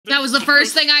That was the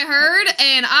first thing I heard,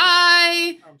 and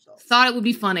I thought it would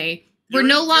be funny. We're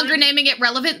no longer naming it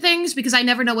relevant things because I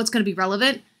never know what's going to be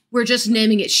relevant. We're just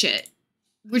naming it shit.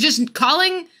 We're just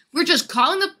calling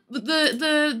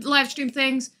the live stream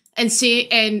things and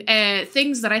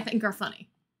things that I think are funny.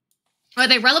 Are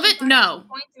they relevant? No. The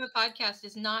point of a podcast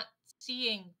is not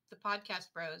seeing the podcast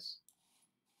bros.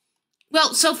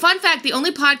 Well, so fun fact, the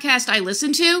only podcast I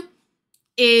listen to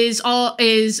is Well,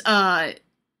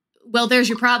 There's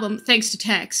Your Problem, thanks to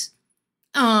Tex,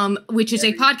 which is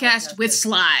a podcast with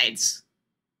slides.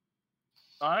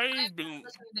 I've been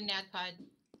listening to NADPod.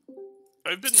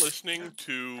 I've been listening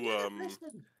to,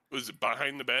 was it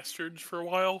Behind the Bastards for a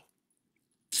while?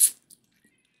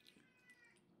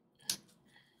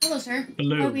 Hello, sir.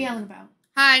 Hello. What are we yelling about?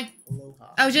 Hi.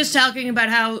 Aloha. I was just talking about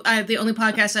how the only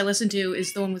podcast I listen to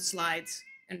is the one with slides,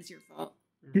 and it's your fault.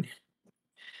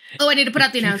 Oh, I need to put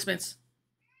out the announcements.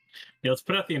 Yeah, let's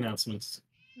put out the announcements.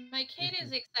 My kid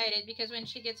is excited because when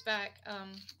she gets back,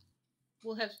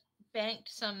 we'll have banked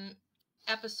some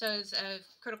episodes of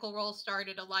Critical Role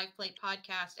started a live play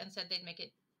podcast and said they'd make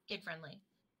it kid friendly.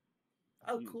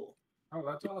 Oh, cool. Oh,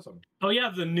 that's awesome. Oh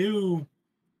yeah, the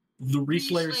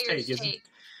Reslayer's Take, isn't it?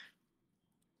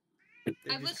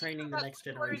 They're just training the next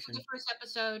generation. The first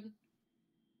episode.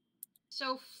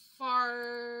 So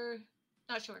far,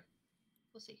 not sure.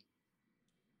 We'll see.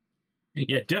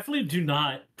 Yeah, definitely do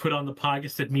not put on the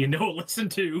podcast that me and Noah listen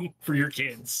to for your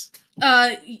kids.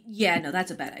 Yeah, no, that's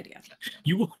a bad idea.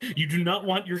 You do not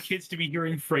want your kids to be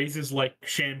hearing phrases like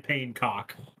champagne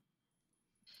cock.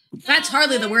 That's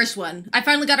hardly the worst one. I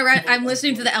finally got around. I'm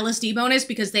listening to the LSD bonus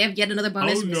because they have yet another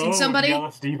bonus missing somebody.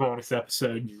 LSD bonus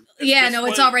episode. Yeah, no,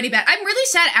 it's already bad. I'm really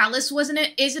sad Alice isn't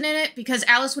in it because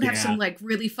Alice would have some like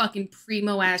really fucking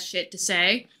primo ass shit to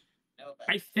say.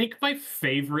 I think my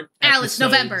favorite Alice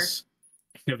November.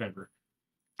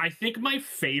 I think my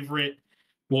favorite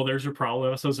Well, There's Your Problem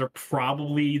episodes are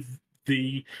probably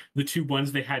the two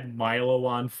ones they had Milo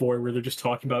on for, where they're just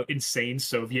talking about insane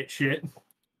Soviet shit.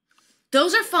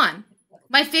 Those are fun.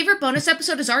 My favorite bonus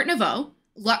episode is Art Nouveau,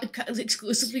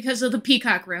 exclusively because of the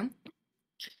Peacock Room.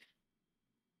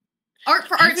 Art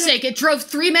for art's sake, it drove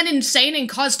 3 men insane and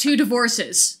caused 2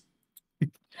 divorces.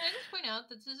 Can I just point out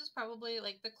that this is probably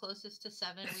like the closest to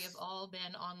 7 we have all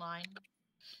been online?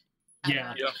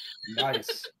 Yeah.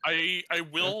 Nice. I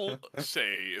will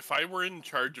say, if I were in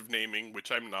charge of naming,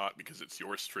 which I'm not because it's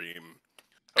your stream.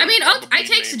 I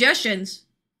take suggestions.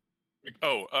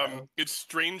 Oh, it's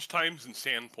Strange Times in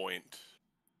Sandpoint.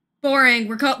 Boring.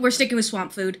 We're sticking with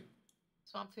Swamp Food.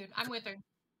 Swamp Food. I'm with her.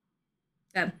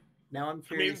 Yeah. Now I'm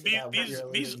curious about what you're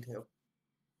alluding to.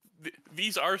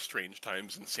 These are Strange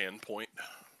Times in Sandpoint.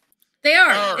 They are.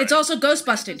 Right. It's also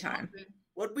Ghostbusting time.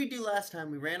 What did we do last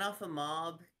time? We ran off a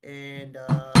mob and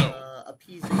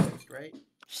appeased a ghost, right?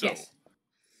 So, yes.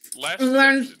 Last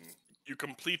session, you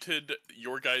completed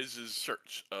your guys'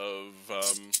 search of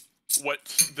what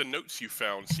the notes you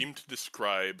found seemed to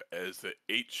describe as the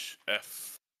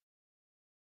HF...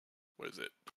 What is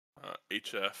it?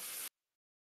 HF...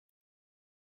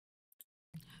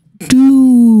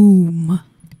 Doom.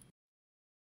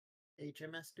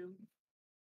 HMS Doom?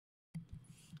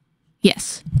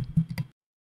 Yes.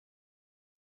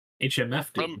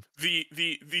 HMF Doom.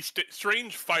 The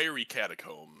strange fiery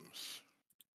catacombs.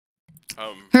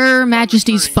 Her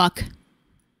Majesty's fuck.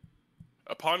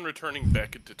 Upon returning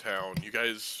back into town, you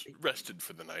guys rested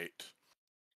for the night.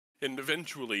 And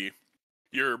eventually,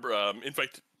 you're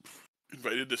invited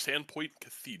to Sandpoint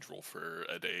Cathedral for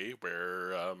a day,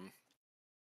 where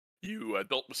you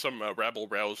dealt with some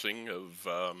rabble-rousing of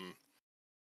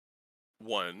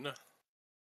one.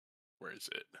 Where is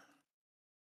it?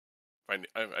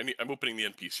 I'm opening the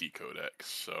NPC codex,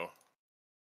 so...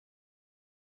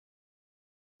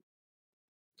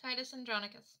 Titus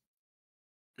Andronicus.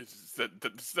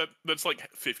 That's like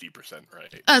 50%,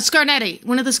 right? Scarnetti.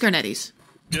 One of the Scarnettis.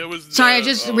 Yeah, it was. Sorry, I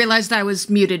just realized I was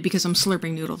muted because I'm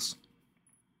slurping noodles.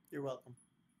 You're welcome.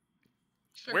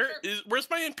 Sure, Where's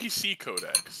my NPC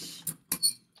codex?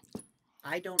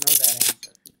 I don't know that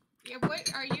answer. Yeah,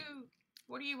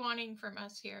 what are you wanting from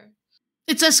us here?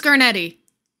 It's a Scarnetti.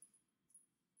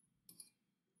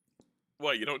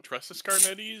 What, you don't trust the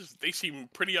Scarnettis? They seem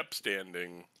pretty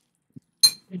upstanding.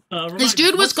 This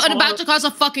dude was about to cause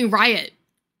a fucking riot.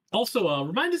 Also,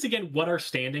 remind us again what our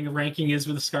standing ranking is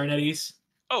with the Scarnettis.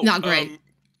 Oh, not great.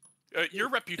 Your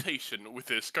reputation with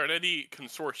the Scarnetti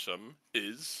Consortium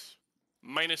is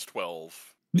 -12.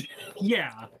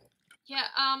 Yeah. Yeah,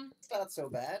 It's not so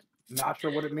bad. Not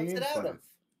sure what it means, What's it out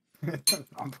but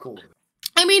I'm cool with it.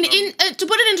 I mean, to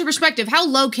put it into perspective, how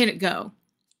low can it go?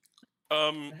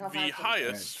 How high The is it?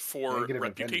 highest for Negative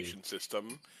reputation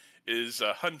system is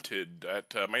hunted at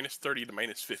 -30 to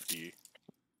 -50.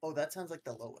 Oh, that sounds like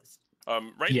the lowest.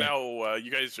 Right Yeah. now, you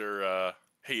guys are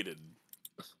hated.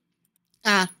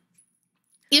 Yeah,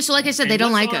 so like I said, And they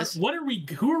don't what's like our- us. What are we?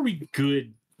 Who are we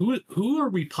good? Who are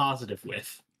we positive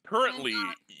with? Currently,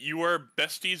 you are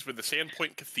besties with the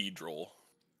Sandpoint Cathedral.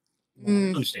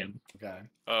 Mm. Understand? Okay.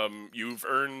 You've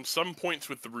earned some points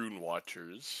with the Rune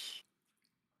Watchers.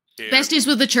 Besties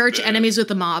with the church, the- enemies with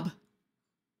the mob.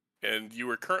 And you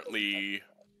are currently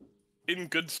in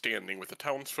good standing with the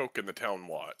townsfolk and the Town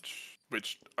Watch.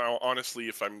 Which, honestly,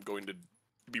 if I'm going to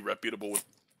be reputable with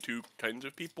two kinds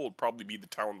of people, it'd probably be the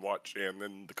Town Watch and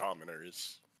then the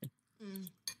commoners.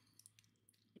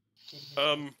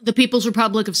 The People's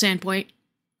Republic of Sandpoint.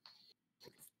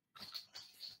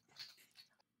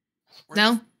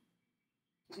 No?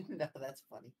 No, that's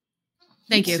funny.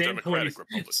 Thank you. Democratic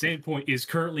Republic. Sandpoint is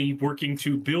currently working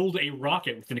to build a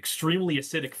rocket with an extremely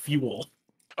acidic fuel.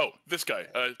 Oh, this guy,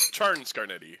 Charn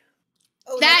Scarnetti.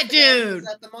 Oh, That that's the guy who dude! was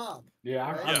at the mob. Yeah,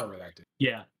 I Right? remember that dude.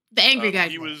 Yeah. The angry guy.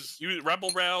 He was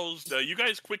rebel roused. You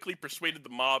guys quickly persuaded the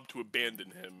mob to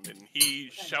abandon him, and he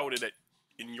shouted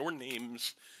in your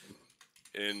names,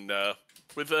 and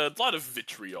with a lot of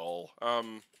vitriol.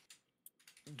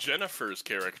 Jennifer's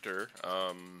character,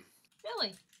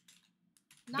 Billy.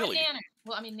 Not Billy. Nanners.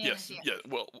 Well, I mean, Nanners, yes, yeah.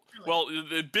 Well,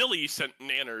 Billy sent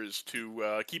Nanners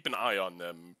to keep an eye on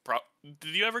them.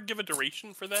 Did you ever give a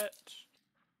duration for that?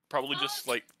 Probably just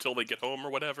like till they get home or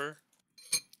whatever.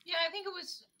 Yeah, I think it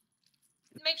was.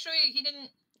 Make sure he didn't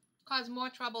cause more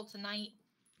trouble tonight.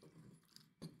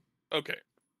 Okay.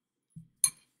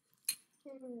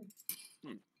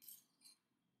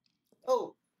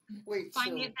 Oh, wait. Find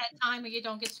so me at that time where you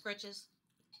don't get scritches.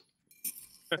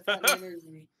 I thought Nanners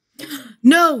and-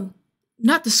 No!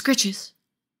 Not the scritches.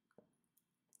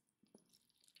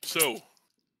 So,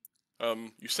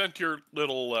 you sent your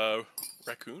little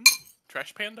raccoon,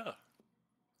 trash panda.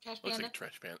 Trash Looks panda. like a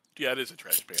trash panda. Yeah, it is a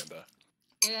trash panda.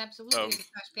 It absolutely is a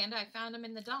trash panda. I found him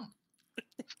in the dump.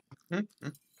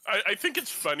 I think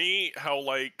it's funny how,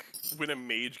 like, when a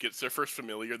mage gets their first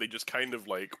familiar, they just kind of,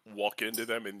 like, walk into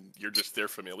them and you're just their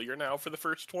familiar now for the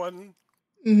first one.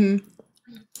 Mm-hmm.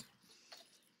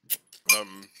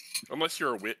 Unless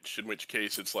you're a witch, in which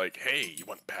case it's like, hey, you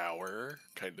want power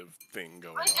kind of thing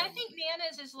going on. I think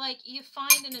Nana's is like you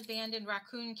find an abandoned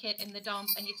raccoon kit in the dump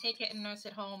and you take it and nurse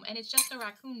it home, and it's just a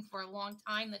raccoon for a long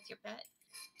time that's your pet.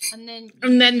 And then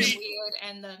it's weird,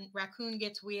 and the raccoon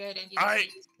gets weird, and you just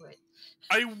get used to it.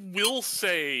 I will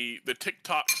say the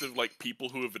TikToks of like people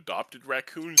who have adopted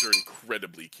raccoons are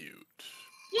incredibly cute.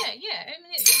 Yeah. I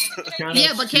mean, it's a good Shout idea.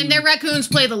 Yeah, but can their raccoons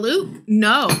play the lute?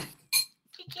 No.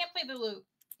 He can't play the lute.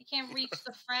 He can't reach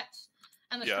the frets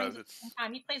and the Yeah, strings at the same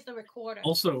time. He plays the recorder.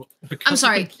 Also, because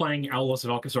sorry. I've been playing Outlaws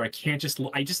of Alcazar, I can't just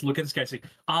I just look at this guy and say,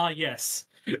 ah, yes,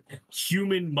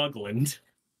 human Mugland.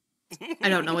 I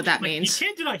don't know what that Like, means. You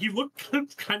can't deny he looked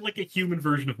kind of like a human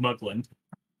version of Mugland.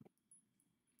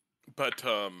 But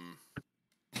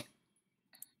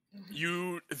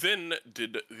you then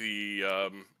did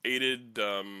the aided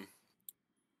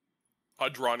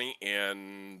Hadrani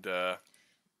and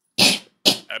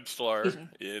Abstalar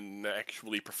in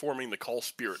actually performing the Call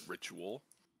Spirit ritual.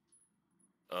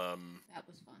 That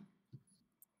was fun.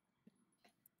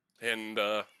 And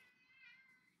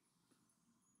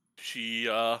she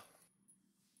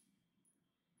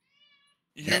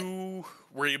you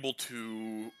were able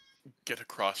to get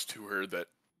across to her that,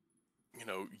 you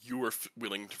know, you were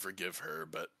willing to forgive her,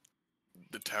 but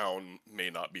the town may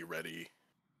not be ready.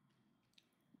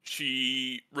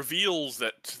 She reveals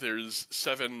that there's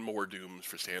 7 more dooms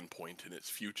for Sandpoint in its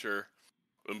future,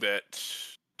 and that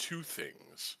 2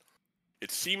 things.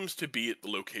 It seems to be at the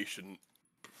location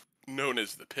known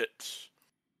as the Pit,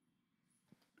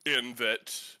 and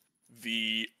that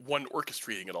the one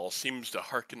orchestrating it all seems to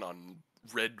hearken on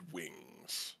Red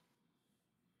Wings.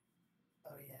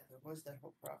 Oh yeah, there was that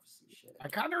whole prophecy shit. I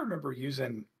kind of remember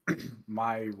using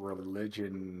my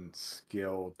religion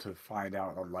skill to find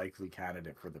out a likely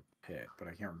candidate for the pit, but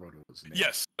I can't remember what it was.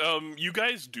 Yes, you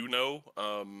guys do know.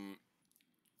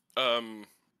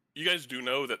 You guys do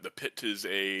know that the Pit is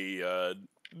a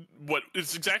what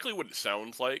it's exactly what it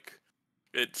sounds like.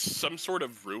 It's some sort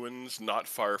of ruins not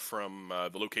far from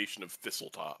the location of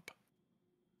Thistletop,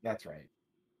 That's right.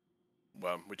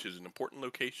 which is an important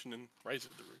location in Rise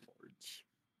of the Rewards.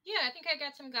 Yeah, I think I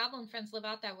got some goblin friends live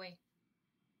out that way.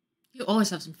 You always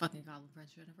have some fucking goblin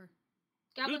friends, Jennifer.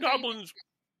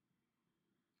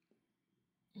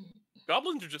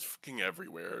 Goblins are just fucking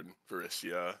everywhere in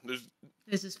Verisia.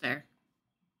 This is fair.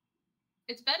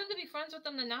 It's better to be friends with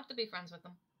them than not to be friends with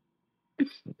them. If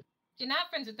you're not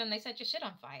friends with them, they set your shit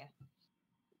on fire.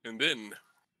 And then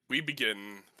we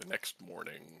begin the next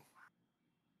morning.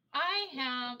 I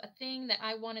have a thing that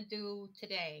I want to do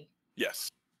today. Yes.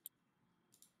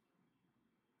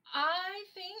 I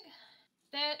think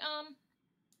that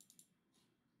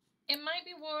it might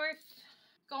be worth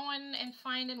going and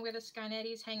finding where the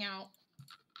Scarnettis hang out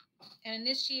and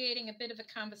initiating a bit of a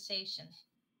conversation.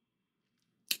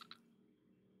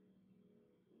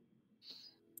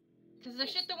 Because the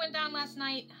shit that went down last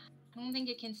night, I don't think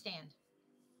it can stand.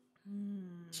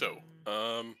 So,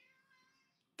 can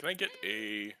I get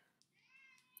a?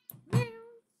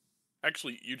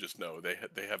 Actually, you just know they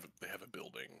have a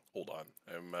building. Hold on,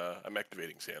 I'm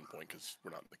activating Sandpoint because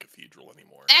we're not in the cathedral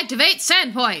anymore. Activate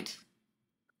Sandpoint.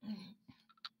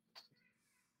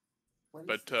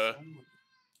 But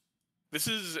this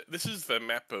is the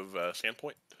map of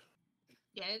Sandpoint.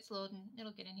 Yeah, it's loading.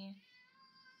 It'll get in here.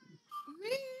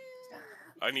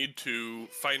 I need to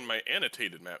find my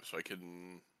annotated map so I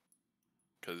can,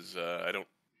 because I don't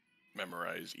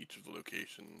memorize each of the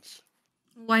locations.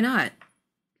 Why not?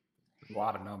 A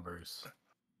lot of numbers.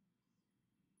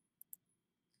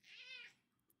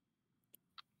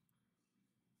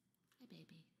 Hi, baby.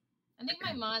 I think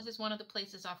my Maz is one of the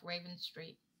places off Raven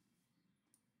Street.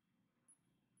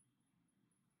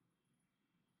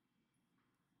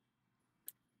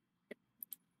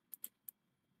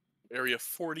 Area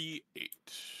 48.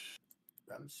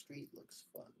 Rum Street looks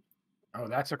fun. Oh,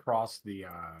 that's across the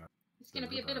It's going to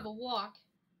be a bit of a walk.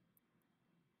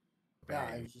 Yeah,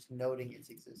 I bay. was just noting its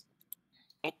existence.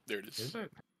 Oh, there it is. Is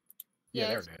it? Yeah,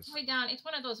 there it's it is. way down. It's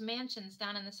one of those mansions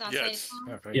down in the south Yeah, side it's- of town.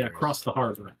 I Yeah, figured. across the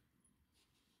harbor.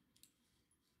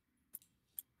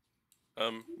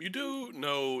 You do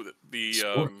know that the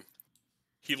Sure.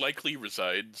 he likely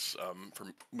resides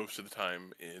for most of the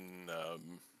time in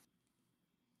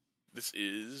this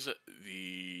is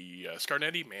the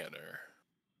Scarnetti Manor.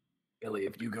 Billy,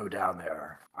 if you go down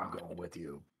there, I'm going with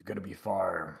you. You're going to be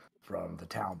far from the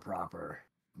town proper.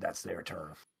 That's their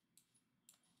turf.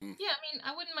 Yeah, I mean,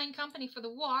 I wouldn't mind company for the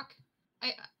walk.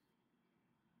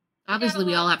 Obviously,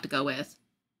 we all have to go with.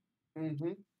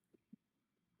 Mm-hmm.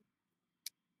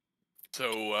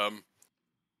 So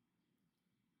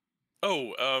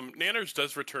Nanners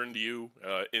does return to you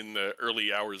in the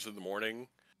early hours of the morning.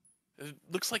 It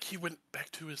looks like he went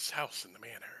back to his house in the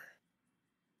manor.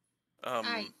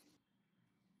 Aye.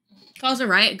 Calls a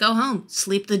riot. Go home.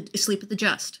 Sleep at the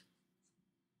just.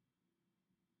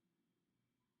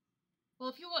 Well,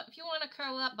 if you want to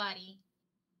curl up, buddy,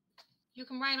 you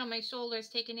can ride on my shoulders,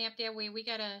 take a nap there.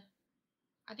 I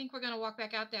think we're gonna walk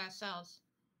back out there ourselves.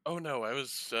 Oh no, I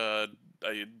was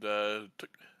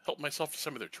helped myself to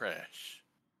some of their trash.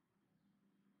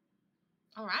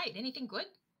 All right. Anything good?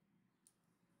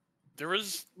 There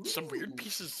was some weird Ooh.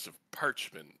 pieces of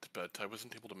parchment, but I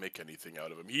wasn't able to make anything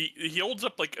out of them. He holds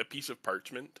up like a piece of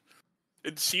parchment.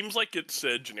 It seems like it's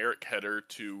a generic header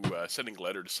to sending a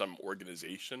letter to some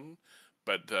organization,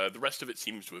 but the rest of it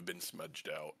seems to have been smudged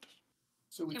out.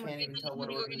 So we Can can't read even the tell name what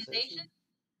of the organization.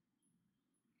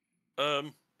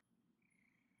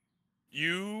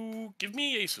 You give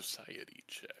me a society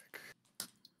check.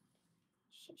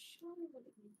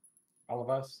 All of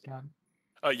us can.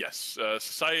 Yes,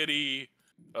 society,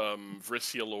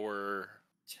 Vrisialor.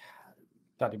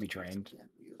 Thought to be trained. Can't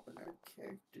we open our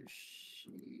character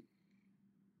sheet?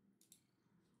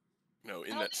 No,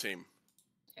 in that same,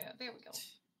 Yeah, there we go.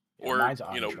 Yeah, or mine's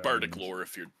Bardic untrained. lore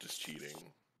if you're just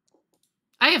cheating.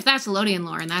 I have Thessalonian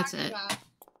lore, and that's it. Talk about-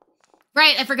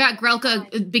 Right, I forgot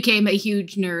Grelka became a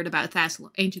huge nerd about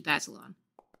ancient Thassalon. Have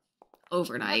a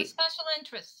Overnight. special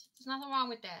interest. There's nothing wrong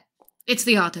with that. It's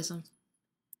the autism.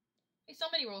 Hey,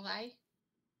 somebody roll high.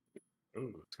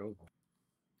 Ooh, let's go.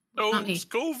 Oh, Not me.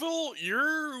 Scoville,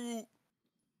 you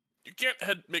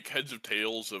can't make heads or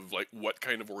tails of like what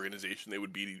kind of organization they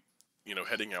would be,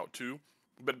 heading out to.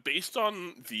 But based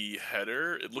on the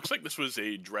header, it looks like this was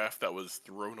a draft that was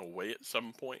thrown away at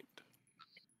some point.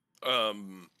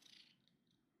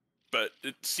 But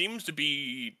it seems to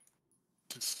be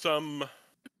to some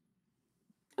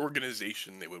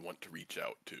organization they would want to reach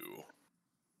out to.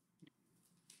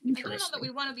 I don't know that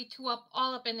we want to be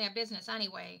all up in their business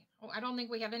anyway. I don't think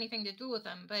we have anything to do with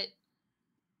them, but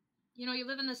you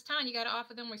live in this town, you got to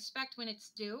offer them respect when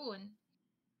it's due, and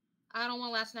I don't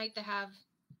want last night to have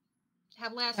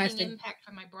lasting impact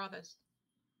for my brothers.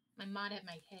 My mod at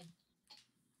my head.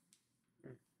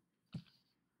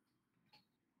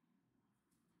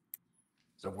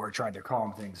 So if we're trying to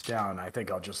calm things down, I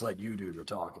think I'll just let you do the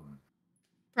talking.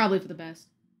 Probably for the best.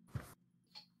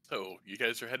 So you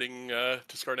guys are heading to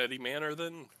Scarnetti Manor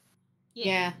then?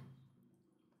 Yeah.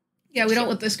 Yeah, we don't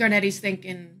want the Scarnettis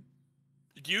thinking.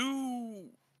 You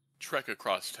trek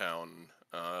across town.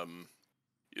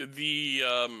 The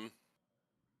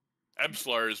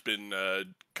Absalar has been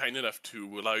kind enough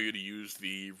to allow you to use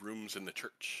the rooms in the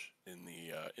church in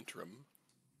the interim.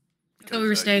 I thought we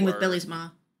were staying with Billy's ma.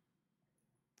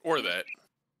 Or that.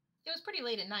 It was pretty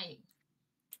late at night.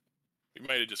 You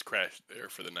might have just crashed there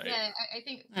for the night. Yeah, I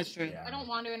think That's true. I don't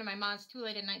wander into my mom's too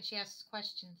late at night. She asks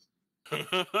questions.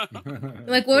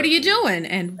 Like, what are you doing?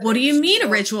 And what do you mean a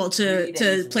ritual to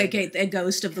placate the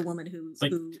ghost of the woman who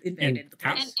invaded the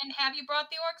place? And have you brought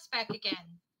the orcs back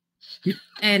again?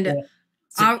 And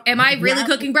am I really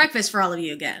cooking breakfast for all of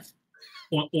you again?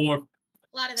 Or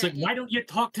A lot of it's that. like, why don't you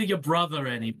talk to your brother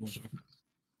anymore?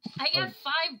 I got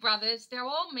 5 brothers. They're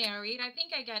all married. I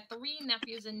think I got 3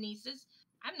 nephews and nieces.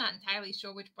 I'm not entirely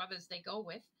sure which brothers they go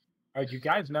with. All right, you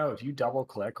guys know if you double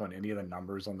click on any of the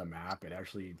numbers on the map, it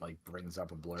actually like brings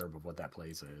up a blurb of what that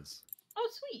place is. Oh,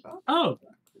 sweet. Oh,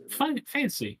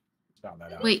 fancy. Found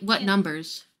that out. Wait, what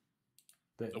numbers?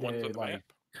 The ones on the like map.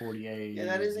 48. Yeah,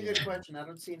 that is a good question. I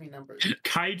don't see any numbers.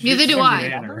 Kaiju Neither do I.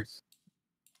 Manor.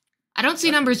 I don't see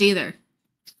numbers either.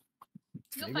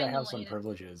 You'll Maybe I find have them some later.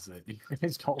 privileges that you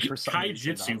guys don't for some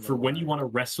reason. I Kaijutsu don't for know when why. you want to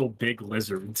wrestle big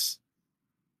lizards.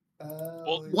 Is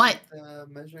What? it,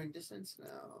 measuring distance? No.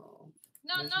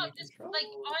 No, Measurement just control? like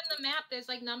on the map, there's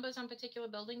like numbers on particular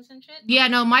buildings and shit. Yeah,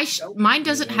 no, mine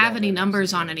doesn't They have don't any have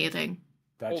numbers on numbers. anything.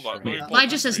 That's Hold on, strange. let me Mine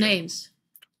just has names.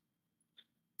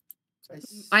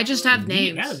 I just have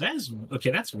names. That's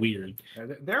okay. That's weird.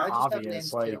 They're I just have obvious.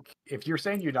 names, Like, too. if you're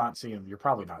saying you're not seeing them, you're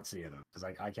probably not seeing them because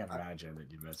I can't imagine that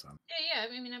you'd miss them. Yeah,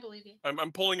 I mean, I believe you.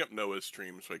 I'm pulling up Noah's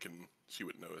stream so I can see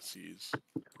what Noah sees.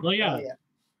 Well, yeah. Oh, yeah.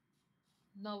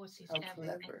 Noah sees How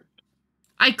everything. clever.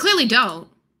 I clearly don't.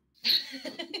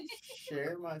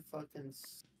 Share my fucking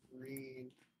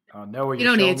screen. Oh no, You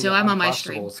don't need to, I'm on my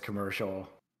stream. Commercial.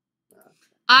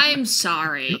 I'm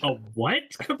sorry. A what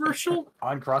commercial?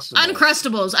 Uncrustables.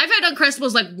 Uncrustables. I've had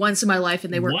Uncrustables like once in my life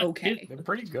and they were What okay. They're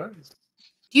pretty good.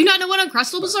 Do you not know what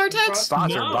Uncrustables are, Tex?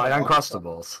 Sponsored No. by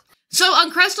Uncrustables. So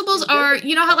Uncrustables are,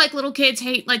 you know how like little kids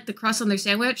hate like the crust on their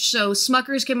sandwich? So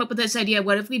Smuckers came up with this idea,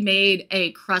 what if we made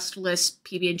a crustless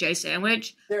PB&J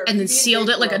sandwich They're and then PB&J sealed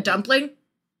it like a brownies. dumpling?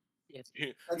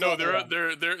 No, all they are.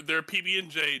 they're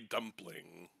PB&J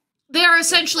dumpling. They are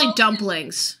essentially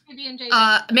dumplings PB&J.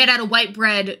 made out of white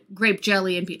bread, grape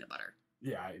jelly, and peanut butter.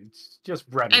 Yeah, it's just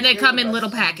bread. And they butter. come in They're little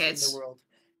the best packets. in the world.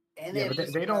 And Yeah,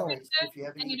 but they don't- If you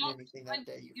haven't And you eaten don't- anything that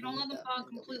day, You don't let them can thaw eat that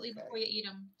completely really before you eat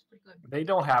them. It's pretty good. They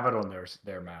don't have it on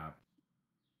their map.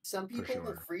 Some For people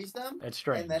will sure. freeze them It's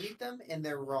strange. and then eat them, and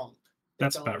they're wrong. They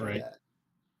That's don't about do right. that.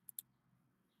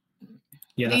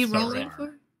 Yeah, What are you that's about rolling right.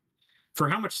 for? For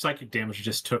how much psychic damage you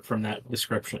just took from that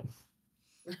description?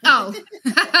 Oh.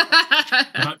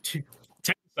 About 10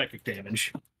 psychic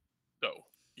damage. So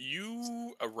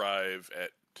you arrive at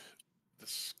the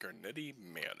Scarnetti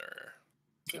Manor.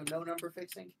 So no number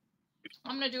fixing.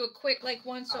 I'm gonna do a quick like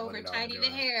once I over, wouldn't know tidy how the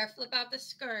to do it. hair, flip out the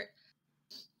skirt.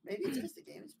 Maybe it's just the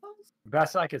game's paused.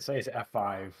 Best I could say is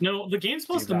F5. No, the game's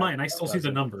close to that. mine. I still see the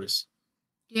Doesn't- numbers.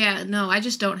 Yeah, no, I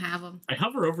just don't have them. I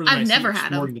hover over them. I've and I see never had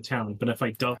 'em. exploring the town, but if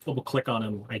I double click on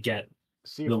them, I get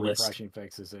See if The list. refreshing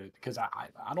fixes it because I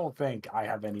don't think I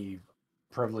have any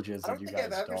privileges I that don't you think guys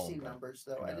I've ever don't. seen but numbers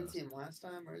though. who I didn't knows? see them last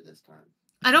time or this time.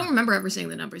 I don't remember ever seeing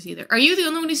the numbers either. Are you the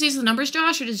only one who sees the numbers,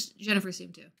 Josh, or does Jennifer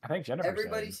seem to? I think Jennifer.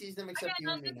 Everybody said. sees them except got you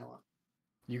and me, numbers. Noah.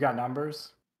 You got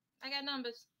numbers. I got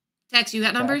numbers. Tex, you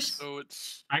got numbers? So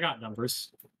it's I got numbers.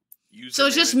 user So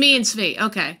it's just me and management. Svi.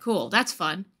 Okay, cool. That's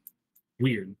fun.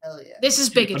 Weird. Hell yeah. This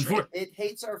is bigotry. Unfor- It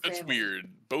hates our family. That's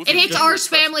weird. Both It of hates you our are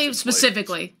family trusted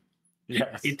specifically.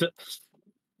 Yes. It,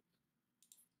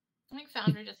 I think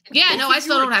Founder just. Yeah, Both no, of I you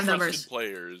still are don't have trusted numbers.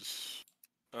 Players.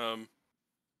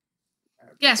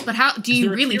 Yes, but how do Is you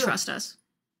there a really tier? trust us?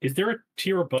 is there a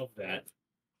tier above that?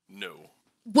 No.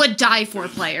 Would die for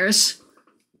players.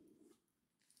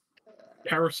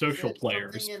 Parasocial Said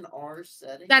players. something in our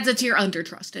setting. That's a tier under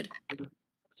trusted.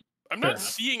 I'm not Fair.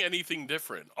 seeing anything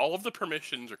different. All of the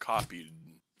permissions are copied.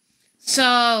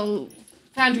 So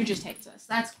Foundry just hates us.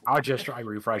 That's I'll just try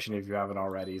refreshing if you haven't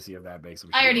already. See if that makes them.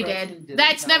 I already Refreshing did. didn't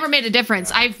That's help. never made a difference.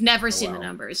 Yeah. I've never Oh, seen the wow.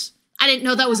 numbers. I didn't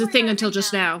know that was a thing until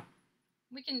just now.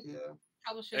 We can Yeah.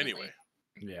 troubleshoot. it Anyway.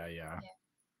 later. Yeah.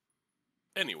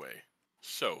 Anyway.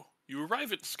 So, you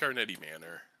arrive at Scarnetti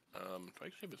Manor. Do I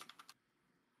actually have a...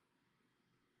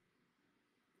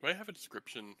 Do I have a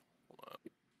description? Hold on.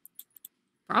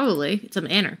 Probably. It's a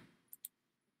manor.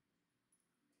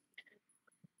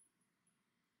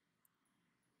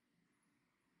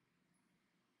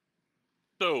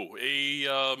 So,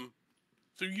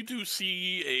 so you do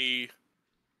see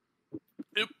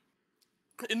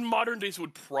in modern days it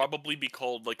would probably be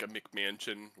called like a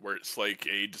McMansion, where it's like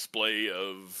a display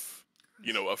of,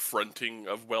 a fronting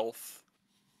of wealth.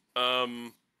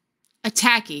 A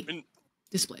tacky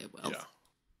display of wealth. Yeah.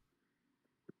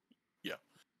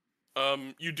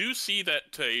 You do see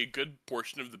that a good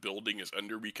portion of the building is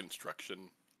under reconstruction.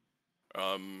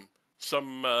 Some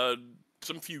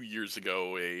few years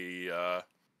ago, the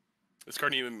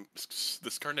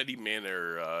Scarnetti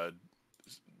Manor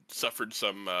suffered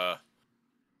some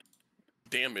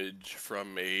damage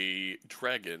from a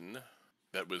dragon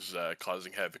that was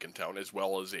causing havoc in town, as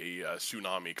well as a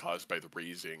tsunami caused by the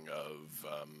raising of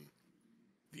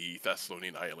the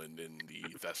Thessalonian island in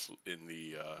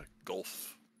the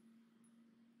Gulf.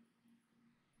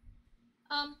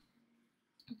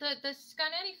 The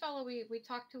Scarnetti fellow we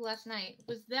talked to last night,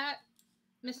 was that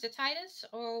Mr. Titus,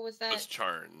 or was that... That's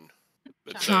Charn.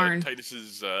 That's Charn.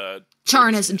 Titus's...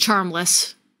 Charn is and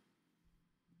charmless.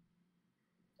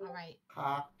 All right.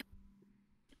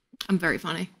 I'm very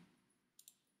funny.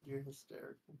 You're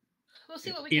hysterical. We'll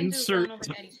see what we can do going over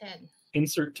Eddie's head.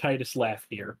 Insert Titus laugh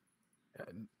here.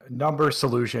 Number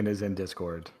solution is in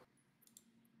Discord.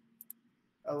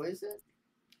 Oh, is it?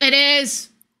 It is.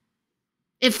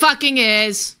 It fucking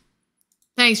is.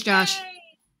 Thanks, Josh. Yay!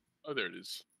 Oh, there it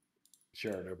is.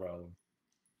 Sure, no problem.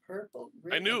 Purple.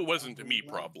 I knew it wasn't a me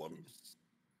problem.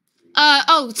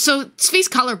 So Svi's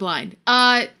colorblind.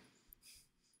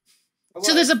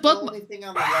 So there's a book. The only thing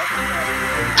on the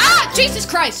left Jesus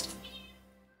Christ!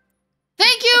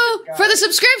 Thank you for the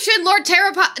subscription, Lord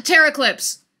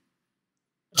Terraclips.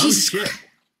 Jesus Christ.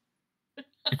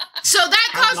 So that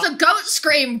caused a goat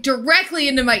scream directly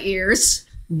into my ears.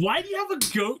 Why do you have a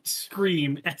goat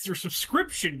scream as your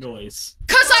subscription noise?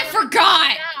 Because I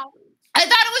forgot! I thought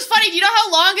it was funny. Do you know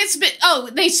how long it's been? Oh,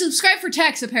 they subscribed for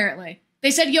Tex, apparently. They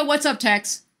said, yo, what's up,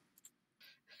 Tex?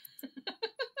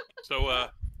 So,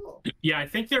 yeah, I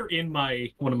think they're in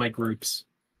one of my groups.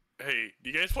 hey, do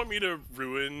you guys want me to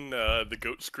ruin the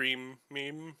goat scream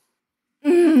meme?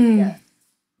 Yeah.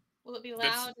 Will it be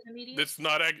loud and immediate? It's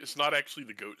not actually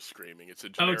the goat screaming. It's a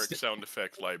generic sound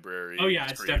effect library. Oh yeah,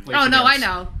 it's definitely. Oh no, I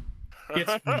know.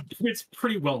 It's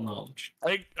pretty well known.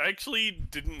 I actually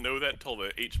didn't know that till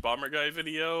the H-Bomber guy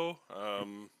video. I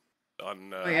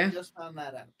just found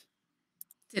that out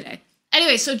today.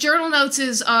 Anyway, so journal notes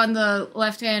is on the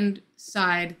left-hand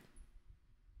side.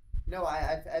 No,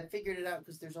 I figured it out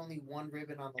because there's only one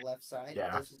ribbon on the left side.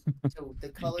 Yeah. So the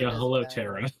color. Yeah, hello, matter.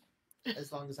 Tara.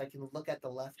 As long as I can look at the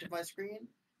left of my screen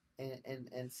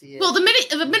and see it. Well, the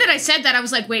minute I said that, I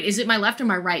was like, wait, is it my left or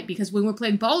my right? Because when we were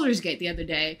playing Baldur's Gate the other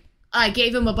day, I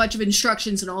gave him a bunch of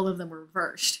instructions and all of them were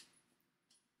reversed.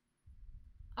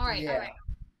 All right.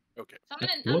 Okay. So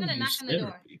I'm gonna knock on the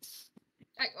door.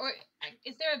 Or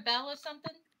is there a bell or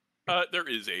something? There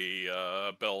is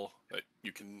a bell that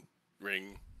you can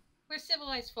ring. We're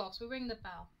civilized folks. We ring the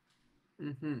bell.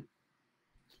 Mm-hmm.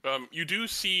 You do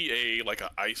see a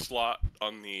eye slot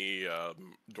on the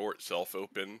door itself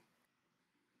open.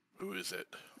 Who is it?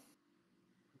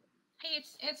 Hey,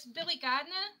 it's Billy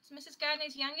Gardner. It's Mrs.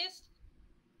 Gardner's youngest.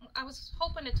 I was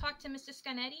hoping to talk to Mr.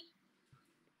 Scarnetti.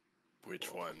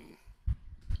 Which one?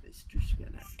 Mr.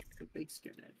 Scarnetti, the big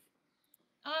Scarnetti.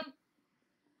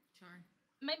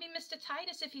 Maybe Mr.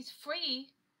 Titus if he's free.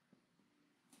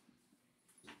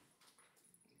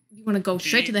 You want to go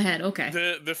straight to the head?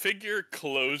 Okay. The figure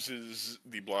closes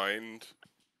the blind.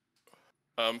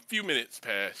 Few minutes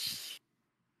pass.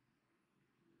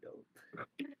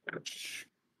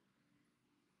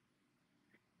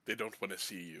 They don't want to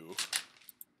see you.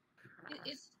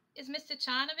 Is Mr.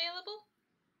 Chan available?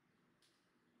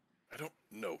 I don't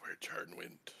know where Charn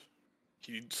went.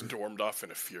 He stormed off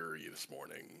in a fury this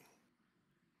morning.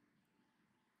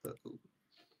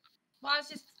 Well,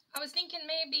 I was thinking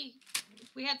maybe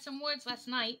we had some words last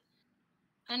night,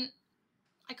 and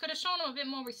I could have shown him a bit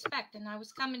more respect, and I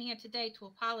was coming here today to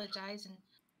apologize and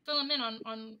fill him in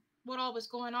on what all was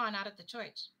going on out at the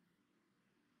church.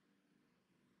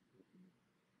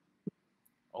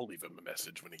 I'll leave him a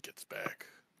message when he gets back.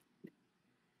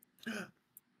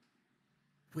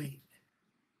 Wait.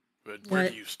 But where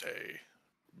do you stay?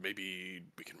 Maybe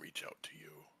we can reach out to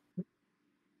you.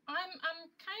 I'm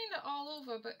kind of all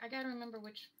over, but I gotta remember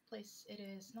which place it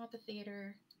is. Not the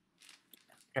theater.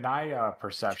 Can I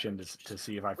perception to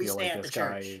see if I feel like this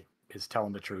guy is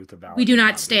telling the truth about? We do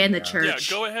not stay in the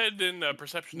church. Yeah, go ahead and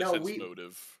perception to sense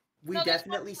motive. We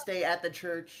definitely stay at the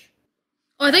church.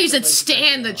 Oh, I thought you said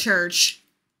stay in the church.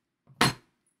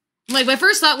 Like, my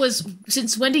first thought was,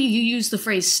 since when do you use the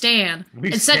phrase "stan"?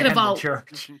 And second of all,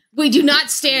 we do not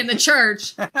stay in the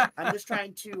church. I'm just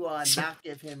trying to not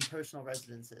give him personal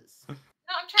residences. No,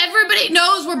 I'm trying to Everybody remember-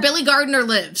 knows where Billy Gardner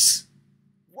lives.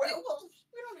 Well,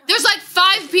 we don't have There's like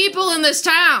 5 people in this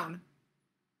town.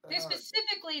 There's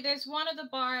specifically, there's one of the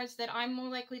bars that I'm more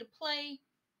likely to play.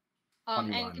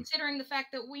 Funny And one. considering the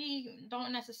fact that we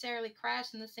don't necessarily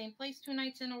crash in the same place 2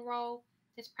 nights in a row,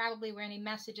 it's probably where any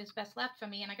message is best left for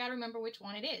me. And I gotta remember which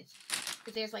one it is.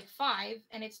 Because there's like 5,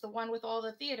 and it's the one with all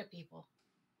the theater people.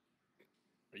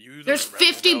 Are you the There's rebel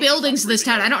 50 rousers buildings in this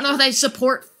town. operating I don't know if out of they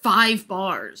support 5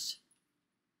 bars.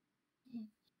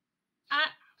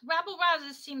 Rabble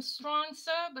Rousers seems strong,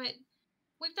 sir, but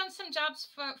we've done some jobs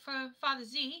for Father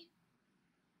Z.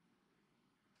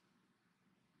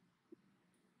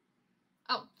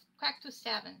 Oh, crack to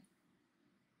 7.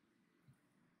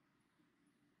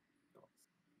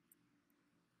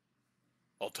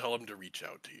 I'll tell him to reach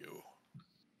out to you.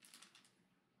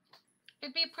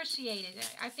 It'd be appreciated.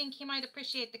 I think he might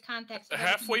appreciate the context.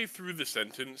 Halfway through the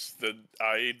sentence, the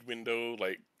eyed window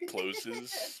like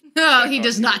closes. Oh, he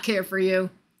does not care for you.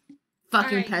 Fucking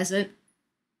Alright. peasant.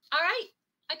 All right,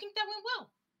 I think that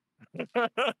went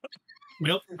well.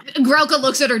 Well, Grelka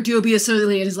looks at her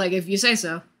dubiously and is like, if you say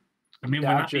so. I mean,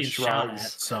 Yeah, we're not being just shot shrugs.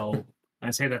 at, so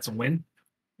I say that's a win.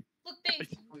 Look,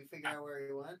 We figure out where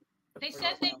he went. they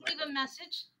said they'd leave a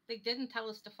message. They didn't tell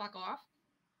us to fuck off.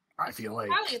 I feel like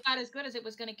Probably about as good as it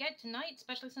was going to get tonight,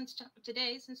 especially since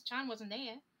since John wasn't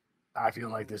there. I feel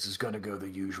like this is gonna go the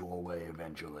usual way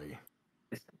eventually.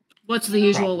 What's the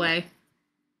usual way?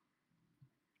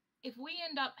 If we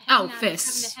end up Oh, having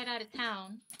fists. to head out of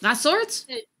town Not swords?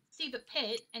 to see the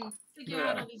pit and figure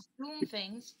out all these doom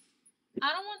things,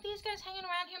 I don't want these guys hanging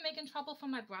around here making trouble for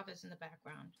my brothers in the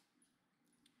background.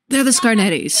 They're the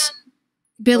Scarnettis.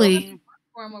 Billy,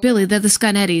 they're the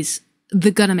Scarnettis.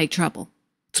 They're gonna make trouble.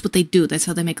 That's what they do. That's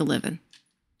how they make a living.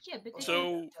 Yeah, but they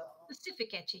So get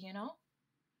specific at you, you know?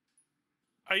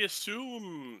 I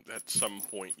assume at some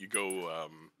point you go,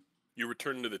 you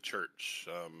return to the church.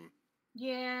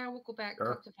 Yeah, we'll go back Sure.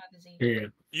 talk to Father Z. Yeah.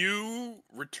 You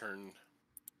return,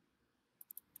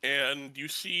 and you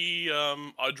see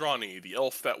Adrani, the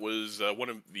elf that was one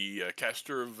of the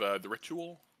caster of the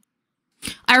ritual.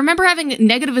 I remember having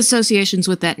negative associations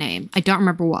with that name. I don't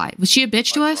remember why. Was she a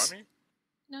bitch to us? Adrani?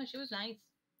 No, she was nice.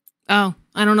 Oh,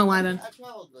 I don't know why then. I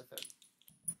traveled with her.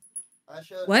 I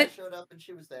What? showed up and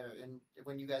she was there, and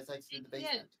when you guys exited the Yeah.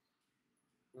 basement,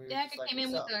 we were Dagger just like, came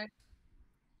in "What's with up?" her.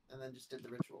 and then just did the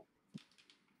ritual.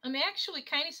 I'm actually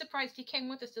kind of surprised he came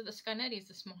with us to the Scarnettis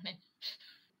this morning.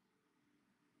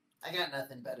 I got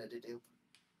nothing better to do,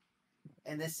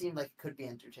 and this seemed like it could be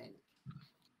entertaining.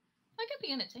 That could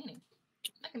be entertaining.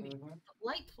 That can be Mhm.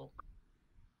 delightful.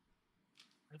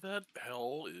 Where the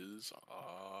hell is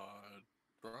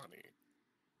Adrani?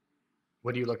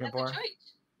 What are you looking At the for? church.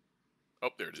 Oh,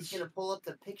 there it She's is. gonna pull up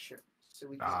the picture so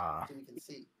we can Ah.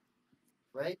 see,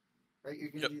 right? Right, you're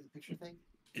gonna Yep. do the picture thing.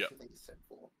 Yep. Picture thing is so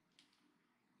cool.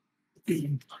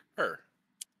 Her.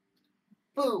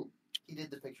 Boom! He did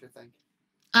the picture thing.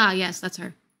 Ah, yes, that's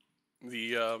her.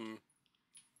 The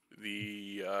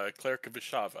cleric of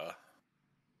Vishava.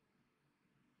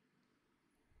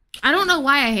 I don't know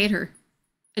why I hate her.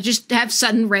 I just have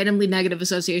sudden randomly negative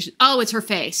association. Oh, it's her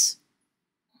face.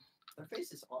 Her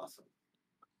face is awesome.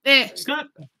 Eh.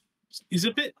 He's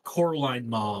a bit Coraline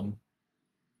mom.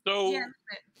 So Yeah.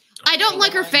 I don't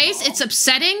like her face. It's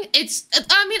upsetting.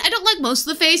 I mean, I don't like most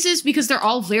of the faces because they're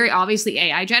all very obviously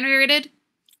AI generated.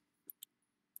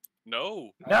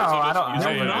 no, No, I don't No,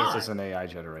 think we're not. this is an AI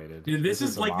generated. This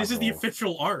is a the module.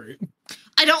 official art.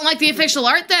 I don't like the official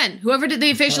art then. Whoever did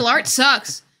the official art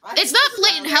sucks. It's not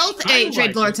blatant health I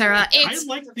hatred, like Glorterra. it. It's I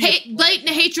like the blatant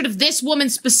hatred of this woman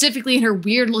specifically and her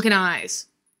weird looking eyes.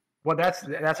 Well,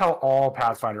 that's how all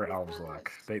Pathfinder elves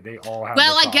look. They all have.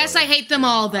 Well, the I guess I solid hate them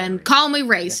all then. ivory. Call me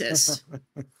racist.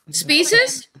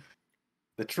 Species?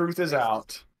 The truth is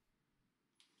out.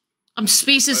 I'm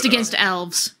speciest But, against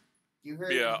elves. You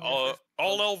heard. yeah, it here first.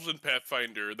 all elves in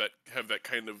Pathfinder that have that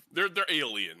kind of they're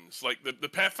aliens. Like the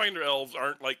Pathfinder elves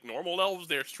aren't like normal elves;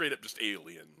 they're straight up just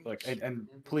aliens. Look, and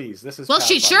please, this is. Well,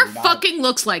 she Pathfinder. sure You're not- fucking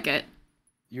looks like it.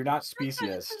 You're not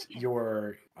speciest.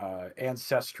 You're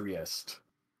ancestriest.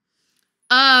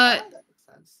 Uh, Oh, that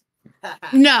makes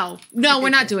sense. no, we're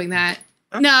not doing that.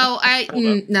 No,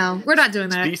 no, we're not doing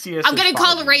that. Speciest. I'm is getting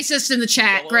called a fine. racist in the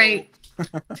chat. Hello? Great.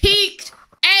 Peaked.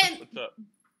 And What's up?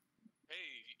 Hey,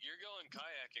 you're going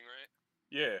kayaking, right?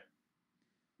 Yeah.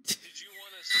 Did you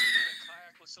want to sit in a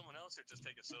kayak with someone else or just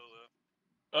take it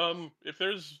solo?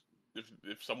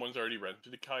 If someone's already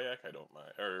rented a kayak, I don't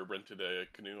mind, or rented a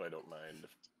canoe, I don't mind.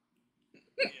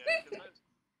 Yeah, because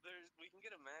we can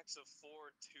get a max of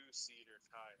 4 2-seater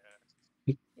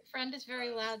kayaks. Your friend is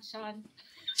very loud, Sean.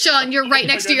 Sean, you're right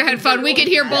next to your headphone. We can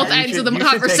hear both ends of the You should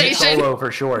take it conversation. solo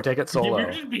for sure. Take it We solo.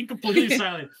 were just being completely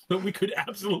silent, but we could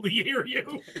absolutely hear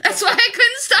you. That's why I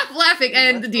couldn't stop laughing,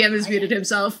 and the DM has muted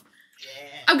himself.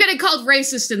 I'm getting called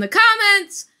racist in the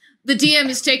comments. The DM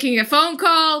is taking a phone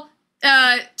call.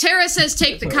 Tara says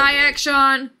take the kayak,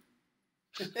 Sean.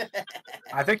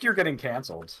 I think you're getting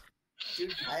canceled.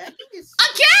 Dude, kayaking is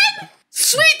Again?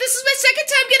 Sweet, this is my second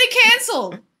time getting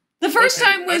canceled. The first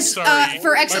Okay, time was I'm sorry.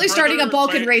 for My accidentally starting a brother-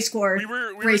 Balkan my- race war. We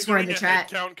were Race war in doing the a head chat.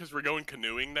 count because we're going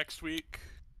canoeing next week.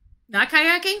 Not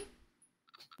kayaking?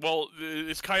 Well,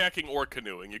 it's kayaking or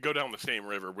canoeing. You go down the same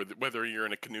river whether you're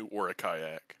in a canoe or a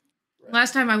kayak.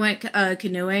 Last time I went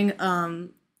canoeing,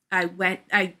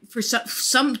 for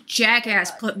some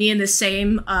jackass put me in the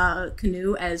same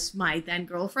canoe as my then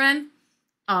girlfriend,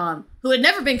 who had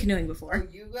never been canoeing before.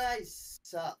 Oh, you guys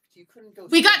sucked. You couldn't go.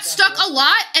 We straight got down stuck the a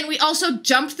lot, and we also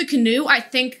jumped the canoe, I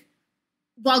think,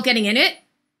 while getting in it.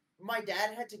 My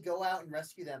dad had to go out and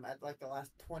rescue them at like the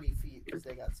last 20 feet because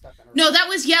they got stuck on a. No, that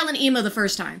was Yell and Ema the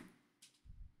first time.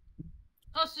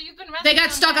 Oh, so you've been. They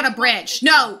got stuck on a branch.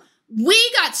 No, we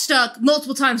got stuck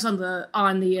multiple times on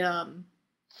the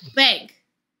bank,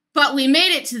 but we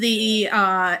made it to the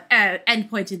end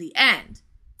point to the end,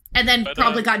 and then But,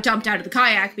 probably got dumped out of the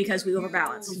kayak because we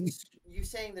overbalanced. You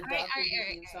saying the Alright, Dr. alright, Who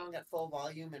alright, theme song at full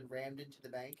volume and rammed into the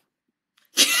bank?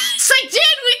 Yes, I did.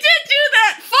 We did do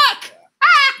that. Fuck.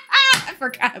 I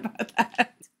forgot about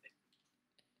that.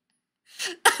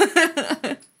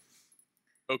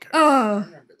 Okay. I Oh,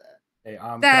 remember that. Hey,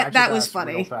 That was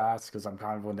funny. Real fast, because I'm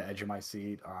kind of on the edge of my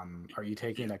seat. Are you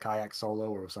taking a kayak solo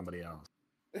or with somebody else?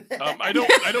 I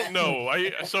don't know.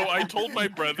 I told my I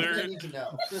brother. need to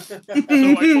know. So I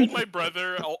told my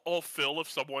brother I'll fill if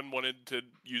someone wanted to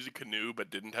use a canoe but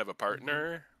didn't have a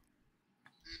partner.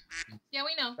 Yeah,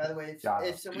 we know. By the way, Got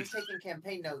if it. someone's taking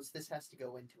campaign notes, this has to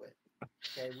go into it.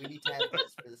 Okay, we need to have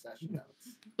this for the session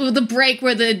notes. Ooh, the break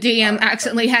where the DM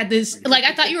accidentally had this. Like,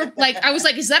 I thought you were like, I was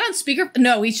like, is that on speaker?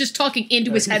 No, he's just talking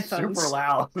into his It's headphones. Super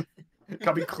loud.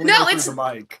 Coming clear No, through it's- the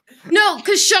mic. No,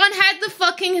 because Sean had the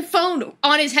fucking phone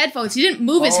on his headphones. He didn't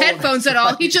move his Oh, headphones at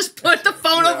that's all. He just put the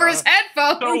phone over his So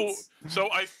headphones. so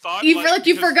I thought You feel like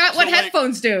you 'cause- forgot what so, like,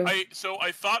 headphones do.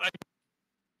 I thought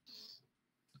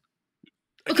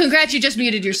Well, congrats, you just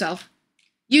muted yourself.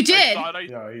 You I did. thought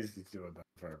Yeah, he's doing that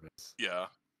on purpose. yeah.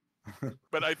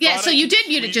 But I Yeah, thought so I you could did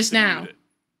mute it squeeze just to now. mute it.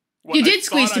 Well, You I did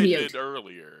squeeze thought to I mute. did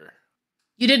earlier.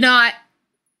 You did not.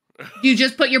 You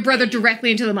just put your brother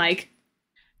directly into the mic.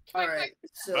 All right.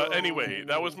 So Anyway,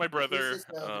 that was my brother, This is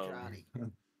Johnny.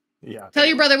 Yeah. Tell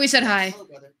your brother we said hi. Hello,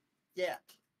 brother. Yeah.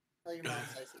 Tell your mom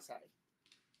I said hi.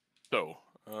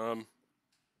 So,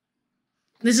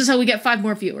 This is how we get 5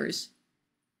 more viewers.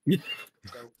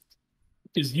 So,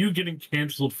 Is you getting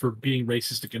canceled for being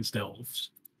racist against elves?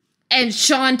 And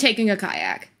Sean taking a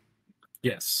kayak.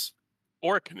 Yes.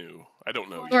 or a canoe. I don't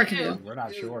know. Or a yet. canoe. We're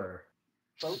not sure.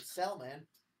 boats sell, man.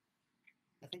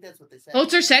 I think that's what they said.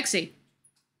 Boats are sexy.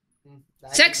 I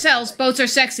Sex think sells, that's boats are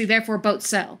sexy, therefore boats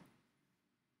sell.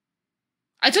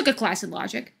 I took a class in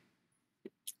logic.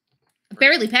 I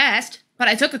barely passed, but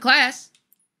I took a class.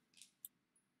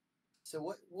 So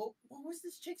what was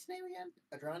this chick's name again?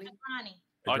 Adrani? Ronnie.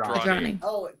 Adrani.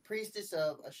 Oh, priestess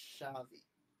of Ashavi.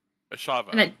 Ashava.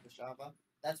 And I- Ashava?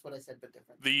 That's what I said, but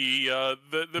different.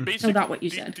 The basic. not what you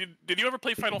did, said. Did you ever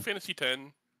play Final Fantasy X?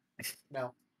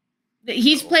 No.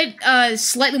 He's played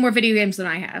slightly more video games than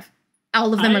I have.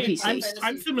 All of them are I'm- PCs.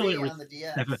 I'm familiar Fantasy with- on the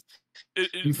DS.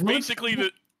 It's What?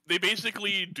 basically they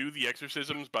basically do the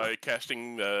exorcisms by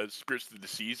casting spirits of the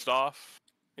deceased off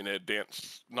in a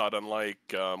dance not unlike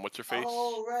what's her face.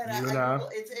 Oh right, I Yuna. Googled,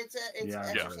 it's Yeah, I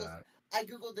remember Exorcist. that. I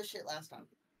googled this shit last time.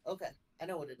 Okay, I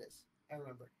know what it is. I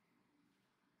remember.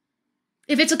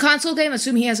 If it's a console game,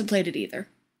 assume he hasn't played it either.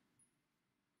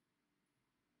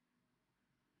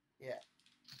 Yeah,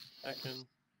 I can.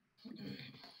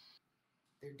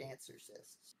 they're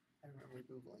dancercists. I remember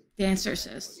googling.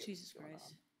 Dancercists. Jesus What's going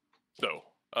Christ.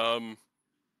 So,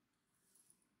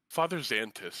 Father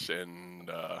Xantus and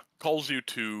calls you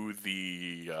to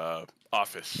the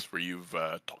office where you've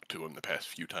talked to him the past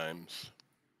few times.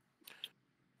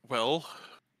 Well,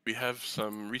 we have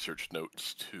some research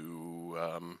notes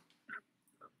to.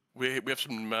 We have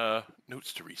some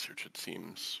notes to research. It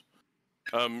seems.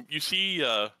 You see,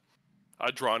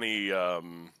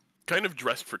 Adrani kind of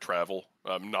dressed for travel,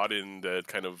 not in the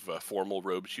kind of formal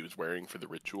robe she was wearing for the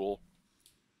ritual.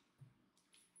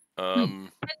 Heading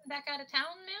back out of town,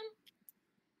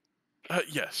 ma'am?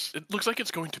 Yes, it looks like it's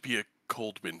going to be a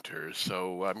cold winter,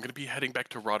 so I'm going to be heading back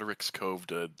to Roderick's Cove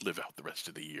to live out the rest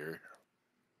of the year.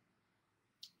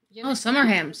 You Oh, know,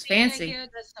 Summerham's being fancy. Here,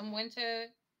 there's some winter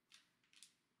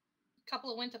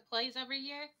couple of winter plays every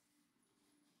year.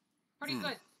 Pretty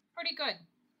good. Pretty good.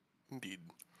 Indeed.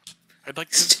 I'd like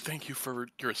to thank you for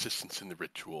your assistance in the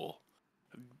ritual.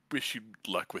 I wish you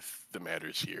luck with the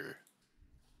matters here.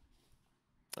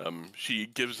 She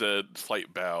gives a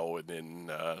slight bow and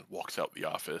then walks out the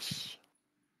office.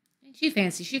 She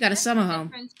fancy. She got a summer home.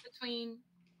 Difference between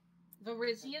the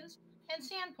Rizians and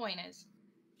Sandpointers.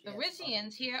 The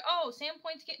Rizians hear, oh,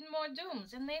 Sandpoint's getting more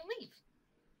dooms, and they leave.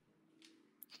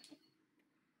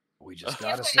 We just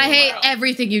gotta say I hate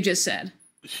everything you just said.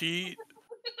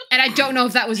 And I don't know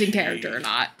if that was in character or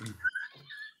not.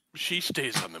 She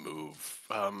stays on the move.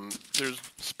 There's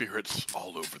spirits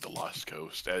all over the Lost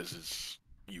Coast, as is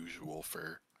usual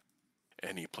for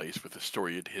any place with a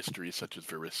storied history such as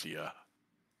Verisia.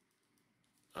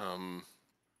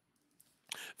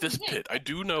 This pit, I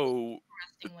do know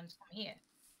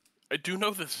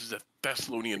this is a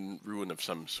Thessalonian ruin of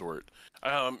some sort.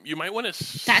 You might want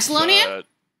to... Thessalonian?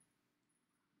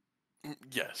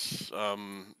 Yes.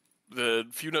 The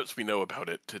few notes we know about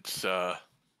it, it's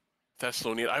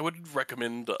Thessalonian. I would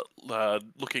recommend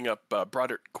looking up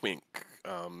Broderick Quink.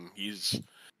 He's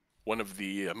one of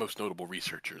the most notable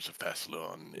researchers of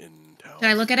Thessalon in town. Did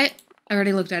I look at it? I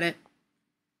already looked at it.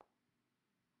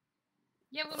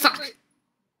 Yeah,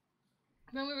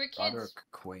 when we were kids, Broderick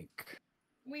Quink.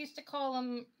 we used to call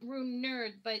him Rune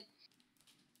Nerd, but...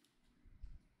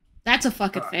 That's a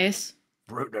fucking face.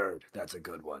 Brute Nerd, that's a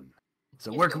good one.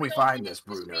 So where can we find this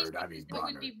Brute Nerd? I mean, it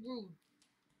would be rude.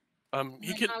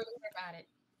 You can...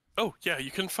 Oh, yeah,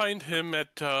 you can find him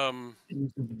at,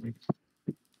 You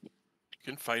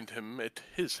can find him at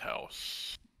his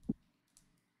house.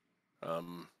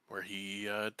 Where he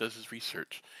does his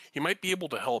research. He might be able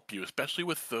to help you, especially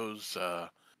with those,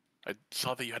 I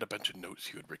saw that you had a bunch of notes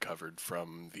you had recovered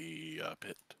from the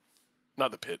pit.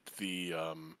 Not the pit, the,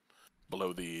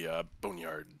 below the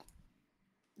boneyard.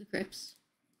 The crypts.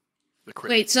 The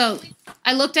crypt. Wait, so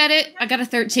I looked at it. I got a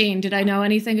 13. Did I know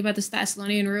anything about this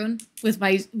Thessalonian ruin with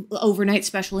my overnight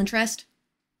special interest?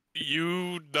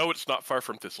 You know it's not far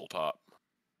from Thistletop.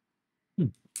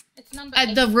 It's number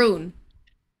The ruin.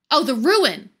 Oh, the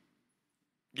ruin.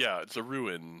 Yeah, it's a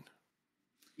ruin.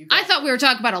 I thought we were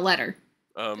talking about a letter.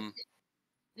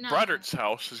 Broderick's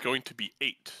house is going to be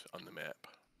 8 on the map.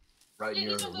 Right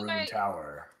near the ruin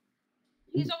tower.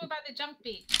 He's over by the junk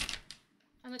beat.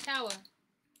 On the tower.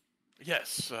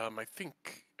 Yes, I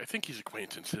think he's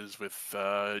acquaintances with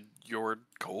your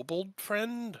kobold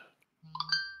friend.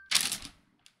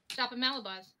 Shop at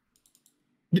Malabars.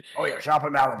 Oh yeah, shop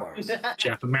at Malabars.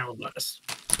 Shop at Malabars.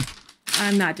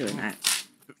 I'm not doing that.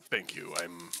 Thank you.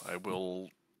 I will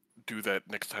do that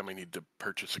next time I need to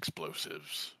purchase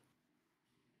explosives.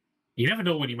 You never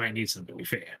know when you might need some, to be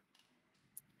fair.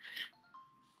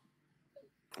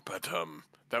 But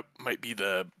that might be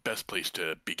the best place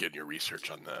to begin your research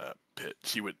on the pit.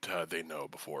 See what they know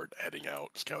before heading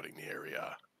out, scouting the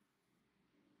area.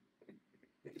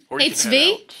 Or Hey,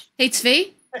 Tzvi? Hey,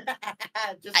 Tzvi?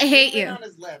 I hate you. On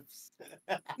his lips.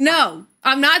 No,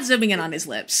 I'm not zooming in on his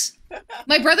lips.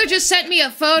 My brother just sent me a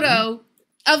photo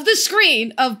of the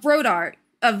screen of Brodart,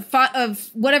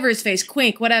 of whatever his face,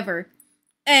 Quink, whatever,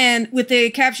 and with the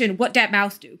caption, "What dat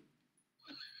mouth do?"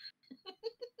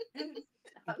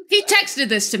 He texted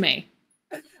this to me.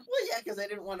 Well, yeah, because I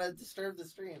didn't want to disturb the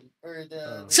stream or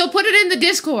the. So put it in the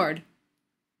Discord.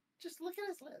 Just look at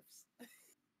his lips.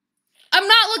 I'm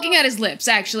not looking at his lips,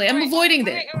 actually. I'm avoiding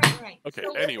it. All right. Okay,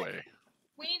 So anyway.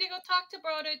 we need to go talk to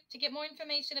Broder to get more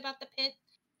information about the pit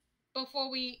before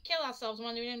we kill ourselves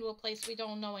wandering into a place we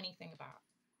don't know anything about.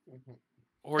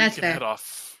 Or That's you could fair. head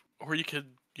off. Or you could,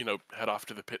 head off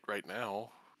to the pit right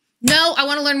now. No, I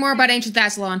want to learn more about ancient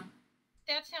Thassalon.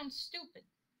 That sounds stupid.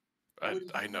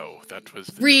 I know that was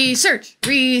the Research.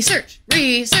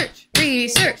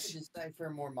 Decipher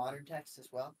more modern texts as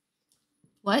well.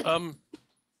 What?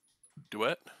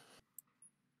 Duet.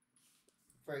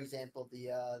 For example, the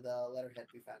letterhead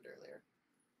we found earlier.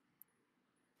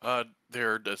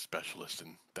 They're a specialist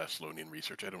in Thessalonian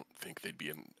research. I don't think they'd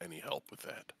be any help with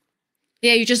that.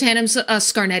 Yeah, you just hand him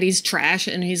Scarnetti's trash,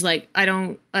 and he's like, I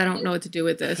don't know what to do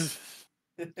with this.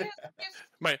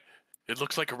 It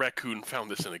looks like a raccoon found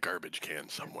this in a garbage can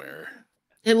somewhere.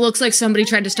 It looks like somebody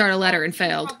tried to start a letter and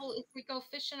failed. If we go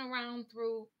fishing around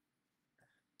through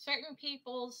certain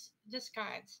people's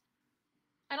discards,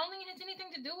 I don't think it has anything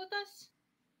to do with us.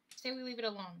 Say we leave it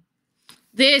alone.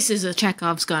 This is a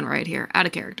Chekhov's gun right here, out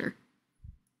of character.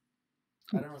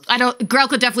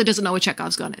 Grelka definitely doesn't know what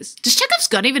Chekhov's gun is. Does Chekhov's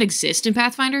gun even exist in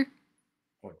Pathfinder?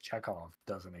 Well, Chekhov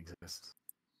doesn't exist.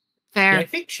 Fair. Yeah, I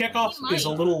think Chekhov is a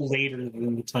little later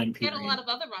than the time Get period. a lot of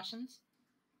other Russians.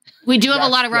 We do have a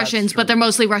That's- lot of that's Russians, but they're true.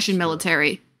 mostly Russian That's true.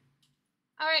 military.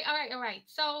 All right.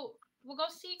 So we'll go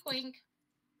see Quink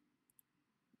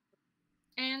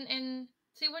and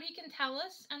see what he can tell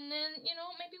us, and then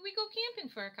maybe we go camping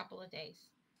for a couple of days.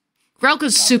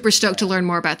 Grelka's super stoked to Yeah. learn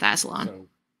more about Thassalon. So,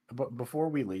 but before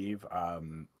we leave,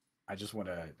 I just want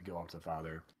to go up to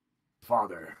Father.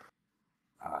 Father,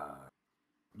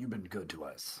 you've been good to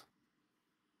us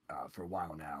for a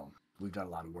while now. We've done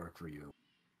a lot of work for you.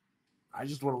 I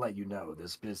just want to let you know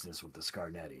this business with the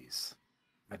Scarnettis,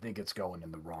 I think it's going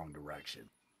in the wrong direction.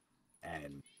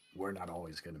 And we're not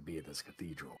always going to be at this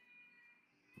cathedral.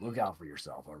 Look out for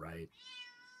yourself, all right?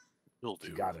 Will do.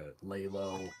 You gotta lay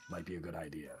low, might be a good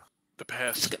idea. The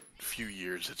past few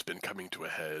years, it's been coming to a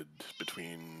head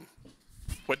between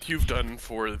what you've done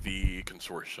for the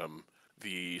consortium.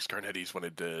 The Scarnettis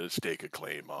wanted to stake a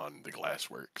claim on the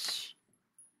glassworks,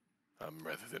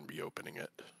 rather than reopening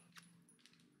it.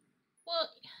 Well,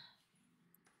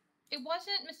 it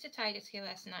wasn't Mr. Titus here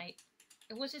last night.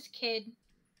 It was his kid.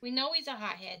 We know he's a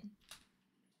hothead.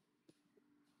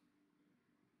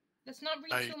 Let's not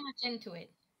read too much into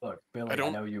it. Look, Billy, I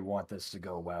know you want this to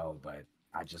go well, but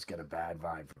I just get a bad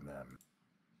vibe from them.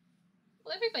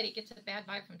 Well, everybody gets a bad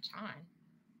vibe from John.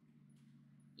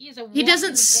 He is a He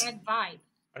doesn't bad vibe.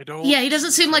 I don't. Yeah, he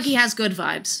doesn't seem like he has good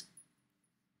vibes.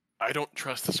 I don't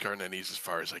trust the Scarnettis as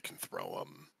far as I can throw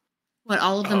them. What,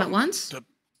 all of them at once?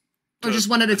 Or just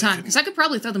one at a time? Because I could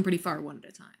probably throw them pretty far one at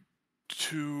a time.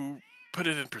 To put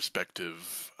it in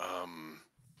perspective,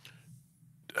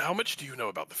 how much do you know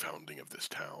about the founding of this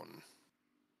town?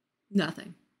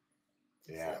 Nothing.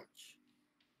 Yeah.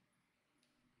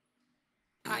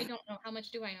 I don't know. How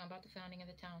much do I know about the founding of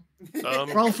the town?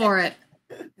 Roll for it.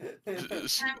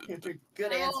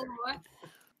 Good answer.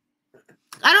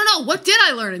 I don't know. What did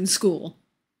I learn in school?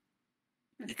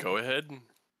 You go ahead and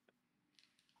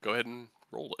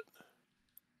roll it.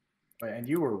 And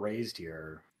you were raised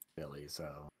here, Billy,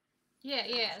 so...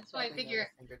 Yeah. That's why I figure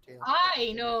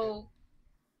I know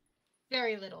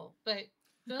very little, but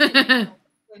Billy knows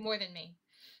way more than me.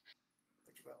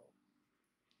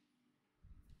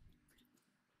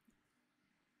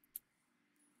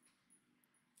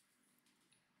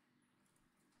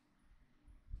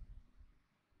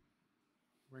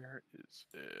 Where is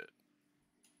it?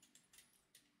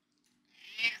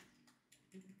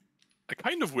 I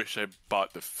kind of wish I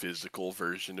bought the physical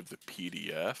version of the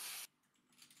PDF.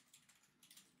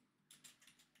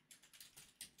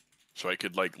 So I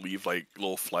could leave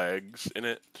little flags in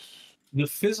it. The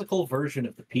physical version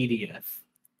of the PDF.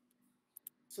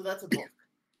 So that's a book.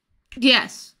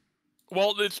 Yes.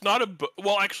 Well, it's not a book.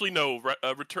 Well, actually, no.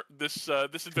 Return. This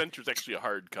adventure is actually a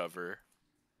hardcover.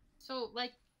 So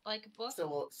like a book.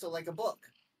 So like a book.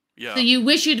 Yeah. So you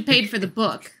wish you'd paid for the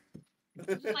book.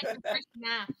 It's like your first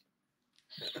math.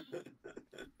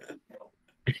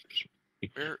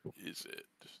 Where is it?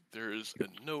 There's a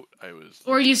note I was.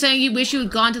 Or are you saying you wish you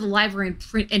had gone to the library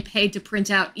and paid to print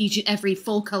out each and every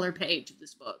full color page of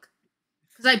this book?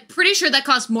 Because I'm pretty sure that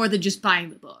costs more than just buying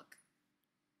the book.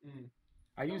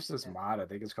 I use this mod, I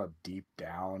think it's called Deep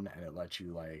Down, and it lets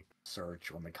you,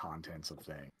 search on the contents of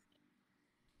things,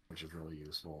 which is really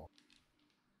useful.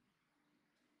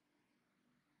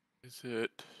 Is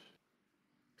it?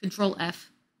 Control F.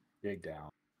 Dig down.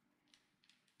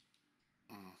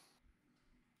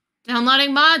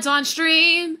 Downloading mods on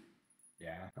stream.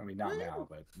 Yeah, I mean, not now,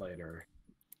 but later.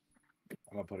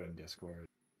 I'm gonna put it in Discord.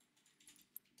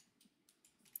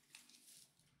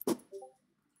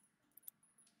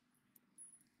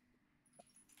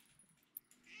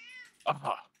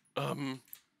 Aha.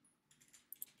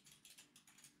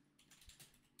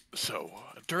 So,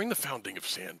 during the founding of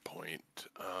Sandpoint,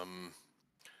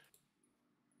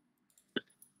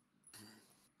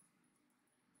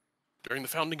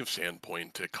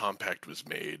 a compact was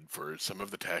made for some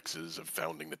of the taxes of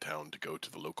founding the town to go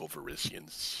to the local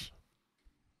Varisians.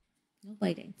 No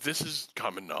lighting. This is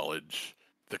common knowledge.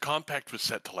 The compact was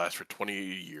set to last for 20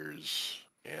 years,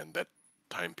 and that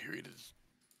time period is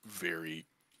very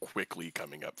quickly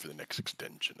coming up for the next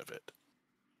extension of it.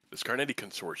 The Scarnetti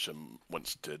Consortium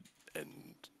wants to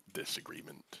end this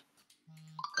agreement,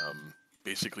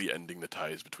 basically ending the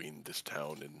ties between this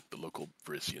town and the local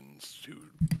Varisians who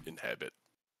inhabit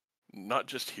not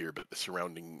just here, but the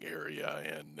surrounding area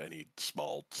and any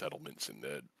small settlements in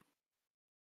the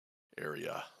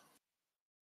area.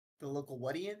 The local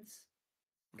Whatians?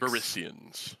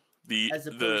 Varisians. As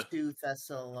opposed to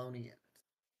Thessalonians.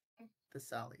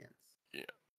 Thessalians. Yeah.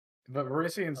 But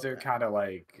Varisians, they're kind of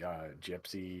like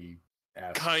gypsy.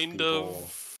 Kind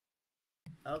of.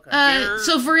 Okay.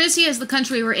 So Varisia is the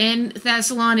country we're in.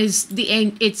 Thessalon is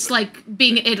it's like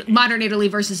modern Italy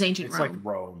versus ancient It's Rome. like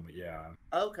Rome, yeah.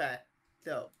 Okay.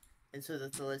 So, and so the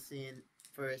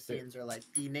Thracians are like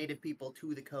the native people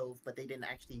to the cove, but they didn't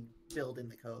actually build in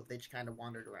the cove. They just kind of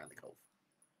wandered around the cove.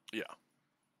 Yeah.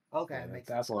 Okay, Yeah, makes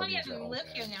sense. Plenty of Thessalonians are them old live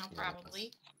here guys, now, yeah.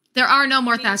 probably. There are no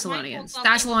more I mean, my Thessalonians. folks all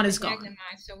came Thessalon from is gone.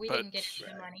 Magnamai, so we But- didn't get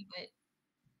any Right. money, but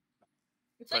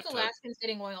it's like But, Alaskans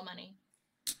getting oil money.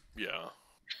 Yeah.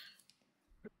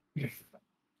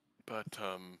 But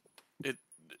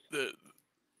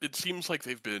it seems like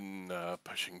they've been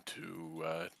pushing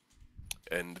to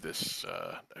end this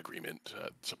agreement,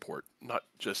 support not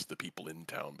just the people in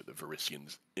town, but the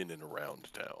Varisians in and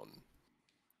around town.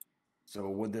 So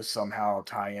would this somehow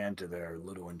tie into their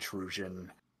little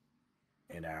intrusion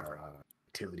in our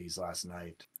activities last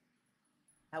night?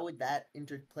 How would that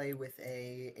interplay with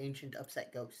a ancient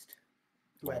upset ghost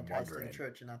who Well, had I'm ties to the wondering.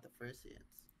 church and not the Frisians?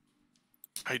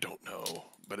 I don't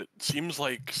know, but it seems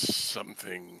like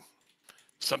something's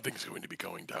going to be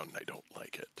going down, and I don't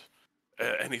like it.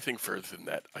 Anything further than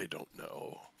that, I don't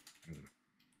know.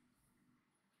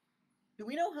 Do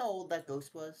we know how old that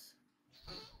ghost was?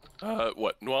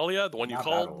 What, Nualia, the one you Not that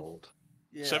called? old.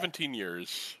 Yeah, 17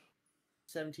 years.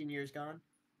 17 years gone?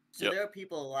 So Yep. there are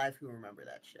people alive who remember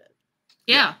that shit.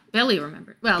 Yeah, Billy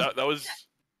remembered. Well, That was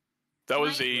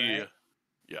a Right.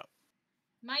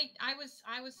 I was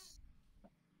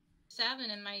 7,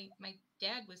 and my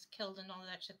dad was killed, and all of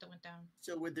that shit that went down.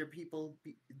 So would there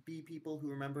be people who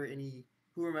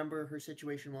remember her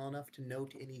situation well enough to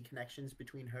note any connections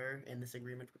between her and this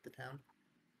agreement with the town?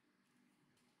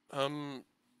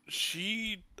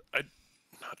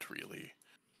 not really.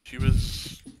 She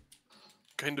was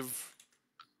kind of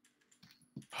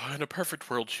in a perfect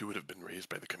world. She would have been raised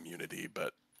by the community,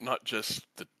 but not just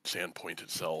the Sandpoint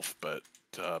itself, but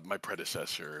my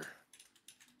predecessor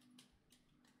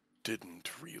didn't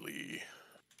really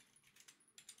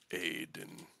aid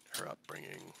in her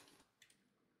upbringing.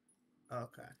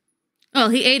 Okay. well,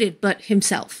 he aided, but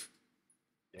himself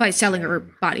by Yeah, selling her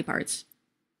same. body parts.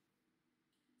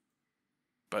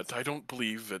 But I don't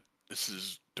believe that this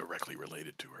is directly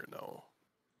related to her, no.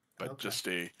 But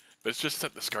Okay. it's just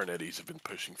that the Scarnettis have been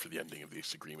pushing for the ending of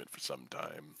this agreement for some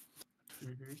time.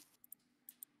 Mm-hmm.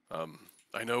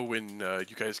 I know when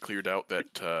you guys cleared out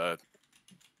that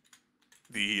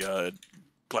the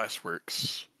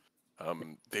Glassworks,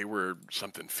 they were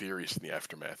something furious in the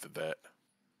aftermath of that.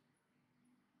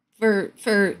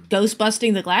 For ghost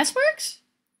busting the glassworks?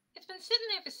 It's been sitting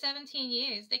there for 17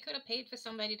 years. They could have paid for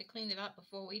somebody to clean it up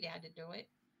before we had to do it.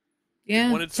 They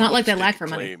Yeah, wanted it's not someone like to they lack stake for a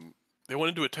money. claim. They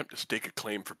wanted to attempt to stake a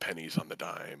claim for pennies on the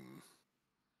dime.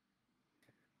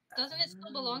 Doesn't it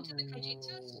still belong to the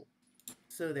Kajitsus? Oh.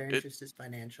 So their interest is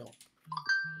financial.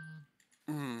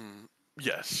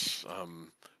 Yes.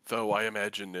 Though I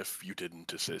imagine if you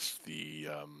didn't assist the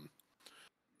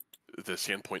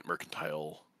Sandpoint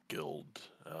Mercantile Guild,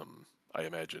 I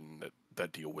imagine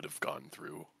that deal would have gone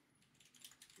through.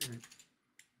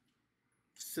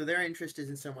 So their interest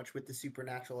isn't so much with the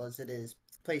supernatural as it is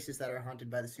places that are haunted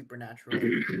by the supernatural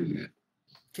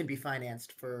can be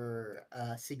financed for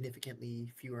a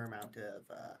significantly fewer amount of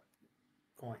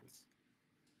coins.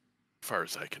 As far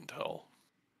as I can tell.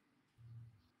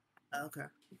 Okay.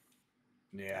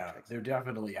 Yeah, there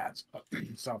definitely adds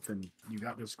something. You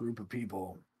got this group of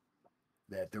people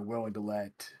that they're willing to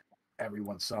let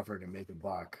everyone suffer to make a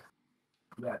buck.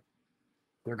 That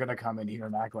they're going to come in here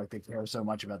and act like they care so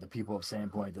much about the people of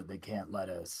Sandpoint that they can't let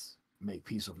us make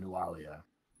peace with Nualia.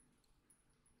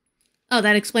 Oh,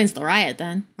 that explains the riot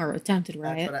then, or attempted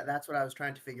riot. That's what I was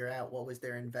trying to figure out. What was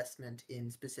their investment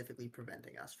in specifically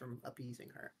preventing us from appeasing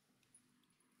her?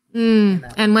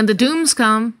 And when the dooms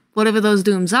come, whatever those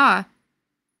dooms are,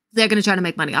 they're going to try to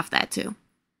make money off that too.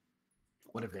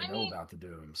 What if they know about the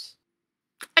dooms?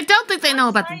 I don't think they know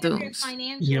about the Outside of their dooms.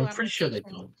 financial Yeah, I'm pretty sure they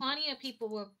obligations, don't. Plenty of people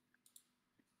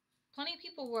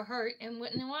were hurt, and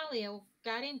what Nualia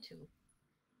got into.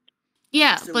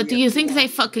 Yeah, So but we do have you to think they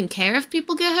watch. fucking care if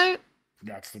people get hurt?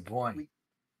 That's the point.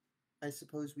 I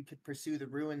suppose we could pursue the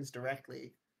ruins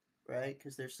directly, right?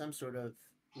 Because there's some sort of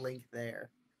link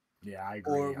there. Yeah, I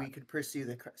agree. Or we could pursue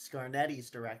the Scarnettis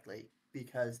directly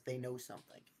because they know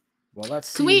something. Well,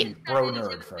 let's Can see we- Bro Scarnettis have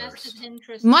Nerd a vested first.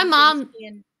 interest My in mom- things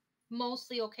being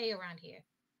mostly okay around here.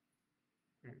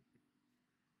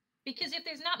 Because if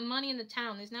there's not money in the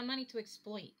town, there's not money to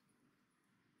exploit.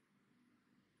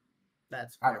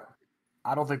 That's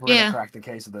I don't think we're going Yeah. to crack the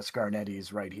case of the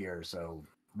Scarnettis right here, so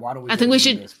why don't we I think go we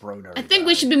see should- this Bro Nerd I think guy?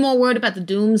 we should be more worried about the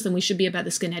dooms than we should be about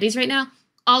the Skinettis right now.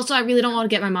 Also, I really don't want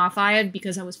to get my mom fired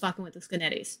because I was fucking with the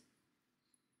Skinettis.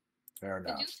 Fair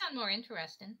They do enough. sound more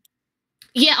interesting.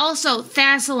 Yeah, also,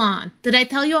 Thassalon. Did I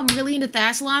tell you I'm really into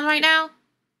Thassalon right now?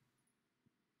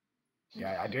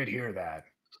 Yeah, I did hear that.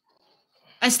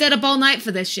 I stayed up all night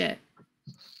for this shit.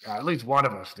 At least one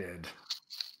of us did.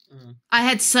 I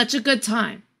had such a good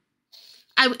time.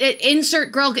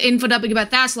 Insert girl info dumping about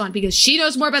Thassalon because she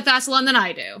knows more about Thassalon than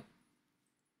I do.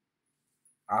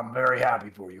 I'm very happy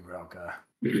for you, Grelka.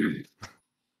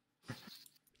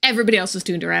 Everybody else has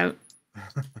tuned her out.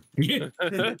 Jessica,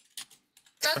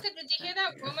 did you hear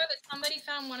that rumor that somebody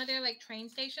found one of their like train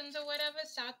stations or whatever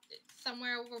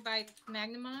somewhere over by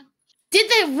Magnamon? Did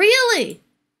they really?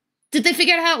 Did they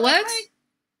figure out how it works?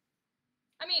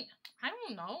 I mean, I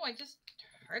don't know. I just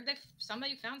heard that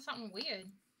somebody found something weird.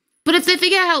 But if they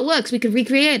figure out how it works, we could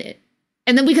recreate it.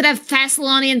 And then we could have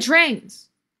Thassalonian trains.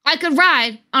 I could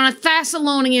ride on a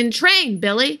Thassalonian train,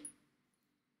 Billy.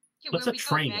 Yeah, What's where a we go,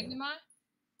 train? Magnamon?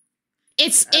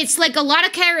 It's like a lot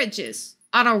of carriages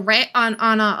on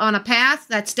a path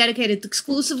that's dedicated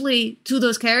exclusively to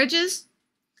those carriages,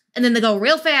 and then they go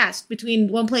real fast between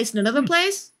one place and another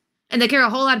place, and they carry a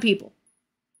whole lot of people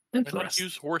Why not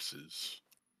use horses?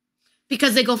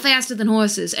 because they go faster than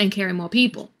horses and carry more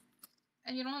people.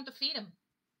 And you don't have to feed them.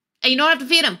 And you don't have to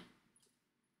feed them.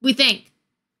 We think.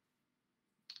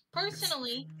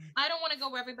 Personally, I don't want to go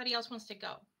where everybody else wants to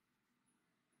go.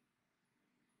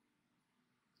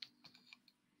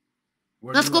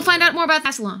 Let's go find out more about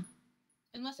Thassalon.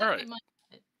 Unless All I right. give money.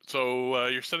 So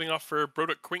you're setting off for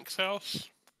Broderick Quink's house?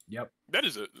 Yep. That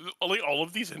is it. All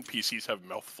of these NPCs have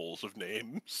mouthfuls of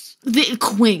names. The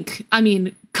Quink. I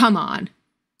mean, come on.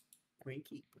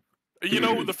 Quinky. You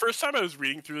know, the first time I was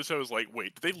reading through this, I was like,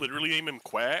 wait, did they literally name him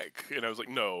Quack? And I was like,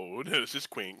 no, it's just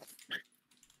Quink.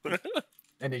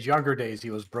 In his younger days,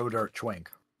 he was Broderick Twink.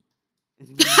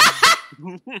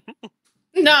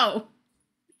 No.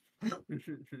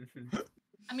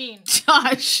 I mean,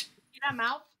 Josh. see that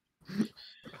mouth?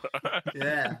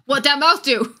 Yeah. What that mouth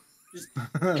do? Just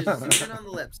zoom in on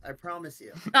the lips. I promise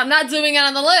you. I'm not zooming in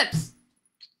on the lips.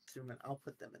 Zoom in. I'll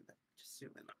put them in there. Just zoom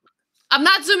in. I'm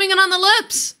not zooming in on the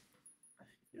lips.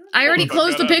 I already Hold on,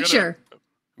 closed the picture.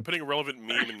 I'm putting a relevant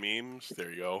meme in memes. There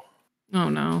you go. Oh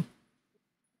no.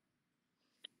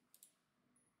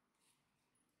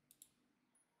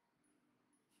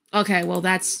 Okay, well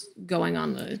that's going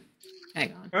on the...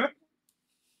 Hang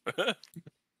on.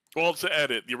 Well, to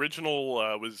edit, the original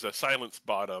was Silence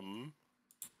Bottom.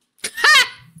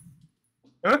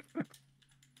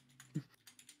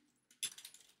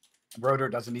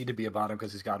 Broderick doesn't need to be a bottom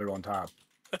because he's got it on top.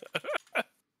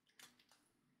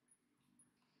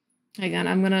 Hang on,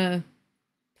 I'm gonna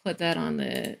put that on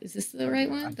the... Is this the right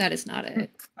one? That is not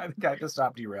it. I think I just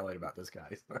stopped derailing about this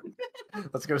guy.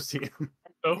 Let's go see him.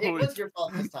 Oh, It was your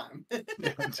fault this time. Yeah,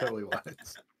 it totally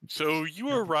was. so you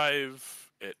arrive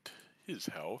at his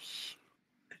house.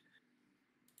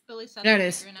 Billy said There it they're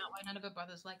is. figuring out why none of her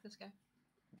brothers like this guy.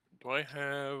 Do I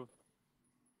have...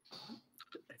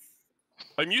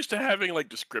 I'm used to having, like,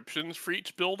 descriptions for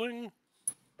each building.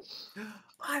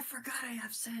 I forgot I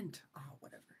have sent. Oh,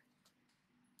 whatever.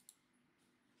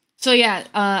 So yeah,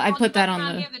 I Well, put that around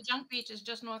on the... Here, the junk beach is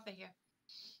just north of here.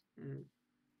 Mm.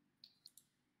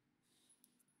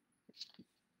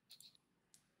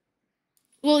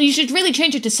 Well, you should really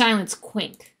change it to Silence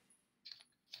Quink.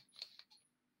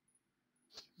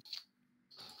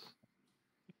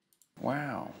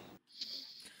 Wow.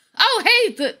 Oh,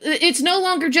 hey, it's no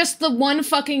longer just the one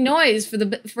fucking noise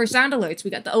for sound alerts.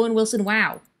 We got the Owen Wilson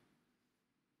wow.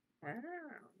 Wow.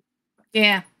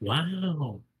 Yeah.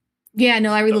 Wow. Yeah,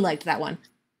 no, I really liked that one.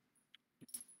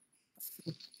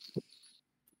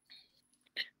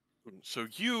 So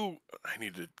I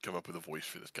need to come up with a voice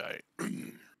for this guy.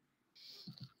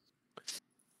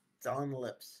 It's all on the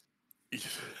lips.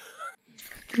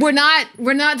 We're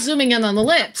not zooming in on the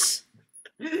lips.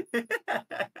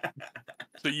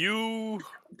 So you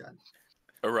Done.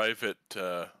 arrive at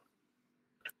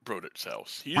Broderick's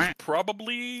house. He's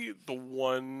probably the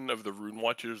one of the Rune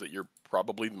Watchers that you're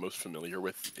probably the most familiar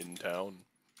with in town.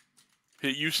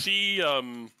 You see,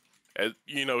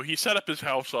 he set up his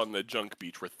house on the junk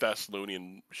beach where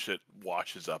Thessalonian shit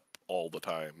washes up all the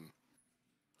time.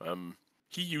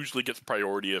 He usually gets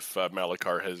priority if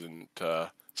Malachar hasn't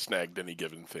snagged any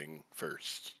given thing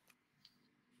first.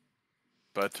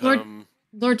 But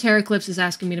Lord Terraclips is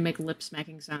asking me to make lip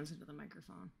smacking sounds into the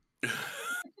microphone.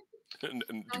 and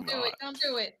Don't do it. Don't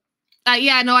do it.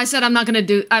 Yeah, no, I said I'm not gonna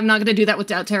do that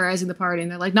without terrorizing the party, and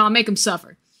they're like, no, I'll make them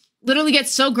suffer. Literally get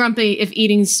so grumpy if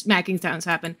eating smacking sounds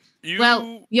happen.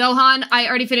 Well, Johan, I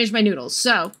already finished my noodles,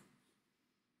 so.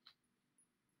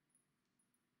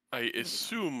 I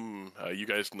assume you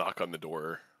guys knock on the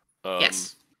door.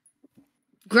 Yes.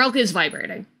 Grelk is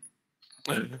vibrating.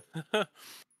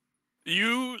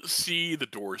 You see the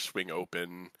door swing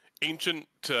open. Ancient,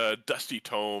 dusty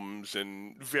tomes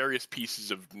and various pieces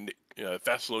of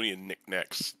Thessalonian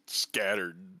knickknacks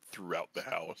scattered throughout the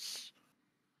house.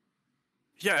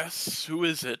 Yes, who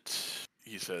is it?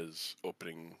 He says,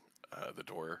 opening the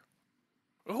door.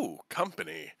 Oh,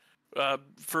 company.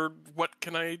 For what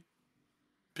can I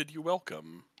bid you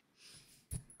welcome?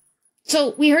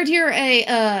 So we heard you're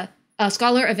a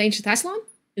scholar of ancient Thessalon,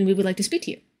 and we would like to speak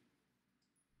to you.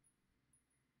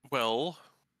 Well,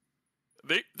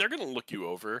 they're gonna look you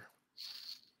over.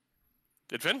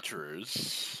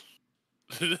 Adventurers.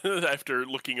 After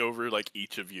looking over like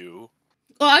each of you.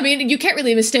 Well, I mean, you can't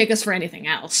really mistake us for anything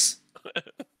else.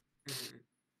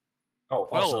 Oh,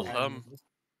 Well, also,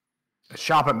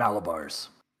 shop at Malabar's.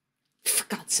 For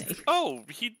God's sake. Oh,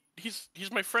 he's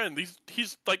my friend.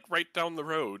 He's like right down the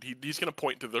road. He's gonna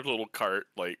point to their little cart,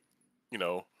 like,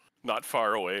 not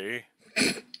far away.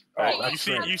 Oh,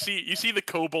 you see the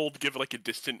kobold give like a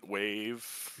distant wave.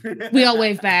 We all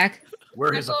wave back.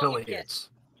 We're his affiliates.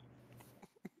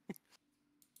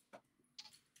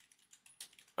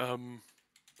 Welcome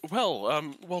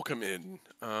in.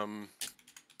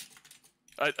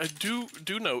 I do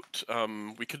note,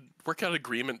 we could work out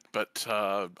agreement, but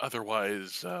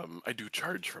otherwise, I do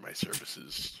charge for my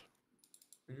services.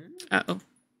 Uh-oh.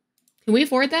 Can we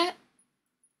afford that?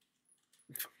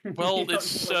 Well,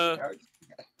 it's Sorry,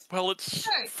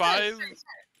 5. sorry.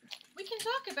 We can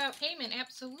talk about payment,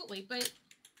 absolutely, but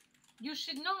you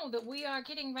should know that we are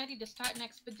getting ready to start an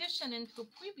expedition into a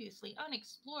previously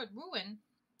unexplored ruin,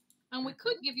 and we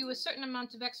could give you a certain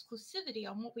amount of exclusivity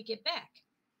on what we get back.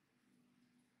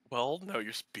 Well, now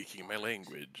you're speaking my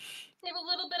language. Save a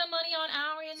little bit of money on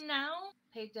our end now,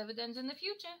 pay dividends in the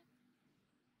future.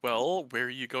 Well, where are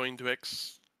you going to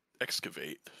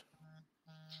excavate?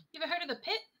 You ever heard of the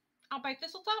pit out by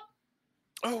Thistletop?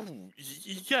 Oh,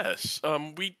 yes.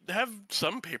 We have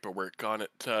some paperwork on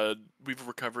it. We've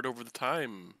recovered over the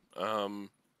time.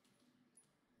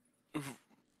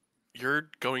 You're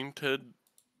going to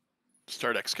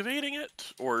start excavating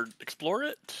it or explore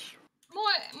it?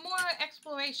 More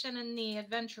exploration in the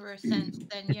adventurer sense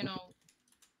than, a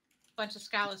bunch of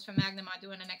scholars from Magnum are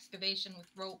doing an excavation with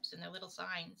ropes and their little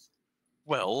signs.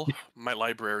 Well, my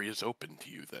library is open to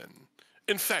you then.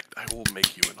 In fact, I will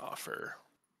make you an offer.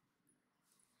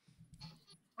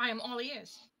 I am all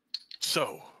ears.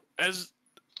 So, as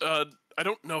I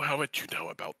don't know how much you know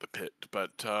about the pit,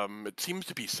 but it seems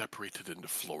to be separated into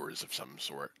floors of some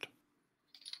sort.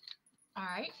 All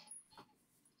right.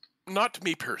 Not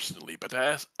me personally, but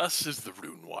as us as the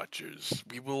Rune Watchers,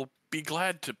 we will be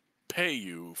glad to pay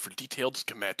you for detailed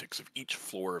schematics of each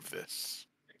floor of this.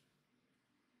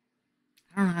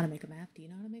 I don't know how to make a map. Do you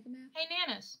know how to make a map?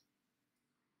 Hey, Nanas.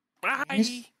 Hi.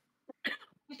 You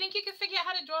think you can figure out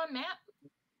how to draw a map?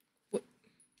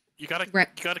 You got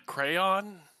a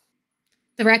crayon?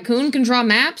 The raccoon can draw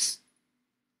maps?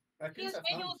 He has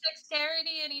manual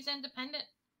dexterity and he's independent.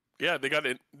 Yeah, they got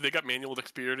manual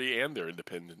dexterity and they're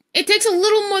independent. It takes a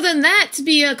little more than that to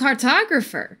be a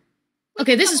cartographer.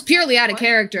 Okay, this is purely out of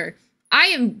character. I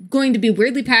am going to be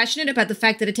weirdly passionate about the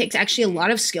fact that it takes actually a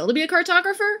lot of skill to be a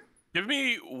cartographer. Give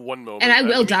me one moment. And I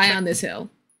will die on this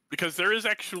hill. Because there is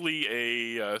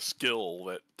actually a skill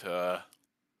that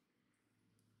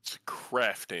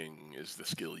crafting is the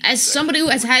skill. As somebody who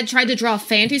has tried to draw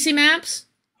fantasy maps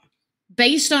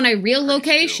based on a real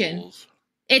location,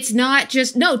 it's not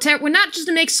just we're not just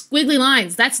to make squiggly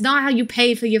lines. That's not how you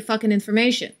pay for your fucking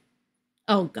information.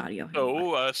 Oh god, yo.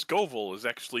 So Scoville is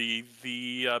actually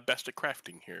the best at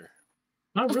crafting here.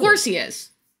 Of course he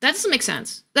is. That doesn't make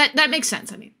sense. That makes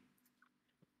sense. I mean.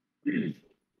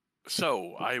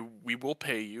 So, we will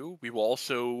pay you. We will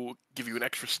also give you an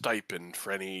extra stipend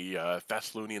for any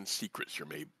Thessalonian secrets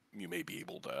you may be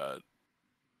able to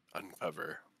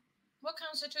uncover. What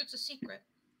constitutes a secret?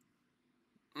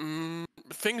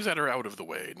 Things that are out of the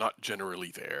way, not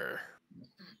generally there.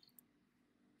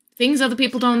 Things other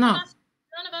people don't know.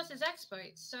 None of us is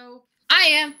experts, so... I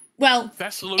am. Well,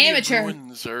 Thessalonian amateur.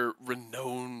 ruins are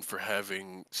renowned for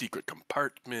having secret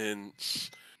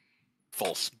compartments,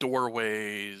 false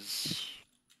doorways.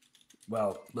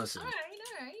 Well, listen. All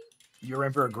right. You're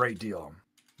in for a great deal,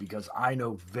 because I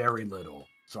know very little,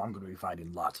 so I'm going to be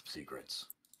finding lots of secrets.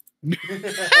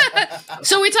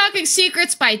 So we're talking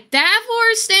secrets by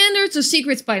Davor's standards, or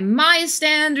secrets by my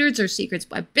standards, or secrets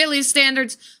by Billy's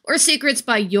standards, or secrets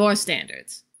by your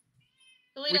standards?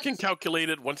 We can calculate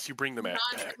it once you bring the map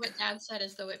back. What Dad said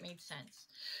as though it made sense.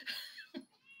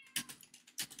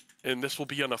 And this will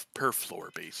be on a per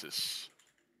floor basis.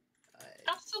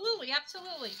 Absolutely.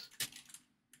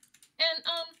 And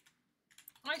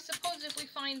I suppose if we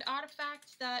find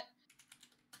artifacts that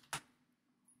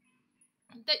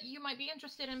you might be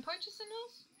interested in purchasing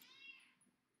those.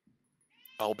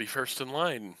 I'll be first in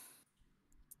line.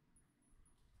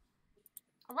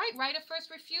 All right, right of first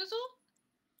refusal.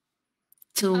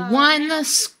 To one,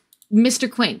 Mr.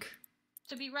 Quink.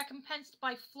 To be recompensed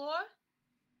by floor.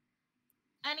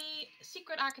 Any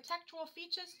secret architectural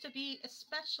features to be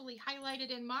especially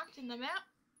highlighted and marked in the map.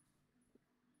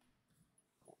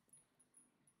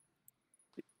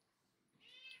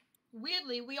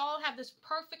 Weirdly, we all have this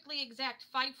perfectly exact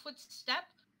 5-foot step.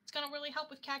 It's going to really help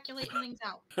with calculating things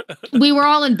out. We were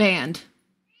all in band.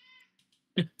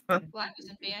 Well, I was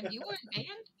in band. You were in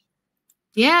band?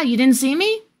 Yeah, you didn't see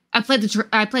me? I played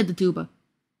the tuba.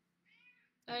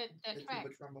 That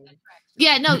tracks.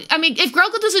 Yeah, no, I mean, if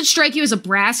Grelka doesn't strike you as a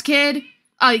brass kid,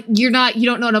 you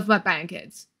don't know enough about band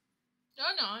kids.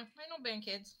 Oh, no, I know band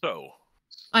kids. So,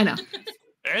 I know.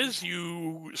 as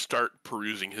you start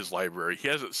perusing his library, he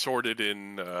has it sorted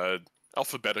in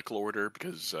alphabetical order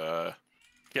because you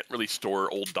can't really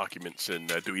store old documents in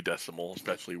Dewey Decimal,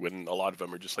 especially when a lot of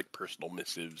them are just like personal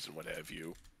missives and what have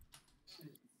you.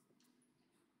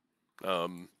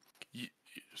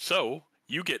 So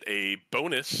you get a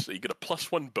bonus. You get a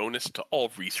 +1 bonus to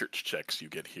all research checks you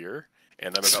get here,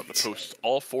 and I'm about to post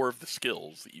all 4 of the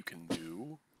skills that you can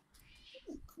do.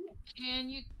 Can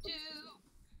you do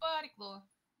body lore?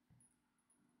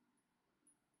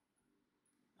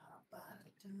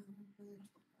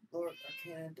 Lord,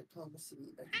 Arcana,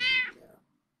 Diplomacy.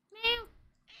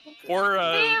 Or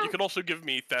you could also give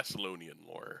me Thessalonian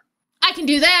lore. I can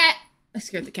do that. I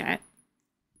scared the cat.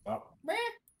 Well,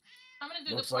 I'm gonna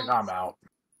do looks like I'm out.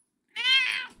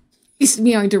 He's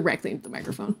meowing directly into the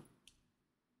microphone.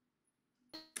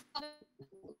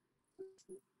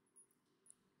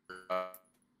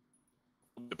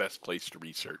 The best place to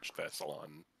research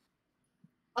Thessalon.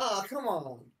 Oh, come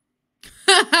on.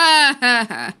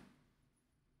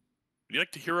 Would you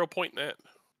like to hero point that?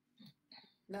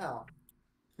 No.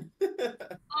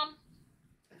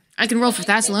 I can roll for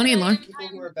Thessalonian lore. People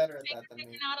who are better at that than me.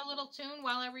 Picking out a little tune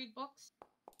while I read books.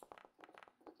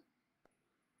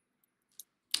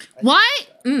 Why?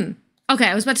 Okay,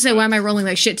 I was about to say, why am I rolling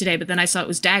like shit today? But then I saw it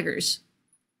was daggers.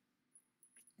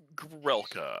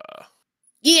 Grelka.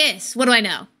 Yes. What do I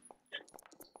know?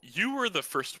 You were the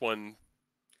first one.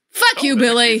 Fuck you, that's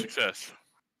Billy. a success.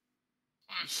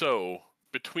 So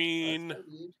between.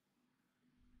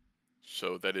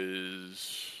 So that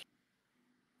is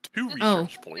 2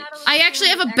 research points. I actually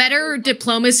have a better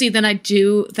diplomacy than I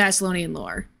do Thessalonian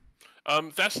lore.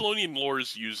 Thessalonian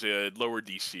lores use a lower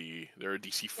DC. They're a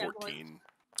DC 14.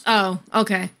 Oh,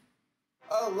 okay.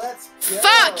 Oh, let's go.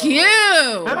 Fuck you!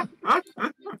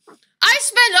 I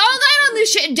spend all night on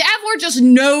this shit, and Davor just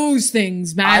knows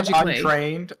things magically. I'm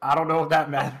untrained. I don't know if that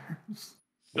matters.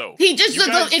 No. He just,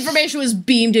 the information was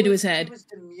beamed into his head. He was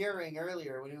demurring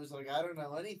earlier when he was like, I don't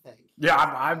know anything. Yeah,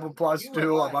 I'm a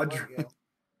 +2. I'm untrained.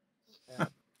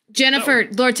 Jennifer,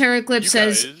 Lord Terraclip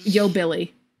says, yo,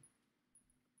 Billy.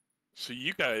 So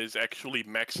you guys actually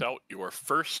max out your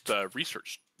first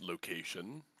research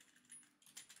location.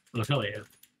 Oh, hell yeah.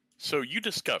 So you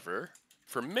discover,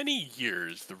 for many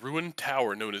years, the ruined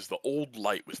tower known as the Old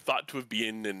Light was thought to have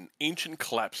been an ancient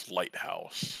collapsed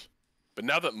lighthouse. But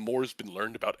now that more has been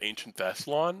learned about ancient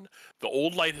Thessalon, the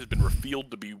Old Light has been revealed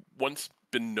to be once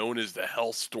been known as the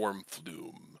Hellstorm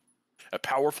Flume, a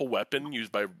powerful weapon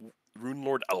used by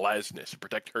Runelord Alasnus to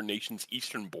protect her nation's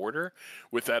eastern border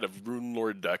with that of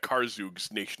Runelord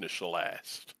Karzug's nation of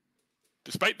Shalast.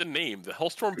 Despite the name, the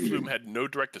Hellstorm Flume had no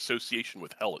direct association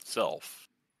with hell itself.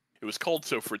 It was called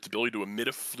so for its ability to emit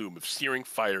a flume of searing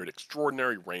fire at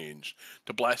extraordinary range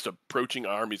to blast approaching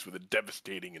armies with a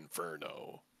devastating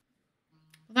inferno.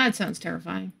 That sounds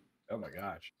terrifying. Oh my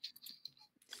gosh.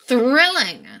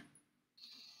 Thrilling.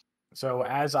 So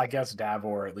as I guess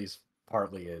Davor at least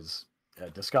partly is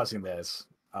discussing this,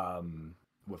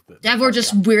 with the Davor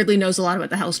just weirdly knows a lot about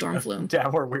the Hellstorm Flume.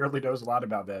 Davor weirdly knows a lot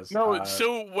about this. No,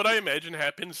 so what I imagine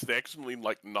happens, they accidentally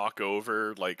knock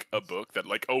over a book that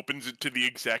opens it to the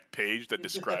exact page that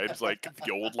describes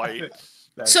the Old Light.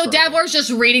 So perfect. Davor's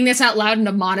just reading this out loud in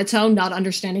a monotone, not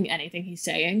understanding anything he's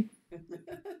saying.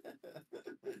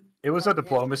 It was a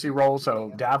diplomacy roll,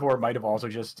 so Davor might have also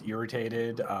just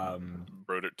irritated.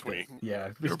 Broder Twink. Yeah,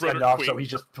 he's dead off, so he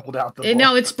just pulled out the.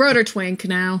 No, it's Broder Twink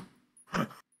now.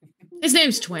 His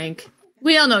name's Twink.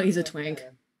 We all know he's a twink.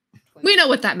 We know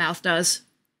what that mouth does.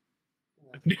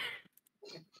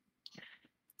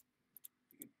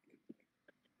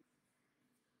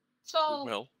 So,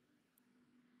 well,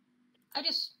 I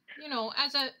just,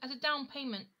 as a down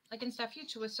payment against our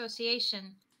future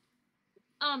association,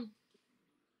 I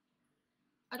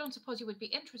don't suppose you would be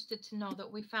interested to know that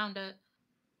we found a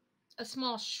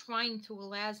small shrine to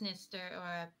Elasnist, or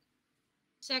a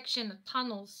section of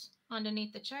tunnels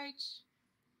underneath the church.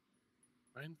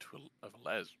 Shrine of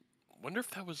Les. Wonder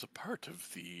if that was a part of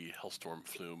the Hellstorm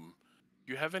Flume.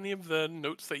 Do you have any of the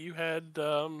notes that you had?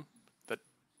 That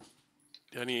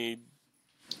any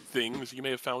things you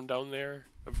may have found down there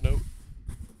of note?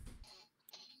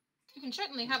 You can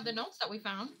certainly have the notes that we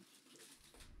found.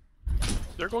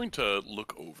 They're going to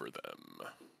look over them.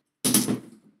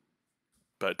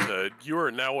 But you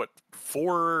are now at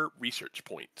 4 research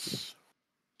points.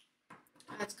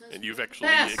 That's good. And you've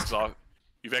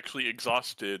actually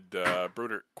exhausted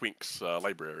Broderick Quink's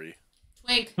library.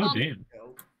 Twink. Oh, damn.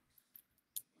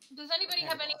 Does anybody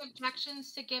have any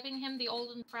objections to giving him the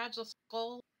old and fragile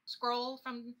scroll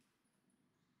from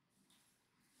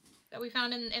that we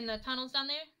found in the tunnels down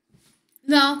there?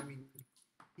 No. I mean,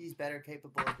 he's better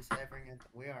capable of deciphering it than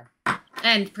we are.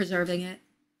 And preserving it.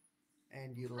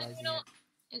 And utilizing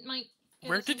It might.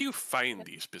 Where did you find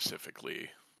these specifically?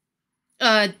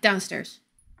 Downstairs.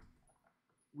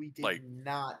 We did Like-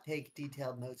 not take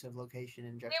detailed notes of location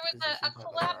and There was juxtapositions a of other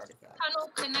collapsed artifacts.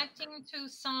 tunnel connecting to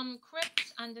some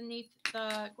crypts underneath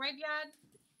the graveyard.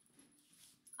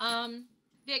 That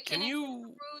Can connected you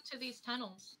through to these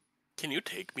tunnels.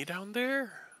 take me down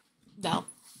there? No.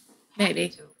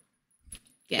 Maybe.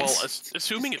 Yes. Well,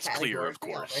 assuming it's clear, of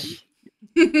categorically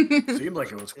course. Seemed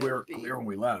like it was clear when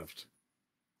we left.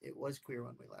 It was clear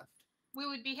when we left. We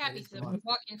would be happy is to one.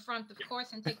 walk in front, of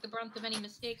course, and take the brunt of any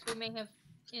mistakes we may have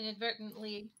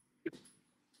inadvertently.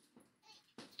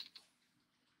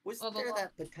 Was Blah, blah, there blah.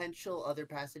 that potential other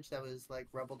passage that was like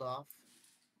rubbled off?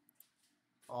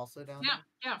 Also down Yeah,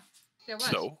 yeah, there was.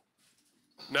 So,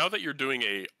 now that you're doing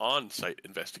a on-site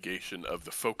investigation of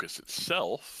the focus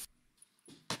itself,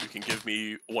 you can give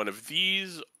me one of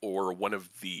these or one of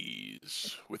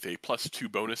these, with a +2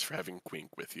 bonus for having Quink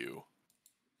with you.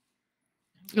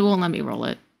 It won't let me roll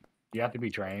it. You have to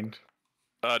be trained.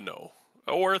 No.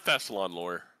 Or a Thessalon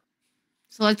lore.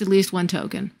 Select at least one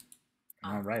token.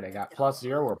 All right, I got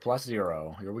 +0 or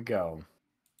 +0. Here we go.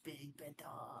 Big bad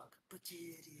dog.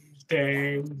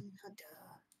 Same.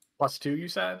 +2, you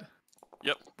said?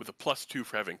 Yep, with a +2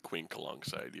 for having Quink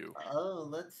alongside you. Oh,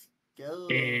 let's go.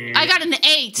 I got an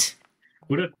 8.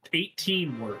 Would a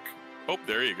 18 work? Oh,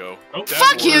 there you go. Oh, That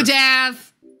Fuck you, works.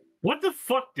 Dav. What the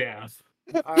fuck, Dav?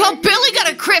 Well, Billy got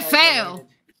a crit fail.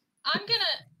 I'm gonna.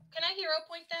 Can I hero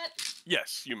point that?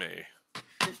 Yes, you may.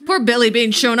 Poor Billy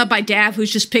being shown up by Dav,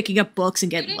 who's just picking up books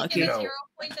and You getting didn't lucky. give us No. hero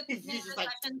points at the He's end of just the like,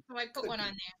 session, so I put one on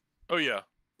there. Oh, yeah.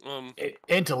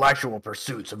 Intellectual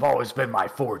pursuits have always been my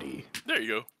 40. There you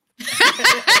go. So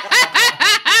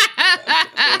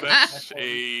that's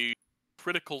a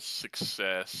critical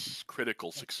success.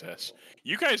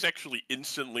 You guys actually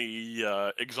instantly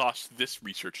exhaust this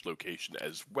research location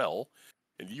as well,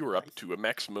 and you are up to a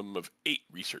maximum of 8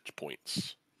 research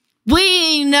points.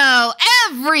 We know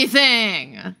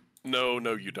everything. No,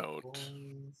 you don't.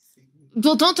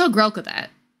 Well, don't tell Grelka that.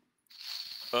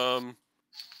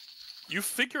 You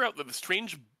figure out that the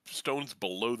strange stones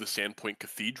below the Sandpoint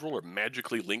Cathedral are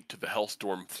magically linked to the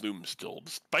Hellstorm Flume still,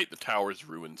 despite the tower's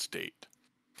ruined state.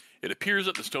 It appears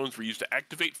that the stones were used to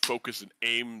activate, focus, and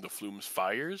aim the Flume's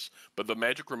fires, but the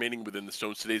magic remaining within the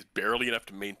stones today is barely enough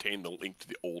to maintain the link to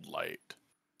the old light.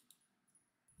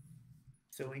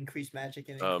 So increased magic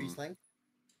and increased length?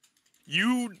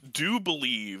 You do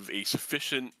believe a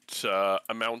sufficient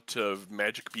amount of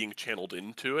magic being channeled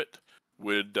into it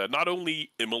would not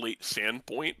only immolate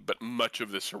Sandpoint, but much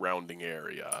of the surrounding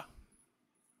area.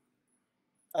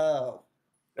 Oh.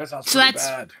 That sounds So pretty that's-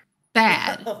 bad.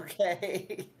 Bad.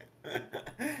 Okay.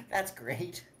 That's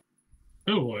great.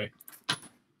 Oh boy.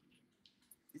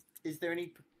 Is there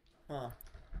any... Huh.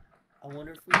 I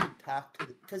wonder if we could talk to...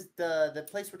 Because the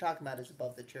place we're talking about is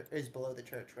above the church, is below the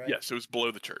church, right? Yes, it was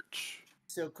below the church.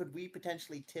 So could we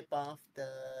potentially tip off the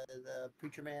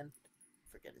preacher man?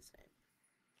 Forget his name.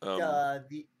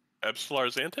 The Absalar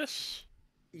Xanthus?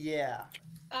 yeah,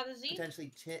 Father Z?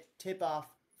 potentially tip off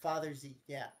Father Z.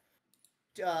 Yeah,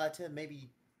 to maybe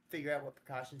figure out what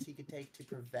precautions he could take to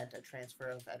prevent a transfer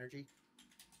of energy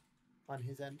on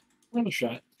his end. One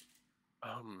shot.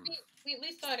 We at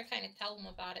least ought to kind of tell him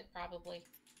about it, probably.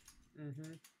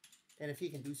 Mm-hmm. And if he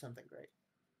can do something great.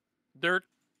 There's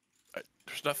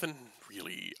nothing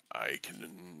really I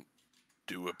can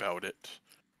do about it.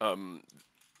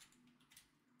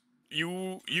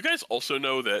 You guys also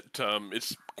know that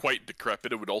it's quite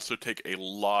decrepit. It would also take a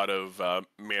lot of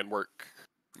man work,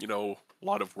 a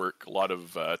lot of work, a lot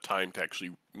of time to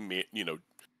actually,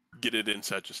 get it in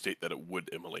such a state that it would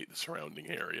immolate the surrounding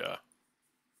area.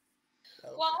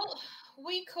 Well,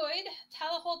 we could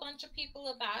tell a whole bunch of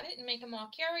people about it and make them all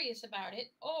curious about it,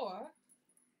 or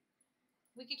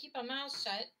we could keep our mouths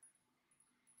shut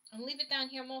and leave it down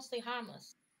here mostly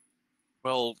harmless.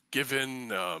 Well, given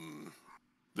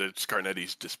the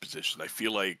Scarnetti's disposition, I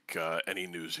feel like any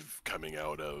news coming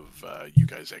out of you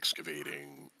guys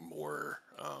excavating more,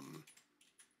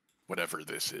 whatever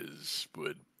this is,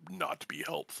 would not be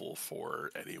helpful for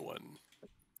anyone.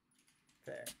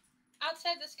 Fair.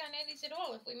 Outside the Scarnettis at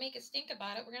all, if we make a stink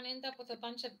about it, we're going to end up with a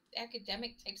bunch of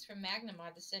academic types from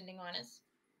Magnamar descending on us.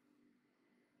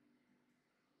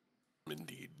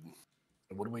 Indeed.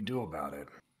 What do we do about it?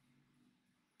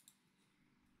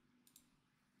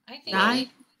 I think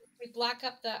we block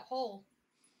up that hole.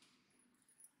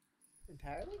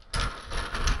 Entirely?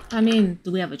 I mean,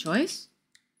 do we have a choice?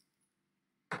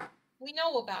 We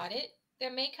know about it.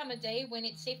 There may come a day when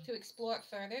it's safe to explore it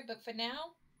further, but for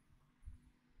now...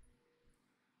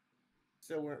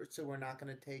 So we're not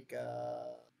going to take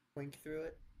Twink through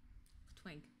it?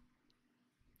 Twink.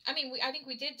 I mean, I think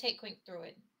we did take Quink through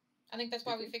it. I think that's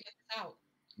why we figured this out.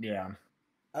 Yeah.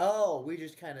 Oh, we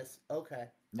just kind of... Okay.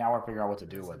 Now we're figuring out what to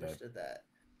do with it. Understood that.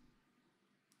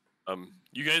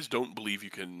 You guys don't believe you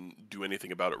can do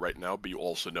anything about it right now, but you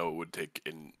also know it would take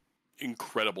an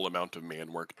incredible amount of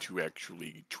man work to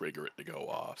actually trigger it to go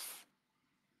off.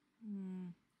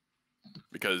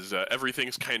 Because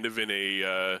everything's kind of in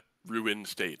a ruined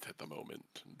state at the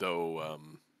moment, though.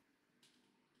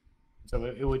 So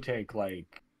it would take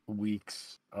like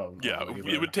weeks of. Yeah,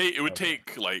 it would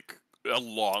take like a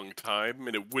long time,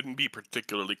 and it wouldn't be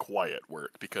particularly quiet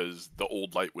work because the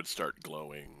old light would start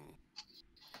glowing.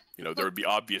 You know, there would be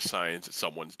obvious signs that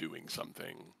someone's doing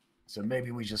something. So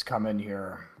maybe we just come in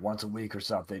here once a week or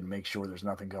something and make sure there's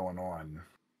nothing going on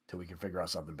till we can figure out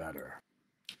something better.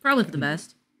 Probably for the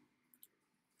best.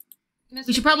 Mr.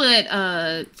 We should probably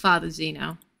let Father Z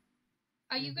know.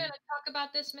 Are you going to talk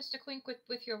about this, Mr. Quink,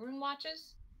 with your Rune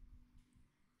Watchers?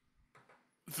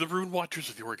 The Rune Watchers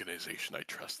of the organization I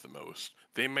trust the most.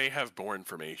 They may have more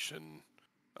information.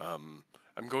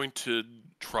 I'm going to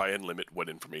try and limit what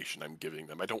information I'm giving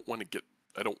them. I don't want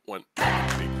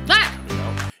coming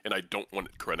out, and I don't want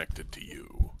it connected to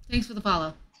you. Thanks for the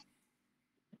follow.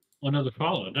 Another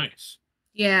follow, nice.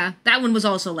 Yeah, that one was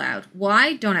also loud.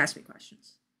 Why? Don't ask me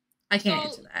questions. I can't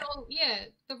answer that. So, yeah,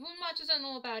 the Rune Watchers will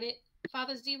know about it.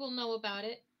 Father Z will know about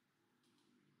it.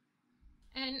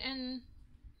 And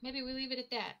maybe we leave it at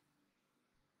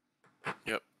that.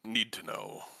 Yep, need to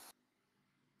know.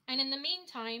 And in the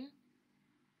meantime,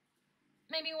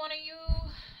 maybe one of you,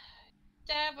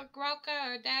 Dev or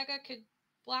Grauka or Dagger, could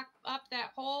block up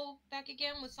that hole back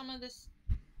again with some of this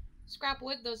scrap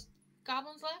wood those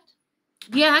goblins left?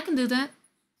 Yeah, I can do that.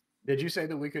 Did you say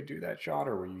that we could do that, Sean,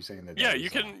 or were you saying that? Yeah, you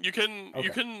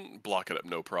can block it up,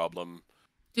 no problem.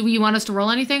 Do you want us to roll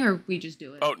anything, or we just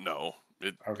do it? Oh no.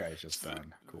 Okay, it's just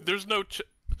done. Cool. There's no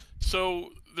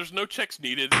there's no checks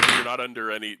needed. You're not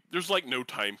under any. There's like no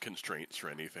time constraints or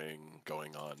anything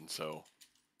going on. So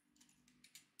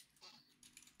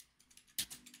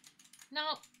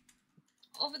now,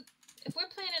 if we're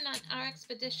planning on our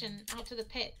expedition out to the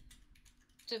pit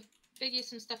to figure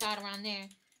some stuff out around there,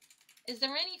 is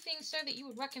there anything, sir, that you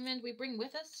would recommend we bring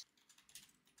with us?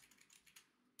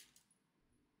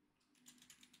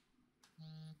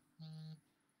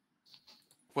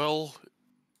 well,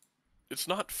 it's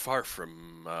not far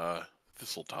from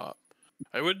Thistletop.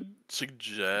 I would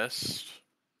suggest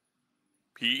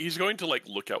he's going to like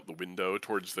look out the window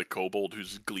towards the kobold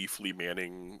who's gleefully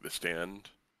manning the stand.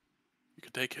 You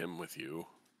could take him with you.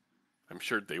 I'm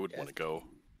sure they would want to go.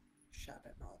 Shop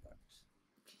at Malabar's.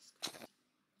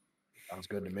 Sounds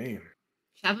good to me.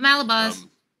 Shop at Malabar's.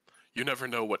 You never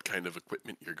know what kind of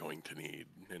equipment you're going to need,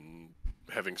 and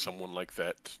having someone like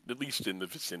that, at least in the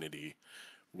vicinity,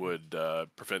 would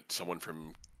prevent someone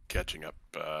from catching up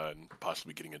and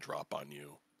possibly getting a drop on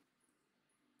you.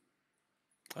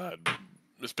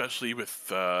 Especially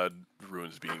with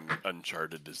ruins being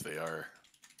uncharted as they are.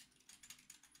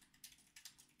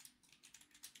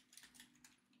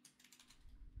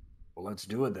 Well, let's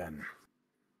do it then.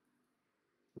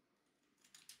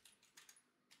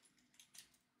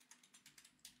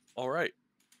 All right.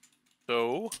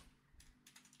 So,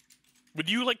 would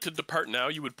you like to depart now?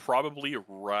 You would probably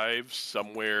arrive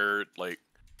somewhere like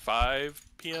 5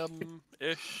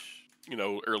 p.m.-ish,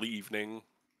 early evening.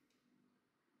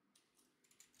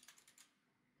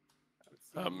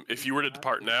 If you were to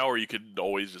depart now, or you could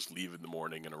always just leave in the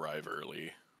morning and arrive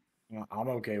early. I'm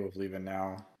okay with leaving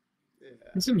now. Yeah.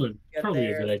 It seems like probably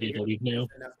a good idea to leave now.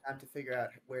 Enough time to figure out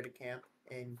where to camp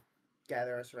and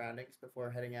gather our surroundings before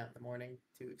heading out in the morning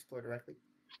to explore directly.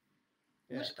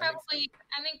 We Yeah, should that makes probably.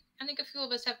 I think a few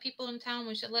of us have people in town.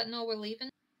 We should let know we're leaving.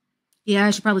 Yeah,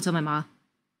 I should probably tell my ma.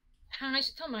 I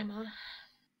should tell my mom.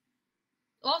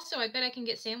 Also, I bet I can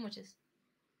get sandwiches.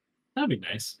 That'd be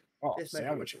nice. Oh, This might be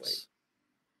worth the sandwiches.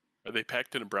 Are they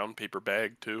packed in a brown paper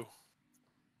bag too?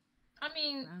 I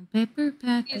mean, Brown paper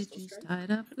Yes, packages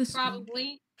tied up with string.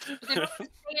 probably. But they don't have to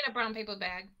stay in a brown paper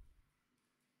bag.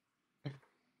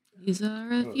 These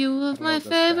are a Ugh, few I of don't know my what the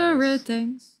favorite status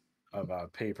things.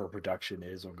 Of paper production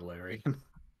is on Galarian.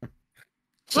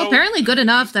 Well, apparently good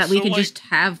enough that we so, could like- just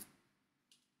have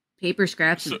paper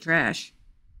scraps in So- the trash.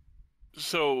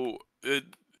 So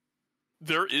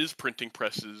there is printing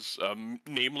presses,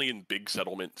 namely in big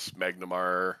settlements,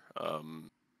 Magnamar,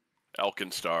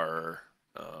 Alkenstar,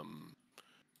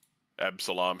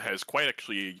 Absalom has quite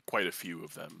a few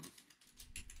of them.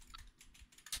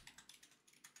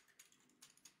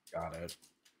 Got it.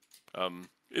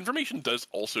 Information does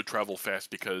also travel fast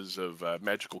because of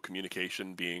magical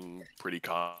communication being pretty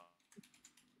common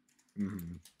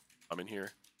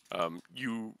here.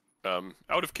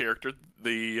 Out of character,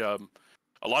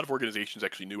 a lot of organizations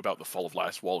actually knew about the fall of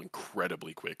Last Wall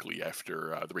incredibly quickly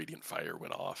after the Radiant Fire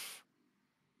went off.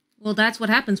 Well, that's what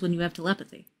happens when you have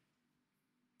telepathy.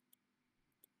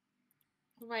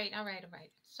 Right, all right.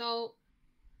 So,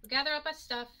 we gather up our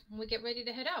stuff and we get ready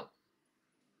to head out.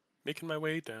 Making my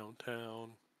way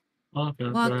downtown. Walking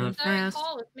As I fast.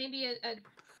 recall, it's maybe a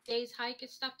day's hike and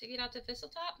stuff to get out to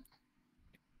Thistletop.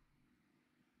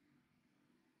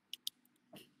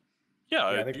 Yeah,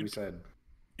 I think we said.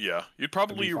 Yeah, you'd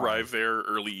probably fine. arrive there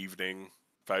early evening,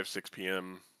 6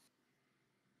 p.m.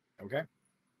 Okay.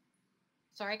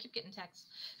 Sorry, I keep getting texts.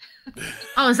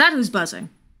 Oh, is that who's buzzing?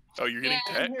 Oh, you're getting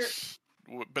Yeah, I'm here. texts?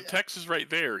 But Tex is right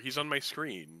there. He's on my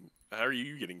screen. How are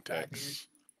you getting Yeah, texts?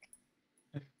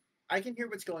 I can hear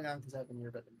what's going on because I've been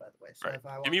earbudden, by the way. So Right. if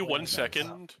I walk Give me away, 1 I know.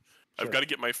 second. I've Sure. got to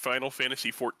get my Final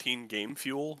Fantasy 14 game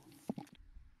fuel.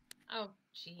 Oh,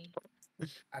 gee.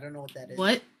 I don't know what that is.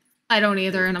 What? I don't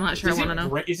either, and I'm not sure I Is want to it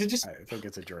know. Is it just? I think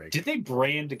it's a Drake. Did they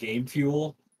brand Game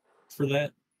Fuel for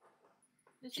that?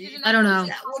 This G- is I don't know. Is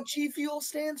that what G Fuel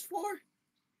stands for?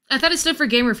 I thought it stood for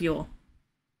Gamer Fuel.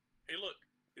 Hey, look,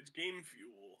 it's game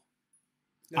fuel.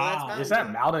 No, that's Ah, Mountain Is that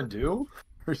Dew. Mountain Dew?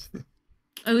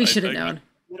 Oh, we I- should have I- known.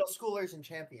 Middle schoolers and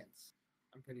champions.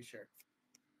 I'm pretty sure.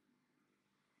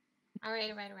 All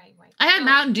right. I had So,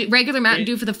 Mountain Dew, regular Mountain It-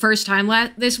 Dew for the first time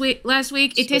last week.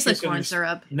 It tastes Okay, like so corn there's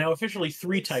syrup. Now officially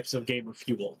 3 types of Gamer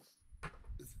Fuel.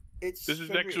 It's This is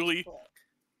sugary as actually- fuck.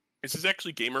 This is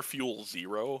actually Gamer Fuel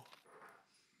Zero.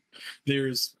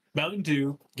 There's Mountain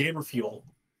Dew, Gamer Fuel,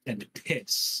 and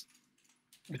piss.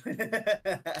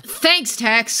 Thanks,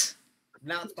 Tex.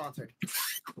 Not sponsored.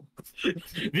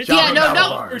 This Yeah, is no, not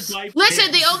no. sponsored by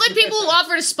Listen, the Piss. only people who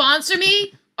offer to sponsor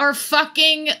me are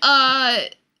fucking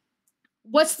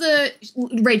what's the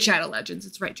Raid Shadow Legends?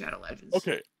 It's Raid Shadow Legends.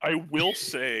 Okay, I will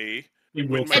say They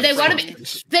will when And they my wanted me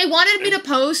friends- they wanted me to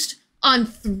post on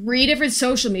 3 different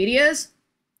social medias.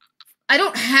 I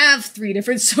don't have 3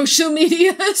 different social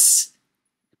medias.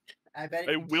 I bet.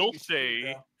 I it will continues to be, say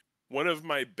bro. one of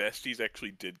my besties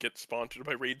actually did get sponsored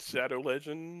by Raid Shadow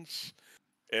Legends,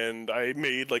 and I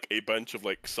made like a bunch of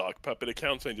like sock puppet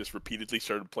accounts. And I just repeatedly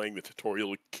started playing the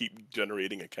tutorial to keep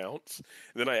generating accounts.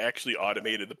 And then I actually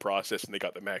automated the process, and they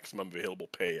got the maximum available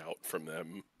payout from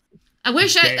them. I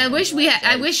wish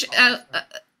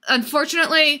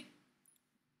unfortunately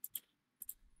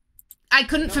I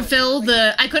couldn't No, fulfill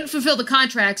it's the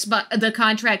contracts, but the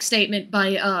contract statement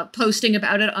by posting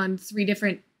about it on 3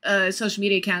 different social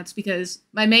media accounts because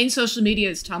my main social media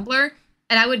is Tumblr,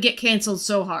 and I would get canceled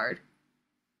so hard.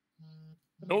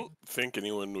 I don't think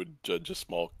anyone would judge a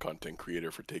small content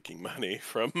creator for taking money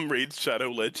from Raid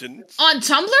Shadow Legends. On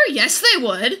Tumblr, yes, they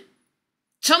would.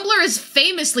 Tumblr is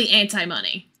famously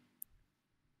anti-money.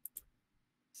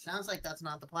 Sounds like that's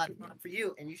not the platform for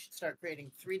you, and you should start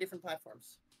creating 3 different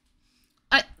platforms.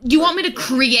 You want me to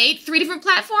create 3 different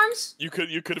platforms? You could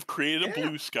have created a Yeah.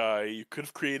 Blue Sky. You could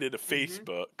have created a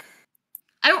Facebook.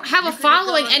 I don't have You a could've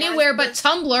following gone anywhere but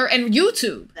MySpace. Tumblr and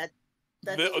YouTube. That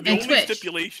The doesn't And only Twitch.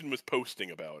 stipulation was posting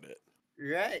about it.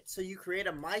 Right. So you create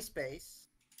a MySpace,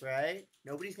 right?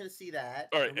 Nobody's gonna see that.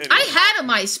 All right, Nobody's anyway. I had a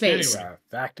MySpace. Anyway. Yeah,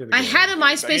 back to the I game. had a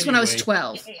MySpace when I was Anyway.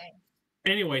 12.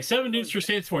 Anyway, 7 News for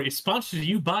Sansport is sponsored to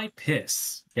you by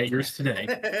Piss. Get yours today.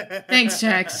 Thanks,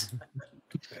 Tex.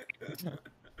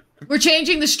 We're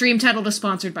changing the stream title to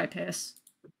Sponsored by Piss.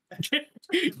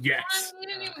 Yes. We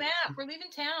need a new map. We're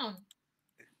leaving town.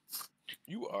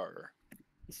 You are.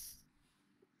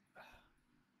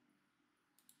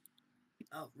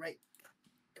 Oh, right.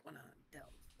 Come on, Del.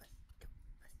 Let's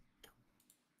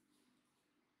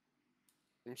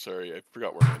go. I'm sorry, I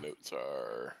forgot where my notes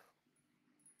are.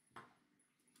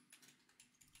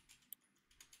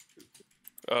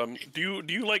 Do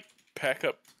you like pack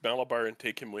up Malabar and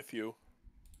take him with you?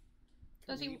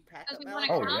 Does he pack does up he want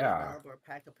to Malabar? come? yeah. Malabar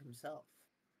pack up himself.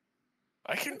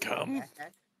 I can come.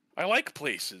 Backpack? I like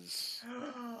places.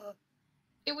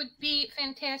 It would be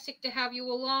fantastic to have you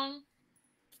along.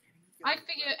 I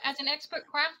figure, as an expert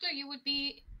crafter, you would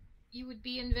be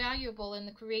invaluable in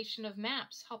the creation of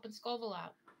maps, helping Scoville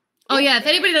out. Oh yeah, if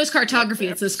anybody knows cartography,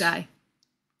 Like it's this maps. guy.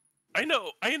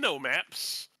 I know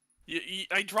maps.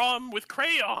 I draw them with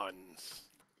crayons.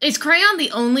 Is crayon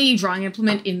the only drawing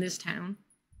implement in this town?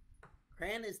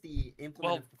 Crayon is the implement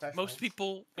Well, of professionals. most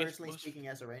people. Personally most- speaking,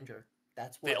 as a ranger,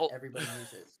 that's They what all- everybody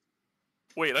uses.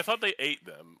 Wait, I thought they ate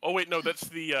them. Oh wait, no, that's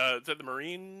the is that the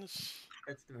Marines?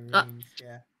 That's the Marines,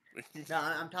 yeah. No,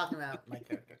 I'm talking about my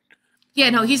character. Yeah,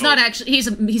 no, he's Oh. not actually. He's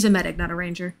a medic, not a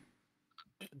ranger.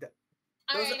 All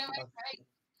Those right, are- all right.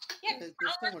 Yeah, There's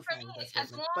I'll so work much for wrong with me, that as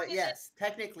statement. long But as yes,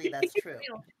 technically that's true.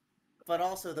 real. But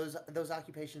also, those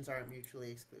occupations aren't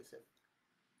mutually exclusive.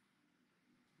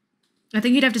 I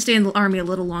think you'd have to stay in the army a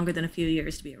little longer than a few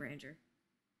years to be a ranger.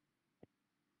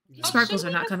 No. Sparkles should are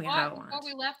we not have coming out thought how I before want.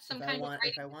 we left some If kind of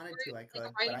I wanted to, I could, like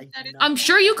a but I writing set do in- not I'm have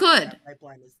sure you that. could. That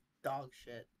pipeline is dog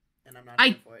shit, and I'm not I-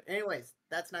 here for it. Anyways,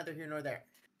 that's neither here nor there.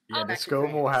 Yeah, Oh, does back to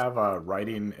Scoville crayons. have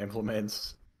writing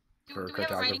implements for do we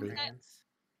have a writing cartography? set? Crayons.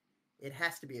 It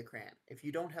has to be a crayon. If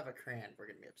you don't have a crayon, we're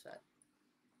gonna be upset.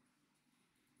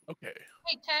 Okay.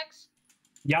 Hey, Tex,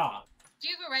 Yeah, do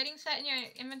you have a writing set in your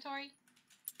inventory?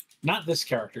 not this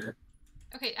character.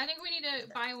 Okay, I think we need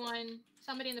to buy one.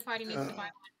 Somebody in the party needs to buy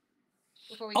one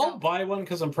before we I'll go. buy one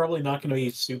because I'm probably not going to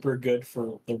be super good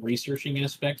for the researching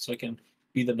aspect, so I can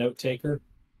be the note taker.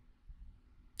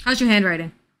 How's your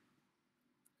handwriting?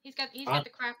 He's got the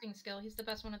crafting skill. He's the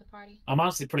best one of the party. I'm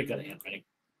honestly pretty good at handwriting.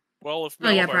 Well, if Oh,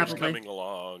 yeah, Malabar's probably. coming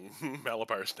along,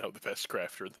 Malabar's now the best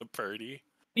crafter of the party.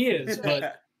 He is,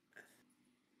 but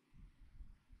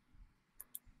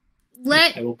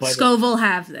Let I will buy the- Scoville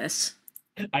have this.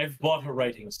 I've bought a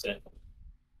writing set.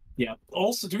 Yeah.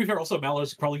 Also, to be fair, also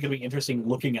Mallo's probably going to be interesting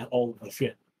looking at all of the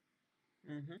shit.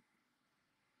 Mm-hmm.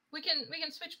 We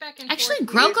can switch back and Actually, forth.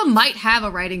 Grelka might have a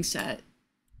writing set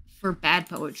for bad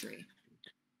poetry.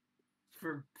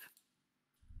 For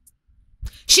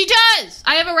She does!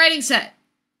 I have a writing set.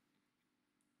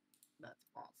 that's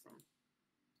awesome.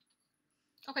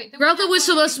 Okay, then we Grelka have was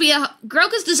one. supposed to be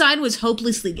Grelka's design was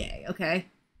hopelessly gay, okay?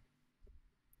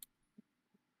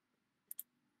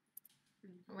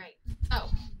 Right.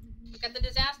 Oh, we got the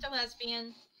disaster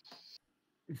lesbian.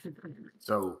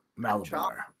 So,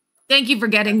 Malabar, Thank you for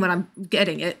getting what I'm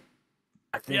getting it.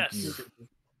 I think Yes.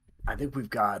 I think we've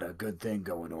got a good thing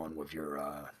going on with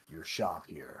your shop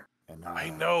here. And I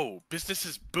know business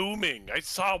is booming. I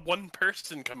saw one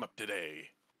person come up today.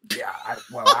 Yeah,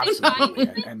 well,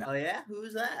 absolutely. and Oh yeah,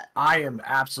 who's that? I am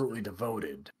absolutely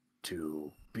devoted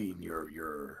to being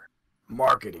your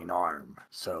marketing arm.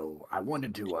 So I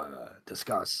wanted to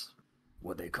discuss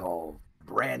what they call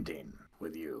branding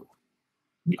with you.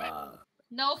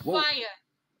 No Well, fire.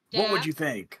 What would Dad. you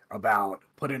think about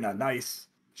putting a nice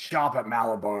shop at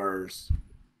Malabar's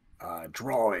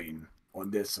drawing on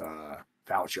this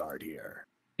vouch art here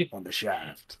on the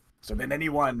shaft? So then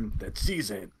anyone that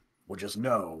sees it will just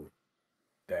know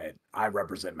that I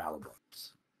represent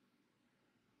Malabar's.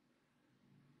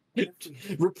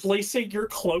 Replacing your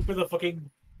cloak with a fucking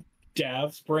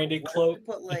Dav's branded cloak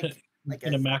Put like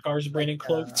and a Makar's branded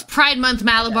cloak. It's Pride Month,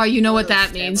 Malabar, you know what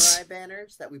that means. Samurai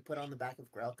banners that we put on the back of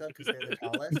Grelka because they're the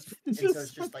tallest. And so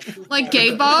it's just like two Like poles gay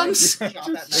of, bombs? shop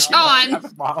at Sean!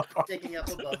 Malabar sticking up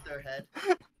above their head.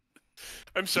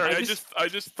 I'm sorry, I I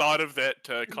just thought of that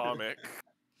comic.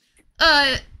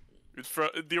 It's from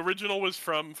the original was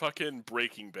from fucking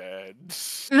Breaking Bad.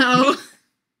 No.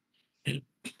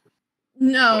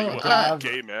 No. What, you want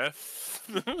gay meth?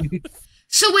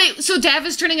 So wait, so Dav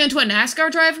is turning into a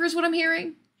NASCAR driver is what I'm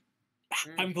hearing?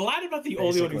 I'm glad about the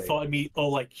only one who Basically. thought me. Oh,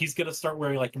 like he's gonna start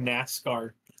wearing like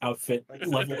NASCAR outfit Like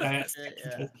level stickers and ass. shit,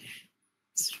 yeah.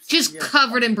 Just Yeah.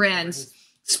 covered in brands.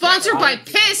 Sponsored by Yeah.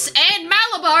 Piss and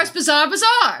Malabar's Bizarre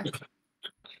Bazaar.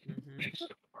 Mhm.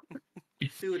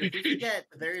 Dude, if we could get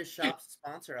the various shops to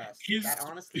sponsor us, He's- that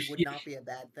honestly would not be a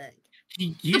bad thing.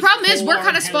 The problem is we're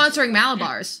kind of sponsoring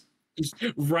Malabar's.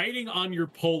 Writing on your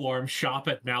polearm "Shop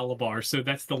at Malabar," so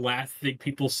that's the last thing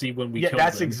people see when we Yeah, kill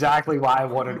that's them. exactly why I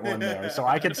wanted one there. So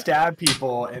I could stab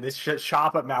people and it's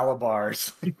shop at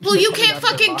Malabar's. Well, you can't That's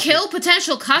their fucking body. kill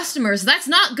potential customers. That's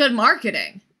not good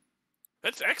marketing.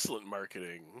 That's excellent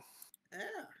marketing. Yeah.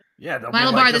 Yeah, they'll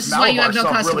Malabar, be like, this is why you have no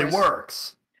Malabar stuff really customers."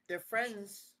 works. Their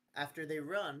friends, after they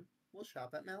run, We'll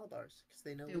shop at Malabar's because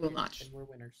they know They we will win, not. and we're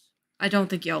winners. I don't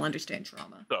think y'all understand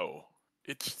trauma. So,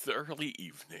 it's the early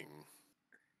evening.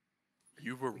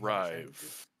 You We have arrive.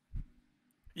 sandwiches.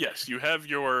 Yes, you have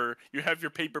your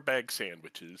paper bag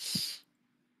sandwiches.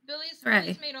 Billy's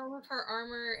Right. made all of her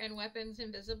armor and weapons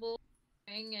invisible,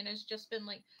 and has just been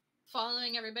like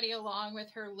following everybody along with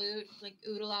her loot, like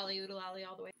oodle-lolly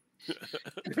all the way.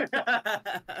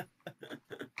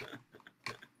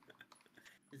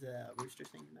 Is a rooster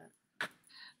singing that?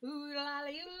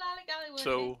 Oodle-lolly, golly.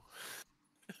 So,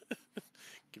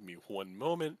 give me one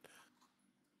moment.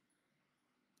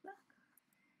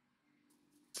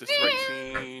 Is this the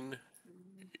right scene?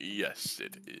 Yes,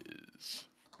 it is.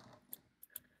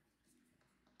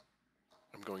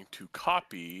 I'm going to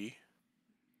copy.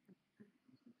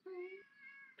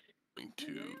 I'm going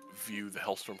to view the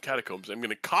Hellstorm Catacombs. I'm going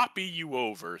to copy you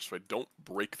over so I don't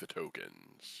break the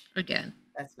tokens. Again.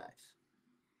 That's nice.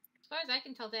 As far as I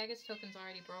can tell, Dagger's token's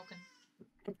already broken.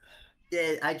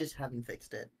 Yeah, I just haven't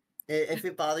fixed it. If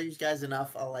it bothers you guys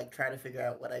enough, I'll like try to figure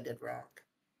out what I did wrong.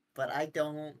 But I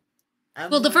don't.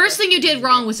 Well, the first thing you invested did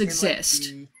wrong in, was like,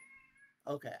 exist.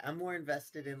 Okay, I'm more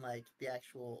invested in like the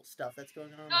actual stuff that's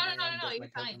going on. No, than I am no, with you're my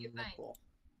fine, token you're and the fine. pool.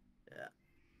 Yeah.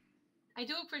 I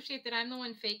do appreciate that I'm the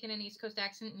one faking an East Coast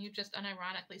accent, and you just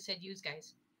unironically said "use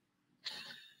guys."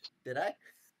 Did I?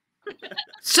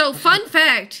 So, fun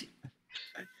fact.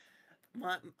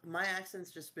 My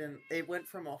accent's just been. It went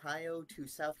from Ohio to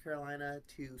South Carolina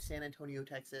to San Antonio,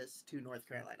 Texas to North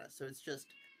Carolina. So it's just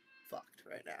fucked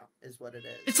right now, is what it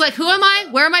is. It's like, who am I?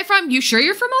 Where am I from? You sure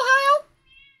you're from Ohio?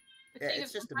 Yeah,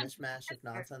 it's just a mishmash of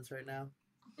nonsense right now.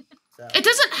 So It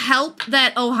doesn't help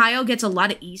that Ohio gets a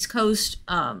lot of East Coast,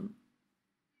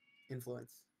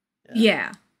 influence.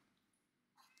 yeah.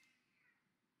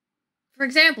 For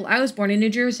example, I was born in New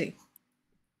Jersey.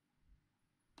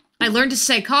 I learned to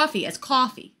say coffee as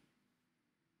coffee.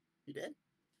 You did?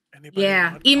 Anybody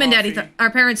Yeah, want Em and Daddy, coffee?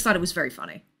 our parents thought it was very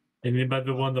funny.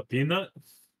 Anybody want the peanut?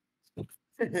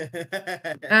 Hey.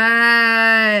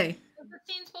 Is the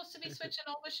scene supposed to be switching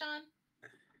over, Sean?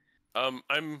 I'm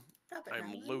Stop it,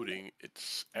 Natalie. loading.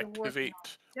 It's You're working activate.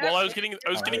 on Well, I was That's getting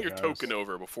Alright, your guys. token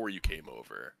over before you came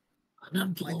over.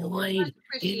 Unemployed in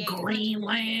Appreciate it.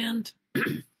 Greenland.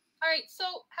 All right, so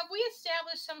have we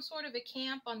established some sort of a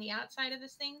camp on the outside of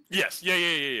this thing? Yes, yeah.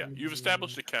 You've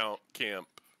established a camp. Can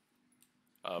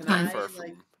Not I, far like,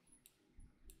 from.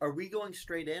 Are we going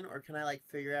straight in, or can I like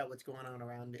figure out what's going on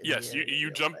around? In Yes, the you area you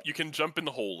real jump. quick? You can jump in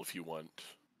the hole if you want.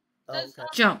 Oh, Does, okay.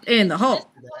 Jump in the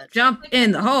hole. Do that. Jump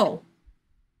in the hole.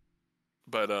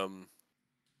 But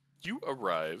you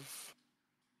arrive.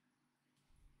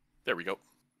 There we go.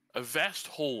 A vast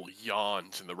hole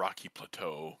yawns in the rocky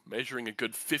plateau, measuring a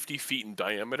good 50 feet in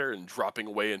diameter and dropping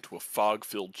away into a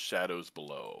fog-filled shadows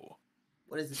below.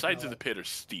 What is The it? sides of the pit are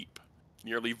steep,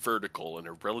 nearly vertical, and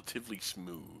are relatively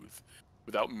smooth,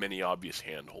 without many obvious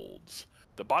handholds.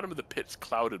 The bottom of the pit's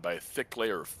clouded by a thick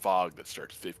layer of fog that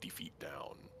starts 50 feet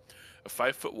down. A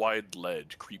 5-foot-wide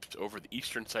ledge creeps over the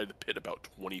eastern side of the pit about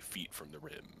 20 feet from the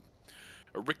rim.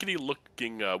 A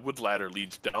rickety-looking wood ladder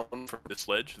leads down from this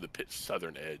ledge to the pit's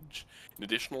southern edge, and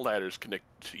additional ladders connect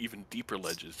to even deeper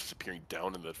ledges disappearing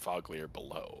down in the fog layer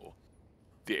below.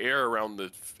 The air around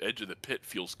the edge of the pit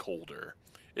feels colder.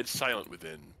 It's silent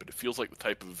within, but it feels like the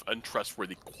type of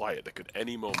untrustworthy quiet that could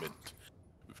any moment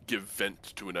give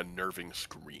vent to an unnerving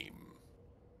scream.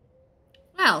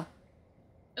 Well,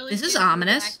 Billy This is stands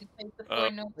ominous. back and says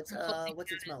before no What's one puts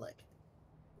what's it it smell like?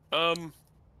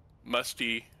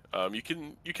 Musty. You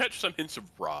catch some hints of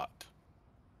rot.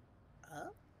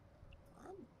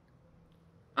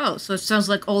 oh, so it sounds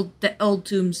like old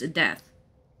tombs of death.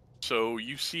 So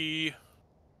you see.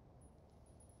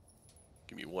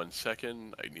 Give me 1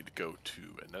 second. I need to go to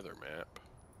another map.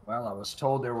 Well, I was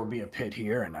told there would be a pit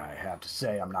here, and I have to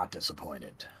say I'm not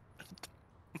disappointed.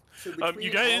 So between you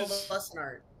all guys- of us and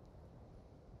our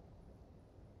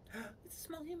it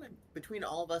smells human. Between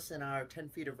all of us and our 10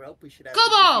 feet of rope, we should have 50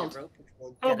 feet Kobold! of rope, which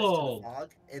will get us to Kobold! the fog,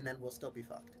 and then we'll still be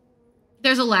fucked.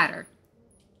 There's a ladder.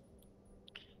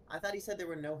 I thought he said there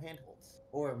were no handholds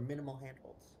or minimal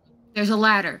handholds. There's a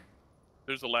ladder.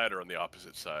 There's a ladder on the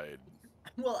opposite side.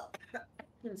 Well, I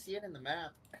didn't see it in the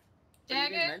map. But you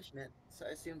Dagger? didn't mention it, so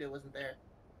I assumed it wasn't there.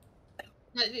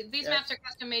 No, these Yeah. maps are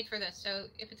custom made for this, so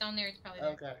if it's on there, it's probably there.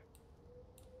 Okay.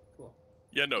 Cool.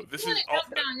 Yeah, no, this If you is. want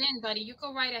to jump down in, buddy, you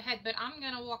go right ahead, but I'm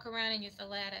gonna walk around and use the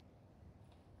ladder.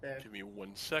 There. Give me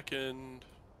 1 second.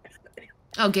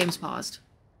 Oh, game's paused.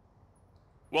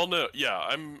 Well, no, yeah,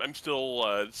 I'm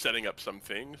still setting up some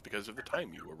things because of the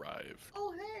time you arrived.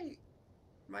 Oh, hey!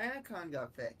 My icon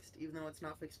got fixed, even though it's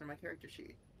not fixed on my character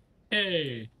sheet.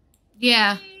 Hey.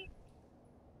 Yeah.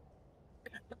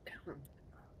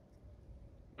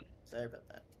 Sorry about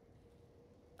that.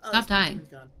 Stop dying.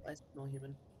 Human's gone. Bye, small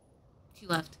human. She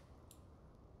left.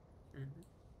 Mhm.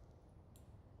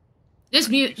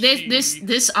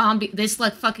 This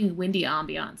like fucking windy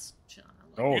ambiance.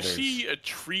 Oh, You see a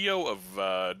trio of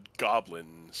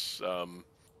goblins.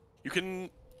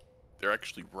 They're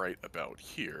actually right about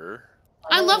here.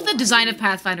 I love the design of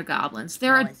Pathfinder goblins.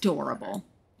 They're adorable.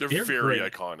 They're very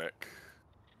great. iconic.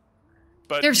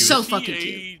 But They're you so see fucking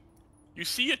cute. You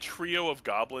see a trio of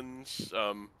goblins.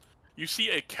 You see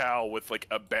a cow with like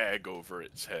a bag over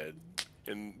its head,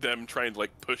 and them trying to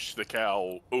like push the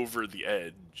cow over the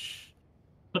edge.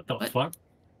 What the fuck?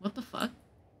 What the fuck?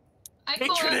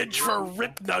 Patronage for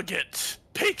Rip Nugget!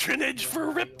 Patronage for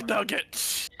Rip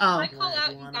Nugget! Oh. I call out.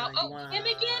 Him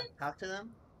again? Talk to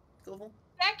them. Google.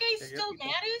 That guy They're your still people.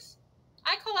 matters?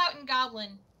 I call out in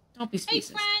Goblin. Don't be Hey,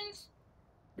 specious. friends!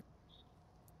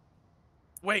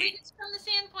 Wait, Greetings from the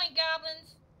Sandpoint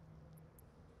Goblins.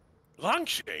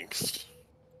 Longshanks?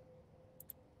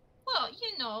 Well,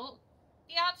 you know,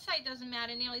 the outside doesn't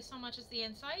matter nearly so much as the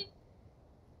inside.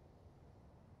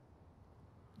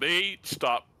 They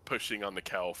stop pushing on the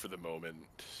cow for the moment.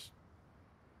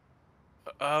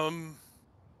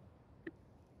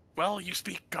 Well, you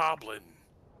speak Goblin.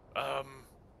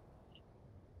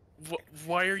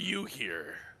 Why are you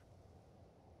here?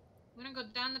 We're gonna go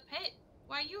down the pit.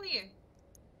 Why are you here?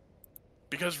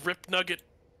 Because Rip Nugget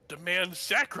demands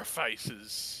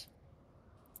sacrifices.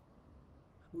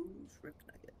 Who's Rip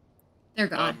Nugget? They're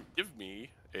gone. Give me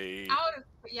a...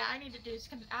 I need to do this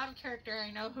because out of character.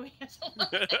 I know who he is.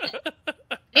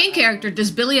 In character,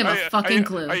 does Billy have a fucking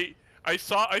clue? I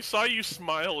saw you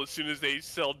smile as soon as they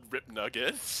sold Rip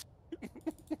Nuggets.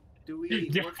 Do we?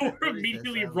 Therefore,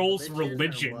 immediately rolls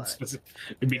religion.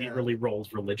 Immediately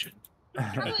rolls religion.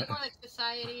 Probably more like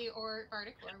society or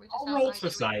article. I'll roll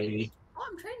society. Oh,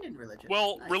 I'm trained in religion.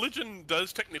 Well, Nice. religion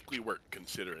does technically work,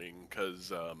 considering,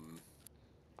 because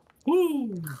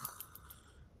Woo!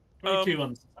 22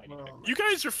 on society. you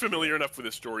guys are familiar enough with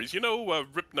the stories. You know,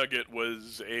 Rip Nugget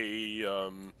was a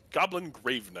goblin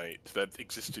grave knight that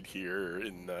existed here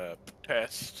in the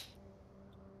past.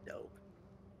 Dope.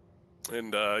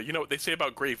 And you know what they say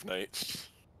about grave knights?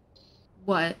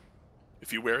 What?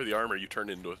 If you wear the armor, you turn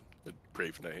into a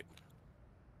grave knight.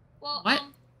 Well, What?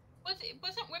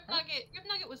 wasn't Rip Nugget? Rip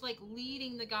Nugget was like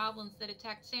leading the goblins that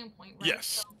attacked Sandpoint, right? Yes.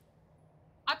 So,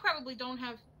 I probably don't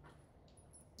have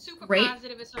super Great.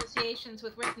 positive associations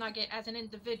with Rip Nugget as an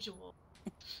individual.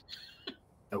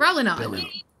 Probably not.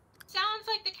 Billy, Sounds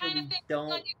like the kind of thing Rip Don't-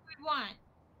 Nugget would want.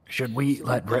 should we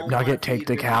let Rip Don't Nugget want to take feed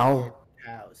the Rip cow? Nugget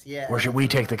cows. Yeah. Or should we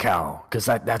take the cow? Because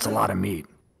that's a lot of meat.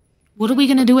 What are we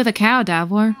gonna do with a cow,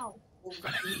 Davor? We'll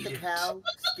eat the cow,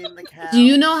 skin the cow. Do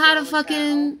you know how to sell the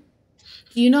fucking...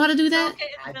 Do you know how to do that? Crockett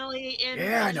and Billy in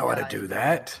Yeah, I know how to do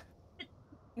that.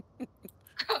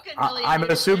 Crockett and Billy I'm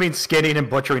in assuming skinning and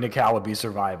butchering a cow would be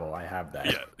survival. I have that.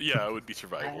 Yeah, it would be cow. I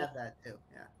survival. have that too.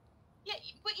 Yeah. Yeah,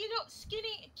 but you know,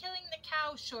 killing the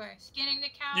cow, sure. Skinning the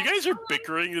cow. You guys are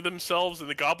bickering to themselves, and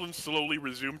the goblins slowly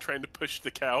resume trying to push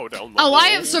the cow down the Oh, hole. I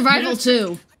have survival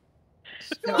too.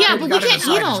 Yeah, but we gotta can't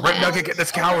decide, eat all does Rip that. Nugget get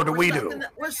this cow or do we do?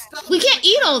 We're stuck. We can't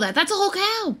eat all that. That's a whole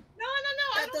cow. No.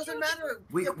 That doesn't matter.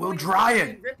 We'll The point is dry denying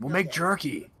it. Rip We'll make Nugget.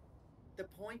 jerky. The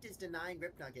point is denying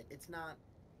Rip Nugget. It's not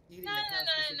eating No. the cow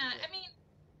specifically. I mean,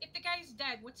 if the guy's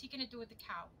dead, what's he gonna do with the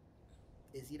cow?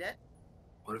 Is he dead?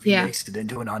 What if he Yeah. makes it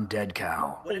into an undead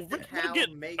cow? What if the Rip cow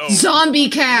Nugget- makes oh. Zombie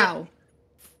cow.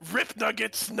 Rip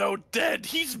Nugget's no dead.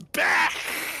 He's back.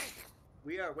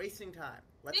 We are wasting time.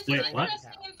 Let's This Wait, is deny what? the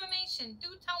interesting cow. information. Do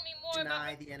tell me more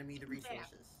Deny about the enemy the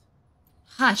resources.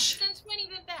 Hush. since when he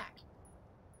been back.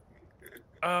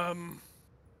 I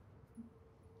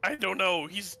don't know.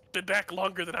 He's been back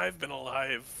longer than I've been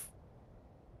alive.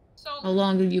 So How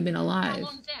long have you been how alive?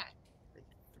 long's that? Like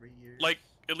 3 years. Like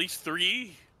at least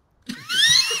 3.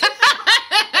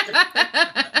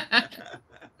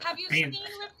 Have you Man. seen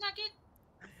Rip Nugget?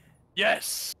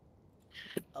 Yes,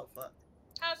 Oh fuck.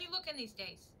 How's he looking these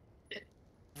days?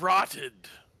 rotted.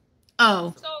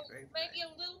 Oh. So maybe a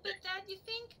little bit dead, you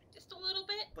think? Just a little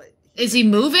bit? But Is he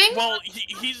moving? Well,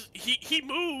 he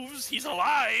moves. He's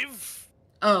alive.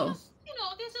 Oh. You know,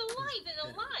 there's alive and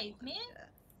alive, man.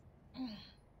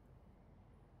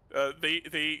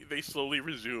 They slowly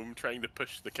resume trying to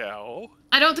push the cow.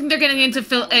 I don't think they're getting into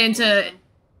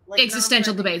Like,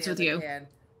 existential non-threatening debates as with I you. can.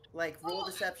 Like roll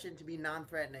deception to be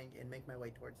non-threatening and make my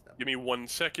way towards them. Give me 1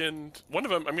 second. One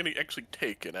of them, I'm gonna actually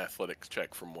take an athletics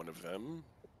check from one of them.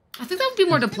 I think that would be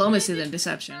more diplomacy than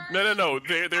deception. No.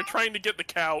 They're trying to get the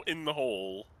cow in the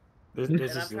hole. This And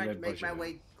is I'm trying to good make my pushing.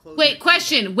 way closer. Wait, to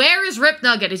question. Where is Rip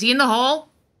Nugget? Is he in the hole?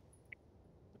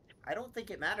 I don't think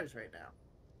it matters right now.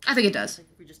 I think it I does. think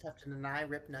we just have to deny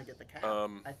Rip Nugget the cow.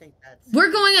 I think that's.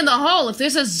 We're going in the hole. If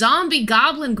there's a zombie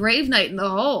goblin grave knight in the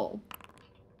hole.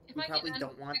 We probably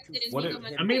don't want to. What if-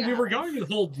 I mean, we were going to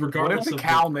the hole regardless the of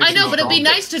cow makes I know, but it'd be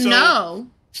nice to know.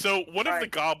 So one of the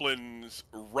Alright. goblins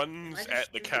runs I just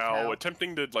at the shoot the cow, cow?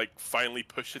 attempting to like finally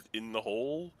push it in the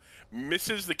hole,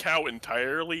 misses the cow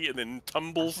entirely, and then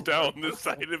tumbles down the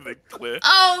side of the cliff.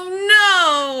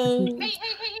 Oh no! Hey,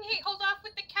 hold off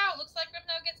with the cow. Looks like Rip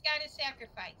Nugget's got his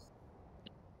sacrifice.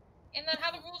 Isn't that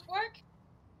how the rules work?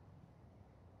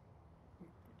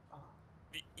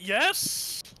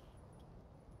 Yes.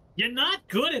 You're not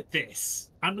good at this.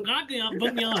 I'm not gonna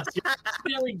be honest. You're not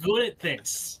very good at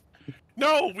this.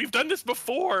 No, we've done this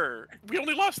before. We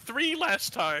only lost 3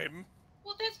 last time.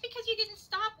 Well, that's because you didn't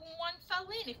stop when one fell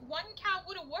in. If one cow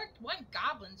would have worked, one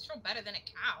goblin's still better than a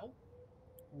cow.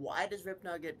 Why does Rip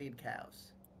Nugget need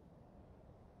cows?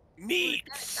 Neat.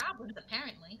 Goblins,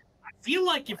 apparently. I feel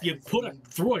like if you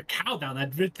throw a cow down,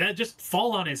 that'd just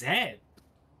fall on his head.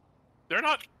 They're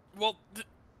not. Well,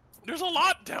 there's a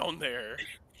lot down there.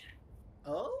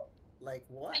 Oh, like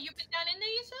what? Have you been down in there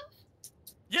yourself?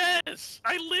 Yes,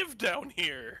 I live down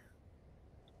here.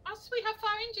 Oh, sweet. How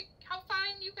far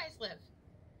in you guys live?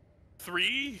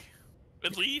 3,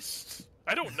 at least.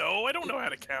 I don't know. I don't know how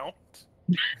to count.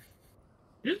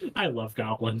 I love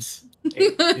goblins.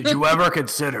 Did you ever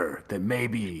consider that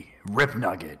maybe Rip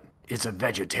Nugget is a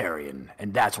vegetarian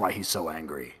and that's why he's so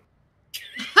angry?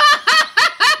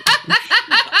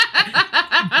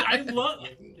 I love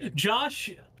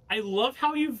Josh. I love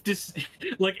how you've just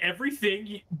like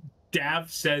everything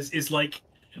Dav says is like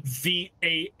the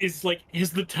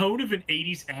tone of an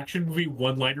 80s action movie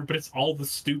one-liner, but it's all the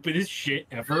stupidest shit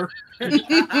ever.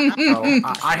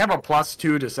 I have a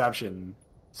 +2 deception,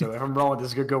 so if I'm rolling,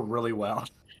 this could go really well.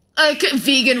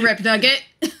 Vegan Rip Nugget.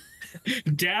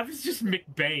 Dav is just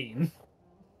McBain.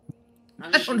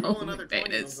 I don't know roll who another McBain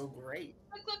 20, it'll is. go great.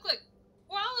 Look.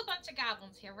 We're all a bunch of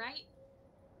goblins here, right?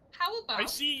 How about I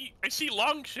see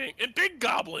Longshank and Big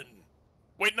Goblin.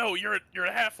 Wait, no, you're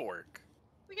a half orc.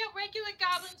 we got regular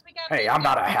goblins, we got Hey, big I'm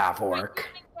not a goblins, half orc.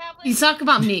 regular goblins. You talk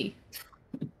about me.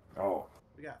 Oh.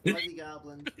 We got fuzzy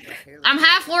goblins. We got hairless I'm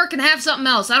half goblins. orc and half something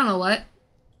else. I don't know what.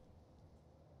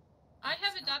 I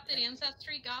have adopted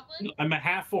ancestry goblin. I'm a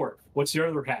half orc. What's your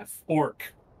other half?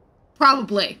 Orc.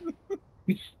 Probably.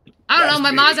 I don't know. That's My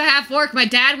me. mom's a half orc. My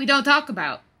dad, we don't talk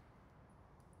about.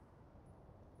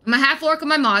 I'm a half orc on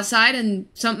my mom's side and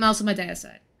something else on my dad's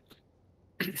side.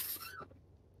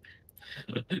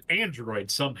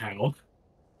 Android somehow.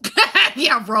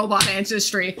 Yeah, robot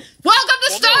ancestry. Welcome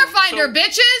to Well, no, Starfinder,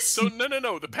 bitches! So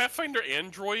no. The Pathfinder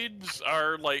androids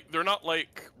are like they're not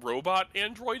like robot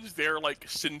androids. They're like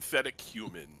synthetic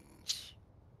humans.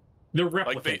 They're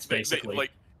Like replicants, basically.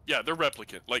 like yeah, they're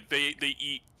replicant. Like they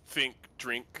eat, think,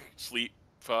 drink, sleep,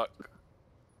 fuck.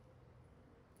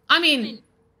 I mean,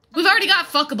 we've already got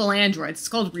fuckable androids. It's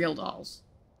called real dolls.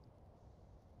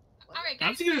 All right, I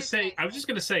guys. was just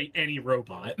gonna say any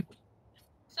robot.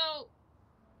 So,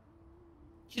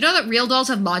 You know that real dolls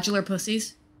have modular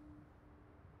pussies?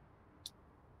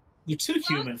 You're too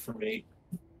human for me.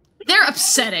 They're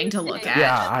upsetting to look at.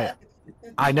 Yeah,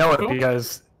 I know it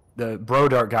because the Bro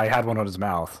Dart guy had one on his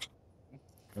mouth.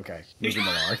 Okay, moving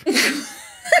along.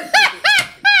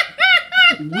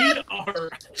 We are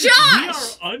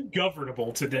Josh!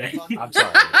 ungovernable today. I'm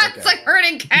sorry. It's Okay. like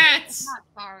hurting cats. not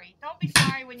sorry. Don't be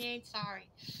sorry when you ain't sorry.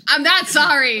 I'm not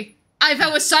sorry. If I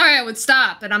was sorry, I would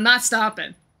stop, and I'm not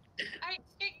stopping. All right,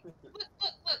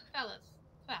 look, fellas.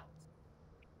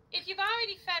 If you've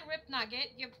already fed Rip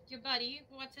Nugget, your buddy,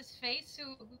 what's his face,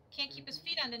 who can't keep his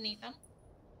feet underneath him,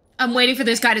 I'm waiting for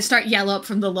this guy to start yell up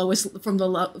from the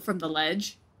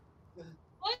ledge.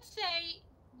 let's say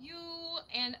you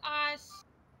and us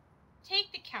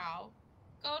take the cow,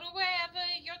 go to wherever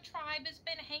your tribe has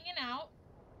been hanging out.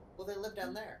 Well, they live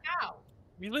down there. Cow.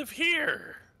 We live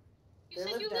here. You They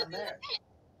said live you down live in the there.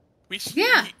 pit.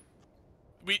 Yeah.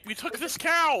 We took this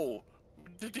cow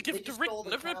to give They it to just Rip stole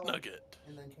the Rip cow. Nugget.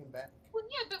 And then came back. Well,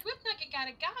 yeah, but Rip Nugget got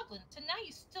a goblin, so now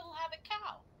you still have a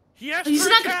cow. He asked He's for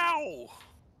not a gonna- cow.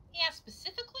 Yeah,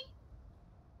 specifically?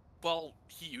 Well,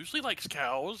 he usually likes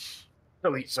cows.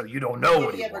 So you don't know Did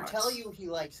what he he ever wants. tell you he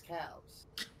likes cows?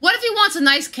 What if he wants a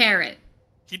nice carrot?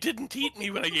 He didn't eat me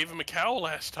when I gave him a cow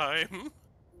last time.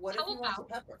 What if How he wants a about-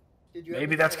 pepper? Did you Maybe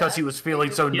ever that's say because that? he was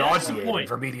feeling so Yeah, that's the nauseated point.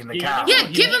 from eating the Yeah. cow. Yeah,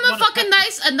 you give him want a a fucking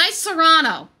nice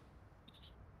Serrano.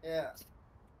 Yeah.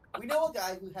 We know a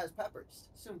guy who has peppers.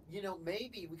 So,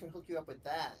 maybe we can hook you up with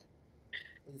that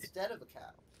instead of a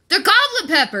cow. They're goblin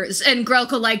peppers, and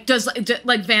Grelka does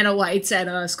like Vanna White's at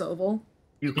Scoville.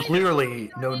 You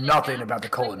clearly know nothing about the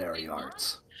culinary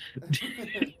arts.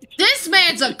 This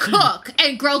man's a cook,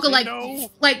 and Groga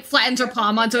like flattens her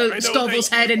palm onto Scoville's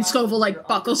head, and Scoville like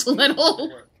buckles a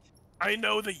little. I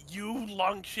know that you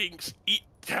Longshanks eat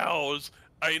cows.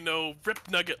 I know Rip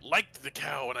Nugget liked the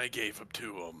cow and I gave him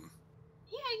to him.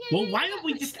 Well, why don't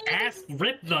we just ask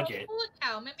Rip Nugget?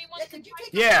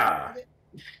 Yeah.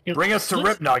 Bring us to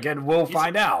Rip Nugget and we'll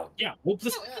find out. Yeah, we'll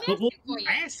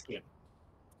ask him.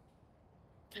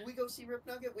 Can we go see Rip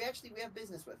Nugget? We have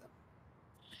business with him.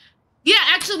 Yeah,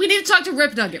 actually, we need to talk to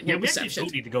Rip Nugget. Yeah, we actually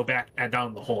don't need to go back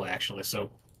down the hole, actually. So,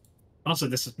 also,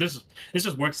 this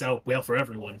just works out well for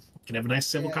everyone. We can have a nice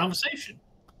civil conversation.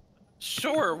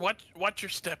 Sure. Watch your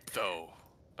step, though.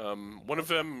 One of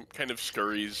them kind of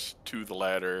scurries to the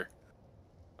ladder.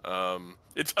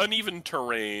 It's uneven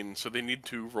terrain, so they need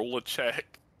to roll a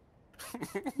check.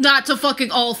 Not to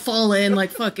fucking all fall in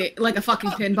like a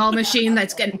fucking pinball machine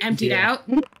that's getting emptied out.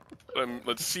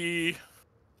 Let's see.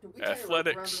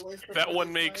 Athletics. That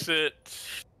one makes it.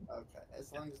 Okay,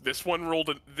 as long as this one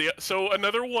rolled so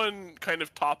another one kind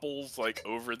of topples like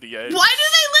over the edge. Why do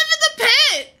they live in the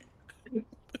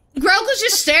pit? Grogu's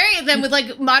just staring at them with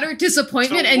like moderate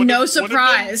disappointment and no surprise.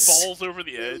 One of them falls over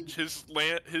the edge.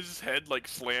 His head like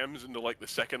slams into like the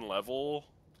second level.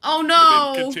 Oh no!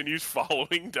 And then continues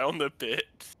following down the pit.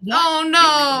 Oh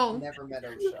no! Never met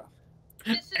OSHA.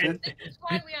 This is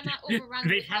why we are not overrun.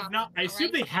 They have not. I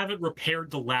assume they haven't repaired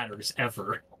the ladders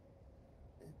ever.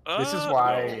 This is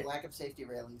why lack of safety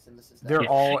railings in the system. they're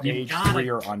all age 3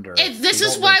 or under. This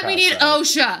is why we need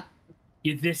OSHA.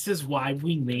 Yeah, this is why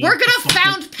we need. We're gonna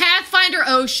found Pathfinder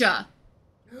OSHA.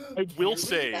 I will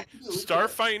say,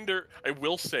 Starfinder. I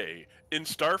will say, in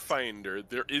Starfinder,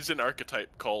 there is an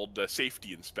archetype called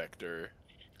Safety Inspector.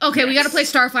 Okay, we gotta play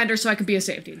Starfinder so I can be a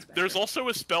safety inspector. There's also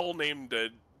a spell named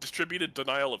Distributed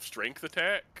Denial of Strength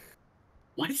Attack.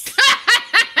 What?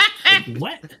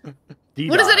 What? DDoS.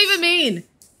 What does that even mean?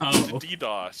 It's a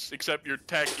DDoS, except you're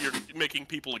making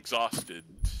people exhausted.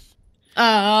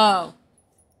 Oh.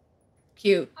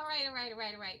 Cute. All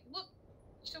right. Look,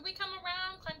 should we come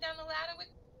around, climb down the ladder with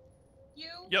you?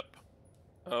 Yep.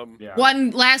 Yeah.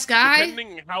 One last guy?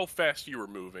 Depending how fast you are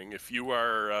moving, if you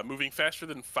are moving faster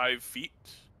than 5 feet,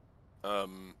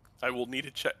 I will need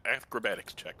a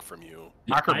acrobatics check from you.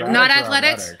 Acrobatics not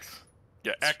athletics?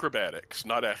 Yeah, acrobatics,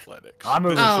 not athletics. I'm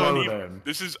moving slow then.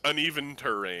 This is uneven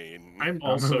terrain. I'm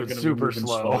also going to super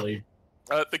slow. Slowly.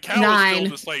 The cow 9. is still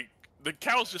just like the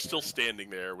cow's just still standing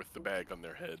there with the bag on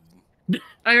their head.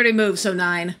 I already moved, so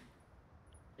 9.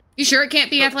 You sure it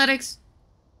can't be athletics?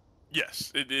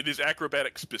 Yes, it is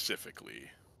acrobatics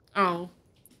specifically. Oh.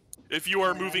 If you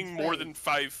are moving more than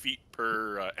 5 feet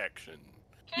per action,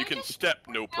 you can step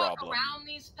no problem. Around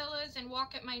these pillars and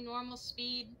walk at my normal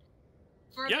speed.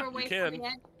 Further away you can. From the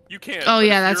edge? You can. Oh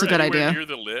yeah, if that's a you're good anywhere idea. Near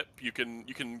the lip, you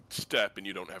can step and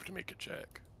you don't have to make a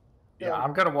check. Yeah,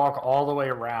 I'm gonna walk all the way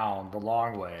around the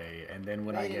long way, and then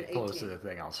when I get close to the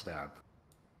thing, I'll step.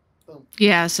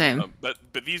 Yeah, same. But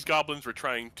these goblins were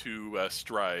trying to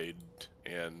stride,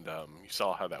 and you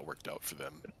saw how that worked out for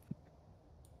them.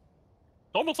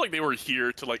 Almost like they were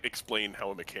here to like explain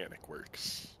how a mechanic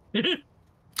works.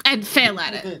 And fail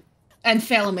at it. And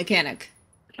fail a mechanic.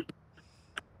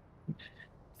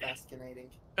 Fascinating.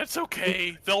 That's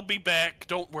okay. They'll be back.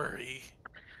 Don't worry.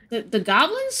 The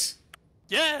goblins?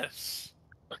 Yes.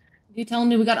 You telling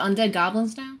me we got undead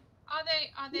goblins now? Are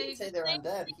they He didn't say they're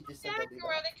undead. He just said they'll be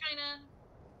or are back. they kind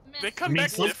of? They come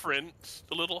back different,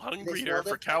 a little hungrier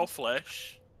for cow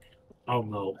flesh. Oh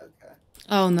no. Okay.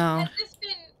 Oh no. Has this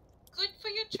been good for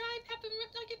your tribe having Rip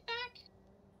Nugget back?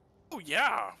 Oh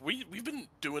yeah, we've been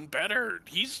doing better.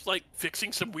 He's like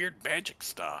fixing some weird magic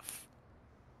stuff.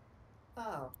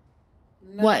 Oh.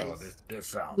 What? Oh, this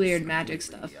sounds Weird magic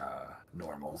completely,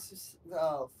 normal.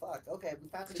 Oh fuck. Okay, we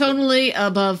found it. Totally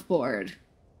above board.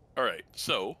 All right,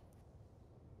 so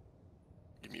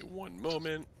give me one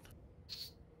moment.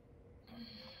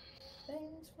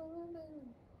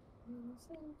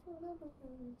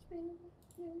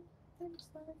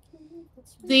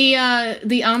 The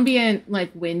ambient like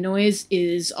wind noise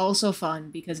is also fun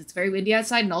because it's very windy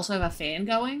outside and also have a fan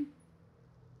going.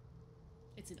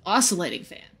 It's an oscillating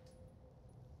fan.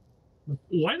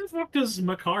 Why the fuck does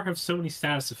Makar have so many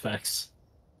status effects?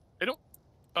 I don't.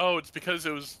 Oh, it's because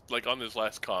it was like on his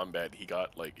last combat he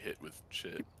got like hit with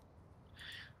shit.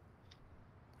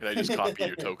 And I just copied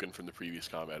your token from the previous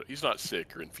combat. He's not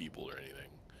sick or enfeebled or anything.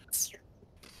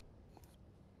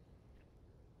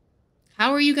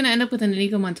 How are you gonna end up with an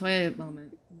Inigo Montoya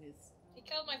moment? He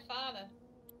killed my father.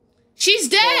 She's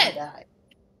dead!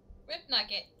 Rip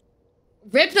Nugget.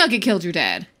 Rip Nugget killed your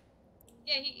dad.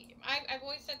 Yeah, I've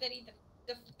always said that he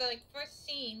the like, first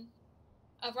scene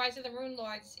of Rise of the Rune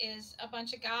Lords is a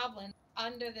bunch of goblins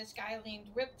under this guy named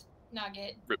Ripped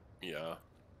Nugget Yeah.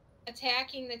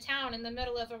 attacking the town in the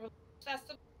middle of a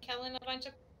festival, killing a bunch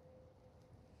of.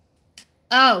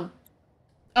 Oh.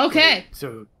 Okay.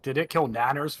 So, did it kill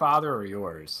Nanner's father or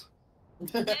yours?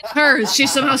 Hers.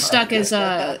 She's somehow stuck as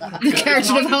the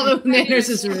character development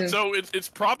Manners' room. So it's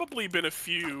probably been a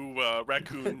few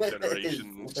raccoon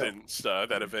generations since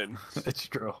that event. It's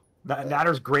true.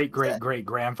 Nanner's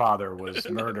great-great-great-grandfather was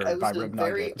murdered by Rib a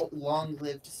very Nugget.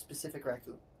 long-lived specific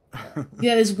raccoon. Yeah.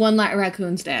 Yeah, there's one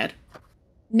raccoon's dad.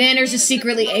 Nanners is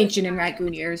secretly ancient in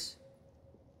raccoon years.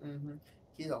 Mm-hmm.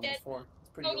 He's almost 4. It's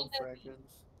pretty old for raccoons.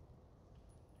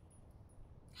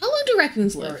 How long do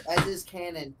raccoons live? As is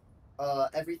canon,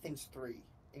 everything's 3,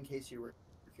 in case you were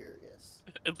curious.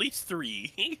 At least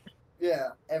 3.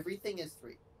 Yeah, everything is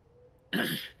 3.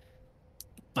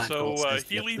 So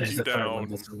he leads you down.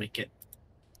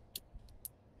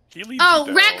 He leads Oh, you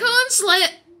down. raccoons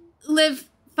live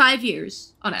 5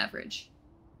 years on average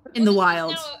in the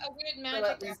wild. A weird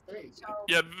magic.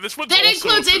 Yeah, this one's That also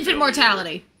includes infant familiar.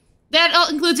 mortality. That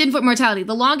includes infant mortality.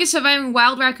 The longest surviving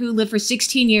wild raccoon lived for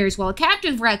 16 years, while a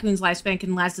captive raccoon's lifespan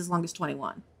can last as long as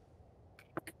 21.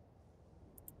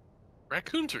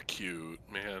 Raccoons are cute,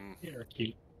 man. They're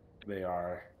cute. They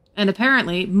are. And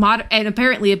apparently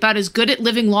about as good at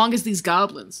living long as these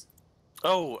goblins.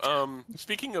 Oh,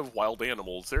 speaking of wild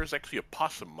animals, there's actually a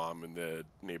possum mom in the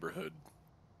neighborhood.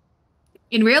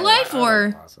 In real life,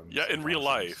 or? Yeah, in real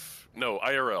life. No,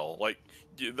 IRL. Like,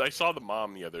 I saw the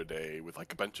mom the other day with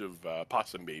like a bunch of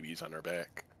possum babies on her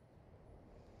back.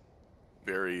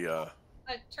 Very A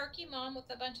turkey mom with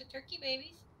a bunch of turkey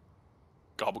babies.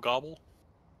 gobble gobble.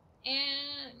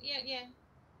 And yeah.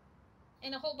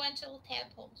 And a whole bunch of little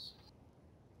tadpoles.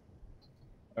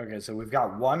 Okay, so we've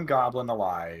got one goblin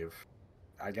alive.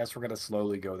 I guess we're gonna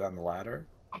slowly go down the ladder.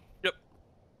 Yep.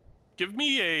 Give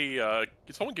me a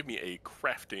someone give me a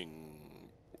crafting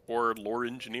or lore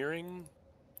engineering.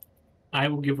 I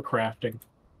will give a crafting.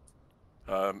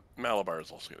 Malabar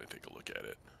is also going to take a look at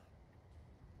it.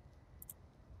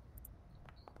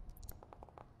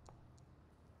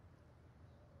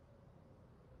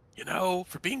 You know,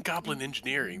 for being goblin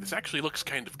engineering, this actually looks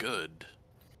kind of good.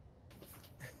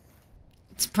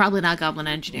 It's probably not goblin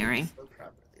engineering.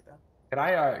 Can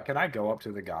I go up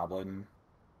to the goblin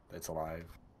that's alive?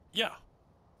 Yeah.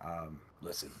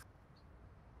 Listen,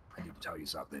 I need to tell you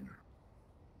something.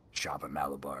 Shop at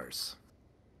Malabar's.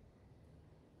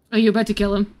 Are you about to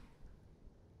kill him?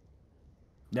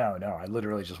 No, I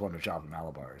literally just wanted to shop at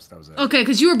Malabar's. That was it. Okay,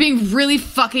 because you were being really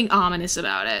fucking ominous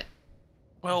about it.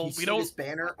 Well, You see this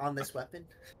banner on this weapon?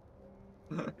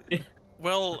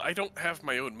 Well, I don't have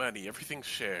my own money. Everything's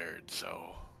shared,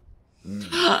 so.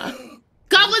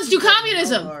 Goblins do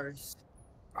communism.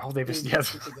 Oh, they just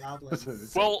yes.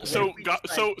 Well, so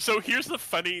here's the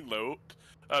funny note: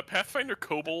 Pathfinder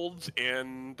kobolds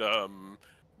and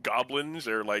goblins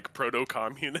are like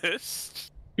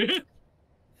proto-communists.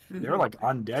 They're like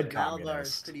undead Maladar is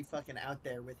communists. pretty fucking out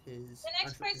there with his The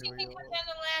next person can come down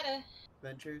the ladder.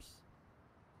 ventures.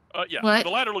 Yeah, What? the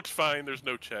ladder looks fine. There's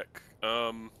no check.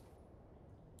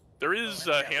 There is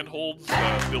handholds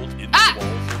built into the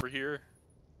walls over here.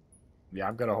 Yeah,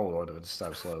 I'm gonna hold on to it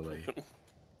so slowly.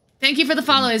 Thank you for the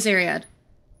follow, Azariad.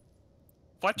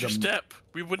 Watch your step.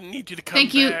 We wouldn't need you to come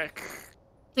Thank you. back.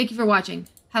 Thank you for watching.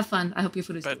 Have fun. I hope your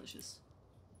food is delicious.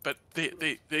 But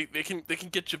they can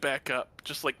get you back up,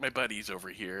 just like my buddies over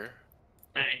here.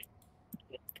 Yeah,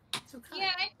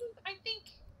 I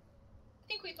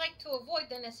think we'd like to avoid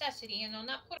the necessity and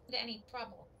not put into any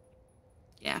trouble.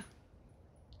 Yeah.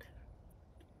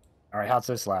 All right, how's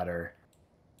this ladder?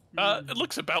 It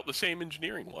looks about the same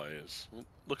engineering wise. It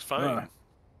looks fine.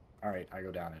 All right, I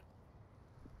go down it.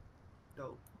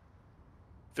 Go.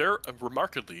 They're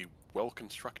remarkably well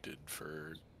constructed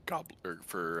for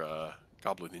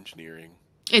goblin engineering.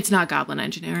 It's not goblin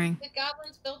engineering.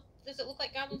 Does it look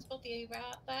like goblins built the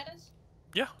ladders?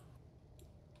 Yeah.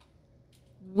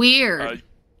 Weird.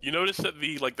 You notice that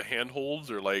the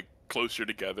handholds are like closer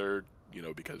together,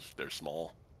 because they're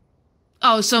small.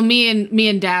 Oh, so me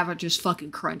and Dav are just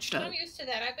fucking crunched up. I'm used to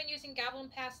that. I've been using goblin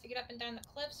paths to get up and down the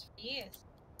cliffs for years.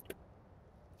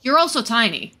 You're also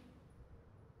tiny.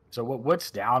 So what's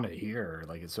down here?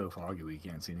 Like it's so foggy we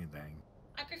can't see anything.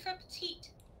 I prefer petite.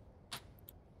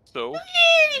 So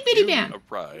Itty bitty you man.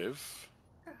 arrive.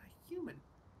 Human.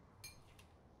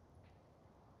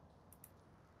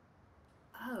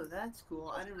 Oh, that's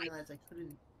cool. I didn't realize I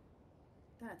couldn't.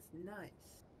 That's nice.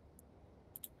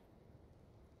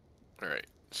 All right.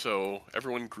 So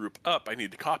everyone group up. I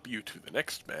need to copy you to the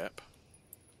next map.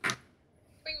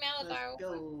 Bring Malabar Malabar.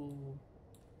 Go.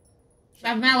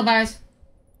 Shop Malabars.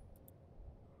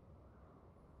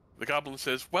 The goblin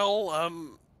says, "Well,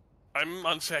 I'm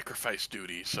on sacrifice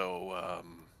duty, so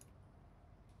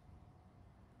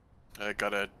I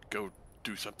gotta go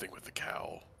do something with the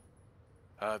cow."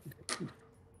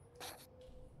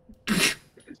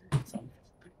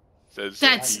 Says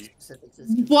That's he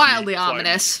wildly climbs-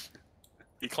 ominous.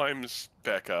 He climbs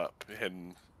back up,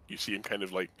 and you see him kind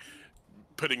of like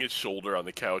putting his shoulder on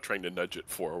the cow, trying to nudge it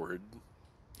forward.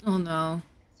 Oh no.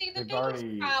 See, the They've biggest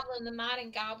already- problem the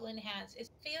modern goblin has is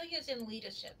failures in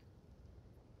leadership.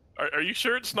 Are you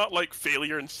sure it's not like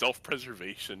failure in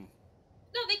self-preservation?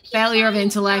 No, they keep Failure of finding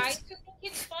intellect. guys who think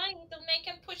it's fine to make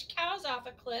him push cows off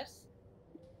of cliffs.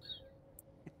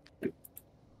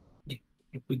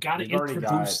 We gotta We've already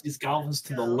introduce got- these goblins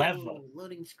to the level.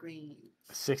 Loading screen.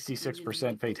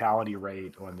 66% fatality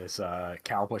rate on this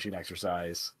cow pushing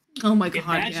exercise. Oh my god,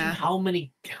 Imagine yeah. what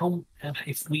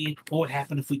would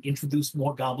happen if we introduced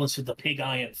more goblins to the pig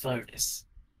iron furnace.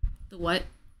 The what?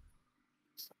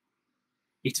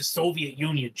 It's a Soviet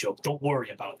Union joke. Don't worry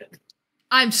about it.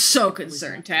 I'm so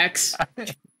concerned, Tex.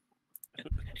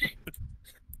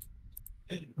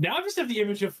 Now I just have the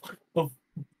image of All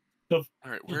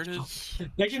right, where does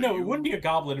like it wouldn't be a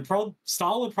goblin.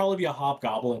 Stalin would probably be a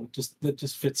hobgoblin. That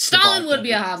just fits. the Stalin vibe would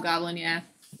be a better. hobgoblin, yeah.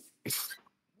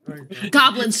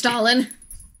 Goblin Stalin.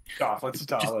 Goblin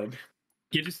Stalin.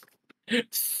 You just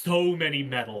so many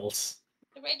medals.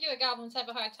 The regular goblins have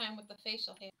a hard time with the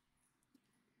facial hair.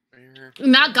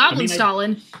 Not Goblin I mean,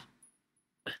 Stalin.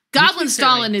 Goblin to be fair,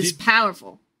 Stalin I is did-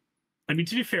 powerful. I mean,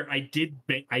 to be fair, I do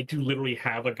literally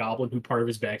have a goblin who part of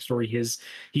his backstory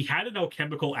he had an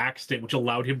alchemical accident which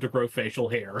allowed him to grow facial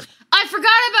hair. I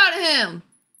forgot about him.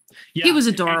 Yeah, He was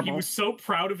and adorable. he was so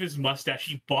proud of his mustache,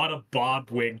 he bought a bob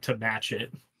wig to match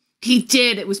it. He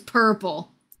did. It was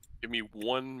purple. Give me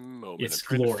one moment. It's I'm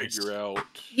trying glorious. to figure out.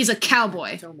 He's a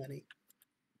cowboy. So many.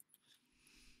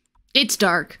 It's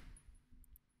dark.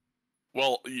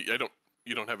 Well, you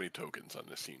don't have any tokens on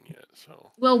this scene yet,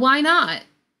 so Well, why not?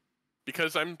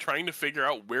 because I'm trying to figure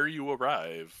out where you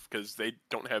arrive because they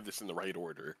don't have this in the right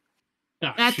order.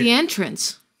 Ah, At shit. the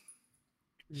entrance.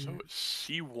 So it's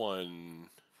C1,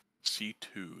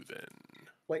 C2 then.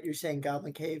 What you're saying,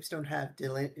 Goblin Caves don't have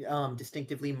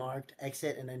distinctively marked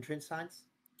exit and entrance signs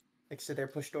next to their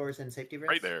push doors and safety rails?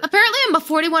 Right there. Apparently, I'm a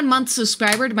 41-month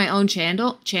subscriber to my own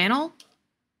channel. So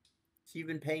you've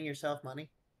been paying yourself money?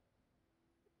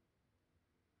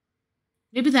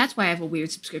 Maybe that's why I have a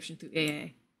weird subscription through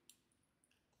AA.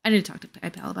 I need to talk to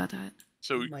PayPal about that.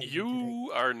 So Might be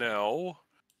you are now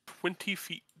 20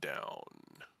 feet down.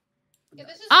 Yeah,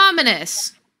 this is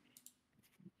Ominous.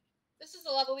 This is the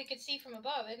level we could see from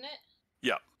above, isn't it?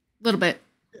 Yeah. A little bit.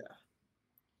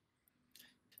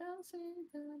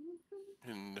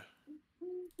 And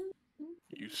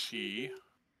you see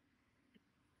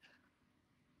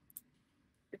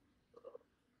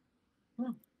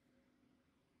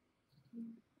Is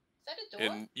that a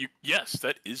door? and you yes,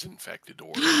 that is in fact a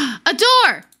door. A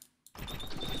door.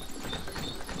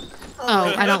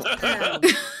 Oh, I don't.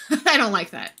 I don't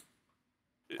like that.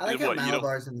 I like how What, you don't-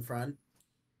 Malabar's in the front.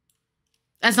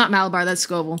 That's not Malabar. That's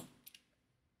Scoble.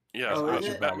 Yeah, Oh, is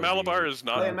Ma- it? Ma- Malabar is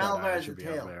not. Wait, Malabar has a should be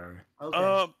up tail. there.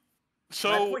 Okay.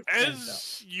 So point stands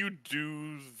as you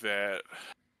do that,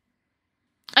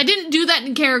 I didn't do that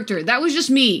in character. That was just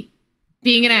me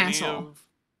being an any asshole. of-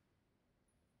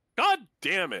 God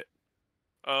damn it!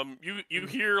 You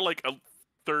hear like a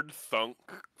third thunk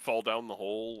fall down the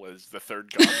hole as the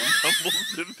third goblin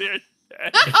tumbles in there.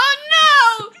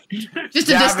 Oh no! Just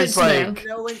a David's distant like, slam.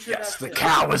 No Yes, introduction. the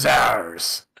cow is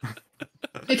ours.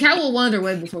 The cow will wander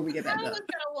away before we get The back cow up. was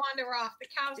gonna wander off. The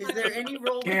cow's Is not there gonna- any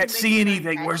role? we can Can't make see in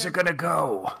anything. Where's it gonna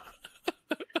go? All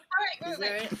right, Is wait,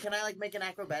 there wait. can I like make an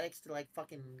acrobatics to like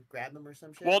fucking grab them or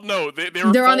some shit? Well, no, they're They're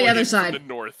on the falling other in from side. the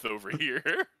north over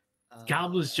here.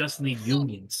 Goblins just need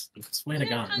unions. I swear to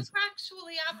They're God.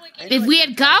 contractually obligated. If we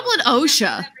had Goblin at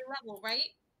OSHA, every level, right?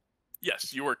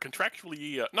 Yes, you are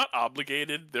contractually not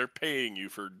obligated. They're paying you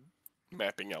for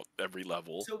mapping out every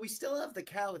level. So we still have the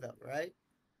cow though, right?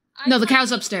 no, the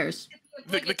cow's upstairs.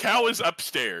 The cow is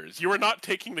upstairs. You are not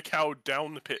taking the cow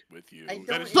down the pit with you. I That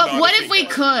don't is But not what a if we thing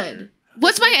could?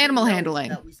 What's my animal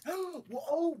handling?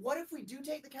 Oh, what if we do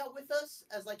take the cow with us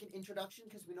as like an introduction?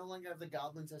 Because we no longer have the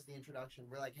goblins as the introduction.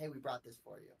 We're like, hey, we brought this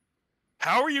for you.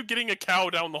 How are you getting a cow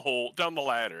down the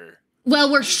ladder? Well,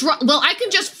 well, I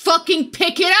can just fucking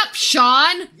pick it up,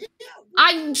 Sean.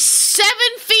 I'm 7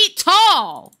 feet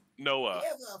tall. Noah,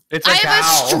 It's a I have a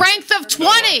cow. strength of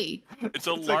 20. it's a It's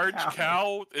a large cow.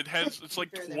 cow. It's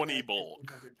like 20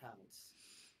 bulk.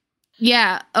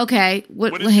 Yeah. Okay.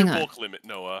 What is hang your on. bulk limit,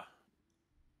 Noah?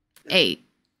 8.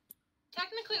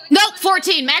 Technically, we Nope,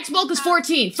 14. Max bulk is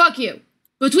 14. Fuck you.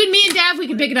 Between me and Dav, we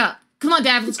can pick it up. Come on,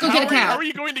 Dav, let's go get a How cow. are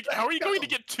you going to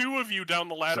get 2 of you down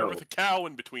the ladder with a cow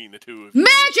in between the 2 of you?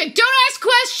 Magic! Don't ask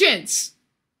questions!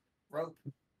 Rope.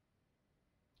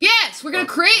 Yes, we're gonna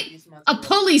create a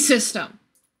pulley system.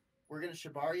 We're gonna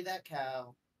shibari that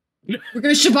cow. We're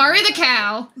gonna shibari the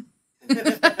cow.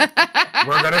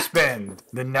 We're gonna spend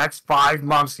the next 5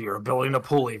 months here building a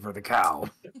pulley for the cow.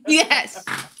 Yes.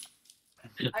 I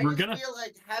We're just gonna. feel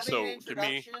like having So, an give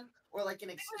me- introduction or like an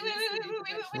excuse. wait, would be wait,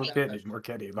 potentially We're beneficial. kidding. We're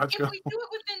kidding. Let's If go. we do it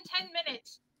within 10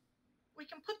 minutes, we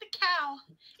can put the cow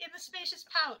in the spacious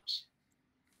pouch,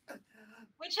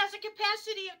 which has a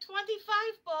capacity of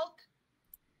 25 bulk,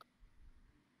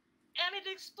 and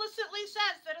it explicitly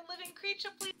says that a living creature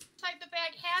placed inside the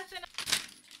bag has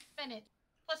enough in it.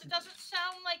 Plus, it doesn't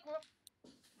sound like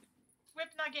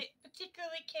Rip Nugget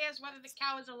particularly cares whether the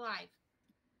cow is alive.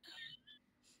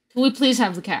 Can we please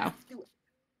have the cow?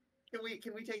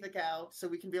 Can we take the cow so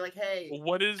we can be like, hey,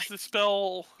 What is the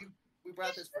spell? we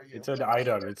brought this for you. It's an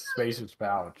item. It's Space's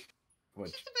pouch.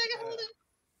 Which Just a bag of holding.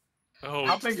 Oh,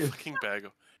 How it's big a is- fucking bag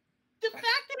of... The fact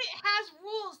that it has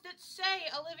rules that say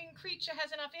a living creature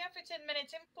has enough air for 10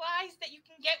 minutes implies that you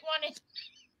can get one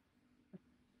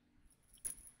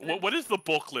in. What is the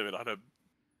bulk limit on a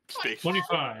space?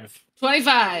 25.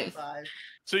 25.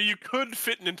 So you could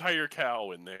fit an entire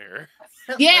cow in there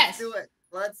Yes. Let's do it.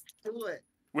 Let's do it.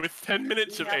 with 10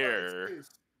 minutes We of have our air. excuse.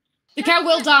 The cow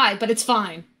will die, but it's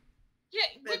fine. Yeah,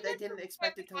 But they didn't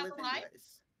expect it to live anyways.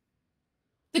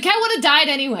 The cow would have died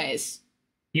anyways.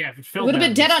 Yeah, if it It fell would have down,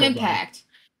 been dead it'd on still die. impact.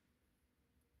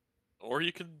 Or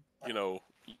you could,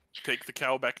 take the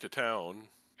cow back to town.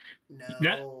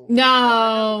 No.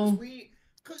 No.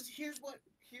 Because here's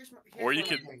Or you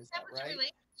what I'm could- doing this That out, was right?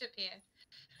 relationship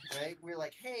here. Right? We're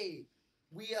like, hey,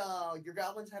 your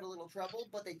goblins had a little trouble,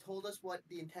 but they told us what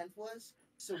the intent was,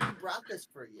 so we brought this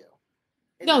for you.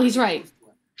 And No, then he's we right. posed to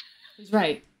him. He's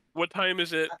right. What time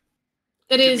is it?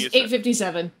 It Give is me a sec.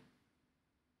 8:57.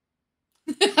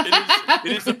 It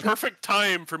is the perfect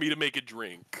time for me to make a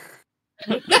drink.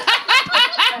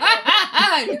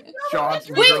 Sean's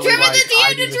We've literally driven like, at the "I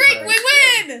end need to a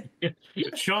drink. We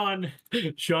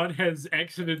win. Sean has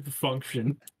exited the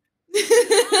function. You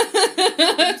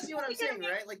see what I'm saying,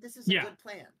 right? Like, this is a Yeah. good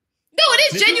plan. No, it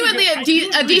is This is genuinely I do a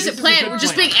agree, decent this is a plan. good We're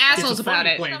just plan. being assholes It's a about funny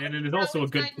it. plan, and it is also a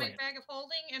good Inside my plan. bag of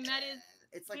holding, and that is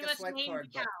It's like we a must swipe name card,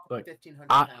 the cow. but Look, 1,500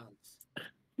 I- pounds.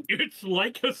 It's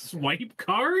like a swipe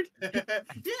card. Yeah,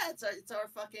 it's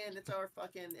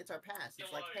our past.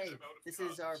 It's like, hey, this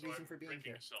is our reason for being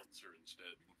here.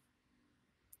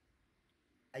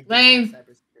 I do Lame. have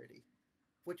cybersecurity.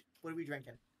 What are we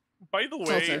drinking? By the way,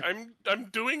 Seltzer.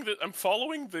 I'm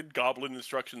following the goblin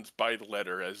instructions by the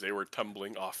letter as they were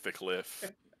tumbling off the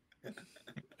cliff.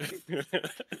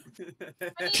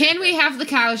 Can we have the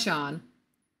cow, Sean?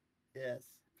 Yes,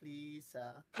 please.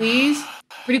 Please?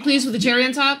 Pretty please with a cherry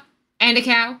on top? And a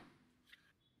cow?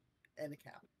 And a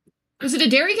cow. Was it a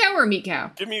dairy cow or a meat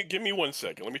cow? Give me 1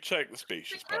 second. Let me check the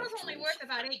spacious The cow is pouch only rules. worth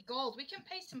about 8 gold. We can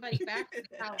pay somebody back for the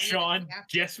cow. Sean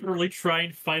desperately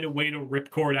trying to find a way to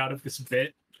ripcord out of this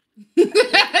bit.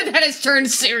 That has turned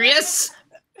serious.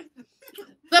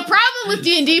 The problem with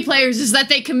D&D players is that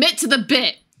they commit to the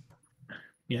bit.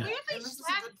 Yeah. We have a And this is a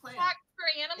slack good plan. clock for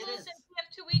animals is. and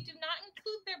TF2E do not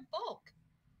include their bulk.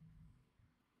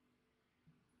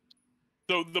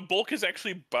 So the bulk is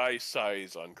actually by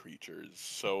size on creatures.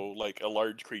 So like a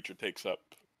large creature takes up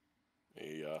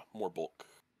a more bulk.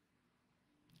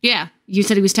 Yeah, you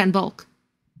said he was 10 bulk.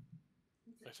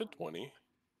 I said 20.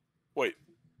 Wait,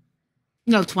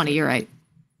 No, 20, you're right.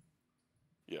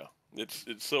 yeah. It's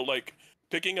so like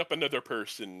picking up another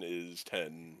person is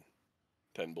 10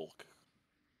 bulk.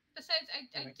 Besides,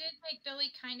 I did make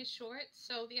Billy kind of short,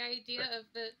 so the idea of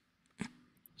the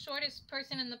shortest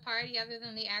person in the party, other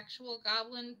than the actual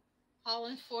goblin,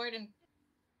 hauling Ford and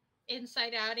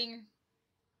inside outing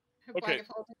her Okay, bag of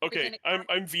holding Okay, within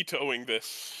a I'm vetoing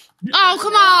this. Oh,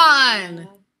 come on!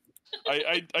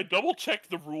 I double checked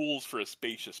the rules for a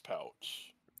spacious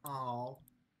pouch. Oh.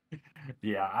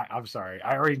 Yeah, I'm sorry.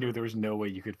 I already knew there was no way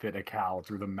you could fit a cow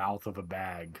through the mouth of a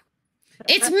bag.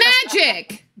 It's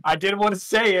magic! I didn't want to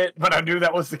say it, but I knew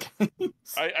that was the case.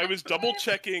 I was double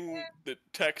checking the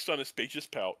text on a spacious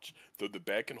pouch. Though the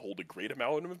bag can hold a great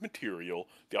amount of material,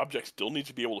 the object still needs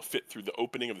to be able to fit through the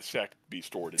opening of the sack to be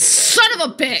stored in. Son of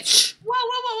a bitch!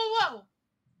 Whoa!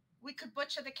 We could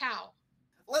butcher the cow.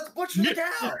 Let's butcher the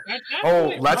cow.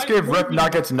 Oh, let's give Rip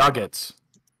Nuggets nuggets.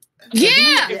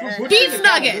 Yeah! Yeah. Beef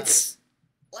nuggets!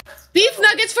 Beef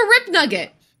nuggets for Rip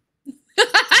Nugget!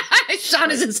 Sean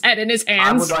has his head in his I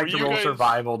hands. would like Were to you roll guys-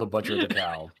 survival to butcher the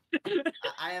cow.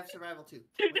 I have survival too.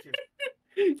 What's yours?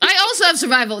 I also have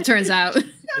survival, it turns out.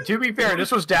 To be fair,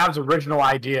 this was Dab's original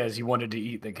idea, as he wanted to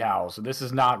eat the cow, so this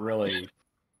is not really.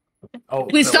 Oh,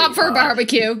 We stopped for a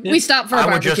barbecue. We stopped for a I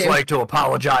would barbecue. just like to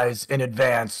apologize in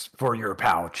advance for your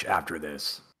pouch after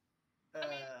this.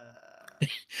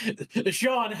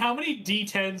 Sean, how many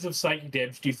D10s of psychic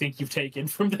damage do you think you've taken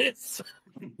from this?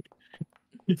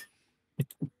 We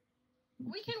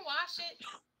can wash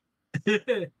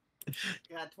it.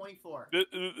 Yeah, 24.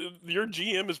 Your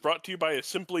GM is brought to you by a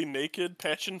Simply Naked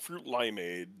Passion Fruit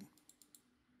Limeade.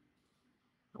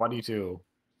 22.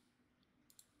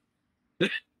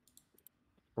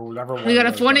 Or whatever We got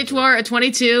a one of those 24, a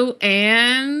 22,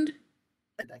 and...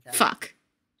 Fuck.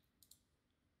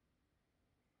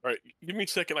 All right, give me a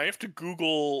second. I have to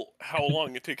Google how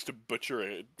long it takes to butcher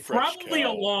a fresh Probably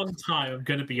cow. a long time, I'm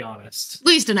gonna be honest. At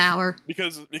least an hour.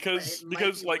 Because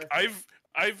like I've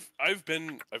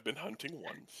been hunting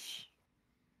once,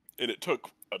 and it took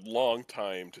a long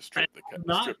time to strip the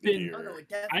deer.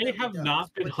 I have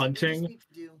not been hunting,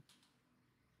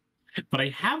 but I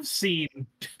have seen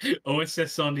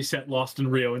OSS on Set Lost in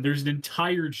Rio, and there's an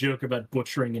entire joke about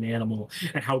butchering an animal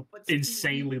and how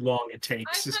insanely long it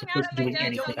takes as opposed to doing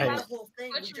anything else.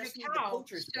 We just need the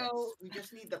poacher's bits. We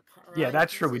just need the Yeah,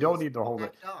 that's true. We don't need to hold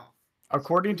it.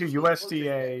 According to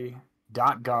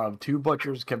USDA.gov, 2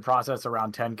 butchers can process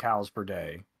around 10 cows per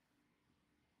day.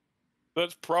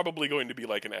 That's probably going to be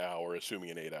like an hour, assuming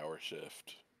an 8-hour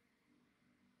shift.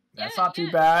 That's not too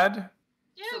bad.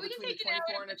 Yeah, so we can between take a an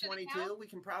hour 24 and a to butcher the 22, cow. we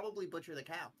can probably butcher the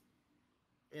cow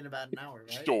in about an hour,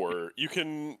 right? Sure, you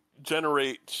can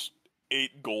generate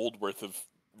 8 gold worth of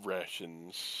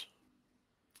rations.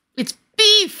 It's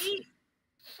beef!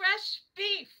 Fresh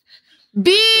beef,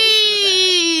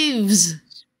 Beeves!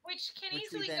 which can Which we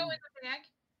easily then- go in the bag.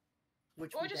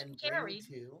 Which Or we just then carry.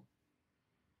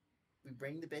 we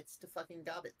bring the bits to fucking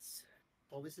Gobbets.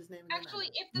 What was his name? again? Actually,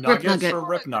 if the Nuggets Nugget. for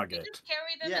Rip Nugget. just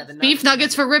carry them. Yeah, the Beef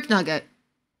nuggets for Rip Nugget.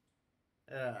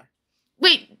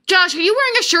 Wait, Josh, are you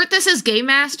wearing a shirt that says Game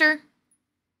Master?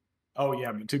 Oh,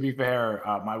 yeah, but to be fair,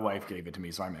 my wife gave it to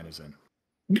me, so I'm innocent.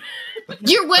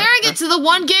 You're wearing it to the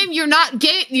one game you're not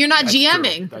That's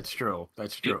GMing. True. That's true.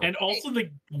 That's true. And also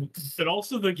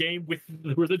the game with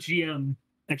where the GM.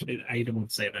 Actually, I don't want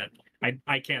to say that.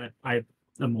 I can't. I'm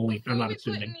not Before we put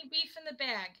assuming. any beef in the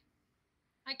bag,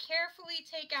 I carefully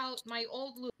take out my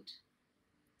old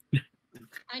loot.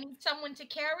 I need someone to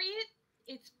carry it.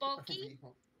 It's bulky.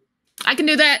 I can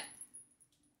do that.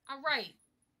 All right.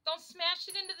 Don't smash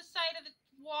it into the side of the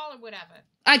wall or whatever.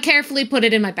 I carefully put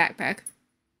it in my backpack.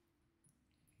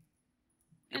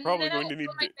 You're And probably then going to I'll need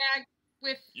fill my bag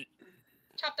with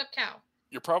chopped up cow.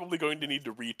 You're probably going to need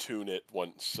to retune it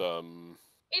once.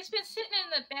 It's been sitting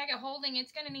in the bag of holding.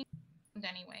 It's gonna need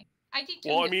anyway. I detuned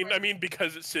Well, it for- I mean,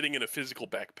 because it's sitting in a physical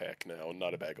backpack now, and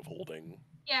not a bag of holding.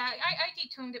 Yeah, I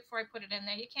detuned it before I put it in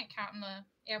there. You can't count on the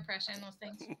air pressure in those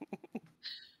things.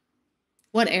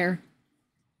 What air?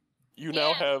 You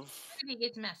now have It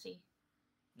gets messy.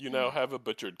 you now have a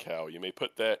butchered cow. You may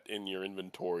put that in your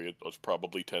inventory. It's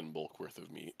probably 10 bulk worth of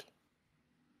meat.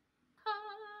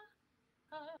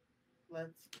 Let's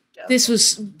This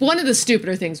was one of the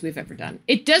stupider things we've ever done.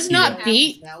 It does not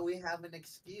beat Now we have an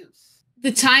excuse.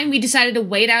 the time we decided to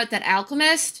wait out that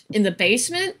alchemist in the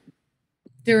basement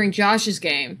during Josh's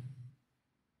game.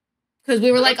 Because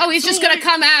we were like, oh, he's just gonna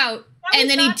come out. And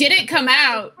then he didn't come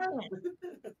out.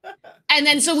 And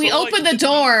then so we So, like, opened the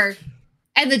door,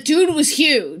 and the dude was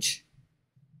huge.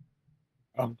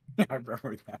 I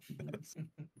remember that.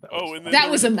 Oh, and then That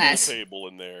there was a pool mess. table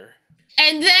in there.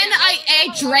 And then I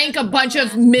drank a bunch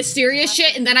of mysterious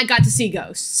shit, and then I got to see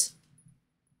ghosts.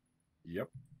 Yep.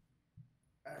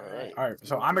 All right. All right,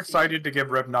 so I'm excited to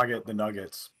give Rip Nugget the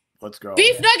nuggets. Let's go.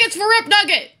 Beef nuggets for Rip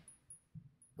Nugget!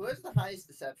 Who has the highest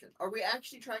deception? Are we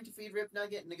actually trying to feed Rip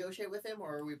Nugget and negotiate with him,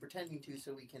 or are we pretending to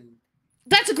so we can?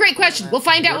 That's a great question. We'll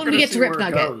find out We're when we gonna get to see Rip where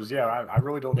it Nugget. goes. Yeah, I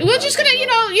really don't know. We're where just it's gonna,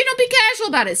 go. be casual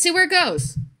about it. See where it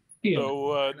goes.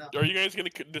 So, are you guys going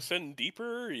to descend deeper,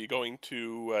 or are you going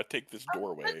to take this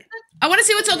doorway? I want to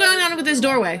see what's all going on with this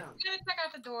doorway. I'm gonna check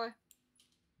out the door.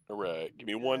 All right, give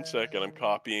me 1 second. I'm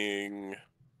copying.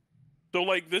 So,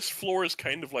 like, this floor is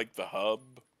kind of like the hub.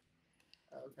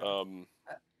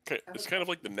 It's kind of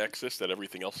like the nexus that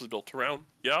everything else is built around.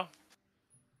 Yeah.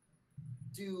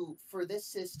 For this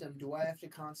system, do I have to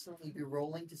constantly be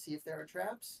rolling to see if there are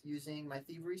traps using my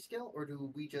thievery skill, or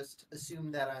do we just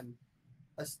assume that I'm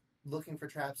looking for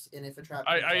traps, and if a trap?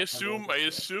 comes I up, assume roll to see it?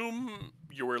 assume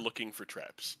you were looking for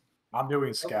traps. I'm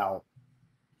doing scout.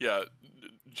 Yeah,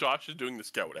 Josh is doing the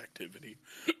scout activity.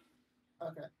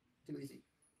 Okay, too easy.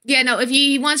 Yeah, no, if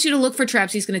he wants you to look for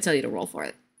traps, he's going to tell you to roll for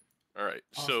it. All right.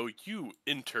 Awesome. So you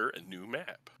enter a new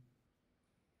map.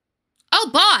 Oh,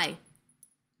 boy!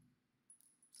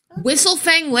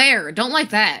 Whistlefang Lair. Don't like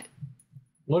that.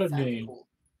 What a Sounds name. cool.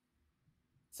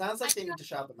 Sounds like they need to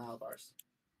shop at Malabars.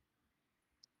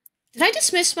 Did I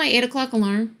dismiss my 8 o'clock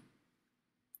alarm?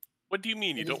 What do you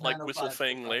mean? You It don't is like 9:05,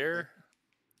 Whistlefang Lair?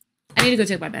 I need to go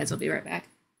take my meds. I'll be right back.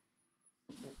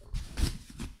 I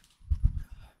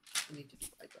need to do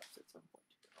eye drops at some point.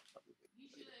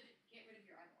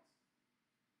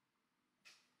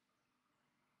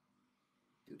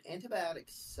 Dude,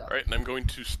 antibiotics suck. All right, and I'm going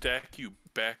to stack you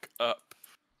back up.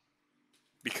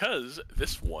 Because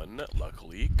this one,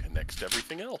 luckily, connects to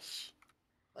everything else.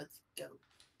 Let's go.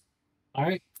 All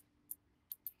right.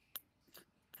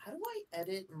 How do I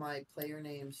edit my player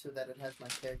name so that it has my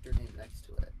character name next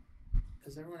to it?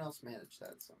 Because everyone else managed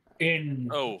that somehow.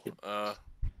 Oh,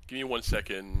 give me 1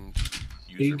 second.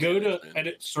 You go to management.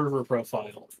 edit server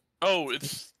profile. Oh,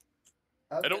 it's.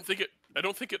 Okay. I don't think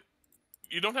it.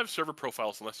 You don't have server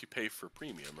profiles unless you pay for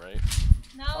premium, right?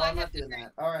 No, Oh, I I'm have not doing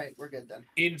that. All right, we're good then.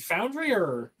 In Foundry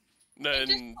or No, In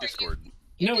in Discord, Discord.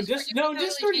 no, Discord, just you no can totally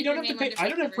Discord. You change don't your have to name pay. on I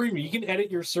don't have Discord. premium. You can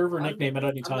edit your server I'm- nickname at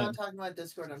any I'm time. not talking about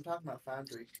Discord. I'm talking about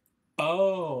Foundry.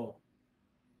 Oh,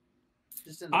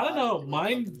 Just in the I don't body, know. it looks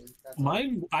Mine- like a link, that's all.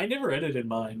 mine. I never edited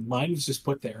mine. Mine was just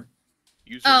put there.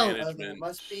 User Oh. Okay, management. it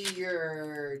must be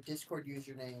your Discord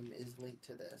username is linked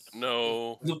to this.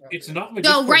 No. No, it's not. My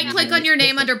No, Discord right click username, on your it's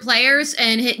name different. under players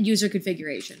and hit user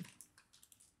configuration.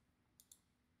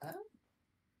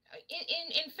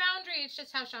 In Foundry, it's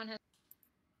just how Sean has.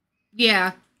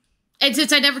 Yeah. And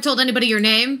since I never told anybody your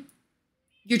name,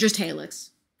 you're just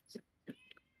Halix.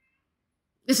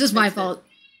 This is my Fixed it. fault.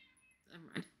 Never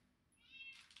mind.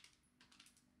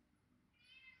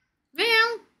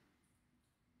 Meow.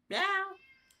 Meow.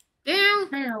 Meow.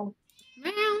 Meow.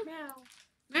 Meow. Meow.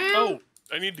 Meow. Oh,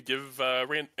 I need to give I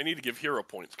need to give hero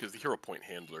points because the hero point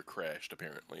handler crashed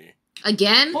apparently.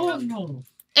 Again? Oh no.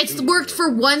 It's worked for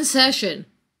one session.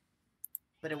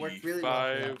 But it worked really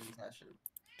well for that D5. one session.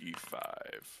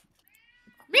 D5.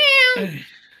 Meow.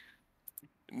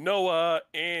 Noah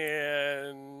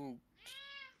and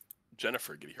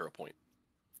Jennifer get a hero point.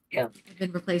 I've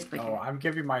been replaced by Oh, I'm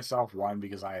giving myself 1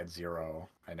 because I had 0.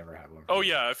 I never had 1. Oh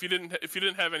yeah, if you didn't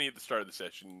have any at the start of the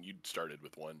session, you'd started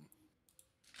with 1.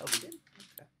 Oh, we did?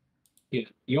 Okay. Yeah,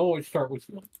 you always start with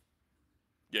one.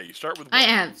 Yeah, you start with 1. I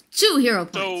have 2 hero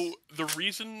points. So the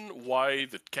reason why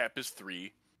the cap is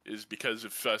 3 is because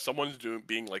if someone's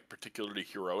being like particularly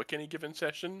heroic any given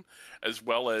session, as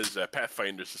well as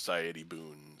Pathfinder Society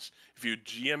boons. If you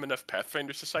GM enough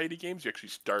Pathfinder Society games, you actually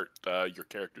start your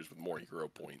characters with more hero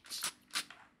points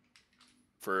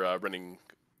for running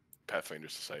Pathfinder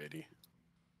Society,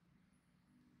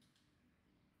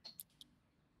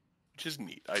 which is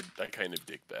neat. I kind of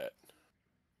dig that.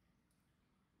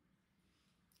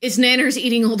 Is Nanners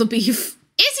eating all the beef? Is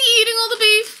he eating all the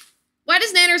beef? Why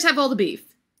does Nanners have all the beef?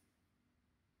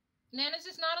 Nanas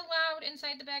is not allowed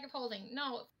inside the bag of holding.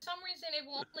 No, for some reason it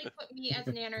will only put me as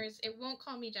Nanners. It won't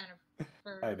call me Jennifer.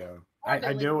 I know. Or I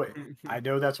Billy. know it. I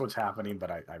know that's what's happening, but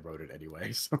I wrote it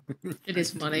anyway. So. It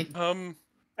is funny.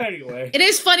 Anyway. It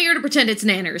is funnier to pretend it's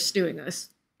Nanners doing this.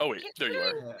 Oh wait, there you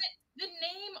are. Yeah. The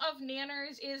name of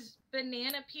Nanners is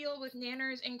banana peel with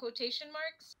Nanners in quotation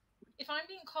marks. If I'm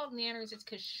being called Nanners, it's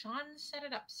because Sean set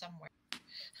it up somewhere.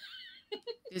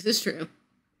 This is true.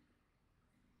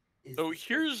 Is So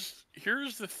this-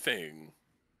 here's the thing.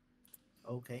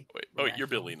 Okay. Wait, oh wait, you're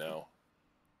Billy now.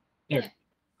 Oh, you made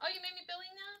me Billy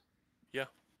now?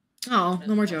 Oh,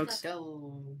 no more Let's jokes.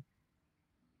 go.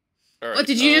 All right, What,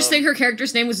 did you just think her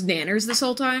character's name was Nanners this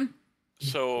whole time?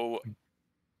 So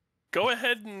go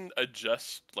ahead and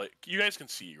adjust. Like you guys can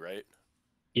see, right?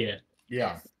 Yeah.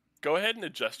 Yeah. Go ahead and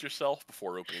adjust yourself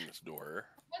before opening this door.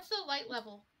 What's the light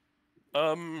level?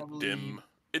 Dim.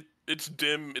 It's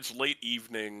dim. It's late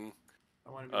evening. I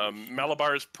wanna be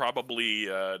Malabar is probably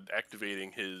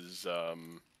activating his.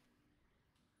 Oh,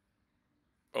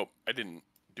 I didn't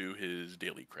do his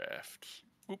daily crafts.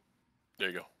 Oop. There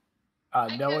you go.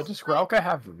 Noah, does Grelka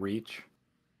have reach?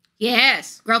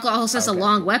 Yes. Grelka also has a Okay.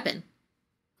 long weapon.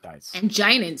 Nice. And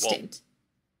giant instinct.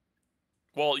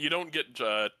 Well, you don't get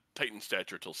Titan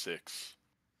stature till 6.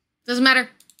 Doesn't matter.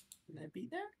 Can I be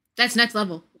there? That's next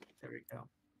level. There we go.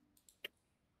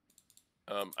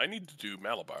 I need to do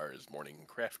Malabar's morning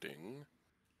crafting.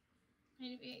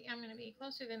 I'm gonna be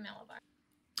closer than Malabar.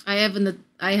 I have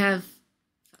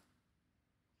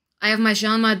my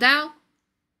Jean Madao.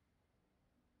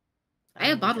 I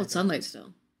have bottled sunlight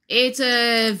still. It's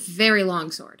a very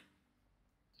long sword.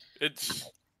 It's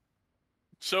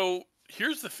so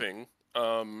here's the thing.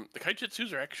 The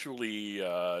kaijutsus are actually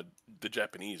the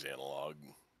Japanese analog,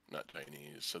 not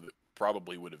Chinese. So that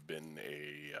probably would have been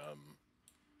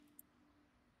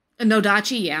a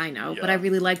Nodachi, yeah, I know, but I Yeah.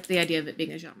 really liked the idea of it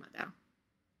being a Jeonmada.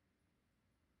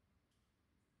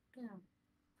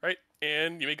 right.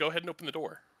 And you may go ahead and open the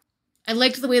door. I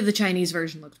liked the way the Chinese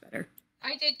version looked better.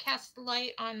 I did cast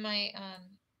light on my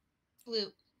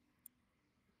flute.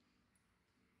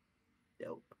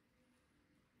 Dope.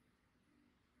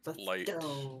 Let's Light.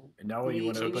 go. No, you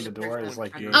want to open the door is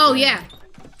like your Oh, thing. yeah.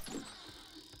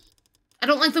 I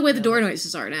don't like the way the door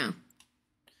noises are now.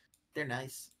 They're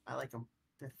nice. I like them.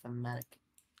 They're thematic.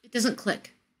 It doesn't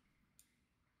click.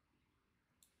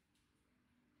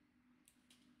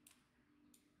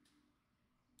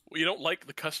 Well, you don't like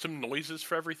the custom noises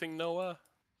for everything, Noah?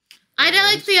 I Yeah,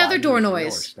 like those the other door spiders are real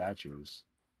noise. Statues.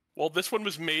 Well, this one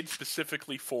was made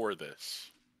specifically for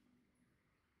this.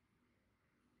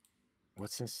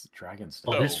 What's this dragon Oh,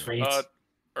 stuff? this face.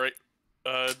 All right.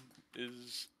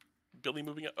 Is Billy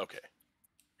moving up? Okay.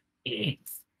 Yeah.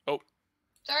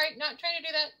 Sorry, not trying to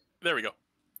do that. There we go.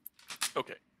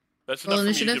 Okay. That's Roll enough for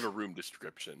me to initiative? give a room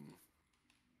description.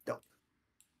 Dope.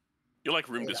 You like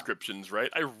room Yeah. descriptions, right?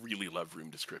 I really love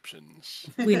room descriptions.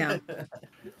 We know.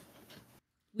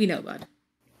 We know, bud.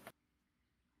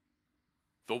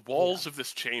 The walls of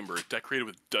this chamber are decorated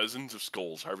with dozens of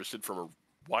skulls harvested from a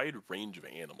wide range of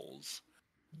animals.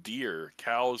 Deer,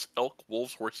 cows, elk,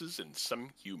 wolves, horses, and some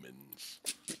humans.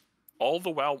 All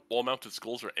the wall-mounted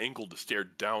skulls are angled to stare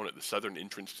down at the southern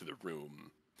entrance to the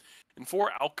room. In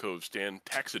 4 alcoves stand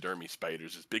taxidermy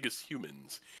spiders as big as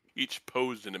humans, each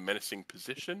posed in a menacing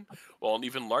position, while an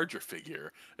even larger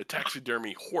figure, a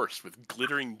taxidermy horse with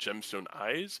glittering gemstone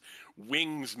eyes,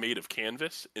 wings made of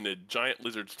canvas, and a giant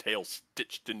lizard's tail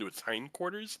stitched into its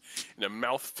hindquarters, and a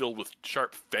mouth filled with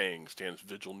sharp fangs stands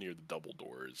vigil near the double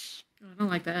doors. I don't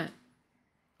like that.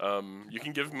 You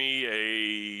can give me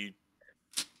a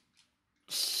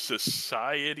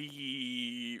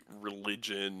society,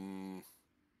 religion,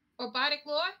 Or bardic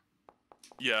lore?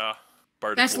 yeah,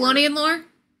 bardic lore. Thessalonian lore?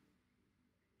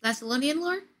 Thessalonian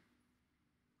lore?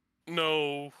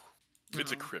 No,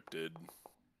 it's a No. cryptid.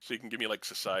 So you can give me like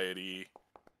society.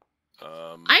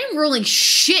 I am rolling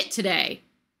shit today.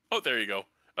 Oh, there you go.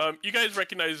 You guys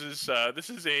recognize this? This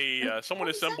is a someone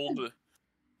assembled.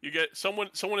 You get someone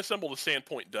assembled a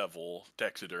Sandpoint Devil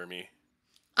taxidermy.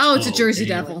 Oh, it's a Oh, Jersey okay.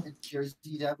 Devil. Like the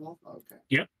Jersey Devil?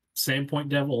 Okay. Sandpoint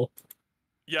Devil.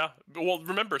 Yeah, well,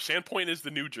 remember Sandpoint is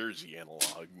the New Jersey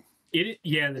analog.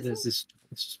 Yeah, that is.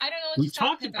 This, I don't know what we've you're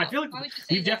talking talked. about. I feel like Why would you say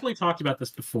we've that? definitely talked about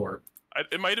this before.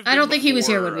 It might have. I don't been think he was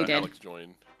here when before, we did. Alex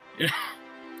joined.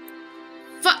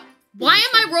 Why am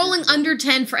I rolling under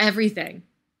 10 for everything?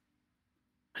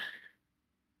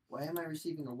 Why am I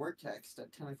receiving a work text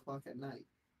at 10 o'clock at night?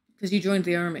 Because you joined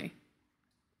the army.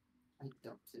 I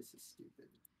don't. This is stupid.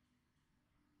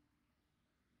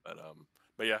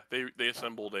 But yeah, they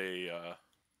assembled a.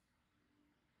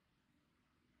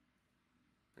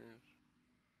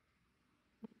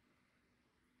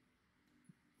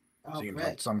 Oh, Seems right.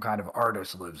 like some kind of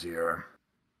artist lives here.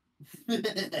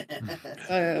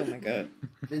 Oh my god.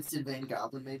 Vincent Van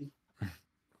Goblin, maybe?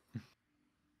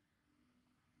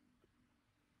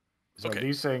 So Okay,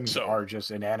 these things so- are just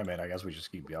inanimate. I guess we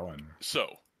just keep going. So,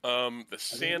 the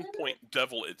Sandpoint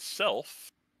Devil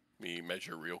itself, let me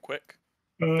measure real quick.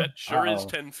 That sure is Uh-oh.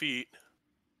 10 feet.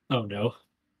 Oh no.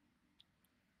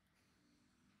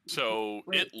 So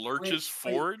Wait, it lurches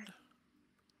wait. forward,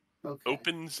 Okay.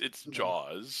 opens its Okay.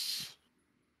 jaws,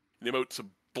 and emotes a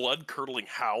blood-curdling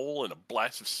howl and a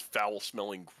blast of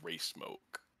foul-smelling gray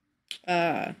smoke.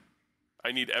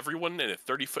 I need everyone in a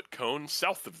 30-foot cone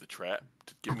south of the trap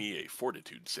to give me a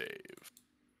fortitude save.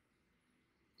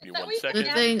 Give me Is that 1 what you second.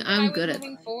 Good thing when I'm I was good at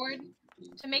moving forward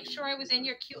to make sure I was in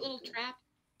your cute little trap.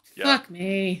 Yeah. Fuck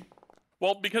me.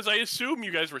 Well, because I assume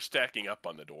you guys were stacking up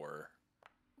on the door.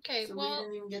 Okay, So well,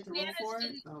 we didn't even get to roll Janice for it?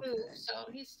 didn't Okay. move, so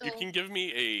he's still. You can give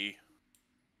me a.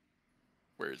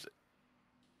 Where is it?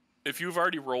 If you've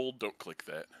already rolled, don't click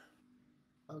that.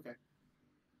 Okay.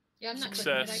 Yeah, I'm not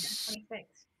clicking it. I got Success.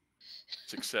 26.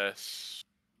 Success.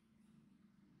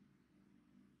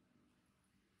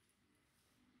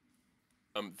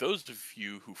 Those of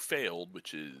you who failed,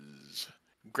 which is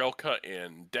Grelka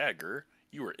and Dagger,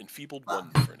 you are enfeebled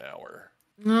 1 for an hour.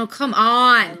 Oh, come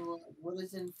on. What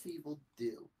does Enfeebled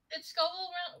do? Did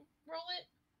Scoville roll it?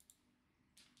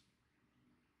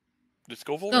 Did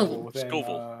Scoville? Scoville. Within,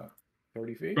 Scoville.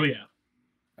 30 feet? Oh yeah.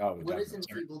 Oh, What does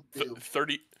definitely. Enfeebled Th- do?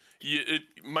 30.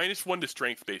 -1 to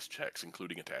strength-based checks,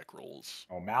 including attack rolls.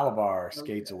 Oh, Malabar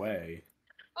skates Okay. away.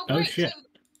 Oh, Oh, great. shit. So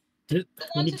Did- the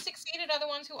let ones me- who succeeded are the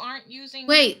ones who aren't using.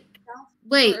 Wait,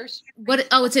 Wait, Or what?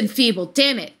 Oh, it's enfeebled.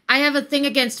 Damn it! I have a thing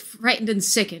against frightened and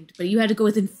sickened, but you had to go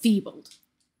with enfeebled.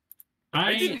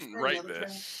 I I didn't write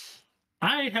this.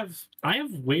 I have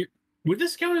weird. Would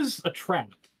this count as a trap?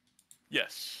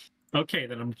 Yes. Okay,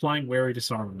 then I'm applying wary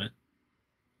disarmament.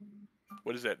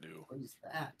 What does that do? What is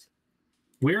that?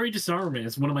 Wary disarmament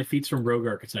is one of my feats from Rogue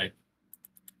Archetype.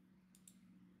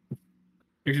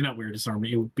 Actually, not wary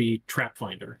disarmament. It would be trap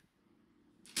finder.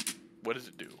 What does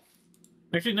it do?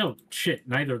 Actually, no. Shit,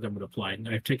 neither of them would apply.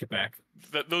 I take it back.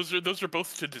 Those are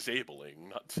both to disabling,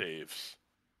 not saves.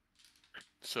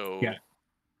 So Yeah.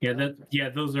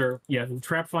 Those are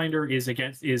trap finder is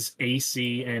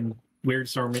AC, and wary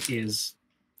disarmament is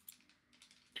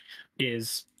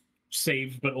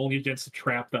saved, but only against a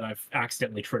trap that I've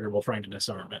accidentally triggered while trying to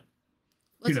disarm it.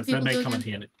 What's That may enfeebled come in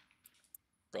again? handy.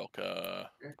 Relka.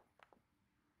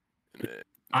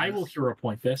 I will hero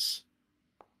point this.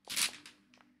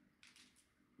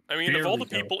 I mean, There of all we the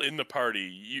go. people in the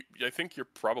party, I think you're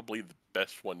probably the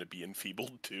best one to be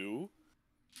enfeebled too.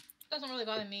 doesn't really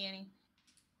bother me any.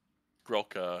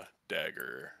 Grelka,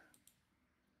 dagger.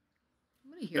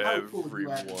 I'm gonna hero. How cool you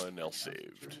add Everyone it. else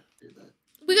saved. Do that.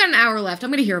 We got an hour left. I'm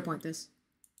gonna hero point this.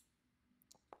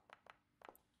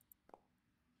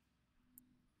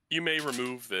 You may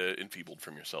remove the enfeebled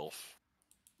from yourself.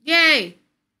 Yay!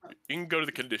 You can go to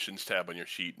the conditions tab on your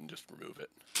sheet and just remove it.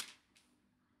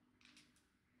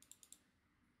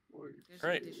 There's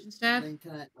Right. the conditions tab. Then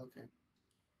can I? Okay.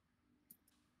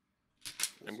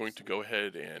 I'm going to go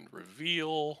ahead and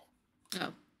reveal.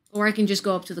 Oh, or I can just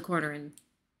go up to the corner and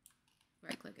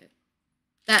right-click it.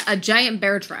 A giant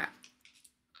bear trap.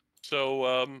 So,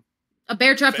 A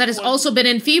bear trap that has anyone- also been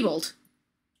enfeebled.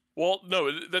 well,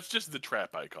 no, that's just the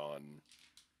trap icon.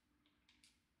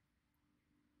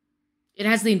 It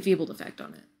has the enfeebled effect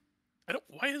on it. I don't.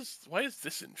 Why is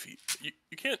this enfeebled?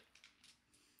 You can't.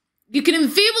 You can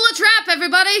enfeeble a trap,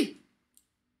 everybody!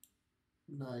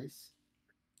 Nice.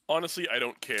 Honestly, I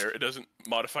don't care. It doesn't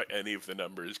modify any of the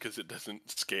numbers because it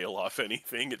doesn't scale off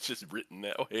anything. It's just written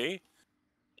that way.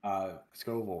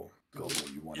 Scoville,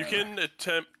 you want You can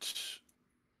attempt.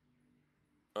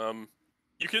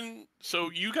 You can. So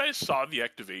you guys saw the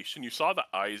activation. You saw the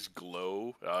eyes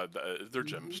glow. Their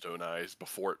gemstone eyes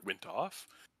before it went off.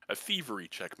 A thievery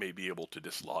check may be able to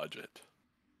dislodge it.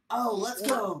 Oh, let's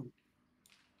go.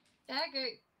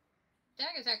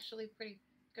 Dagger's actually pretty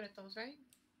good at those, right?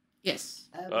 Yes.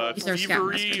 He's our Thievery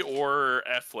scoutmaster. or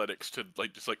athletics to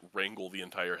just wrangle the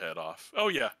entire head off. Oh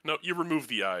yeah, no, you remove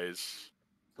the eyes,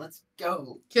 Let's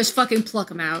go. Just fucking pluck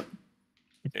him out.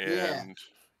 and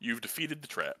you've defeated the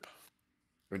trap.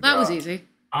 That was easy.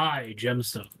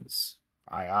 Gemstones.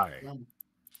 Aye. Yum.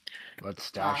 Let's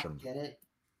stash Ah, them. Get it?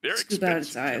 They're Scoop out its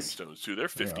expensive eyes. gemstones too. They're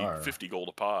 50, are. 50 gold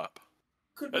a pop.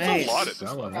 Could That's Nice. a lot at this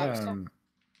Selling level. them.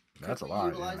 That's a Could we lot.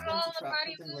 utilize Yeah. them All to the trap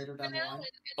party something later food down for the now. line?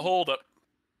 Hold up,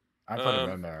 I put them Um,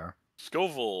 in there.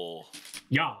 Scoville.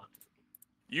 Yeah.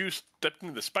 You stepped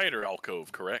into the spider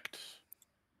alcove, correct?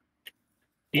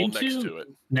 Well, next to it.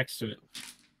 Next to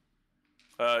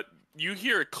it. You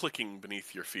hear a clicking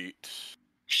beneath your feet.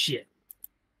 Shit.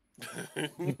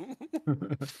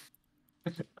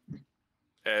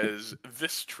 As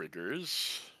this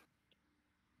triggers.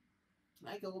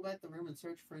 Can I go back to the room and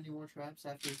search for any more traps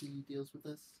after he deals with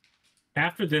this?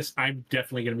 After this, I'm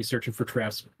definitely going to be searching for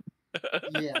traps.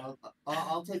 Yeah,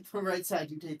 I'll take the right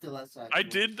side. You take the left side.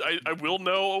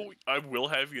 I will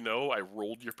have you know, I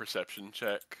rolled your perception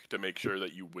check to make sure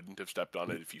that you wouldn't have stepped on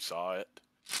it if you saw it.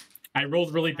 I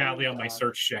rolled really badly on my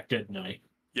search check, didn't I?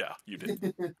 Yeah, you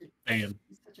did. Damn.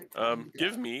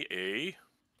 Give me a.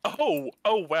 Oh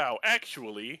wow!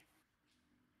 Actually,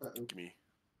 give me.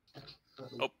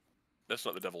 Oh, that's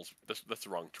not the devil's. That's the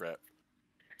wrong trap.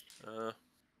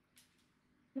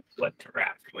 What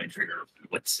trap do I trigger?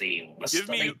 Let's see.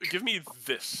 Give me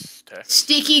this text.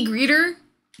 Sticky greeter?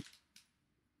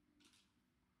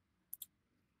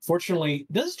 Fortunately,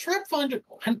 does Trap Finder...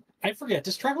 I forget,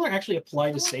 does Trap Finder actually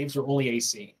apply to saves or only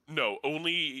AC? No,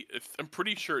 only. I'm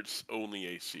pretty sure it's only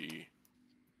AC.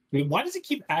 I mean, why does it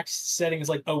keep setting as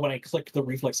like, oh, when I click the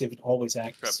reflex save, it always Trap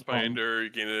acts? Finder, you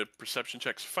gain a perception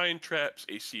checks, find traps,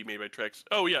 AC made by tracks.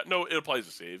 Oh yeah, no, it applies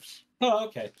to saves. Oh,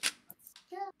 okay.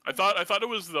 I thought it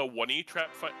was the 1E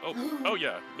trap find. Oh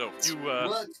yeah, no, you.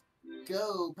 Let's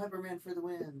go, Pepperman for the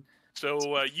win.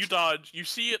 So you dodge. You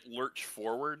see it lurch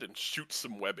forward and shoot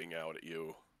some webbing out at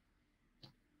you.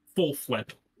 Full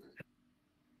flip.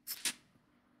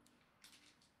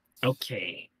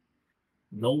 Okay.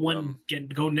 No one can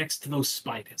go next to those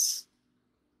spiders.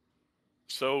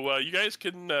 So you guys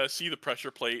can see the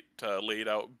pressure plate laid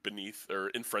out beneath or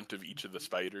in front of each of the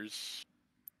spiders.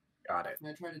 Got it. Can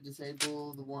I try to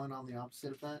disable the one on the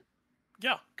opposite of that?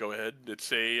 Yeah, go ahead.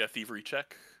 It's a thievery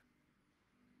check.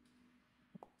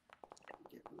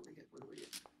 What do we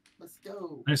get? Let's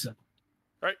go. Nice. All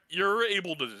right, you're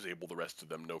able to disable the rest of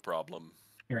them, no problem.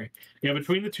 All right. Yeah,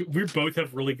 between the two, we both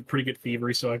have really pretty good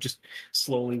thievery, so I'm just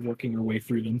slowly working our way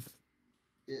through them.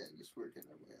 Yeah, just working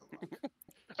our way along.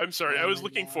 I'm sorry, I Oh was my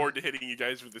looking God. forward to hitting you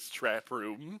guys with this trap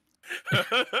room.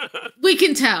 We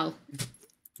can tell.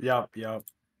 Yep.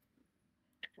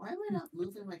 Why am I not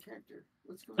moving my character?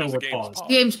 What's going Oh, on? we're game's paused. paused.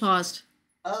 Game's paused.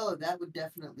 Oh, that would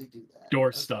definitely do that. Door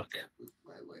Okay, stuck. Move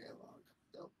my way along.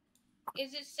 Nope.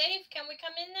 Is it safe? Can we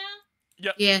come in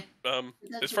now? Yeah.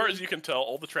 As far as you can tell,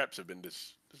 all the traps have been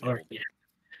disabled. All right. Yeah.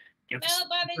 Yep. No,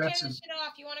 Bobby, turn That's this shit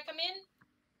off. You want to come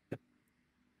in?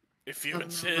 If you Oh, no.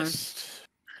 insist.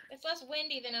 It's less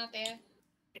windy than out there.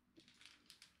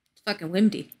 It's fucking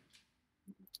windy.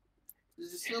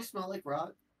 Does it still smell like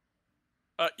rot?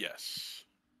 Yes.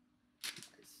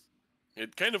 Nice.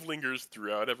 It kind of lingers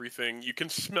throughout everything. You can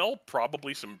smell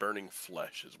probably some burning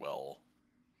flesh as well.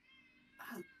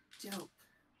 Oh, dope.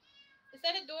 Is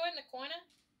that a door in the corner?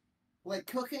 Like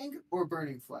cooking or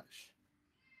burning flesh?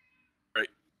 Right.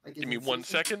 Like, Give me 1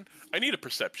 second. I need a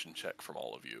perception check from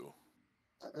all of you.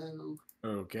 Uh-oh.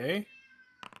 Okay.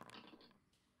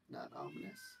 Not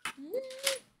ominous.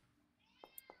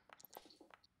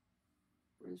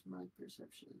 Where's my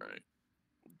perception? Right.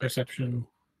 Perception.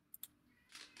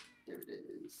 There it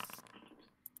is.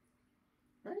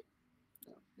 Right?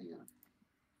 No, hang on.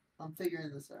 I'm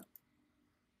figuring this out.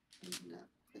 No,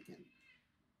 again.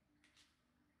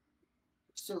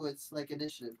 So it's like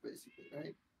initiative, basically,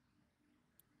 right?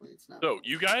 Wait, it's not. So,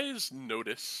 you guys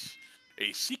notice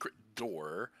a secret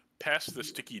door past the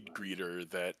sticky greeter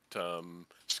that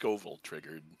Scoville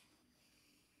triggered.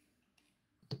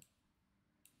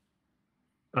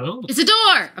 Oh. It's a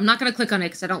door! I'm not gonna click on it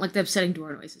because I don't like the upsetting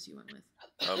door noises you went with.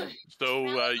 So, No,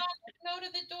 no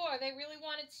to the door. They really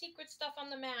wanted secret stuff on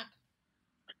the map.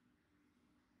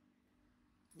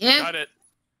 Yeah. got it.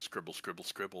 Scribble, scribble,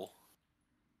 scribble.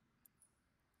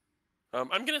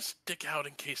 I'm gonna stick out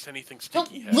in case anything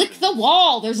sticky Don't lick happens. the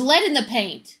wall! There's lead in the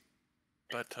paint!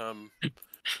 But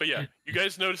yeah, you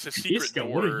guys notice a secret Iska, door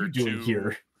what are you doing to...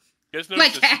 here? You guys My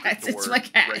notice a secret cat, it's door my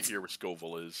cat. right here where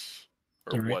Scoville is.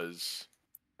 Or All right. was.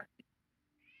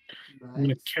 I'm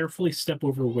gonna carefully step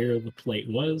over where the plate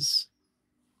was.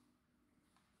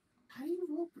 How do you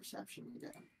roll perception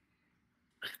again?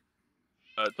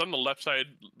 It's on the left side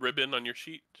ribbon on your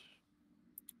sheet.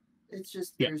 It's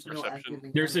just Yeah, there's no perception.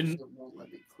 active There's encounters an- that won't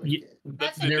let me click Ye- it.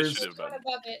 That's the There's- initiative button.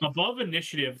 Above it. Above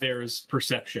initiative, there's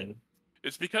perception.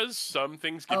 It's because some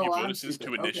things give you Oh, I bonuses see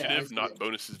to that. Okay, I initiative, see not it.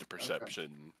 bonuses to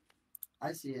perception.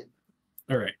 I see it.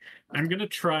 All right. I'm gonna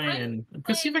try and I'm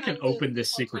gonna see if I can open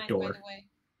this secret door.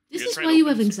 This You is try to why you open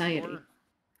have the secret anxiety. door?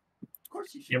 Of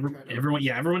course you should. Every, try to everyone, open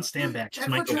yeah, it. everyone stand back. Just Check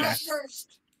might for go back. traps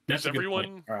first. That's Is a good point.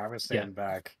 everyone... All right, I'm gonna stand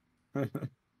back.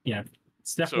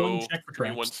 Step So, one, check for give me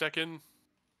traps. 1 second.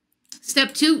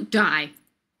 Step 2, die.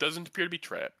 Doesn't appear to be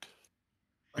trapped.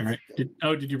 All right.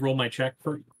 Did you roll my check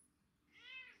for?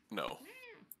 No.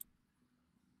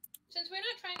 Since we're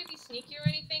not trying to be sneaky or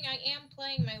anything, I am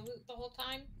playing my loot the whole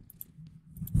time.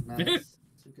 Nice.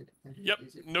 It's a good- Yep,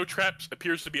 no traps.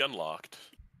 Appears to be unlocked.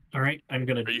 All right. I'm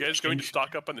gonna. Are you guys going to change-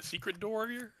 stock up on the secret door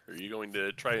here? Or are you going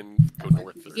to try and go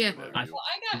north? Or Yeah. what have I- you? Well,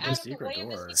 I got The out of the secret way of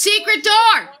the door. Secret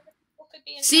door! People could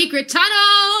be in Secret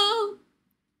tunnel!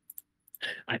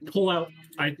 I pull out.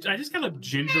 I just kind of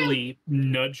gingerly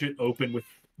nudge it open with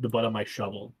the butt of my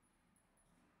shovel.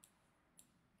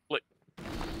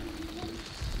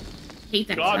 Hate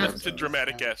that God, sound. that's a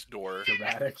dramatic ass door.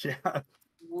 Dramatic, yeah.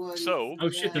 What So, Oh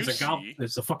shit! There's You a guy. see-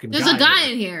 There's a fucking. There's a guy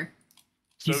there. in here.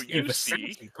 So He's you in a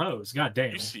see, sexy pose. God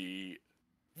damn. you see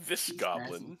this He's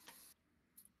goblin.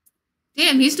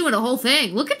 Damn, he's doing a whole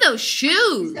thing. Look at those He's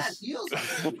shoes. got heels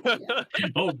on. Yeah.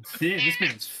 Oh, damn, this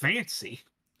man's fancy.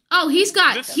 Oh, he's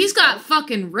got This-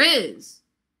 fucking riz. Is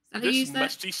that how you This use that?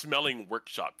 musty-smelling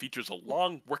workshop features a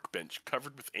long workbench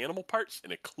covered with animal parts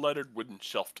and a cluttered wooden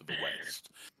shelf to the west,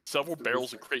 several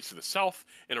barrels and crates to the south,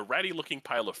 and a ratty-looking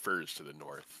pile of furs to the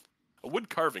north. A wood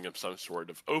carving of some sort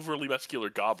of overly muscular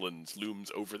goblins looms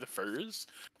over the furs,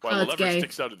 while Oh, a that's lever gay.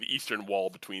 sticks out of the eastern wall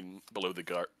below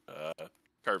the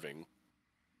carving.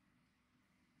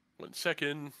 1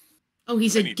 second. Oh,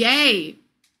 he's I a need to gay.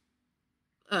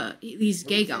 He's a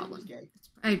gay It was goblin. gay.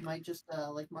 I- He might just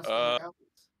like muscular goblins.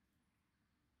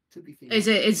 Could be female. Is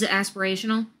it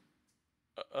aspirational?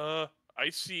 I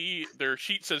see their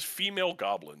sheet says female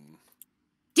goblin.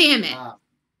 Damn it. Ah.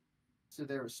 So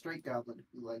they're a straight goblin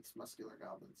who likes muscular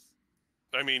goblins.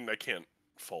 I mean, I can't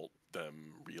fault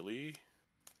them, really.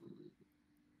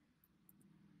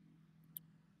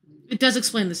 It does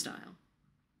explain the style.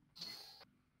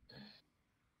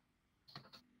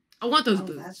 I want those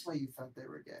boots. That's why you thought they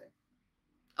were gay.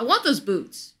 I want those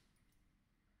boots.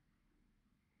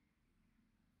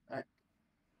 Alright.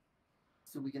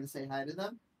 So we gonna say hi to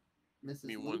them? Mrs. Give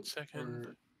me Luke, 1 second.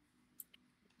 or-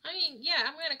 I mean, yeah,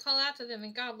 I'm gonna call out to them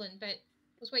in Goblin, but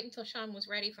let's wait until Sean was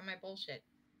ready for my bullshit.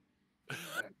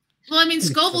 Well, I mean,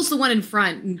 Scoville's the one in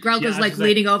front, and Grelga's like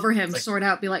leaning over him, sort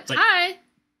out, be like, hi.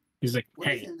 He's like, What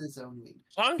hey. does in the zone mean?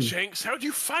 Longshanks, how'd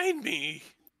you find me?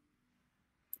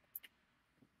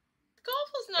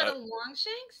 Scoville's not a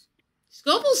Longshanks.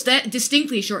 Scoville's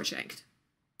distinctly short-shanked.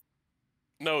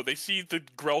 No, they see the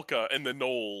Grelka and the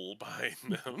knoll behind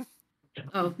them.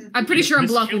 Oh, I'm pretty sure I'm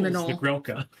blocking the Kills knoll.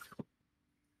 Grelka.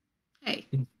 Hey.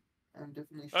 I'm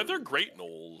definitely They're great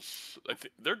knolls. I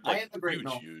think they're I like am a great huge,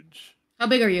 knoll. huge. How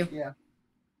big are you? Yeah.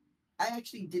 I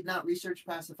actually did not research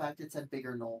past the fact it said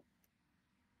bigger knoll.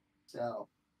 So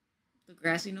The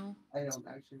grassy knoll? I don't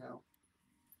actually know.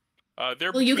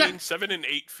 They're Well, you between got- 7 and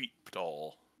 8 feet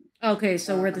tall. Okay,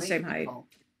 so we're the I'm same 8 feet height. tall.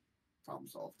 Problem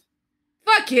solved.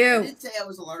 Fuck I you! did say I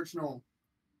was a large knoll.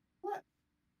 What?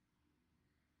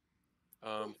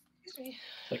 Excuse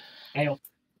me. I'll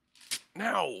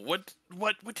Now, what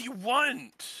do you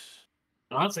want?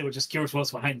 honestly, we're just curious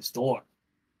what's behind this door.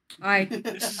 Hi.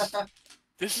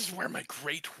 This is where my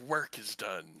great work is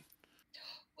done.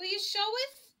 Will you show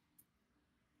us?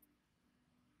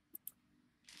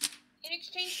 In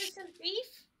exchange for some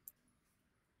beef?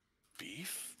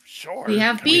 Beef? Sure. We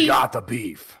have We beef. got the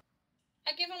beef.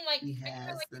 I give him like, He I give him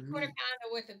has like the a quarter meat.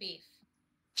 pounder worth of beef.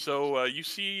 So you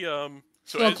see, so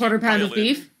So a as quarter you pound of pile in,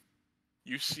 beef?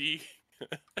 You see,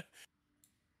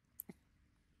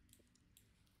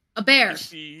 A bear. you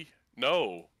see.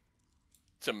 No,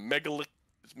 it's a megalictus.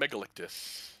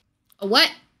 A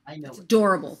what? I know. It's what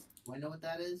adorable. that is. Do I know what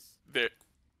that is?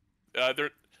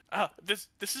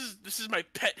 This is my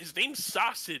pet. His name's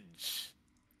Sausage.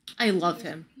 I love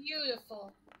him.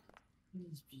 Beautiful.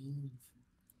 He's beautiful.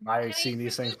 I've seen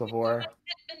these things before.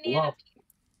 Banana. Wow.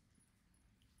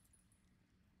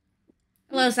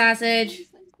 Hello, sausage. These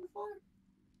things before?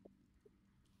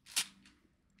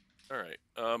 All right.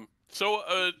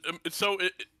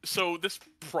 So this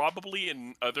probably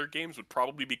in other games would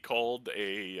probably be called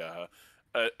a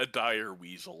dire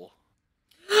weasel.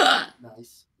 I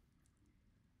Nice.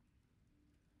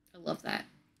 love that.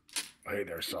 Hey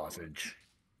there, sausage.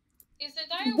 Is the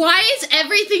dire Why weasel- is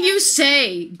everything you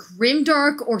say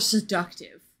grimdark or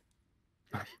seductive?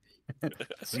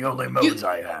 It's the only modes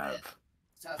I have.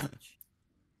 Sausage.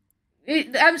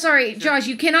 I'm sorry, Josh,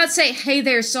 you cannot say, hey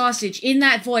there, sausage, in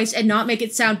that voice and not make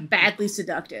it sound badly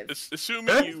seductive.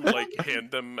 Assuming you like hand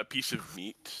them a piece of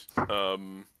meat,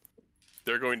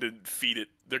 they're going to feed it.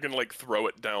 They're going to like throw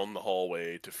it down the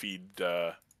hallway to feed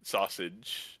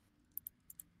Sausage.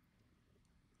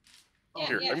 Yeah,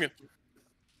 Here, yeah. I'm gonna.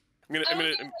 I don't give him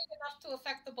like enough to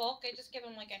affect the bulk. I just give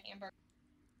him like a hamburger.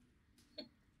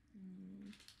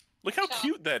 Look how Chop.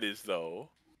 cute that is, though.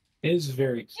 It is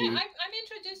very Yeah, cute. I'm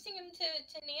introducing him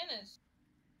to Nana's.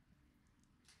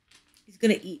 He's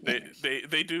gonna eat They me.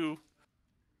 they do.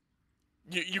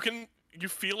 You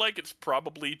feel like it's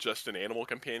probably just an animal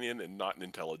companion and not an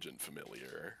intelligent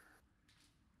familiar.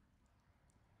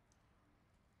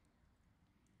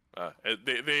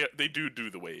 They do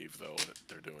the wave though that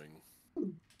they're doing.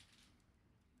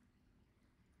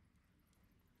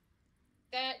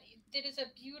 That is a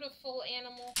beautiful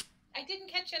animal. I didn't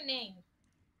catch your name.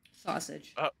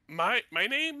 Sausage. My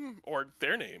name or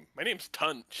their name? My name's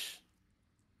Tunch.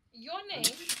 Your name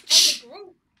as a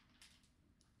group.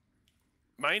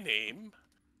 My name,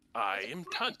 I am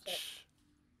Tunch.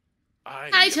 I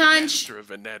Hi, am the Tunch. master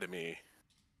of anatomy.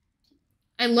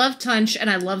 I love Tunch and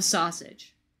I love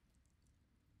sausage.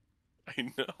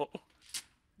 I know.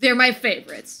 They're my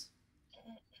favorites.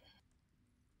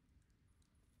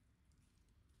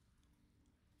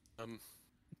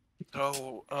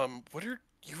 What are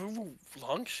you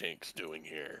Longshanks doing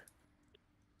here?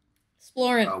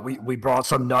 Exploring. We brought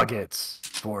some nuggets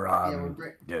for we're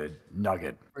great. the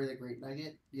nugget. For the Great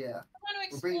Nugget? Yeah. I want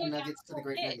to We're bringing explore nuggets to the whole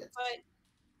Great pit, Nuggets.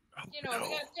 But you know, we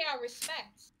gotta pay our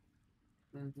respects.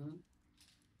 Mm-hmm.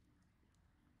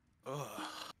 Ugh.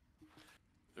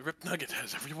 The Rip Nugget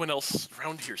has everyone else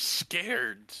around here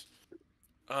scared.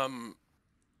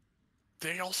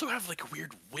 They also have like a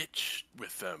weird witch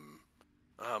with them.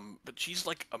 But she's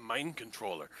like a mind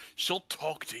controller. She'll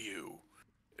talk to you,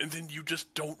 and then you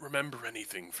just don't remember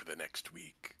anything for the next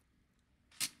week.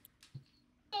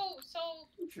 So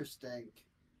Interesting.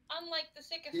 unlike the Is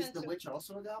sycophants the who witch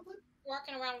also a goblin?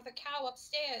 walking around with a cow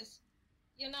upstairs,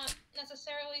 you're not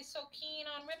necessarily so keen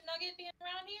on Rip Nugget being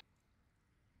around here?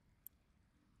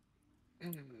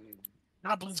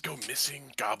 Goblins go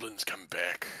missing, goblins come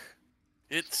back.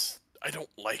 I don't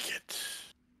like it.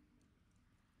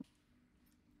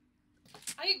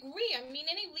 I agree. I mean,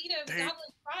 any leader of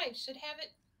goblin tribes should have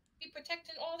it be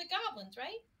protecting all the goblins,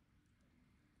 right?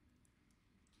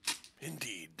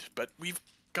 Indeed, but we've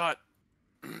got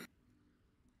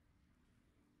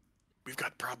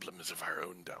problems of our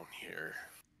own down here.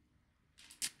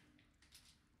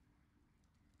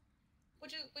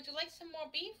 Would you like some more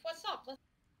beef? What's up? What's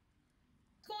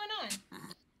going on?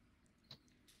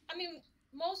 I mean,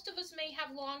 most of us may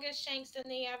have longer shanks than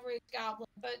the average goblin,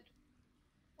 but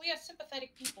we are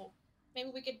sympathetic people. Maybe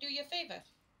we could do you a favor.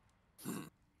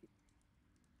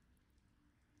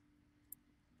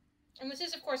 And this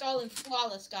is, of course, all in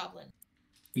flawless goblin.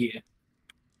 Yeah.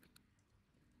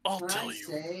 I'll tell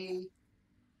you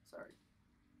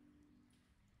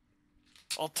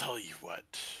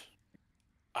what.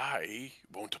 I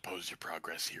won't oppose your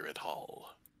progress here at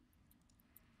all.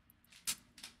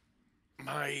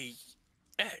 My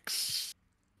ex,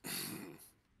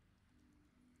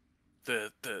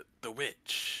 the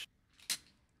witch,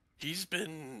 he's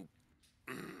been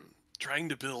trying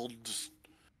to build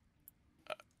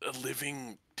a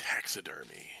living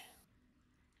taxidermy.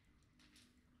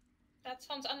 That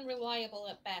sounds unreliable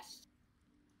at best.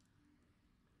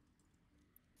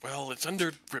 Well, it's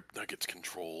under Rip Nugget's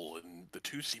control, and the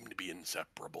two seem to be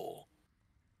inseparable.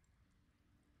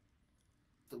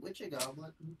 The witch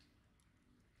goblin?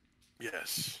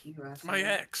 Yes. My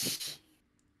ex.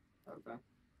 Okay.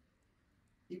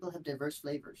 People have diverse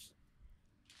flavors.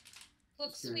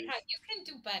 Look, sweetheart, you can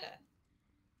do better.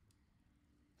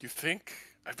 You think?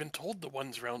 I've been told the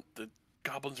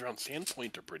goblins around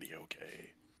Sandpoint are pretty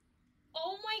okay.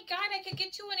 Oh my god, I could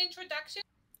get you an introduction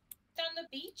down the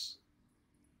beach?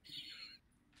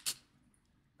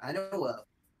 I know a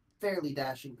fairly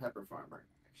dashing pepper farmer.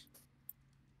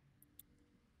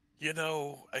 You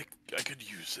know, I could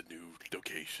use a new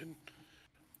location.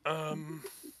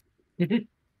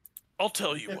 I'll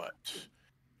tell you what.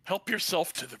 Help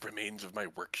yourself to the remains of my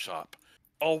workshop.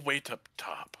 I'll wait up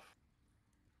top.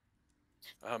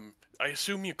 I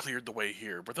assume you cleared the way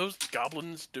here. Were those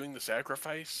goblins doing the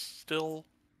sacrifice still?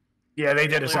 Yeah, they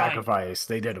did a sacrifice.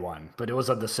 They did one, but it was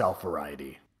of the self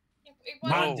variety.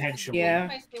 Not intentional. Yeah.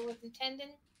 It was intended.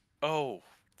 Oh,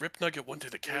 Rip Nugget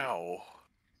wanted a cow.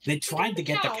 They tried to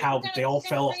get the cow, but they all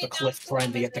fell off the cliff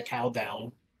trying to get the cow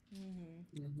down.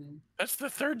 That's the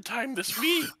third time this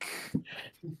week.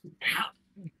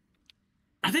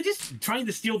 Are they just trying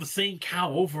to steal the same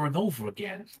cow over and over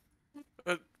again?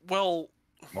 Well,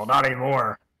 not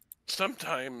anymore.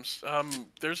 Sometimes,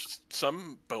 there's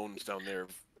some bones down there.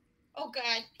 Oh god.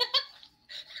 I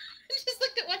just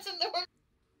looked at what's in the room.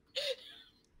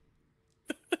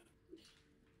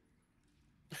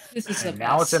 This is and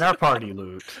now it's in our party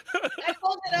loot. I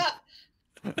pulled it up.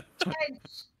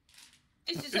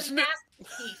 This is a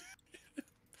masterpiece.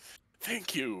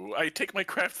 Thank you. I take my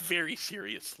craft very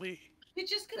seriously. You're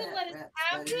just gonna let us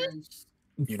have this?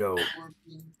 You know,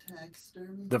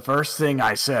 the first thing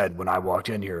I said when I walked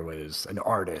in here was, an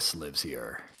artist lives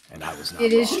here. And I was not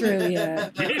It wrong. is true, yeah.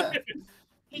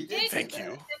 He did. Thank you.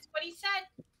 That's what he said.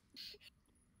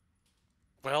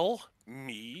 Well,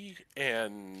 me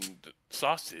and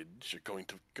Sausage are going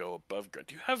to go above ground.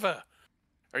 Do you have Are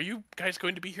you guys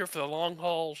going to be here for the long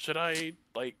haul? Should I,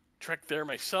 trek there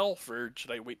myself, or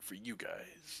should I wait for you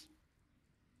guys?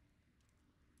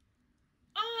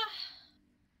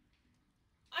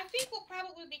 I think we'll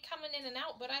probably be coming in and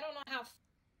out, but I don't know how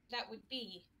that would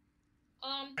be.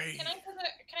 Can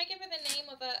I give her the name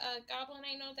of a goblin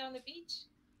I know down the beach?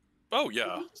 Oh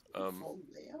yeah.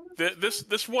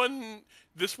 This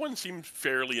one seems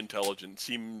fairly intelligent.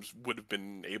 Would have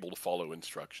been able to follow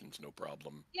instructions, no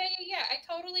problem. Yeah. I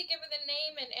totally give her the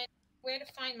name and where to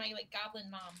find my goblin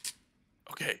mom.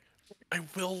 Okay, I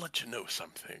will let you know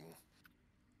something.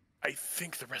 I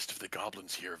think the rest of the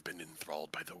goblins here have been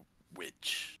enthralled by the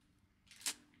witch.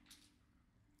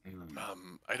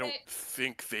 I don't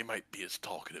think they might be as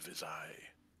talkative as I.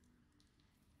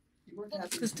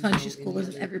 Because Tunch is cooler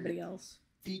than everybody else.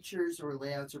 Features or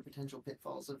layouts or potential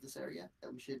pitfalls of this area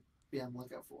that we should be on the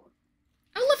lookout for.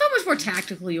 I love how much more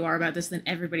tactical you are about this than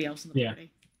everybody else in the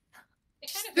party.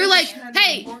 Kind of You're like,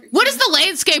 hey, what does the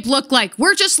landscape look like?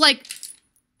 We're just like,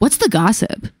 what's the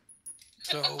gossip?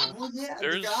 So, well, yeah,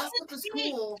 the gossip is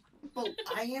cool, but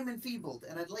I am enfeebled,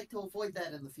 and I'd like to avoid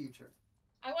that in the future.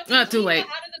 I want Not too late.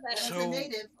 As a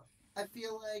native, I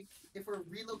feel like if we're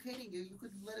relocating you, you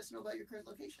could let us know about your current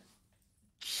location.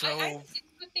 So I think it's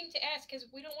a good thing to ask, because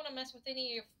we don't want to mess with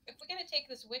any. If we're gonna take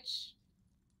this witch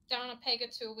down a peg or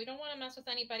two, we don't want to mess with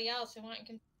anybody else who want to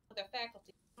control their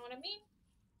faculty. You know what I mean?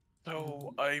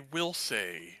 So I will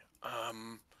say,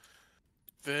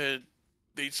 that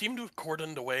they seem to have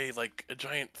cordoned away like a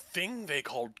giant thing they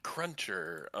called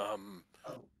Cruncher,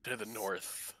 to the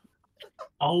north.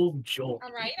 Oh, Joel.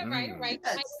 All right, all right, all right.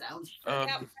 That sounds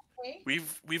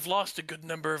We've lost a good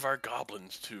number of our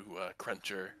goblins to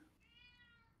Cruncher.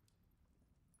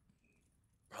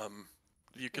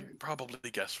 You could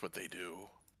probably guess what they do.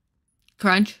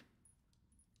 Crunch.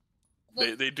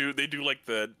 They do like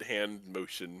the hand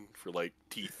motion for like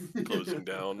teeth closing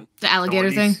down. The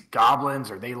alligator thing. Goblins,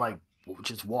 are they like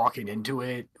just walking into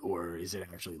it, or is it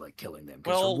actually like killing them?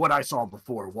 Because Well, from what I saw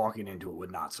before, walking into it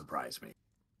would not surprise me.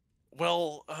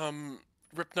 Well,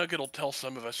 Rip Nugget will tell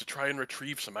some of us to try and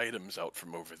retrieve some items out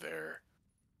from over there.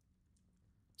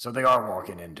 So they are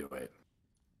walking into it.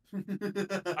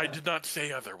 I did not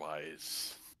say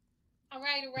otherwise. All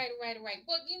right, all right, all right, all right.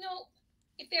 Well, you know,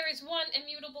 if there is one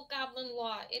immutable goblin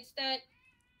law, it's that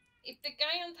if the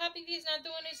guy on top of you is not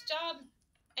doing his job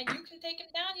and you can take him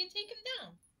down, you take him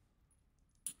down.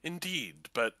 Indeed,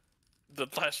 but the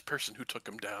last person who took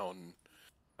him down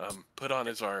put on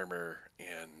his armor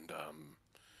and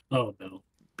Oh no.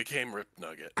 became Rip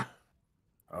Nugget.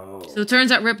 Oh. So it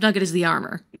turns out Rip Nugget is the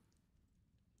armor.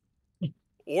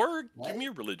 Or give me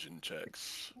religion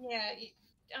checks. Yeah,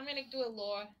 I'm gonna do a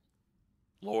lore.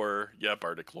 Lore, yeah,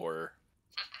 Bardic lore.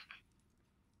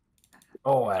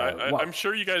 Oh, I'm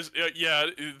sure you guys. Yeah,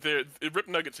 Rip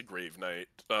Nugget's a grave knight.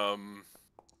 I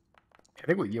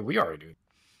think we already do.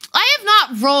 I have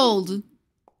not rolled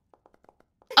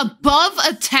above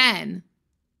a 10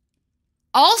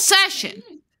 all session,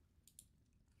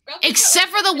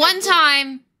 except for the one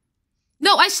time.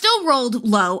 No, I still rolled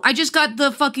low. I just got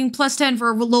the fucking +10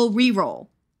 for a low reroll.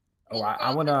 Oh,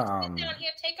 I wanna Sit down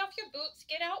here, take off your boots,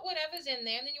 get out whatever's in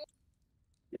there, and then you.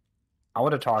 I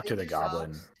want to talk to Take the your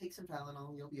goblin. shots, take some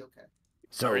Tylenol, you'll be okay.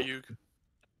 So, Are you?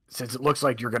 since it looks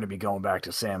like you're going to be going back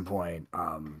to Sandpoint,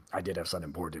 I did have something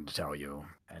important to tell you,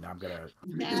 and I'm gonna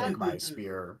take my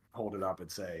spear, hold it up,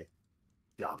 and say,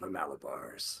 "Goblin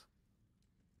Malabars."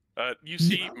 You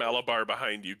see Malabar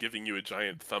behind you, giving you a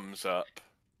giant thumbs up.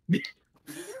 Do you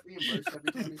get reimbursed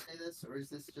every time you say this, or is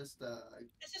this just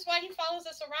This is why he follows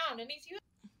us around, and he's used.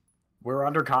 We're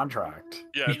under contract.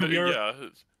 Yeah,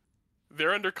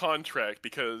 they're under contract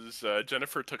because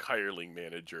Jennifer took hireling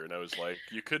manager, and I was like,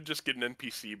 you could just get an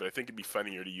NPC, but I think it'd be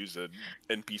funnier to use an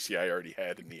NPC I already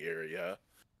had in the area.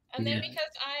 And then because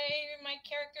my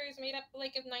character is made up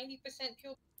like of 90%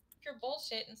 pure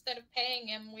bullshit, instead of paying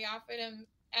him, we offered him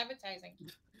advertising.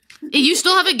 You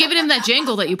still haven't given him that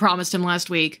jingle that you promised him last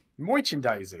week.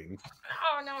 Merchandising.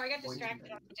 Oh no, I got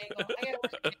distracted on the jingle. I gotta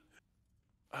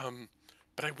work.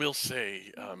 But I will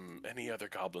say, any other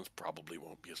goblins probably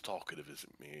won't be as talkative as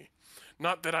me.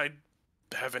 Not that I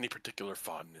have any particular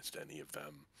fondness to any of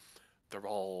them. They're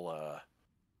all,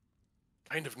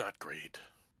 kind of not great.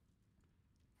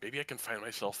 Maybe I can find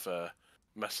myself a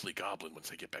muscly goblin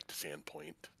once I get back to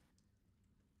Sandpoint.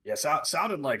 Yeah,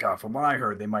 sounded like, from what I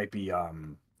heard, they might be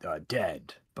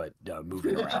dead, but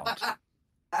moving around.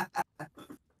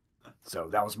 So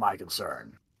that was my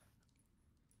concern.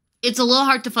 It's a little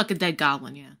hard to fuck a dead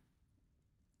goblin, yeah.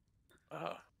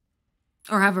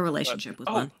 Or have a relationship with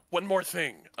one. One more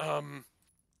thing. I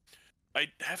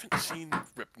haven't seen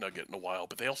Rip Nugget in a while,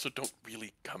 but they also don't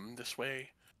really come this way.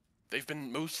 They've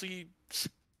been mostly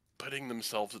putting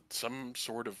themselves at some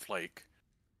sort of, like,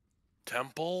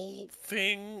 temple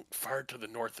thing far to the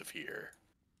north of here.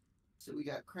 So we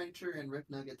got Cruncher and Rip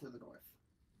Nugget to the north.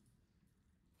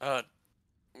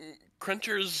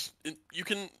 Cruncher's, you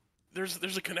can,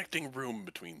 there's a connecting room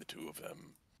between the two of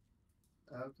them.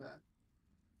 Okay.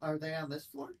 Are they on this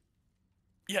floor?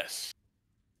 Yes.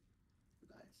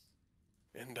 Nice.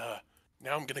 And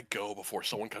now I'm gonna go before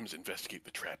someone comes to investigate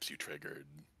the traps you triggered.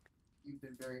 You've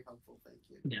been very helpful, thank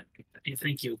you. Yeah,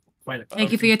 thank you. Quite a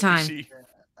Thank you for your time. See,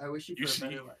 I wish you for a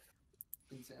better life.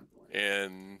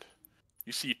 And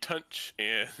you see Tunch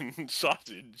and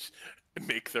Sausage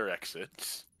make their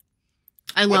exits.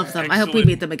 I love them. I hope we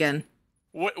meet them again.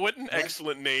 What an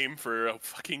excellent name for a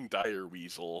fucking dire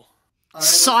weasel. Right,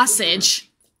 Sausage.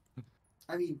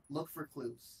 I mean, look for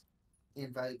clues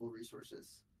and valuable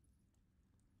resources.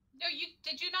 No,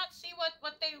 did you not see what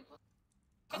they?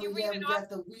 Can you yeah, read it we off? got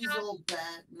the weasel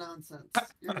bat nonsense.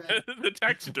 You're right. The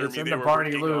taxidermy It's in they the were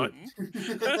party working loot.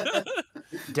 on.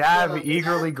 Dab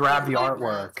eagerly grabbed the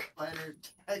artwork. Spider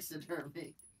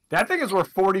taxidermy. That thing is worth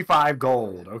 45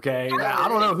 gold, okay? I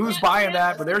don't know who's buying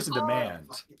that, but there's a demand.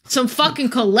 Some fucking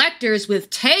collectors with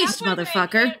taste,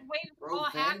 motherfucker. Bro,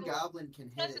 Van Goblin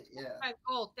can hit it, yeah.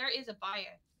 Gold. There is a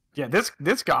buyer. Yeah, this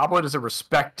goblin is a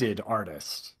respected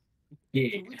artist. Yeah.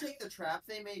 Can we take the trap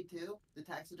they made too? The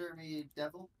taxidermy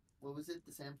devil? What was it?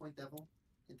 The Sandpoint devil?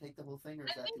 And take the whole thing, or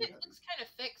is I that think too it heavy? looks kind of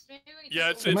fixed. Maybe we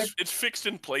Yeah, take it's fixed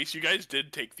in place. You guys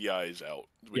did take the eyes out,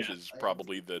 which Yeah. is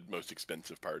probably the most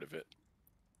expensive part of it.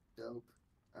 Dope.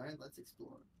 All right, let's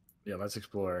explore. Yeah, let's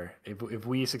explore. If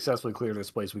we successfully clear this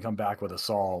place, we come back with a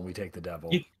saw and we take the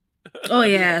devil. Oh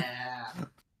yeah.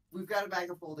 We've got a bag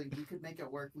of folding. We could make it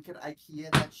work. We could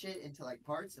IKEA that shit into like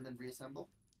parts and then reassemble.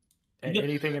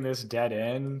 Anything in this dead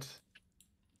end?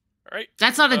 All right.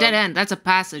 That's not a dead end. That's a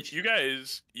passage. You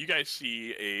guys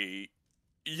see a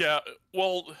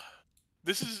well,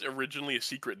 this is originally a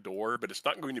secret door, but it's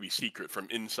not going to be secret from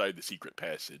inside the secret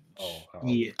passage.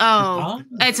 Yeah. Oh,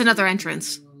 it's another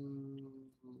entrance.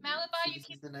 Malabar, you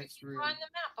keep the next on room. the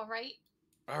map, all right?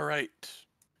 All right.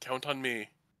 Count on me.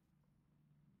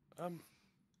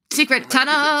 Secret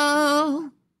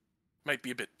tunnel. Might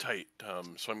be a bit tight,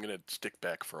 so I'm gonna stick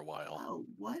back for a while. Oh,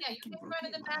 what? Yeah, you can run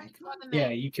in the back on the map. Yeah,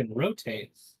 you can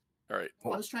rotate. All right. I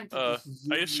was trying to just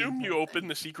zoom I in assume you whole open thing.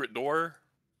 the secret door.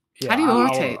 Yeah, How do you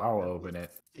rotate? I'll open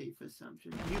it. Safe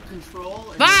assumption. You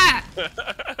control. And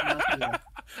Ah!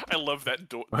 I love that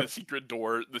door. The secret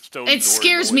door. The stone. It door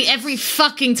scares me noise. every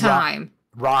fucking time.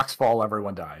 Rocks fall,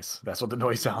 everyone dies. That's what the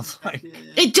noise sounds like.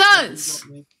 It does.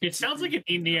 It sounds like an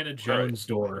Indiana Jones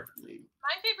door.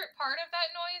 My favorite part of that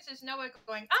noise is Noah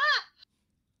going,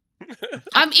 ah!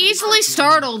 I'm easily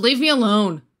startled. Leave me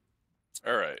alone.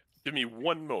 All right. Give me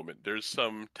one moment. There's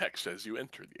some text as you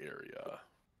enter the area.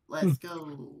 Let's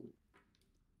go.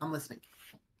 I'm listening.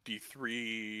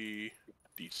 D3,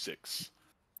 D6.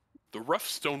 The rough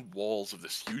stone walls of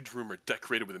this huge room are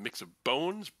decorated with a mix of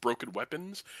bones, broken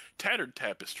weapons, tattered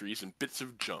tapestries, and bits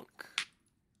of junk.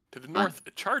 To the north,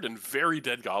 a charred and very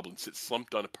dead goblin sits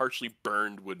slumped on a partially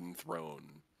burned wooden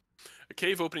throne. A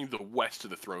cave opening to the west of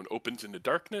the throne opens into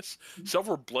darkness.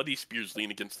 Several bloody spears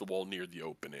lean against the wall near the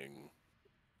opening.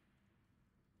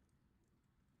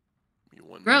 Give me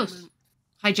one Gross. moment.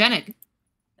 Hygienic.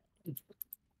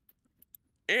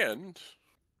 And,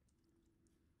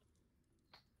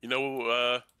 you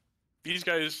know, these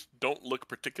guys don't look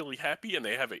particularly happy, and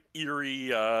they have an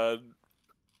eerie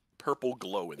purple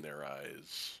glow in their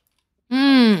eyes.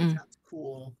 Hmm.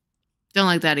 Cool. Don't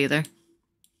like that either.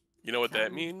 You know what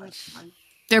that means?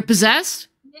 They're possessed?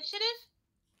 Initiative?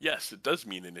 Yes, it does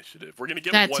mean initiative. We're going to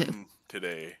get That one too.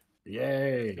 today.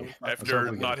 Yay.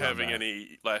 After not having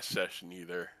any last session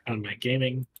either. On my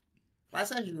gaming. Last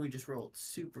session we just rolled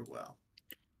super well.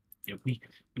 Yeah, we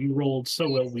rolled so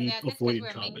well we Yeah, that's 'cause avoided we're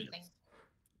combat. amazing.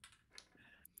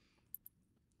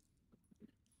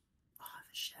 Oh,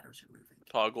 the shadows are moving.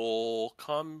 Toggle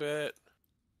combat.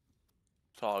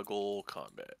 Toggle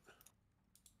combat.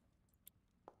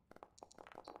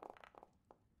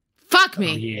 Fuck Oh,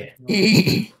 me.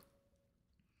 yeah.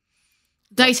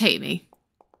 Dice hate me.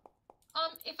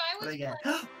 If I What do was I get?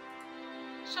 playing,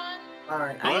 Sean, All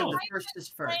right, I am Oh. the first is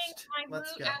playing first. my Let's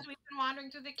loot go. as we've been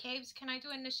wandering through the caves, can I do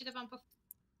initiative on before?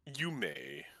 You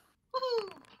may. Woohoo!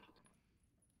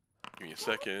 Give me a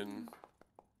second.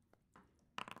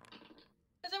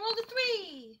 Because I rolled a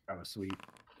 3! Oh, sweet.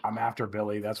 I'm after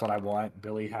Billy. That's what I want.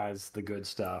 Billy has the good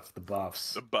stuff, the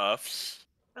buffs. The buffs.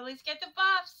 At least get the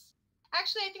buffs.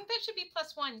 Actually, I think that should be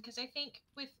 +1, because I think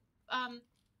with, I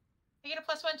get a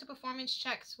 +1 to performance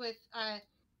checks with,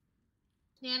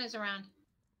 Nana's around.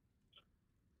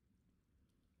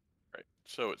 Right.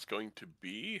 So it's going to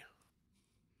be.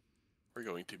 We're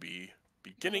going to be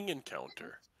beginning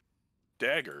encounter.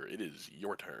 Dagger, it is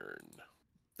your turn.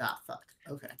 Ah, fuck.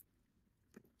 Okay.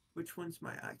 Which one's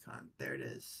my icon? There it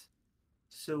is.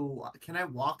 So can I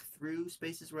walk through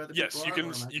spaces where other Yes, people you are? or can.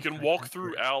 am I You just can trying to walk enter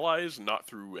through it? allies, not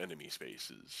through enemy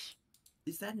spaces.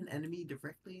 Is that an enemy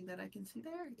directly that I can see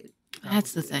there? It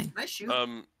That's the probably is. thing. Can I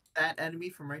shoot that enemy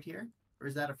from right here, or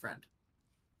is that a friend?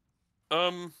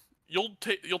 You'll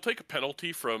take a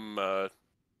penalty from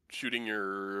shooting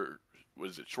your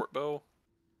short bow?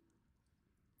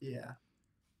 Yeah.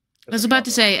 I was about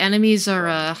to say enemies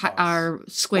are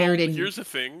squared Well, in here's the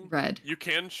thing. red. You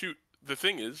can shoot. The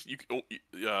thing is,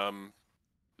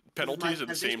 penalties of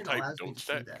the same type don't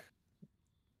stack.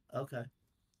 Okay.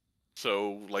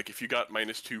 So, like, if you got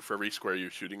 -2 for every square you're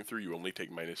shooting through, you only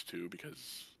take -2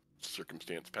 because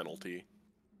circumstance penalty.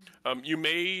 You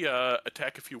may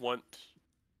attack if you want.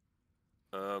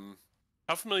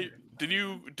 How familiar? Did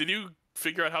you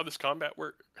figure out how this combat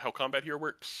how combat here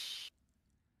works?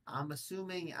 I'm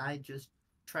assuming I just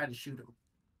try to shoot him.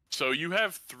 So you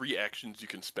have 3 actions you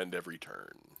can spend every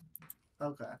turn.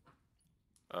 Okay.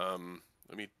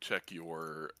 Let me check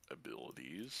your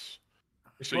abilities.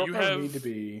 The So you short bow have. need to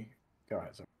be. Go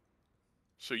ahead. Sorry.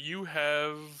 So you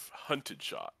have hunted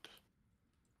shot.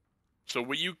 So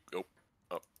what you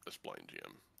that's blind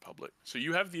GM public. So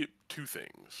you have the two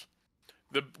things.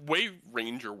 The way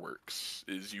Ranger works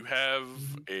is you have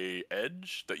a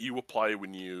edge that you apply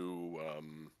when you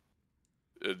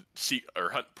seek or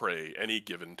hunt prey any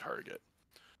given target.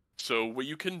 So what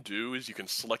you can do is you can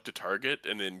select a target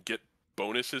and then get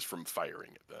bonuses from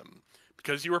firing at them.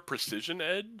 Because you are precision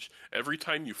edge, every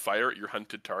time you fire at your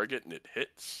hunted target and it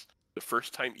hits, the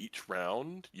first time each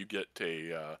round, you get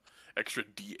a extra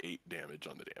D8 damage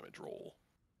on the damage roll.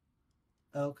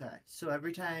 Okay, so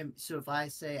every time, so if I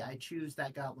say I choose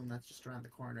that goblin that's just around the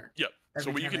corner. Yep. Every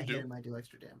so what time you can I do, hit him, I do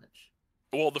extra damage.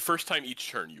 Well, the first time each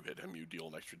turn you hit him, you deal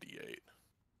an extra D8.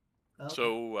 Okay.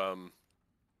 So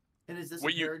and is this a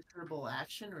perishable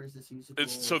action or is this usable?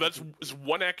 It's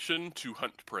one action to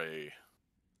hunt prey.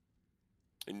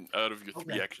 And out of your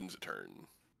 3 actions a turn.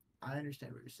 I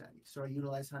understand what you're saying. So I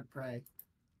utilize hunt prey,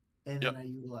 and then I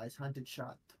utilize hunted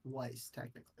shot twice,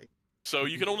 technically. So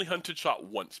you can only hunted shot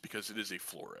once because it is a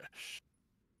flourish.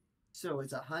 So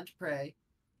it's a hunt prey,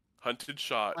 hunted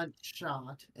shot,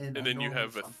 and then you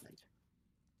have something.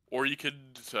 Or you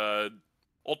could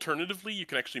alternatively you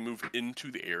can actually move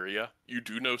into the area. You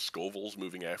do know Scoville's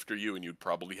moving after you, and you'd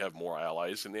probably have more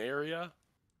allies in the area.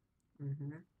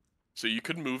 Mm-hmm. So you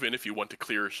could move in if you want to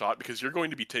clear a shot, because you're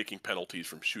going to be taking penalties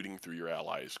from shooting through your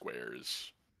ally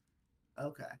squares.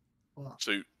 Okay. Well.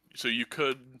 So you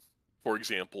could, for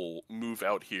example, move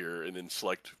out here and then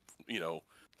select,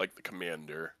 like the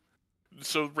commander.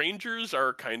 So rangers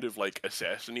are kind of like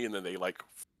assassiny, and then they like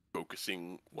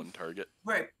focusing one target.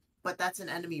 Right, but that's an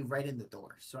enemy right in the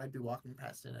door, so I'd be walking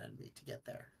past an enemy to get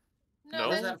there.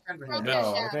 No, I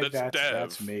think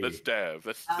that's me. That's Dav.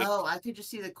 I could just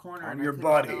see the corner. I'm your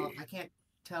buddy. I can't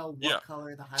tell what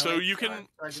color the highlights So you can,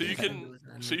 are, so you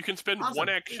can spend awesome. one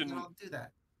action. Yeah, I'll do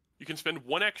that. You can spend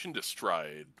one action to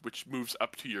stride, which moves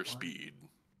up to your 1, speed.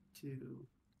 2,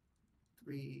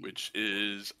 3. Which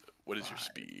is what is your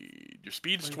speed? Your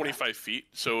speed is 25 feet.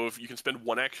 So if you can spend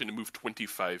one action to move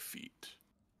 25 feet.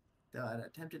 An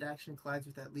attempted action collides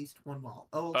with at least one wall.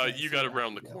 Oh, you got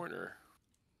around the corner.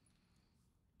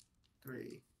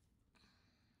 3,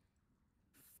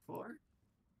 4.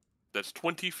 That's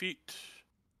 20 feet.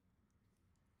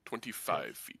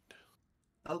 25 feet.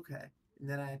 Okay, and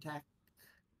then I attack.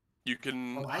 You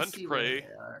can I hunt see prey. Where they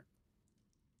are.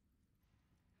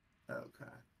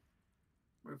 Okay,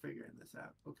 we're figuring this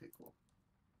out. Okay, cool.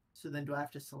 So then, do I have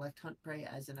to select hunt prey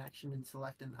as an action and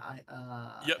select an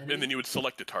Yep, enemy? and then you would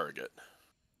select a target.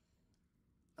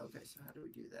 Okay, so how do we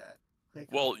do that? Click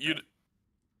Well, hunt prey.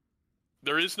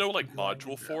 there is no like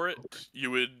module for it. You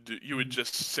would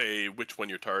just say which one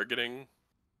you're targeting.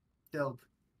 Dope.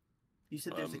 You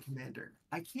said there's a commander.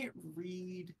 I can't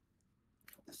read.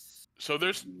 So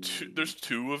there's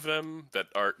two of them that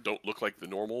don't look like the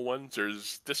normal ones.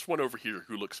 There's this one over here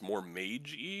who looks more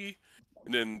mage-y,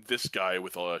 and then this guy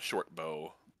with a short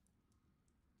bow.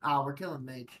 We're killing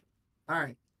mage. All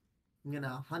right, I'm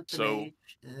gonna hunt the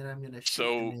mage, and then I'm gonna shoot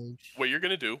the mage. What you're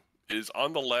gonna do is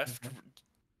on the left.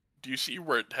 Do you see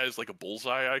where it has like a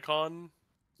bullseye icon?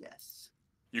 Yes.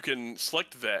 You can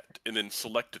select that and then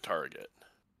select a target.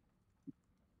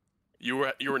 You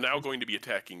are now going to be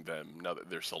attacking them now that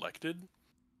they're selected.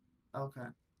 Okay.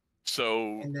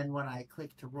 So. And then when I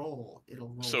click to roll, it'll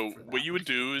roll. So what you would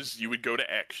do is you would go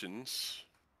to actions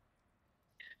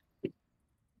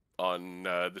on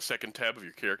the second tab of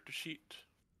your character sheet.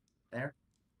 There.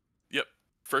 Yep.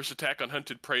 First attack on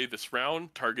hunted prey this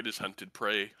round. Target is hunted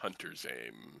prey. Hunter's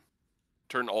aim.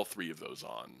 Turn all 3 of those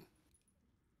on.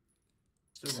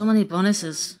 So many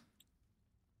bonuses.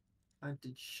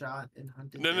 Hunted shot and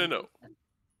hunted. No.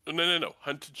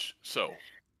 Hunted. So,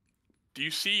 do you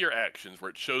see your actions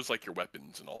where it shows like your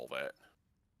weapons and all that?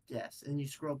 Yes, and you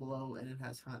scroll below and it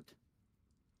has hunt,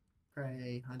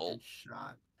 prey, hunted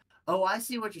shot. Oh, I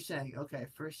see what you're saying. Okay,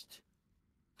 first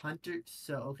hunter.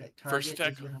 So okay, target first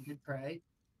attack is your hunted prey.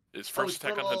 Is first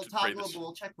attack on hunted prey.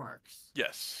 Toggleable check marks.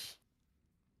 Yes.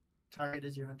 Target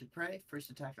is your hunted prey. First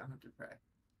attack on hunted prey.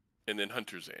 And then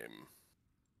hunter's aim.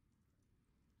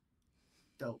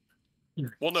 Dope.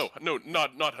 Well, no,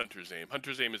 not hunter's aim.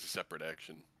 Hunter's aim is a separate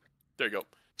action. There you go.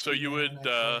 So you would,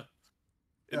 and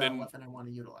then weapon I want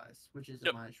to utilize, which is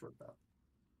my short bow.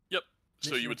 Yep.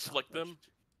 So you would select them.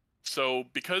 So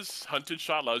because hunted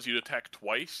shot allows you to attack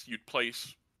twice, you'd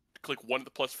click one at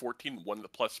the plus 14, one at the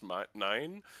plus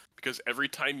 9, because every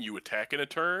time you attack in a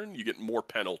turn, you get more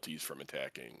penalties from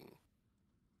attacking.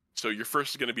 So your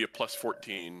first is going to be a plus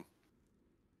 14.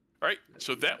 All right,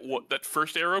 so that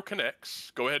first arrow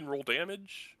connects. Go ahead and roll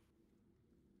damage.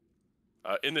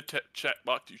 In the chat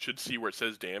box, you should see where it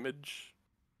says damage.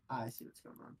 I see what's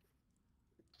going on.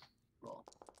 Roll.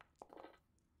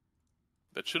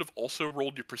 That should have also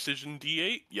rolled your precision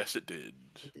D8. Yes, it did.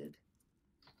 It did.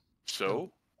 So,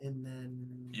 and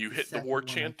then you hit the second War one I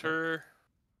took. Chanter.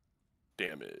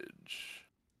 Damage.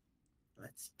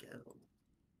 Let's go.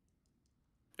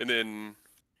 And then,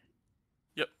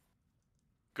 yep.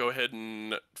 Go ahead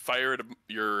and fire at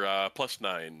your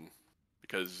 +9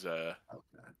 because Okay,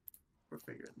 we're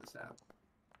figuring this out.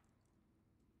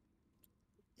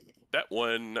 that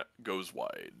one goes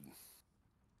wide.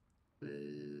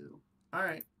 Boo. All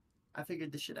right, I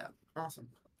figured this shit out. Awesome.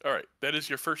 All right, that is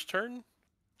your first turn.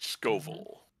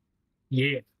 Scoville.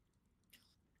 Yeah.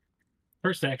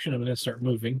 First action, I'm going to start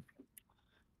moving.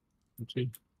 1, 2,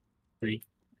 3,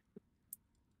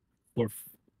 4,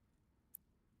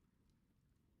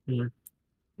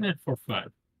 4,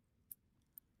 5.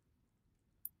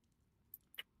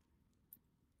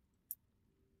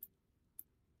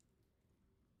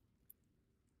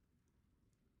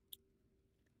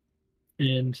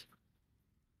 And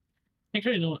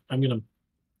actually, you know what?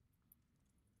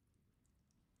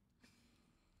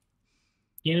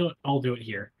 You know what? I'll do it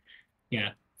here.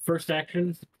 Yeah. First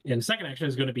action and second action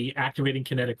is going to be activating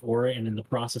kinetic aura, and in the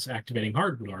process, activating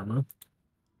hardwood armor.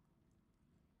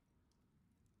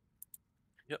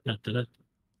 Yep. Da-da-da.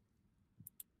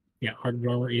 Yeah,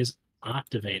 hardwood armor is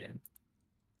activated.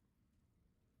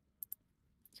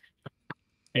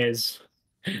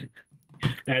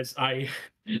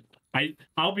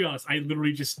 I'll be honest, I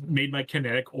literally just made my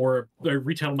kinetic aura, or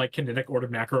retailed my kinetic aura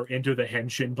macro into the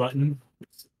henshin button.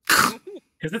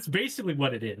 Because that's basically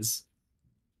what it is.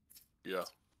 Yeah.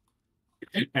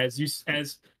 As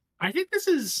I think this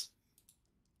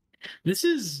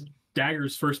is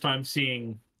Dagger's first time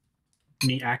seeing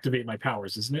me activate my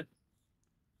powers, isn't it?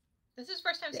 This is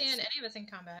first time seeing any of us in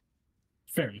combat.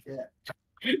 Fair enough.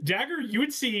 Yeah. Dagger, you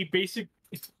would see basic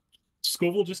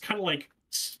Scoville just kind of like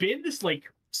spin this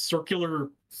like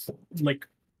circular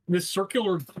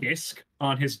disc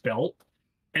on his belt,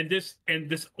 and this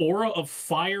aura of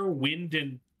fire, wind,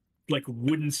 and like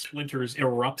wooden splinters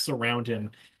erupts around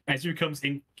him as he becomes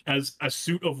as a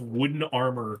suit of wooden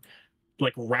armor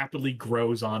like rapidly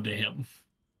grows onto him.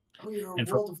 Oh, you're a And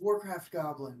World of Warcraft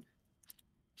goblin.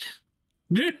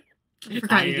 I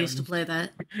forgot you used to play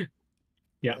that.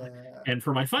 Yeah. And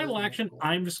for my final action,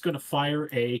 I'm just going to fire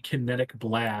a kinetic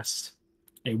blast,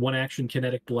 a one-action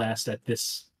kinetic blast at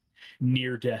this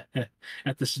near death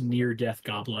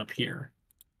goblin up here.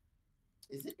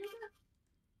 Is it near death?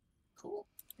 Cool.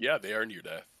 Yeah, they are near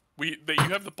death. You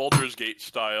have the Baldur's Gate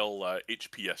style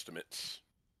HP estimates.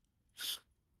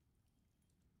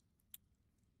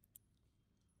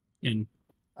 And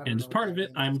as part of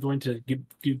it, I'm going to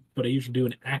do what I usually do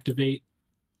and activate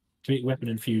weapon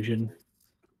infusion.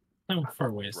 How far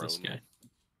away is this guy?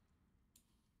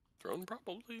 Throne,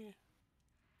 probably.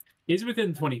 He's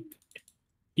within 20.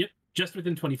 Yep, just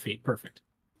within 20 feet. Perfect.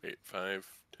 8, 5,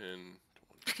 10, 20.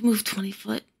 I can move 20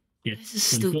 foot. Yeah, this is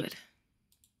stupid. Foot.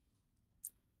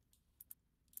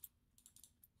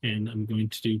 And I'm going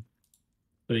to do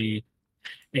a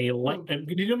light. I'm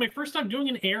going to do my first time doing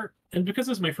an air, and because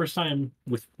this is my first time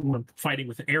with fighting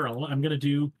with an arrow, I'm going to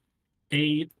do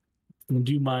a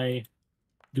lightning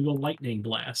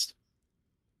blast.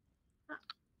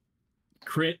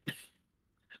 Crit.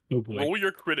 Oh boy. Roll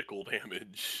your critical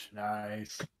damage.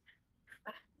 Nice.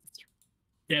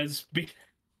 As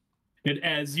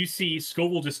you see,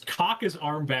 Scoville just cock his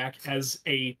arm back as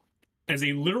a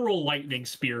literal lightning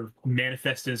spear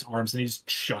manifests in his arms, and he just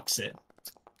chucks it.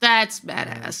 That's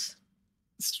badass.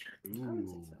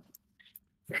 Ooh.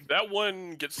 That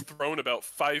one gets thrown about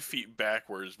 5 feet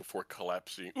backwards before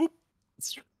collapsing. Oop.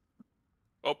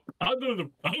 Oh no!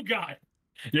 Oh god!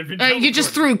 You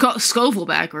just threw Scoville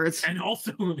backwards. And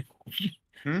also, 1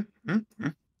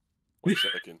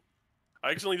 second.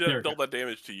 I accidentally dealt that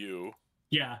damage to you.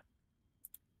 Yeah.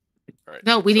 All right.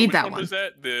 No, we need that one. one. Is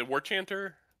that the War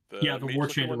Chanter? The War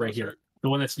Chanter right here, the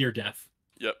one that's near death.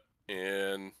 Yep,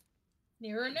 and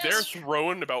Nearness. they're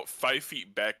thrown about 5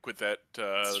 feet back with that.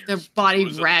 Their body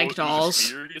ragdolls.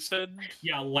 Spear, you said?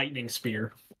 Yeah, lightning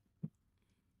spear.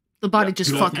 The body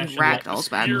just fucking ragdolls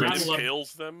backwards. It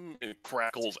impales them and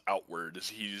crackles outward as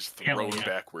he's thrown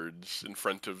backwards in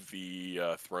front of the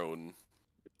throne.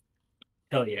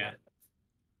 Hell yeah!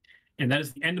 And that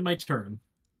is the end of my turn.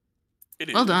 It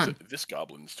is well done. This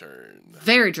goblin's turn.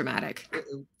 Very dramatic.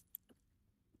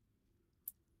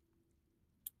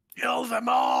 Kill them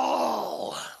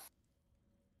all!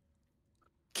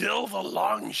 Kill the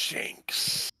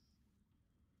Longshanks!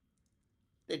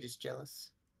 They're just jealous.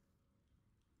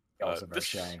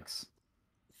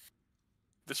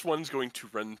 This one's going to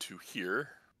run to here.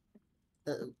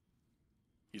 Uh-oh.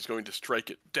 He's going to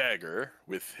strike at Dagger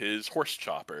with his horse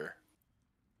chopper.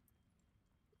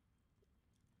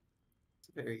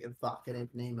 Very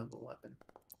evocative name of a weapon.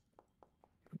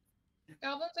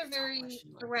 Goblins are very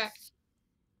direct.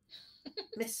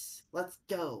 Miss, let's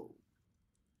go.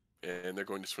 And they're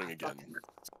going to swing again.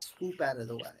 Swoop out of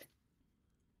the way.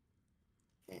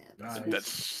 And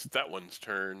that's that one's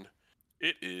turn.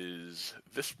 It is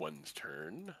this one's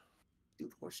turn.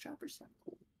 Dude, horse choppers sound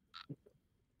cool.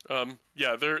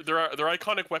 Yeah, their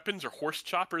iconic weapons are horse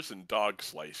choppers and dog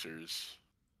slicers.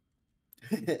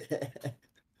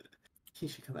 He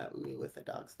should come out with a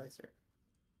dog slicer.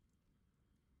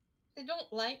 They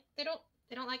don't like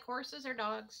horses or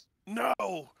dogs. No,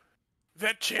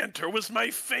 that chanter was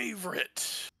my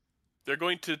favorite. They're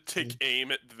going to take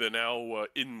aim at the now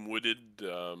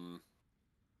inwooded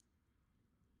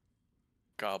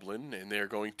goblin, and they're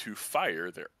going to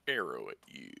fire their arrow at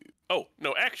you. Oh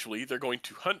no, actually, they're going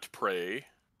to hunt prey.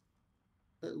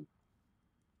 Uh-oh,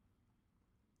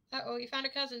 you found a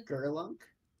cousin. Gurlunk?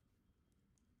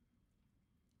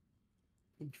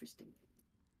 Interesting.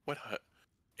 What?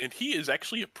 And he is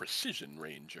actually a precision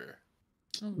ranger.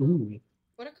 Ooh.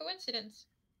 What a coincidence.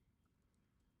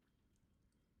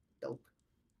 Dope.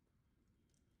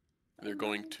 They're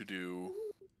going to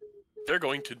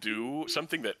do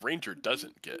something that ranger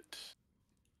doesn't get.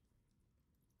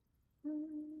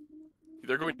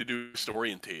 They're going to do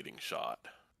disorientating shot.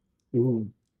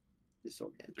 Ooh.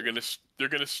 They're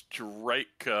gonna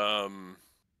strike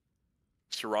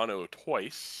Serrano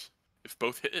twice. If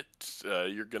both hit,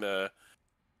 you're gonna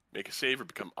make a save or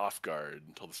become off guard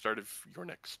until the start of your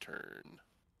next turn.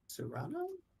 Serrano?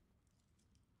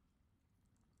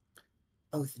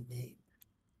 Oh, the name.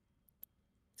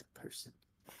 It's a person.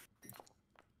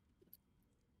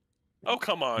 Oh,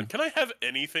 come on. Can I have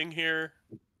anything here?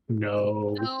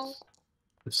 No. No.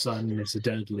 The sun is a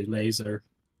deadly laser.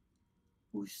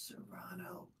 Who's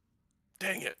Serrano?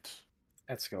 Dang it.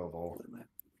 That's Scoville.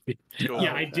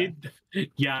 Yeah, I did.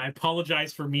 Yeah, I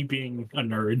apologize for me being a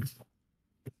nerd.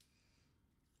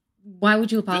 Why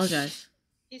would you apologize?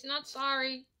 He's not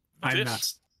sorry. I'm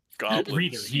not. Goblin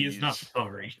Reader, he is not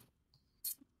sorry.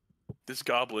 This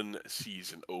goblin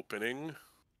sees an opening.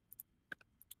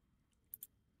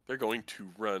 They're going to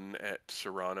run at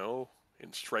Serrano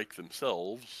and strike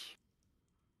themselves.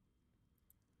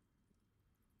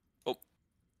 Oh,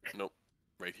 nope,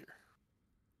 right here.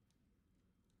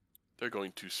 They're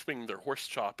going to swing their horse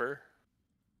chopper.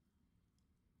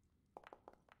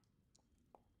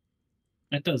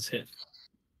 That does hit.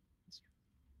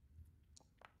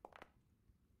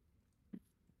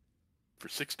 For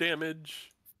 6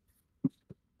 damage.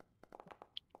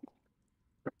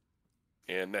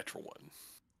 And natural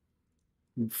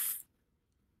 1. Oof.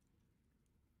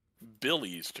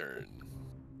 Billy's turn.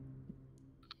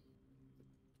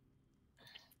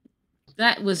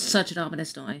 That was such an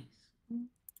ominous noise.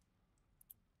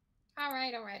 All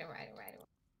right.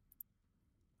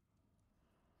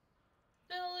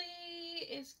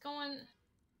 Billy is going.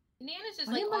 Nana's is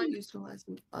Why like am I on.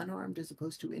 utilizing unarmed as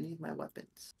opposed to any of my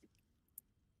weapons?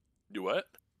 Do what?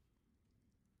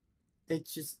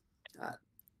 It's just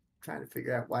trying to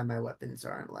figure out why my weapons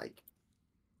aren't like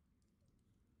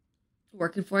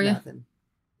Working for you? nothing.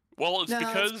 Well, it's No,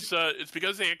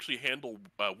 because they actually handle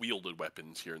wielded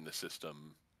weapons here in the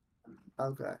system.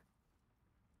 Okay.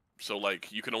 So,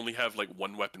 like, you can only have, like,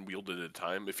 one weapon wielded at a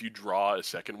time. If you draw a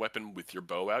second weapon with your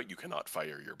bow out, you cannot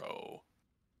fire your bow.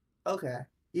 Okay.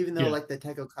 Even though, like, the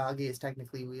Tekokage is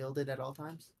technically wielded at all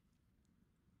times?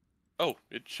 Oh,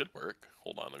 it should work.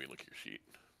 Hold on, let me look at your sheet.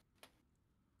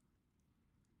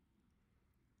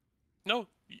 No,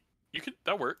 you could.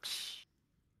 That works.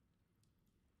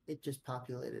 It just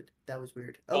populated. That was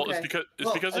weird. Well, Okay.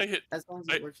 it's because I hit. As long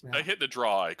as it works now. I hit the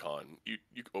draw icon.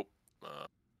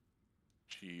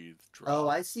 Sheath draw. Oh,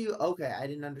 I see. Okay, I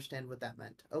didn't understand what that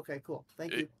meant. Okay, cool.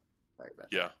 Thank you. Sorry about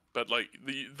Yeah, but like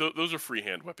those are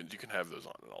freehand weapons. You can have those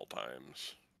on at all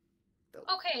times.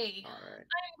 Okay. All right.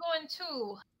 I'm going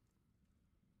to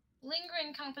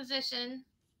lingering composition,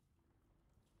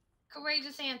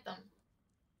 courageous anthem.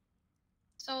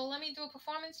 So let me do a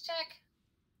performance check.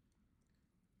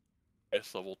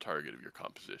 S level target of your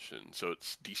composition. So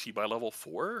it's DC by level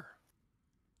 4?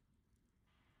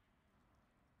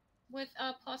 With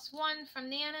a +1 from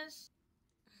Nana's.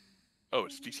 Oh,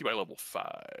 it's DC by level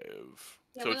 5.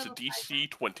 Yeah, So it's a level DC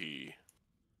 20.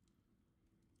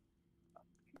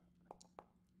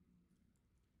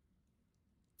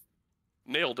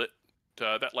 Nailed it.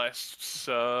 That lasts,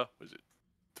 was it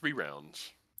 3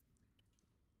 rounds?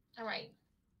 All right.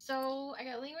 So I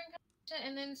got lingering composition,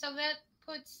 and then so that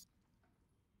puts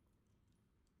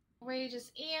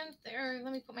courageous anthem.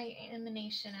 Let me put my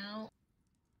emanation out.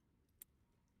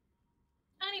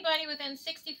 Anybody within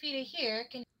 60 feet of here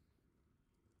can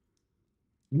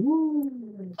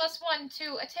Woo. +1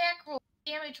 to attack roll,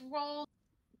 damage roll,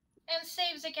 and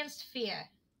saves against fear.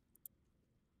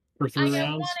 For 3 I got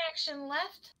rounds. 1 action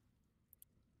left.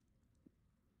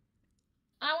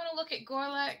 I want to look at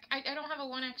Gorlek. I don't have a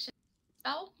 1 action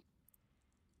spell.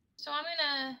 So I'm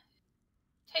going to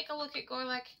take a look at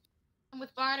Gorlek and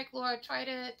with Bardic Lore try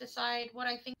to decide what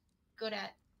I think he's good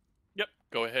at. Yep,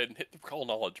 go ahead and hit the Recall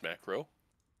Knowledge macro.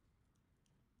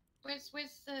 Where's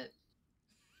the...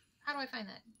 How do I find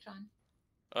that, John?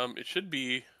 It should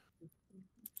be...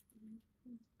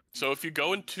 So if you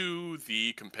go into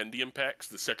the Compendium Packs,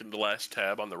 the second to last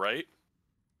tab on the right...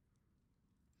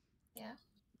 Yeah.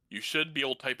 You should be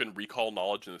able to type in Recall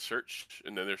Knowledge in the search,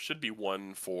 and then there should be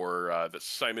one for the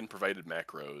Simon provided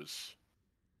macros.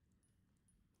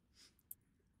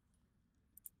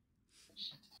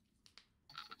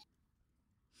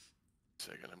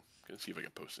 Second, I'm gonna see if I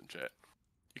can post in chat.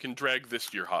 You can drag this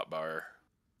to your hotbar.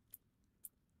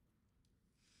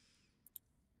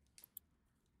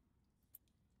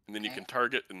 And then you can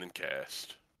target and then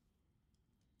cast.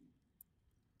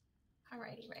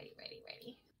 Alrighty, ready.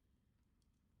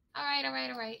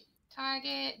 Alright.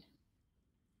 Target.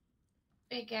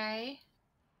 Big guy.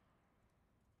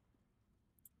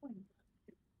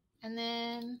 And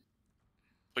then...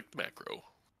 Click the macro.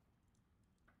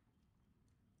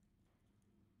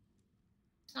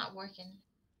 It's not working.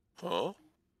 Huh?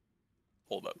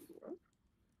 Hold up.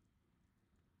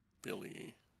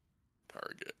 Billy.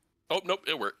 Target. Oh, nope,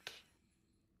 it worked.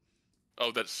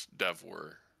 Oh, that's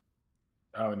Devor.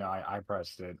 Oh no, I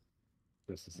pressed it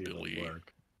just to see Billy. if it would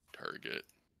work. Target.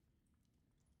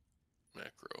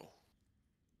 Macro.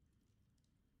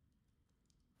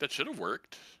 That should have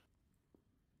worked.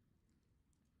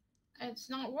 It's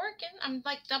not working. I'm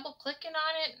like double clicking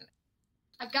on it.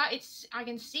 I've got it's. I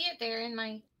can see it there in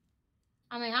my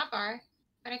on my hotbar,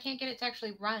 but I can't get it to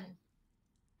actually run.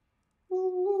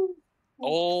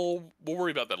 Oh, we'll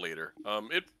worry about that later.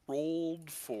 It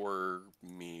rolled for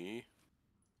me,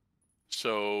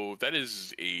 so that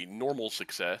is a normal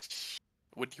success.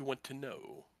 What do you want to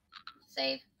know?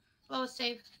 Save. Lowest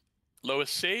save.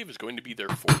 Lowest save is going to be their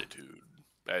fortitude,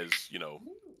 as you know,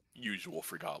 usual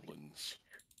for goblins.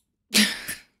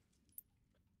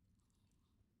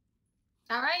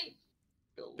 All right.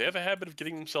 They have a habit of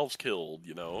getting themselves killed,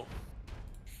 you know.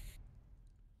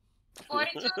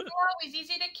 Fortitude is always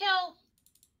easy to kill.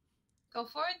 Go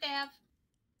for it, Dav.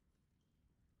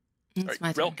 It's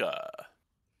my turn. Relka.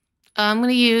 I'm going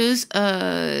to use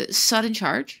a sudden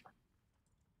charge.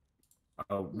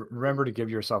 Remember to give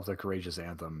yourself the courageous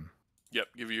anthem. Yep,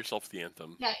 give yourself the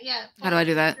anthem. Yeah. How do I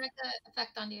do that? Direct the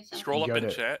effect onto yourself. Scroll You up in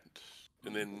got it. chat,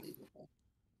 and then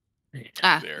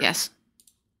there. Yes.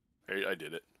 I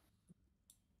did it.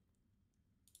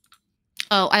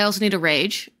 Oh, I also need a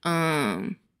rage.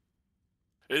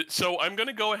 So I'm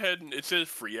gonna go ahead and it says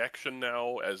free action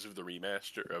now as of the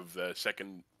remaster of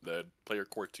the Player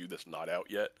Core 2 that's not out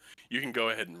yet. You can go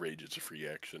ahead and rage. It's a free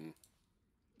action.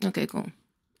 Okay, cool.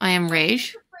 I am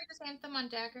rage. Play this anthem on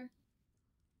Dagger.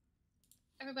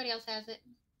 Everybody else has it.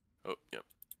 Oh, yep.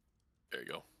 There you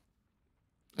go.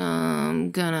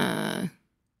 I'm gonna.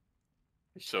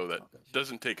 So that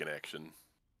doesn't take an action.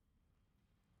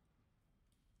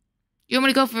 You want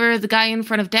me to go for the guy in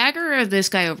front of Dagger or this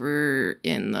guy over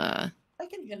in the... I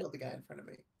can handle the guy in front of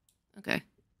me. Okay.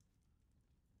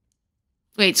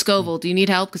 Wait, Scoville, do you need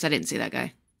help? Because I didn't see that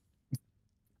guy.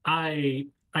 I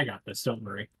got this. Don't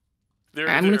worry.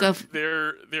 I'm gonna go.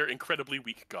 They're incredibly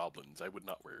weak goblins. I would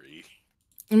not worry.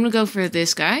 I'm gonna go for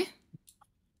this guy.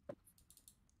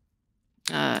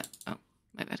 Oh,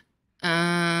 my bad.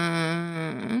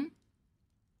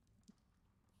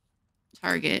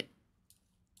 Target.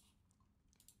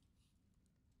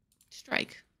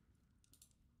 Strike.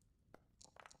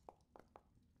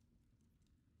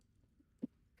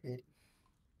 Good.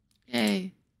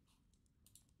 Yay.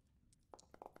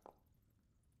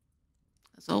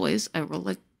 As always, I roll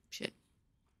like shit.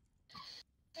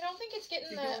 I don't think it's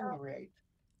getting You're doing right.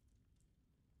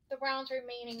 the rounds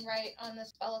remaining right on the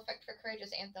spell effect for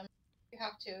Courageous Anthem. You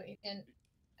have to. You can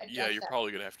adjust Yeah, you're that.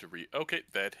 probably gonna have to Okay,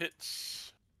 that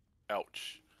hits.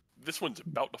 Ouch. This one's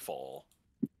about to fall.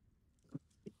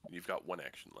 You've got one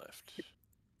action left.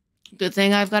 Good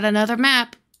thing I've got another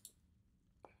map.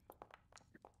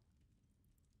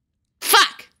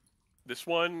 Fuck! This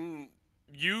one,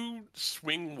 you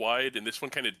swing wide, and this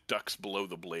one kind of ducks below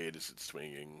the blade as it's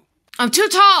swinging. I'm too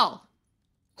tall!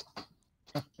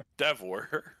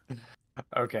 Devor.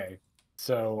 Okay,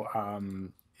 so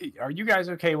are you guys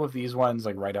okay with these ones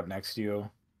like right up next to you?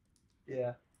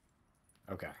 Yeah.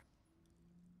 Okay.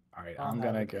 All right, I'll I'm have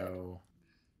gonna it. go.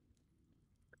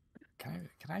 Can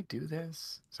I do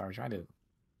this? Sorry, I'm trying to.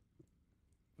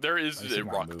 There is Let's see a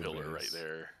my rock move pillar right is.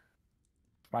 there.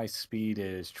 My speed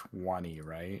is 20,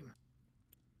 right?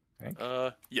 I think.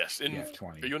 Yes. Yeah,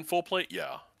 20. Are you in full plate?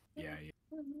 Yeah. Yeah.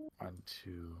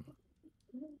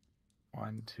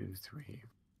 1, 2, 3.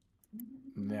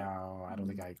 No, I don't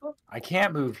think I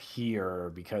can't move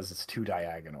here because it's 2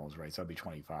 diagonals, right? So it'd be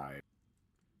 25.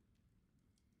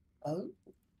 Oh.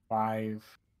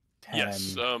 5, 10.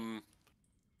 Yes.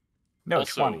 No,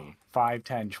 also, 20. 5,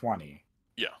 10, 20.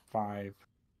 Yeah. 5,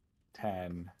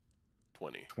 10,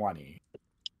 20. 20.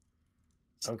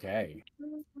 Okay.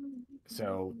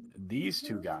 So these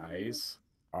two guys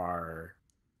are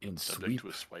in Subject sweep. to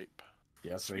a swipe.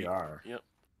 Yes, Sweep. they are. Yep.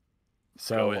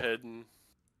 So Go ahead and.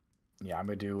 Yeah, I'm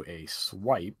gonna do a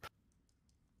swipe.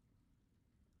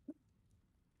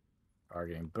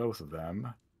 Targeting both of them.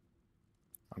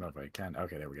 I don't know if I can.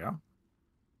 Okay, there we go.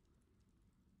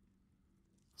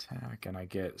 Attack, and I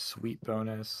get sweep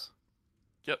bonus.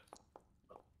 Yep.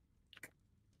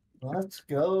 Let's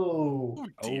go. Oh,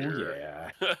 Oh yeah.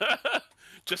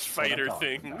 Just what I'm fighter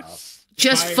talking things. about.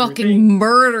 Just Fire fucking thing.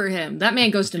 murder him. That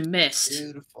man goes to mist.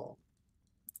 Beautiful.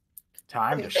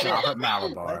 Time to shop at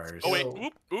Malabars. Oh wait,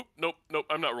 oop, nope,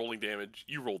 I'm not rolling damage.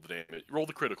 You roll the damage. Roll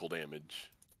the critical damage.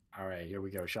 All right, here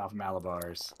we go. Shop at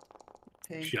Malabars.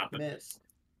 Pink Shop it. mist.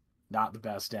 Not the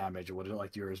best damage. I would have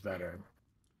liked yours better.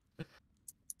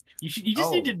 You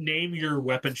just need to name your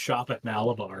weapon shop at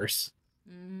Malabars.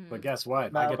 But guess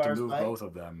what? I get to Malabar's move fight. both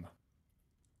of them.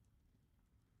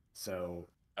 So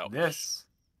Ouch. this.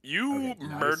 You Okay,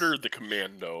 nice. murdered the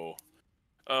commando.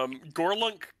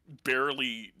 Gorlunk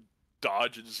barely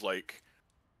dodges like.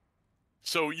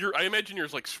 So I imagine you're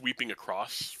like sweeping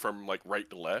across from like right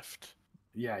to left.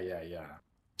 Yeah.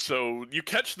 So you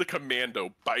catch the commando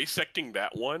bisecting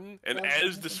that one, and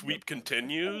as the sweep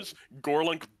continues,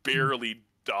 Gorlunk barely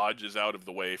dodges out of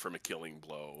the way from a killing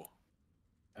blow.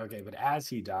 Okay, but as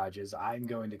he dodges, I'm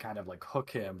going to kind of like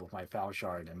hook him with my foul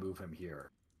shard and move him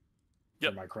here.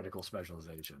 Yep. For my critical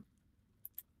specialization.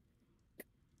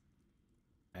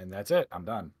 And that's it. I'm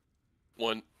done.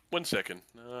 One second.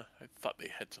 I thought they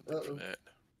had something for that.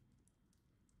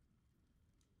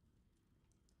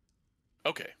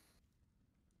 Okay.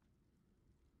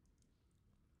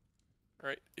 All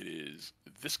right. It is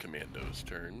this commando's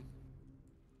turn.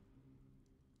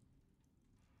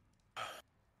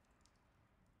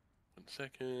 One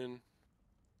second.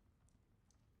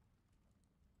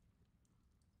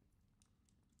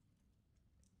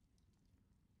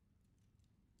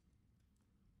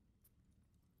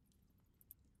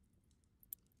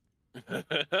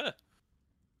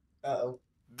 Uh-oh.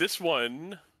 This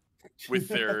one, with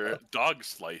their dog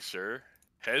slicer,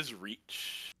 has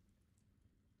reach.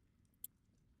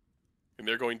 And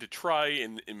they're going to try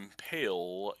and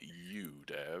impale you,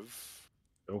 Dev.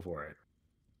 Go for it.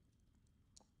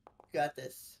 You got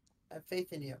this. I have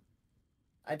faith in you.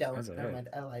 I don't. That's a Never hit. mind.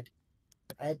 I lied.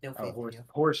 I had no faith in you.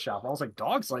 Horse chopper. I was like,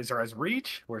 dog slicer has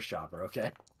reach? Horse chopper,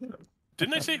 okay.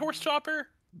 Didn't I say horse chopper?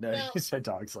 No, you said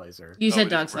dog slicer. You said it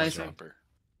dog is horse slicer. chopper.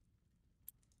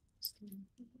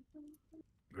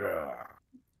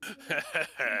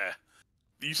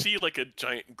 You see like a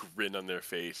giant grin on their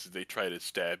face as they try to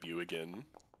stab you again.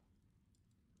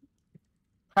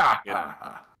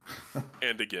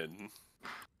 And again.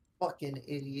 Fucking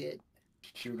idiot.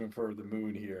 Shooting for the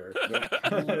moon here.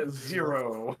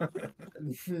 0.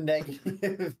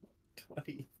 Negative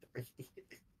 23.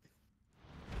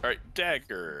 Alright,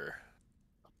 dagger.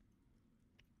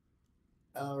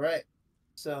 Alright.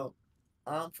 So,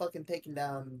 I'm fucking taking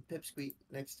down Pipsqueak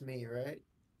next to me, right?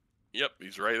 Yep,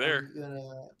 he's right there. I'm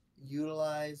gonna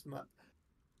utilize my...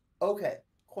 Okay,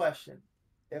 question.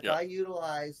 If Yep. I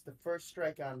utilize the first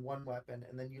strike on one weapon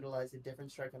and then utilize a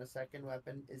different strike on a second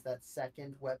weapon, is that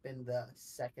second weapon the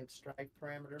second strike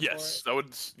parameter Yes, for it? that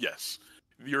would. Yes,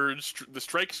 the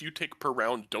strikes you take per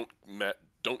round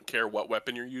don't care what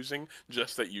weapon you're using,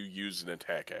 just that you use an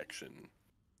attack action.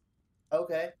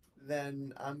 Okay,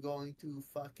 then I'm going to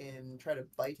fucking try to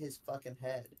bite his fucking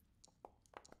head.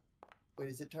 Wait,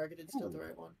 is it targeted still the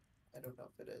right one? I don't know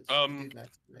if it is. The dude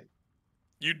next to me.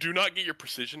 You do not get your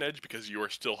precision edge because you are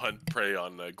still hunt prey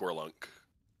on Gorlunk.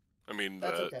 I mean,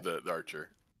 That's okay. the archer.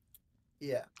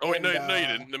 Yeah. Oh wait, no, and, no, you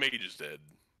didn't. The mage is dead.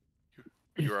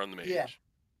 You are on the mage.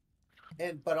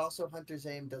 Yeah. But also Hunter's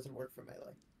aim doesn't work for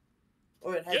melee.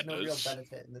 Or it has Yeah, it no real does.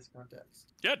 benefit in this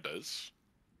context. Yeah, it does.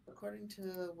 According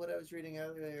to what I was reading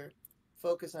earlier,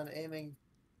 focus on aiming,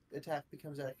 attack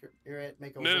becomes accurate,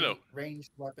 make a No. ranged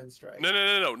weapon strike.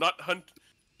 No, not hunt.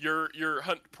 Your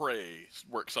hunt prey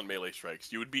works on melee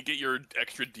strikes. You would get your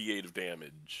extra D8 of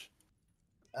damage.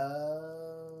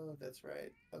 Oh, that's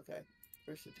right. Okay.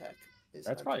 First attack is.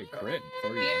 That's probably crit for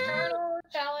The you. eternal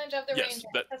challenge of the Yes, ranger.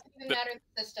 that- Doesn't even that- matter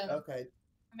the system. Okay.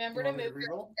 Remember You to want me move to your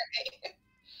reroll?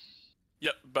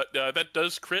 Yep, but that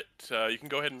does crit. You can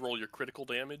go ahead and roll your critical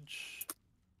damage.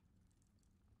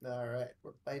 All right,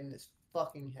 we're biting his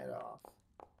fucking head off.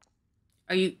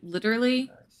 Are you literally?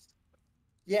 Nice.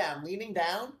 Yeah, I'm leaning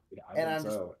down Yeah, I and think I'm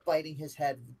just so. biting his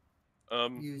head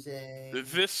Um, using.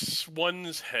 this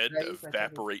one's head Should I use my second-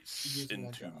 evaporates using my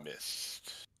into jaws?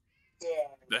 mist. Yeah.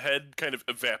 The head kind of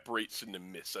evaporates into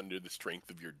mist under the strength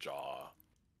of your jaw.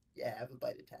 Yeah, I have a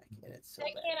bite attack, and it's so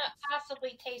That bad. cannot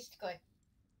possibly taste good.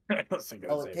 I was thinking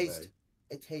the Oh, same it tastes. thing.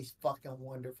 It tastes fucking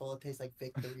wonderful. It tastes like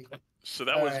victory. So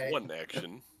that was Alright. one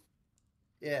action.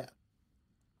 Yeah.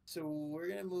 So we're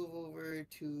gonna move over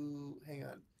to. Hang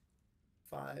on.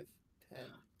 5, 10,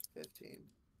 15.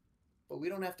 But we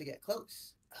don't have to get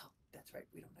close. Oh, that's right.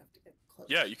 We don't have to get close.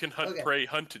 Yeah, you can hunt Okay. prey,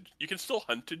 hunted. You can still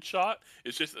hunted shot.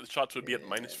 It's just that the shots would be at Yeah.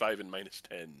 -5 and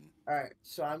 -10. All right.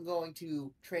 So I'm going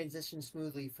to transition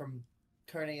smoothly from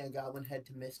turning a goblin head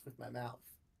to mist with my mouth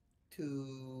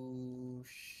to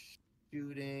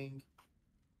shooting.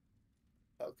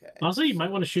 Okay. Also, you might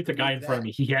want to shoot the guy in Do front of that.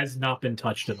 me. He has not been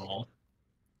touched at all.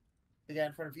 The guy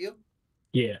in front of you?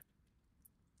 Yeah.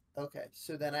 Okay.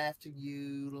 So then I have to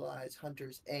utilize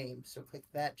Hunter's aim. So click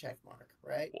that check mark,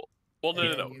 right? Well, no,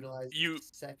 And no, then no. Utilize You- the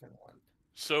second one.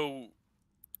 So,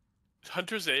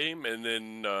 hunter's aim and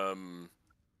then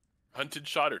hunted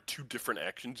shot are two different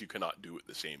actions you cannot do at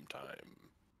the same time.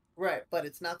 Right, but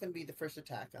it's not going to be the first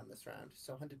attack on this round,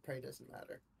 so hunted prey doesn't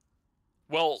matter.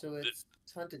 Well, So it's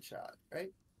hunted shot,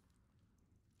 right?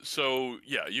 so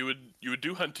yeah, you would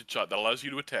do hunted shot that allows you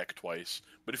to attack twice.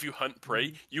 But if you hunt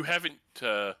prey, you haven't.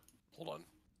 Hold on.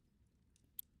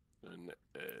 An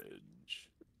edge.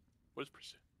 What is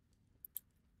precision?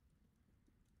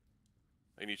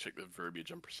 I need to check the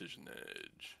verbiage on precision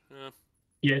edge.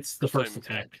 Yeah, it's the first Same.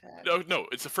 attack. No,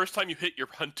 it's the first time you hit your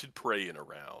hunted prey in a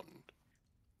round.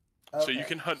 So you Okay.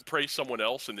 can hunt prey someone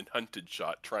else and then hunted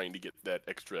shot, trying to get that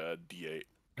extra D8.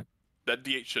 That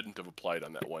D8 shouldn't have applied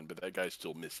on that one, but that guy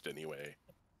still missed anyway.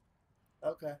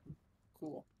 Okay,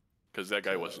 cool. Because that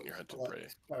guy So wasn't your hunted prey.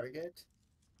 select target.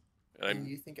 And And I'm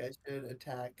you think I should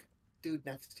attack dude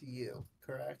next to you,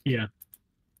 correct? Yeah.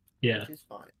 Yeah. Which is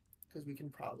fine, because we can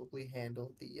probably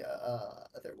handle the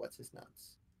other what's his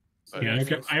nuts. So Yeah, I'm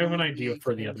gonna I have an smoothly idea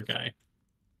for the other transition. guy.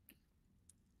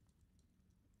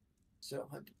 So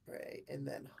hunted prey, and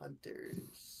then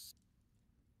hunters.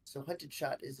 So hunted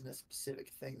shot isn't a specific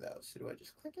thing though. So do I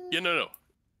just click it? yeah, no.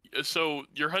 So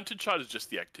your hunted shot is just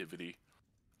the activity.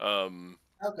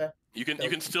 Okay. You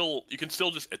can still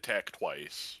just attack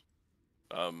twice.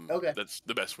 Okay. That's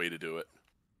the best way to do it.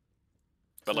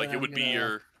 But So like then it would I'm be gonna-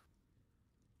 your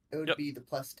It would Yep. be the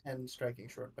 +10 striking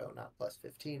short bow, not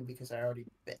 +15, because I already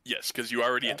bit. yes, because you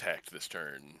already Yeah. attacked this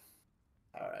turn.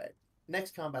 All right.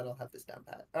 Next combat, I'll have this down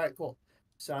pat. All right, cool.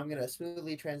 So I'm gonna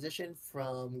smoothly transition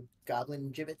from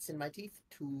goblin gibbets in my teeth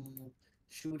to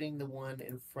shooting the one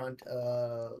in front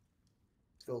of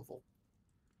Scoville.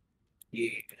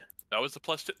 Yeah. That was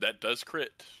the that does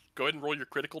crit. Go ahead and roll your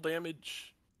critical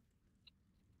damage.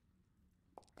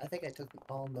 I think I took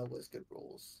all Noah's good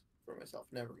rolls for myself.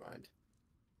 Never mind.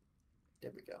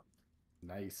 There we go.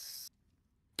 Nice.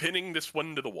 Pinning this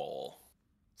one to the wall.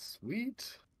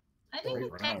 Sweet. I think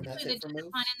Great it's round. technically That's the it for just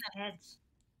moves? one in the heads.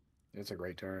 It's a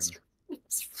great turn.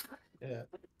 Yeah.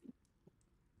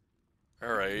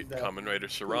 All right, That- Common Rider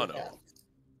Serrano. Yeah.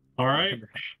 All right.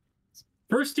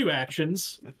 First two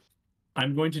actions.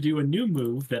 I'm going to do a new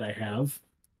move that I have.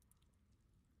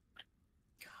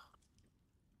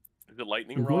 Is it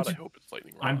lightning I'm going rod? I to- hope it's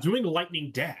lightning rod. I'm doing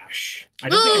lightning dash. I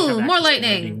don't think I have Ooh, more access to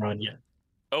lightning. rod yet.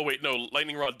 Oh wait, no,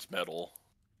 lightning rod's metal.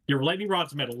 Your lightning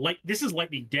rod's metal. This is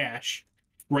lightning dash,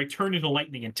 where I turn into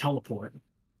lightning and teleport.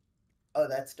 Oh,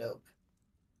 that's dope.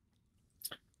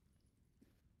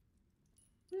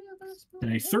 In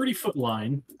a 30-foot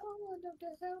line.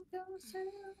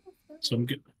 So I'm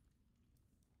good.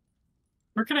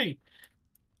 Where can I?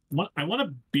 I want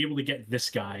to be able to get this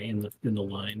guy in the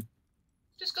line.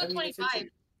 Just go I mean, if it's 25.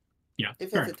 Yeah.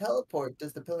 If all it's right. a teleport,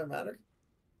 does the pillar matter?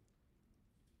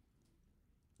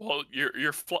 Well,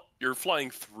 you're flying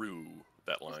through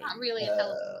that line. It's not really a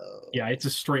teleport. Yeah, it's a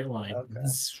straight line. Okay.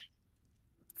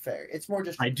 Fair. It's more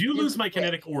just. I do it's lose my quick.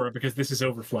 kinetic aura because this is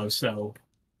overflow. So,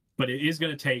 but it is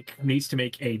going to needs to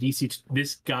make a DC.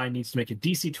 This guy needs to make a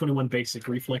DC 21 basic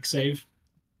reflex save.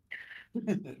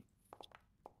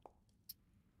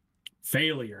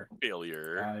 Failure.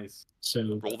 Failure. Nice.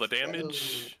 So Roll the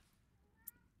damage.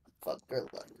 Fuck,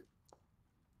 good luck.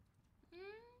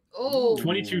 Oh,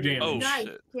 22 damage. Oh, nice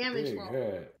shit. damage Big roll.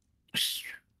 hit.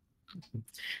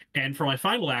 And for my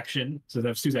final action, so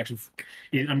that's Stu's action,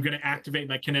 I'm going to activate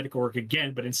my kinetic orc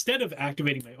again, but instead of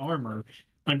activating my armor,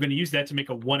 I'm going to use that to make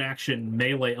a one-action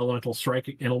melee elemental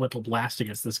strike, elemental blast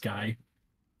against this guy.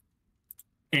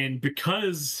 And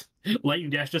because Lightning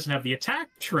Dash doesn't have the attack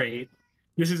trait,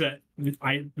 this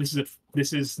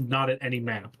is not at any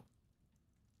map.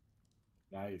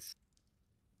 Nice.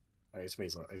 It's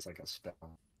basically it's like a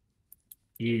spell.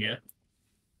 Yeah.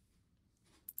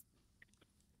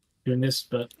 Doing this,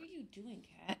 but What are you doing,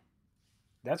 Cat?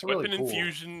 That's really Weapon cool.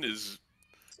 infusion is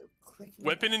So clicking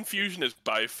Weapon that. infusion is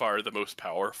by far the most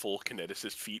powerful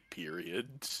kineticist feat, period.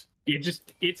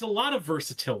 it's a lot of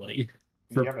versatility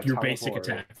You for have a your basic teleport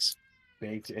attacks.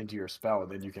 baked into your spell,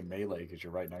 and then you can melee because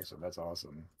you're right next to it. That's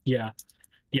awesome. Yeah.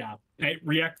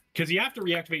 Because you have to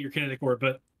reactivate your kinetic orb,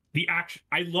 but the action.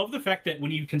 I love the fact that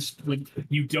when you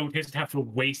don't just have to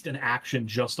waste an action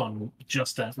just to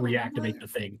reactivate the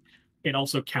thing, it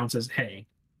also counts as hay.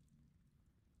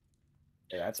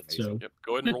 Yeah, that's amazing. So Yep,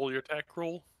 go ahead and roll your attack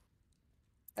roll.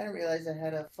 I didn't realize I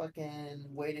had a fucking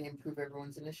way to improve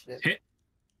everyone's initiative. Hit.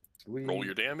 Sweet. Roll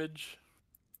your damage.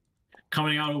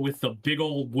 coming out with the big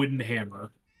old wooden hammer.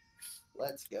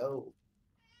 Let's go.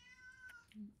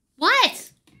 What?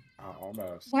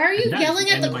 Almost. Why are you And that is yelling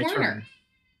the at end the of my corner? turn.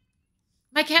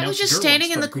 My cat Now was just Gerwin's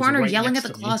standing in the turn, who's corner right yelling at next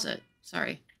the to me. closet.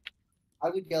 Sorry. I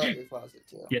would yell at your closet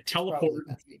too. Yeah, It's probably teleport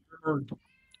meant to be.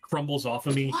 crumbles off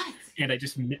of me, What? and I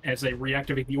just, as I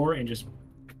reactivate the aura, and just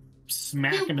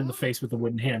smack him in the face with the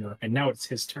wooden hammer. And now it's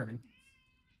his turn.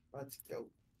 Let's go.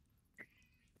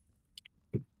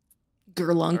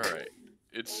 Gerlunk. All right,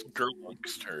 it's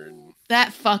Gerlunk's turn.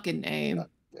 That fucking name.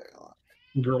 There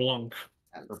you go. Gerlunk.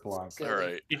 Kerplunk. Silly. All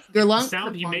right, It's Gerlunk. the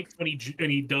sound he Kerplunk. makes when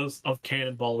he does a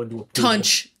cannonball into a pool.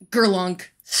 Tunch. Gerlunk.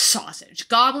 Sausage.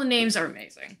 Goblin names are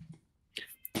amazing.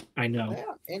 I know.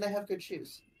 Yeah, and I have good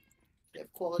shoes. They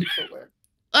have quality footwear.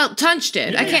 Well, Tunch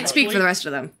did. I Yeah, can't speak for the rest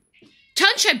of them.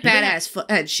 Tunch had badass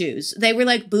had shoes. They were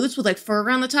like boots with like fur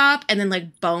around the top and then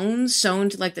like bones sewn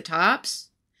to like the tops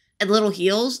and little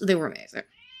heels. They were amazing.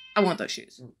 I want those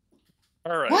shoes.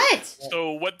 all right. What?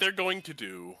 So what they're going to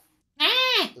do?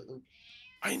 Ah!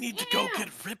 I need to go get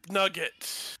Rip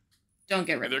Nugget. Don't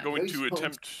get And rid they're of going Who's to supposed-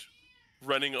 attempt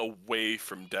running away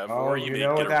from Oh, Devor. You you may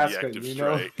know get what a that's reactive good. You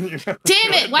know. strike.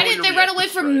 Damn it! Why Roll didn't your they run away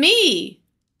reactive from strike. me?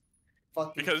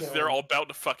 Fucking Because kill they're him. all about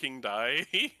to fucking die.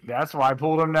 That's why I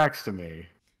pulled him next to me.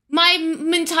 My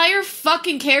entire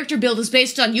fucking character build is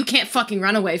based on you can't fucking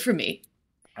run away from me.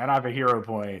 And I have a hero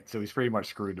point, so he's pretty much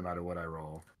screwed no matter what I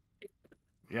roll.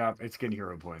 Yeah, it's getting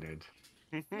hero pointed.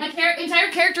 My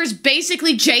entire character is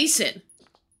basically Jason.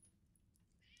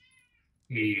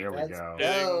 There we Let's go.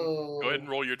 go. Go ahead and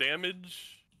roll your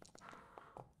damage.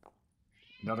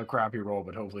 Another crappy roll,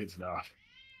 but hopefully it's not.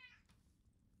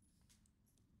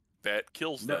 That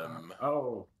kills them.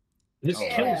 Oh, This Oh,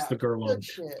 kills the Good Gerlunk.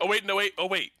 shit. Oh wait, no wait, oh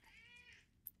wait.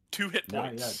 2 hit not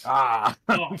points. yet. Ah,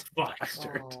 Oh, fuck.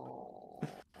 bastard. Oh.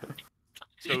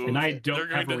 So And I they're don't going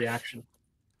have a to- reaction.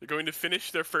 They're going to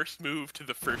finish their first move to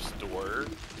the first door,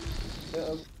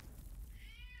 Uh-oh.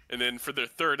 and then for their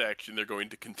third action, they're going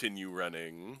to continue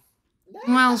running.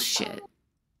 Well, shit.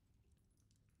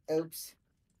 Oops.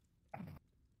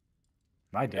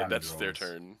 My damage And that's their rolls.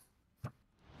 turn.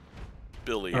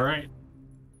 Billy. All right.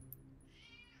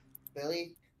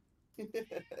 Billy.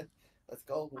 Let's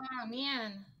go. Oh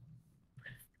man.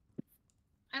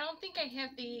 I don't think I have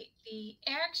the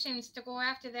actions to go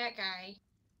after that guy.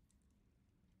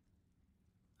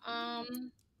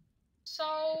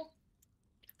 So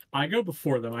I go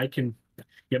before them. I can.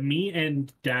 Yeah, me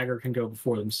and Dagger can go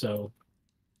before them. So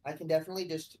I can definitely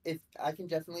just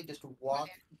walk.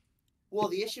 Well,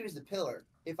 the issue is the pillar.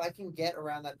 If I can get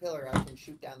around that pillar, I can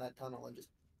shoot down that tunnel and just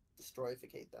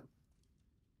destroyificate them.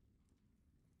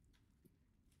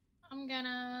 I'm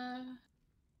gonna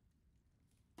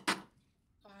 5,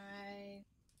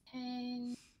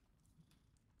 10,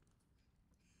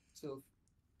 So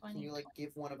 20. can you like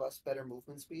give one of us better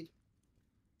movement speed?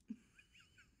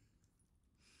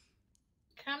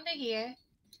 Come to here.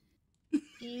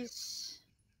 He's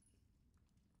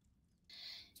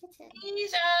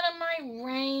out of my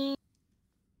range.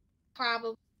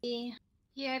 Probably.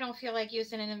 Yeah, I don't feel like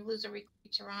using an illusory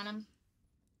creature on him.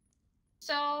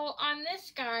 So on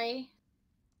this guy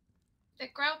that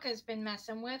Grauka's been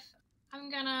messing with, I'm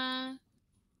gonna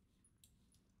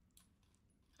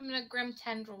Grim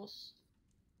Tendrils.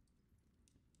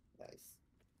 Nice.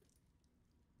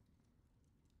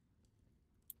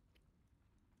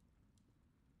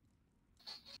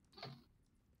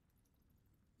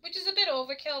 Which is a bit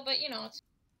overkill, but you know, it's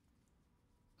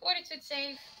Fortitude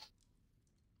save.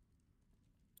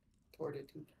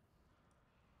 Fortitude.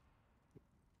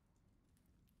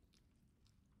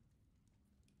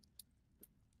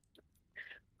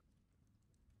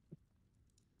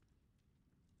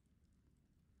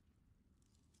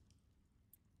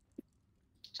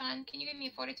 John, can you give me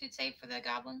a fortitude save for the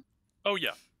goblin? Oh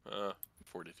yeah.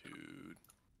 Fortitude.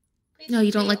 Please No,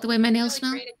 you don't like fail. the way my It's nails really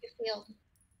smell? great if you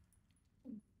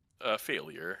failed.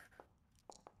 Failure.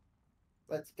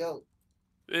 Let's go.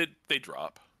 They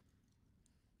drop.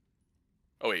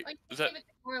 Oh wait, Oh, you is can that? give it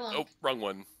to Orlum. Oh, wrong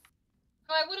one.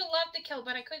 Oh, I would have loved to kill,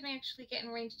 but I couldn't actually get in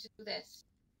range to do this.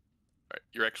 All right,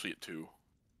 you're actually at 2.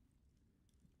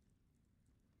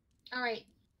 All right.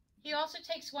 He also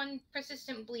takes 1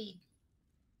 persistent bleed.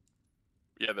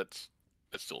 Yeah, that's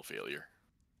still a failure.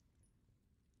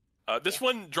 This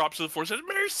one drops to the floor and says,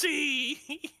 "Mercy!"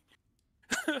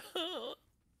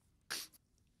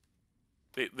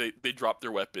 They drop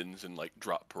their weapons and like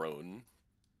drop prone.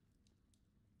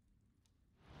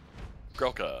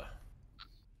 Grelka.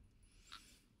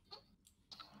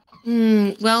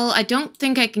 Well, I don't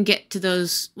think I can get to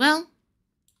those. Well,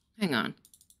 hang on.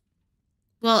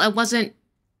 Well, I wasn't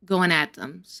going at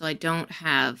them, so I don't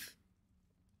have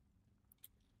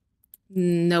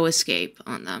no escape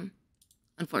on them,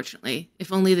 unfortunately.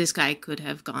 If only this guy could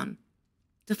have gone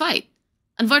to fight.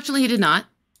 Unfortunately, he did not.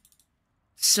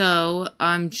 So,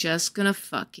 I'm just gonna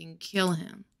fucking kill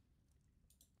him.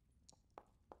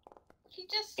 He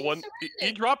just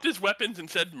He dropped his weapons and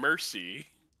said, "Mercy."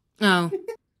 Oh.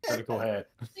 Critical hit.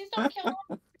 Please don't kill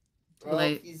him. Well,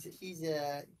 Wait.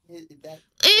 that.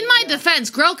 In my defense,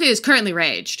 Grelka is currently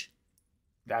raged.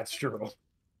 That's true.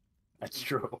 That's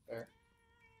true.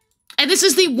 And this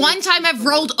is the one time I've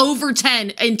rolled over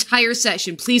 10 entire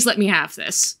session. Please let me have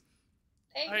this.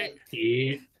 Take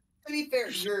it. To be fair,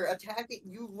 you're attacking.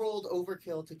 You rolled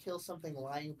overkill to kill something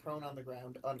lying prone on the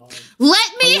ground unarmed.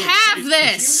 Let me have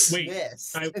this.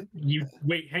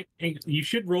 Wait, hang, you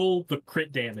should roll the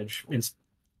crit damage.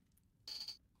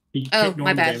 Oh,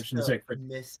 my bad.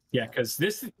 Yeah, because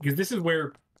this is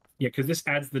where, because this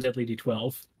adds the deadly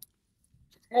d12.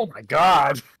 Oh my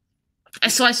god!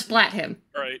 So I splat him.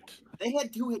 All right. They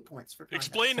had 2 hit points for context.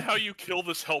 Explain how you kill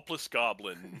this helpless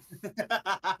goblin.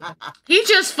 He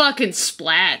just fucking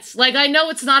splats. Like, I know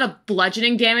it's not a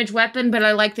bludgeoning damage weapon, but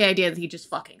I like the idea that he just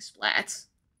fucking splats.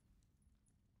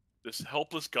 This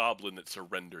helpless goblin that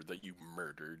surrendered, that you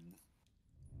murdered.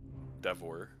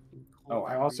 Devor. Oh,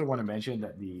 I also want to mention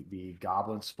that the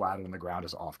goblin splattered on the ground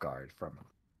is off guard from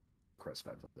Chris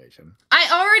Ventilation. I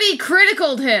already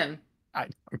criticaled him.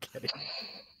 I'm kidding.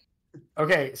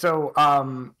 Okay,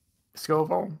 so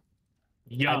Scoville.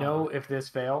 Yeah. I know if this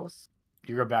fails,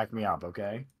 you're gonna back me up,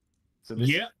 okay? So this,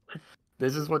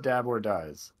 this is what Dabor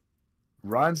does.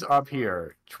 Runs up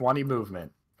here, 20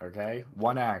 movement, okay?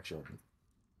 1 action.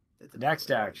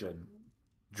 Next action,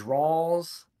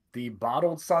 draws the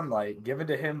bottled sunlight given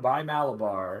to him by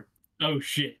Malabar. Oh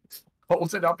shit.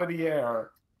 Holds it up in the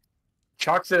air,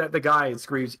 chucks it at the guy and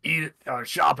screams, "Eat it,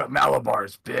 shop at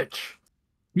Malabar's, bitch."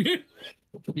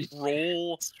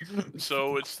 Roll.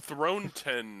 So it's thrown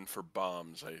 10 for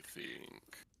bombs, I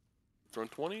think. Thrown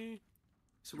 20?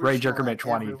 So Range increment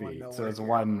 20 feet, so it's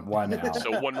one out.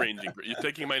 So 1 range increment. You're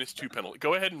taking -2 penalty.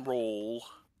 Go ahead and roll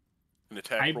an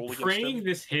attack roll I'm against praying him.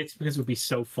 this hits because it would be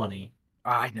so funny.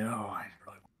 I know, I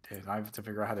really did. I have to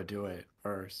figure out how to do it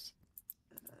first.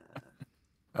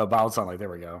 Oh, bottled sunlight, there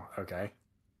we go. Okay.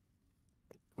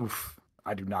 Oof.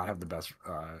 I do not have the best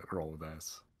roll of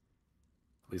this.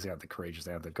 At least I got the courageous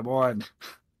anthem. Come on.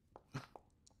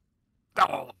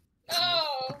 Oh.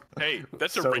 Oh. Hey,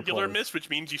 that's a So regular close. miss, which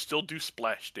means you still do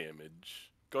splash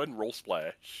damage. Go ahead and roll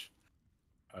splash.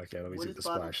 Okay, let me What see what the does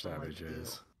bottled splash sunlight damage do?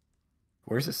 is.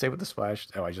 Where does it say what the splash?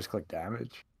 Oh, I just clicked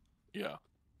damage. Yeah.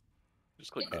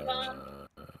 Just click It's a that. bomb.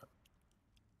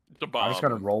 It's a bomb. I'm just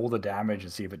gonna roll the damage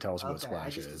and see if it tells me what Okay, I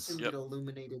splash just is. assumed it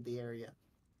illuminated the area.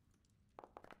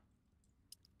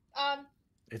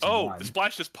 It's Oh, one. the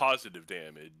splash is positive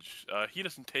damage. He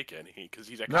doesn't take any because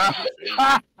he's actually.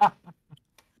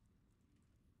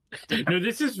 No,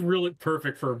 this is really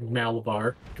perfect for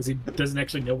Malabar because he doesn't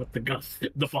actually know what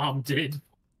the bomb did.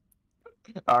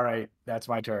 All right, that's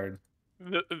my turn.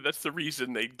 That's the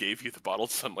reason they gave you the bottled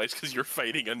sunlight, because you're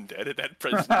fighting undead at that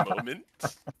present moment.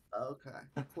 Okay.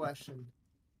 Question.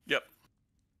 Yep.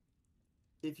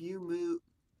 If you move,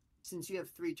 since you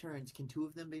have 3 turns, can 2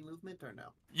 of them be movement or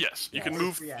no? Yes, you Yeah, can or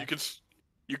move. 3 You can. actions.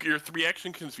 Your 3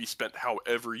 action can be spent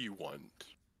however you want.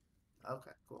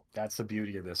 Okay, cool. That's the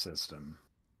beauty of this system.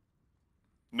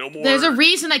 No more. There's a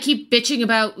reason I keep bitching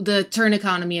about the turn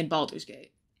economy in Baldur's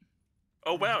Gate.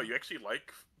 Oh wow, you actually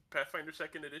like Pathfinder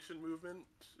 2nd Edition movement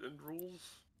and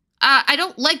rules? I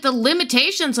don't like the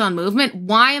limitations on movement.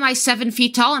 Why am I 7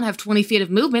 feet tall and have 20 feet of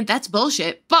movement? That's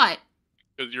bullshit. But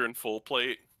Because you're in full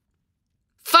plate.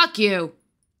 fuck you.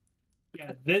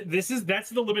 Yeah, that's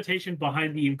the limitation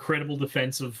behind the incredible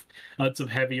defense of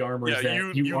heavy armor. Yeah, is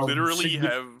that you are literally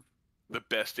have the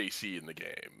best AC in the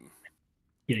game.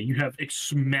 Yeah, you have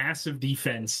massive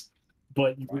defense,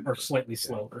 but you are slightly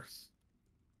slower.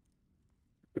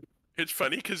 It's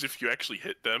funny because if you actually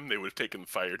hit them, they would have taken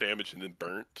fire damage and then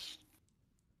burnt.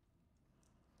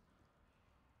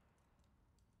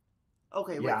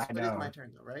 Okay, wait, Yeah, so it is my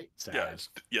turn though, right? Sad.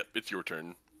 Yeah, it's your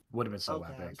turn. Would have been so Okay,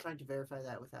 I was epic. trying to verify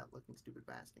that without looking stupid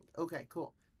by asking. Okay,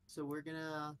 cool. So we're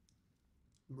gonna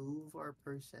move our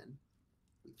person.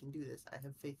 We can do this. I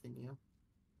have faith in you.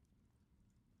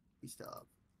 We still have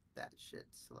that shit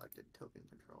selected. Token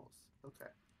controls.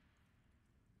 Okay.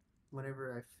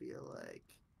 Whenever I feel like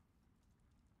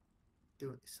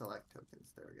doing select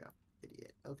tokens. There we go.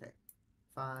 Idiot. Okay.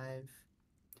 5,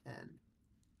 10,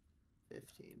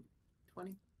 15,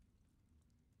 20,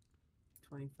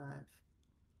 25,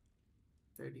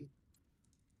 30,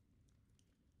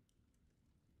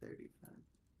 35.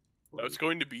 Now it's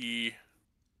going to be...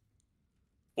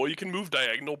 Well, you can move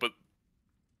diagonal, but...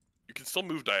 You can still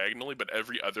move diagonally, but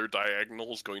every other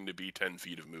diagonal is going to be 10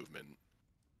 feet of movement.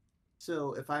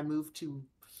 So if I move to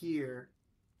here,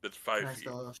 That's 5 can I feet.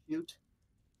 still shoot?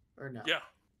 Or no? Yeah.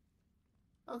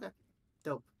 Okay.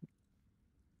 Dope.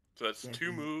 So that's Yeah, 2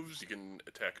 you- moves. You can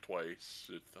attack twice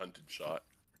with Hunted Shot.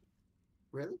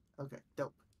 Really? Okay.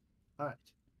 Dope. All right.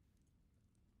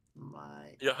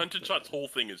 My Yeah, Hunted Shot's whole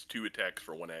thing is 2 attacks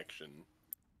for 1 action.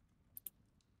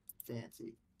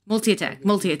 fancy. Multi-attack,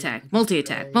 multi-attack,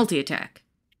 multi-attack, multi-attack.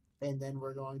 And then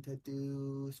we're going to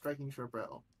do striking short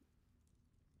bow.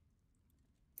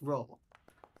 Roll.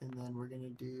 And then we're gonna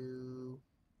do.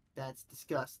 That's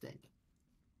disgusting.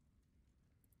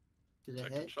 Did I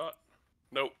Second hit? shot?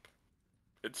 Nope.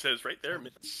 It says right there,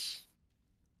 miss.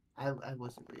 I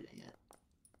wasn't reading it.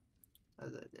 How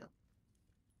did I do?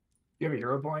 You have a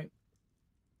hero point?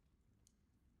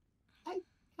 I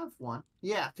have 1.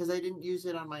 Yeah, because I didn't use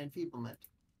it on my enfeeblement.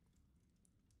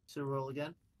 So roll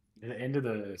again. At the end of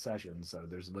the session, so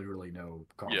there's literally no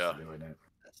cost Yeah. to doing it.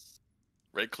 Yes.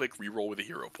 Right click, reroll with a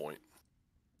hero point.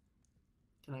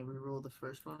 Can I reroll the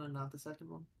first one and not the second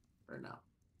one? Or no?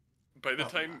 By the Oh,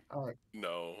 time... Alright.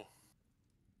 No.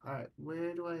 Alright.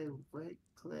 Where do I right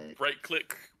click? Right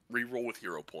click, reroll with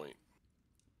hero point.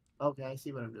 Okay, I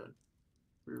see what I'm doing.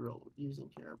 Reroll using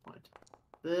hero point.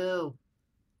 Boo!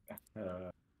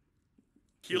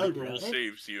 Healing did I rule hit?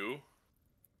 saves you.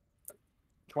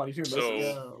 22 misses. So-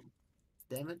 Go.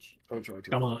 Damage? Oh, 22.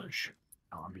 Come on.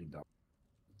 Oh, I'm being dumb.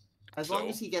 As long So,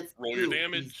 as he gets roll your 2,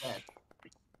 damage. he's dead.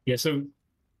 Yeah, so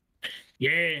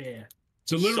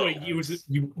So literally, So-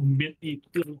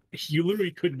 you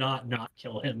literally could not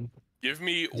kill him. Give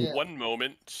me Yeah. 1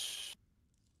 moment.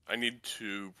 I need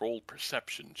to roll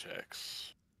perception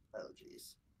checks. Oh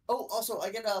jeez. Oh, also I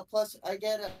get a plus. I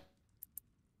get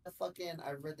a fucking.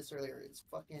 I read this earlier. It's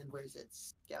fucking. Where is it?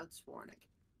 Scout's warning.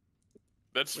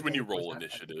 That's Which when I you was roll not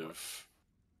asking for. initiative.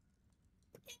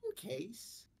 In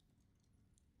case.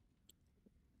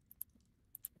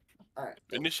 All right.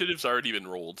 Initiative's already been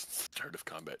rolled since the start of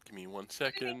combat. Give me 1 I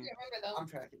second. remember though. I'm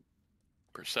tracking.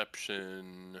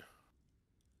 Perception.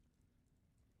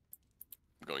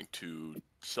 I'm going to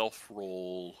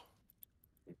self-roll.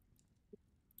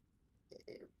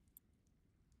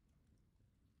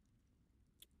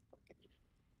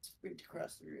 Sprint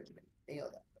across the room and nail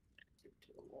that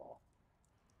to the wall.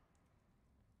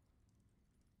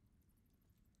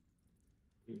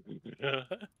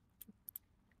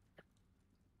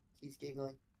 He's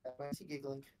giggling. Why is he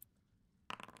giggling?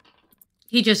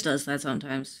 He just does that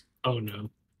sometimes. Oh no.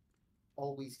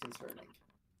 Always concerning.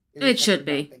 It has should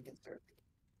never be. not been concerning.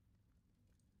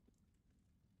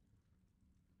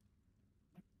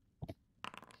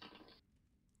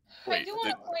 I Wait, do want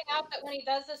to point out that when he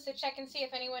does this to check and see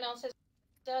if anyone else has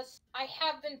does, I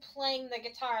have been playing the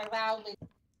guitar loudly.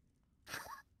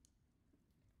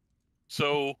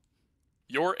 So,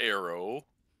 your arrow,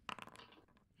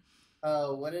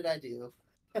 Oh, what did I do?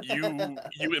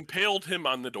 you impaled him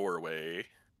on the doorway.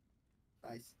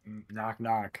 Nice. Knock,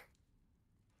 knock.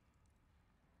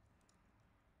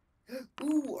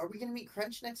 Ooh, are we gonna meet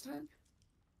Crunch next time?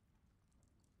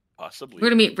 Possibly. We're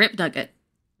gonna meet Rip Nugget.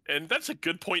 And that's a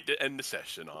good point to end the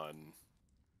session on.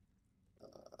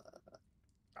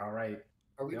 All right.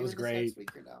 Are we That doing was this great. next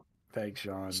week or no? Thanks,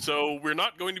 Sean. So, we're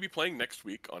not going to be playing next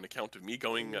week on account of me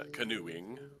going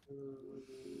canoeing.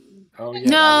 Oh, yeah.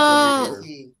 No! that was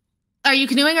Easy. Are you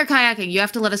canoeing or kayaking? You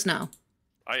have to let us know.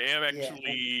 I am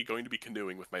actually going to be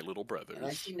canoeing with my little brothers. And I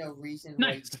see no reason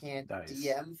Nice. why you can't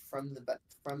DM from the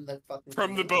fucking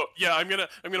From the canoe. boat. Yeah, I'm gonna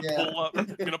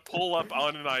Yeah. pull up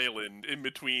on an island in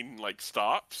between like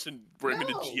stops, and we're gonna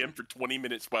No. GM for 20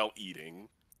 minutes while eating.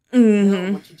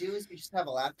 No, what you do is you just have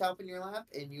a laptop in your lap,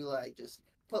 and you like just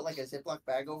put like a Ziploc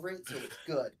bag over it, so it's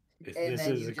good. And This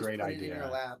then is you a just great put it in your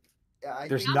idea. lap. Yeah, I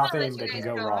There's think- I'm gonna nothing let that you can guys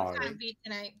go go. wrong. It's time to beat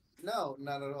tonight. No,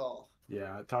 not at all.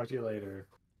 Yeah, talk to you later.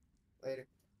 Later.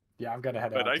 Yeah, I'm gonna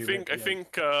head But out. I too, think yeah.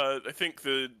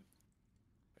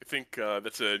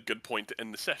 that's a good point to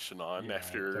end the session on Yeah,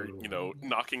 after totally.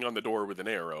 knocking on the door with an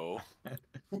arrow.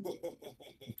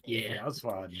 Yeah. That was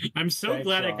fun. I'm so Thanks,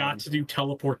 glad I Sean. got to do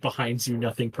teleport behind you.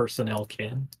 Nothing personnel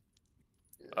can.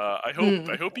 I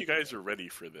hope you guys are ready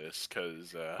for this,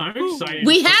 because I'm excited.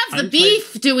 We have the I'm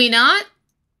beef, do we not?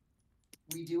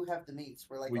 We do have the meats.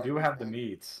 We're like We do Arby's, have the man.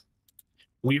 meats.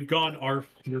 We've gone we're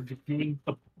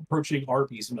approaching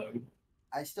Arby's mode.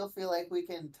 I still feel like we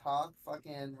can talk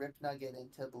fucking Rip Nugget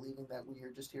into believing that we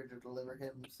are just here to deliver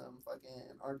him some fucking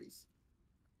Arby's.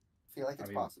 I feel like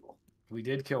it's possible. We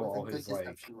did kill With a all good his like.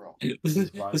 deception roll.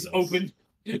 Just buddies. open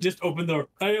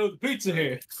the pizza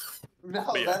here. No,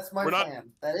 But yeah, that's my we're not-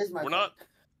 plan. That is my we're plan. not-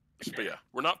 But yeah,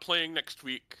 we're not playing next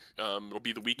week. It'll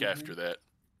be the week Mhm. after that.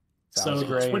 Sounds So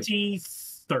great.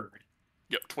 23rd.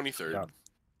 Yep, 23rd. Yep.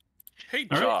 Hey,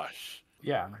 All right. Josh.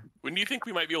 Yeah. When do you think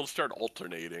we might be able to start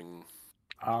alternating?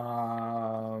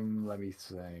 Let me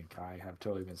think. I have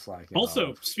totally been slacking.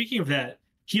 Also, off. speaking of that,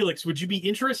 Helix, would you be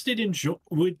interested in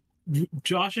would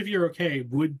Josh, if you're okay,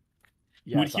 would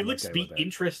Yes, I'm Helix okay be with it.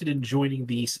 interested in joining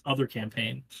these other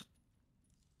campaigns?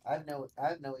 I have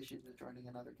no issues with joining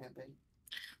another campaign,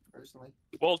 personally.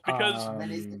 Well, it's because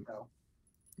When is it though?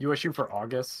 You issue for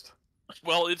August?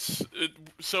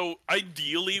 so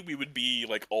ideally we would be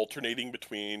like alternating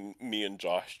between me and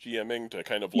Josh GMing to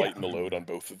kind of Yeah. lighten the load on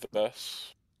both of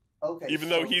us. Okay. Even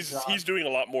though so he's Josh- doing a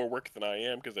lot more work than I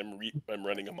am because I'm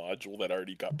running a module that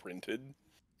already got printed.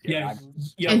 Yeah,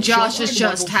 And Josh is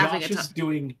Josh just having a Josh is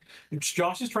doing.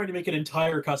 Josh is trying to make an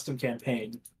entire custom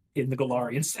campaign in the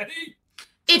Galarian setting.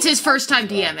 It's his first time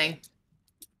DMing.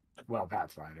 Well,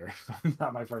 Pathfinder.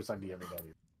 Not my first time DMing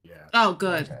any. Yeah. Oh,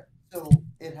 good. Okay. So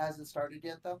it hasn't started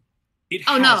yet, though. It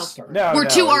Oh, has no. started. No, We're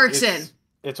 2 arcs it's-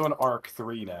 in. It's on arc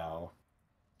 3 now.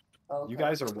 Okay. You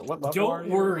guys are what level are Don't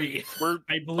you? worry. We're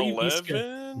I believe Iska.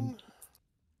 11.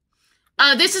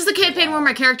 This is the campaign where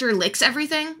my character licks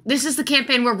everything. This is the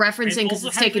campaign we're referencing because also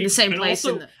it's taking the same and place.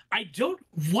 also, in the... I don't.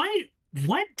 Why?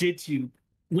 When did you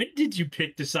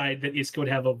decide that Iska would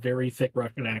have a very thick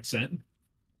Russian accent?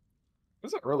 It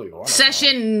was early on.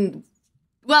 Session.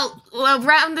 Well,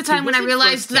 around the time when I wasn't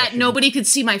realized first that session. nobody could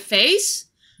see my face,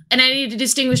 and I needed to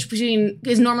distinguish between,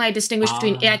 because normally I distinguish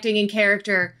between Ah. acting in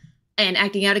character and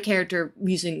acting out of character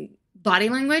using body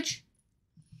language.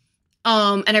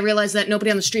 And I realized that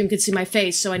nobody on the stream could see my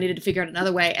face, so I needed to figure out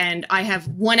another way. And I have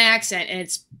one accent, and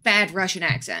it's bad Russian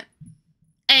accent.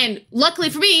 And luckily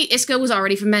for me, Iska was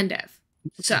already from Mendev.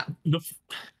 So.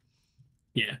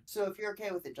 Yeah. So if you're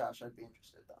okay with it, Josh, I'd be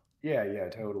interested, though. Yeah,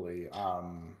 totally.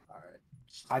 All right.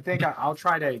 I think I'll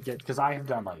try to get, because I have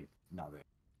done like nothing,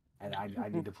 and I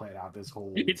need to plan out this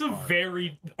whole. It's a arc.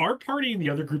 very our party and the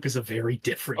other group is a very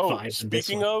different Oh, vibe. than this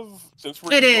speaking one. of, since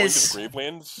we're It going is. to the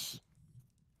Gravelands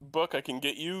book, I can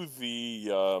get you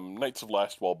the Knights of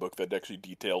Last Wall book that actually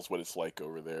details what it's like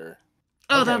over there.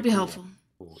 Oh, Okay, that would be cool. helpful.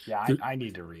 Cool. Yeah, I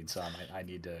need to read some. I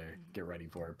need to get ready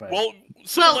for it. But Well,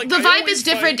 so, Well, like, the I vibe always is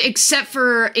different find-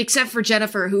 except for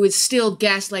Jennifer, who is still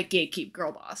gaslight gatekeep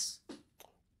girl boss.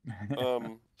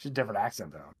 she's a different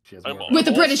accent though. She has I'm- more With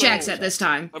a I'm British also- accent this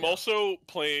time. I'm also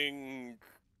playing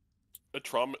a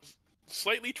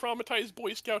slightly traumatized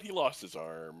Boy Scout. He lost his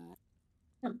arm.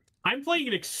 I'm playing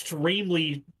an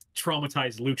extremely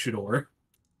traumatized luchador.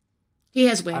 He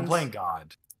has wings. I'm playing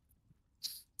God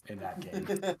in that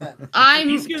game. I'm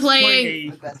He's gonna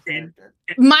playing The best and- character.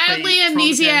 mildly a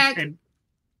amnesiac,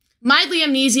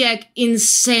 traumatized and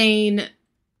insane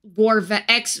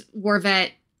ex-war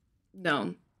vet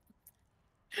gnome.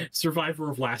 survivor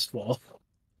of Last Wall.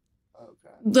 Okay.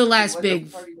 The last What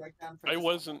big. party breakdown for I this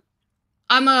wasn't.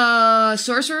 I'm a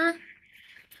sorcerer.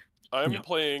 I'm Yeah.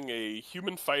 playing a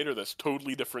human fighter that's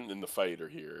totally different than the fighter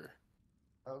here.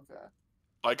 one? Okay.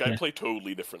 Like, I Yeah. play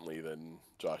totally differently than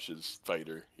Josh's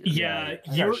fighter here. Yeah, I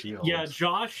got you're shields.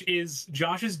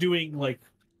 Josh is doing like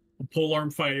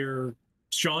polearm fighter.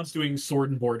 Sean's doing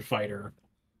sword and board fighter.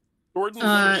 Jordan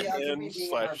Uh, Yeah, and me being a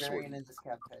slash barbarian sword. in this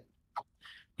campaign.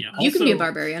 Yeah, You can be a also-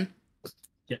 barbarian.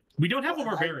 Yeah, we don't have a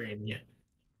barbarian yet.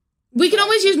 We can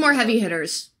always use more heavy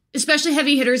hitters, especially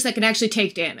heavy hitters that can actually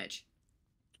take damage.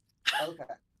 Okay.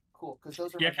 cool. Because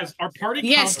those are because our party.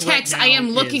 Yes, count right Tex, I am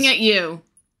now looking is- at you.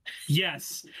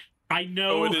 Yes, I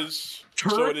know. So it is.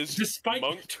 Turk, So it is. despite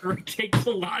monk. Turk takes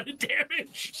a lot of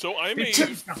damage. So I'm It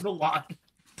takes out a lot.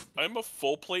 I'm a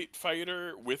full plate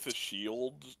fighter with a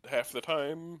shield half the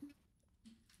time.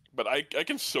 But I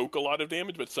can soak a lot of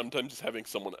damage, but sometimes just having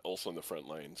someone else on the front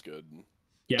line is good.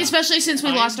 Yeah. Especially since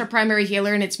we lost our primary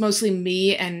healer, and it's mostly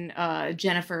me and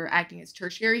Jennifer acting as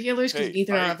tertiary healers, because Hey,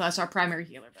 neither of us are primary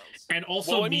healer builds. And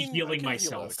also Well, I me mean, I healing can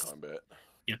heal out myself. of combat.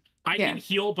 Yeah, I can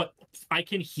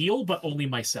heal, but only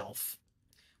myself.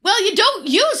 Well, you don't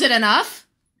use it enough.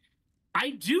 I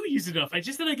do use it enough. I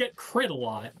just didn't get crit a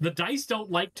lot. The dice don't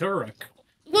like Turek.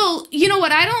 Well, you know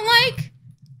what I don't like?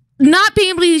 Not being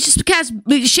able to just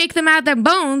shake them out of their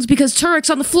bones because Turek's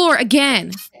on the floor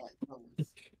again.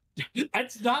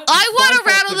 That's not. I want to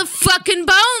rattle the fucking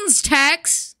bones,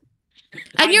 Tex.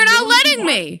 And you're not letting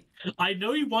me. I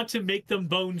know you want to make them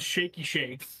bones shaky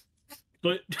shake,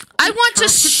 but I want to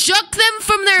shook them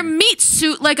from their meat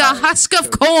suit like a husk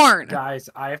of corn. Guys,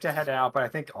 I have to head out, but I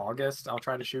think August I'll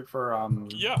try to shoot for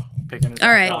Yeah. picking it All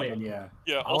right. up. And yeah.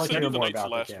 Yeah, I'll I'll let you send know you the more Knight's about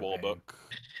the Last Wall campaign. book.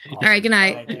 All right, good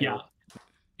night.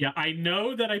 Yeah, I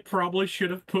know that I probably should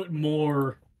have put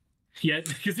more. Yeah,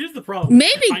 because here's the problem.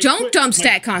 Maybe I don't put dump my-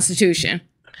 stat Constitution.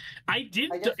 I did.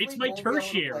 It's my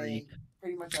tertiary.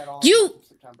 Pretty much at all. You.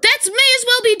 That's may as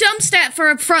well be dump stat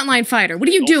for a frontline fighter. What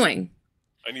are you doing?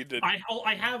 I need to. I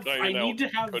need to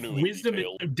have wisdom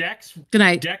and dex. Good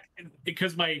night. Dex,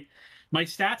 because my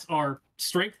stats are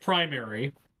strength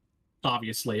primary.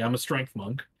 Obviously, I'm a strength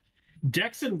monk.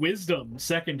 Dex and wisdom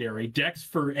secondary. Dex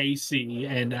for AC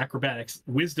and acrobatics.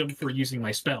 Wisdom for using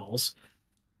my spells.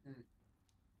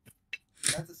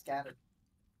 That's a scatter.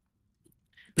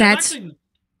 That's. Actually,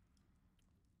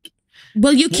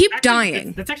 Well, you keep actually,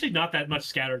 dying. That's actually not that much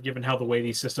scattered given how the way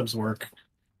these systems work.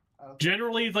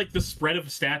 Generally, like the spread of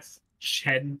stats,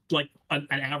 like an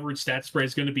average stat spread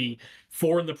is going to be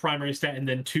 4 in the primary stat and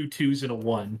then 2 2s and a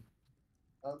 1.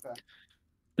 Okay.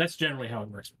 That's generally how it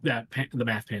works. The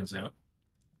math pans out.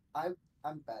 I'm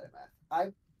bad at math.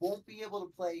 I won't be able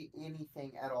to play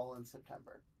anything at all in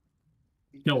September.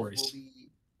 No worries.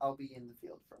 I'll be in the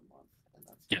field for a month, and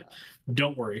that's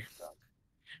Don't worry. suck.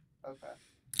 Okay.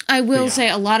 I will say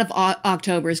a lot of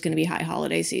October is going to be high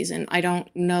holiday season. I don't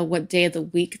know what day of the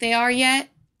week they are yet.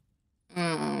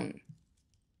 Because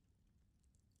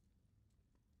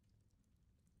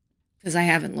I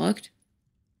haven't looked.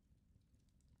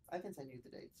 I can send you the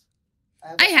dates.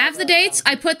 I have the dates.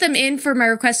 I put them in for my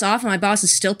request off, and my boss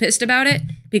is still pissed about it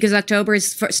because October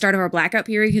is the start of our blackout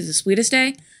period because it's the sweetest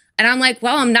day. And I'm like,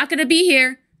 well, I'm not going to be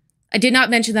here. I did not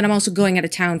mention that I'm also going out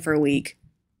of town for a week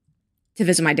to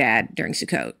visit my dad during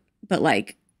Sukkot. But,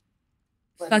 like,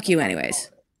 fuck you anyways.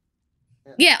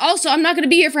 Yeah, also, I'm not going to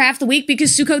be here for half the week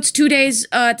because Sukkot's 2 days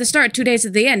at the start, 2 days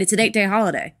at the end. It's an 8-day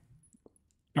holiday.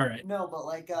 All right. No, but,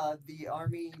 like, the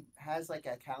Army has, like,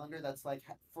 a calendar that's, like,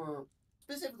 for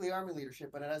specifically Army leadership,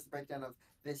 but it has the breakdown of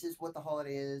this is what the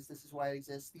holiday is, this is why it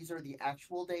exists. These are the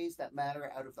actual days that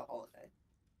matter out of the holiday.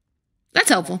 That's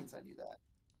helpful. I can send you that.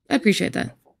 I appreciate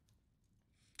that.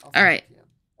 All right.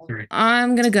 All right.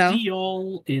 I'm going to go. See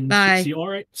y'all in. Bye. All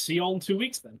right. See y'all in 2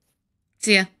 weeks then.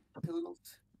 See ya. Toodles.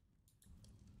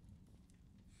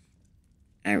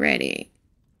 Alrighty.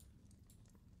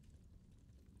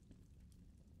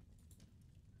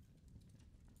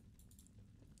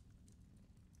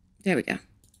 There we go.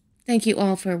 Thank you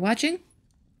all for watching.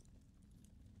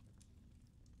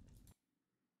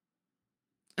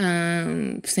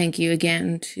 Thank you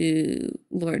again to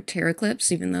Lord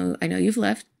Terraclips, even though I know you've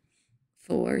left,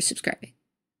 for subscribing.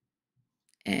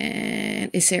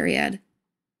 And Isariad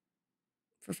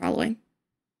for following.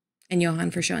 And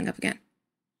Johan for showing up again.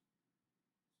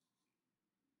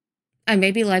 I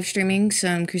may be live streaming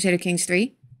some Crusader Kings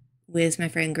 3 with my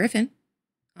friend Griffin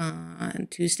on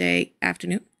Tuesday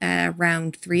afternoon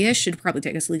around 3-ish. Should probably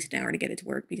take us at least an hour to get it to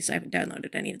work because I haven't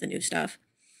downloaded any of the new stuff.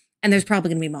 And there's probably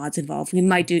going to be mods involved. We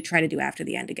might try to do after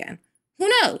the end again. Who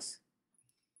knows?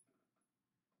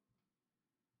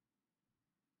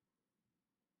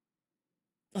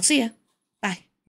 I'll see ya.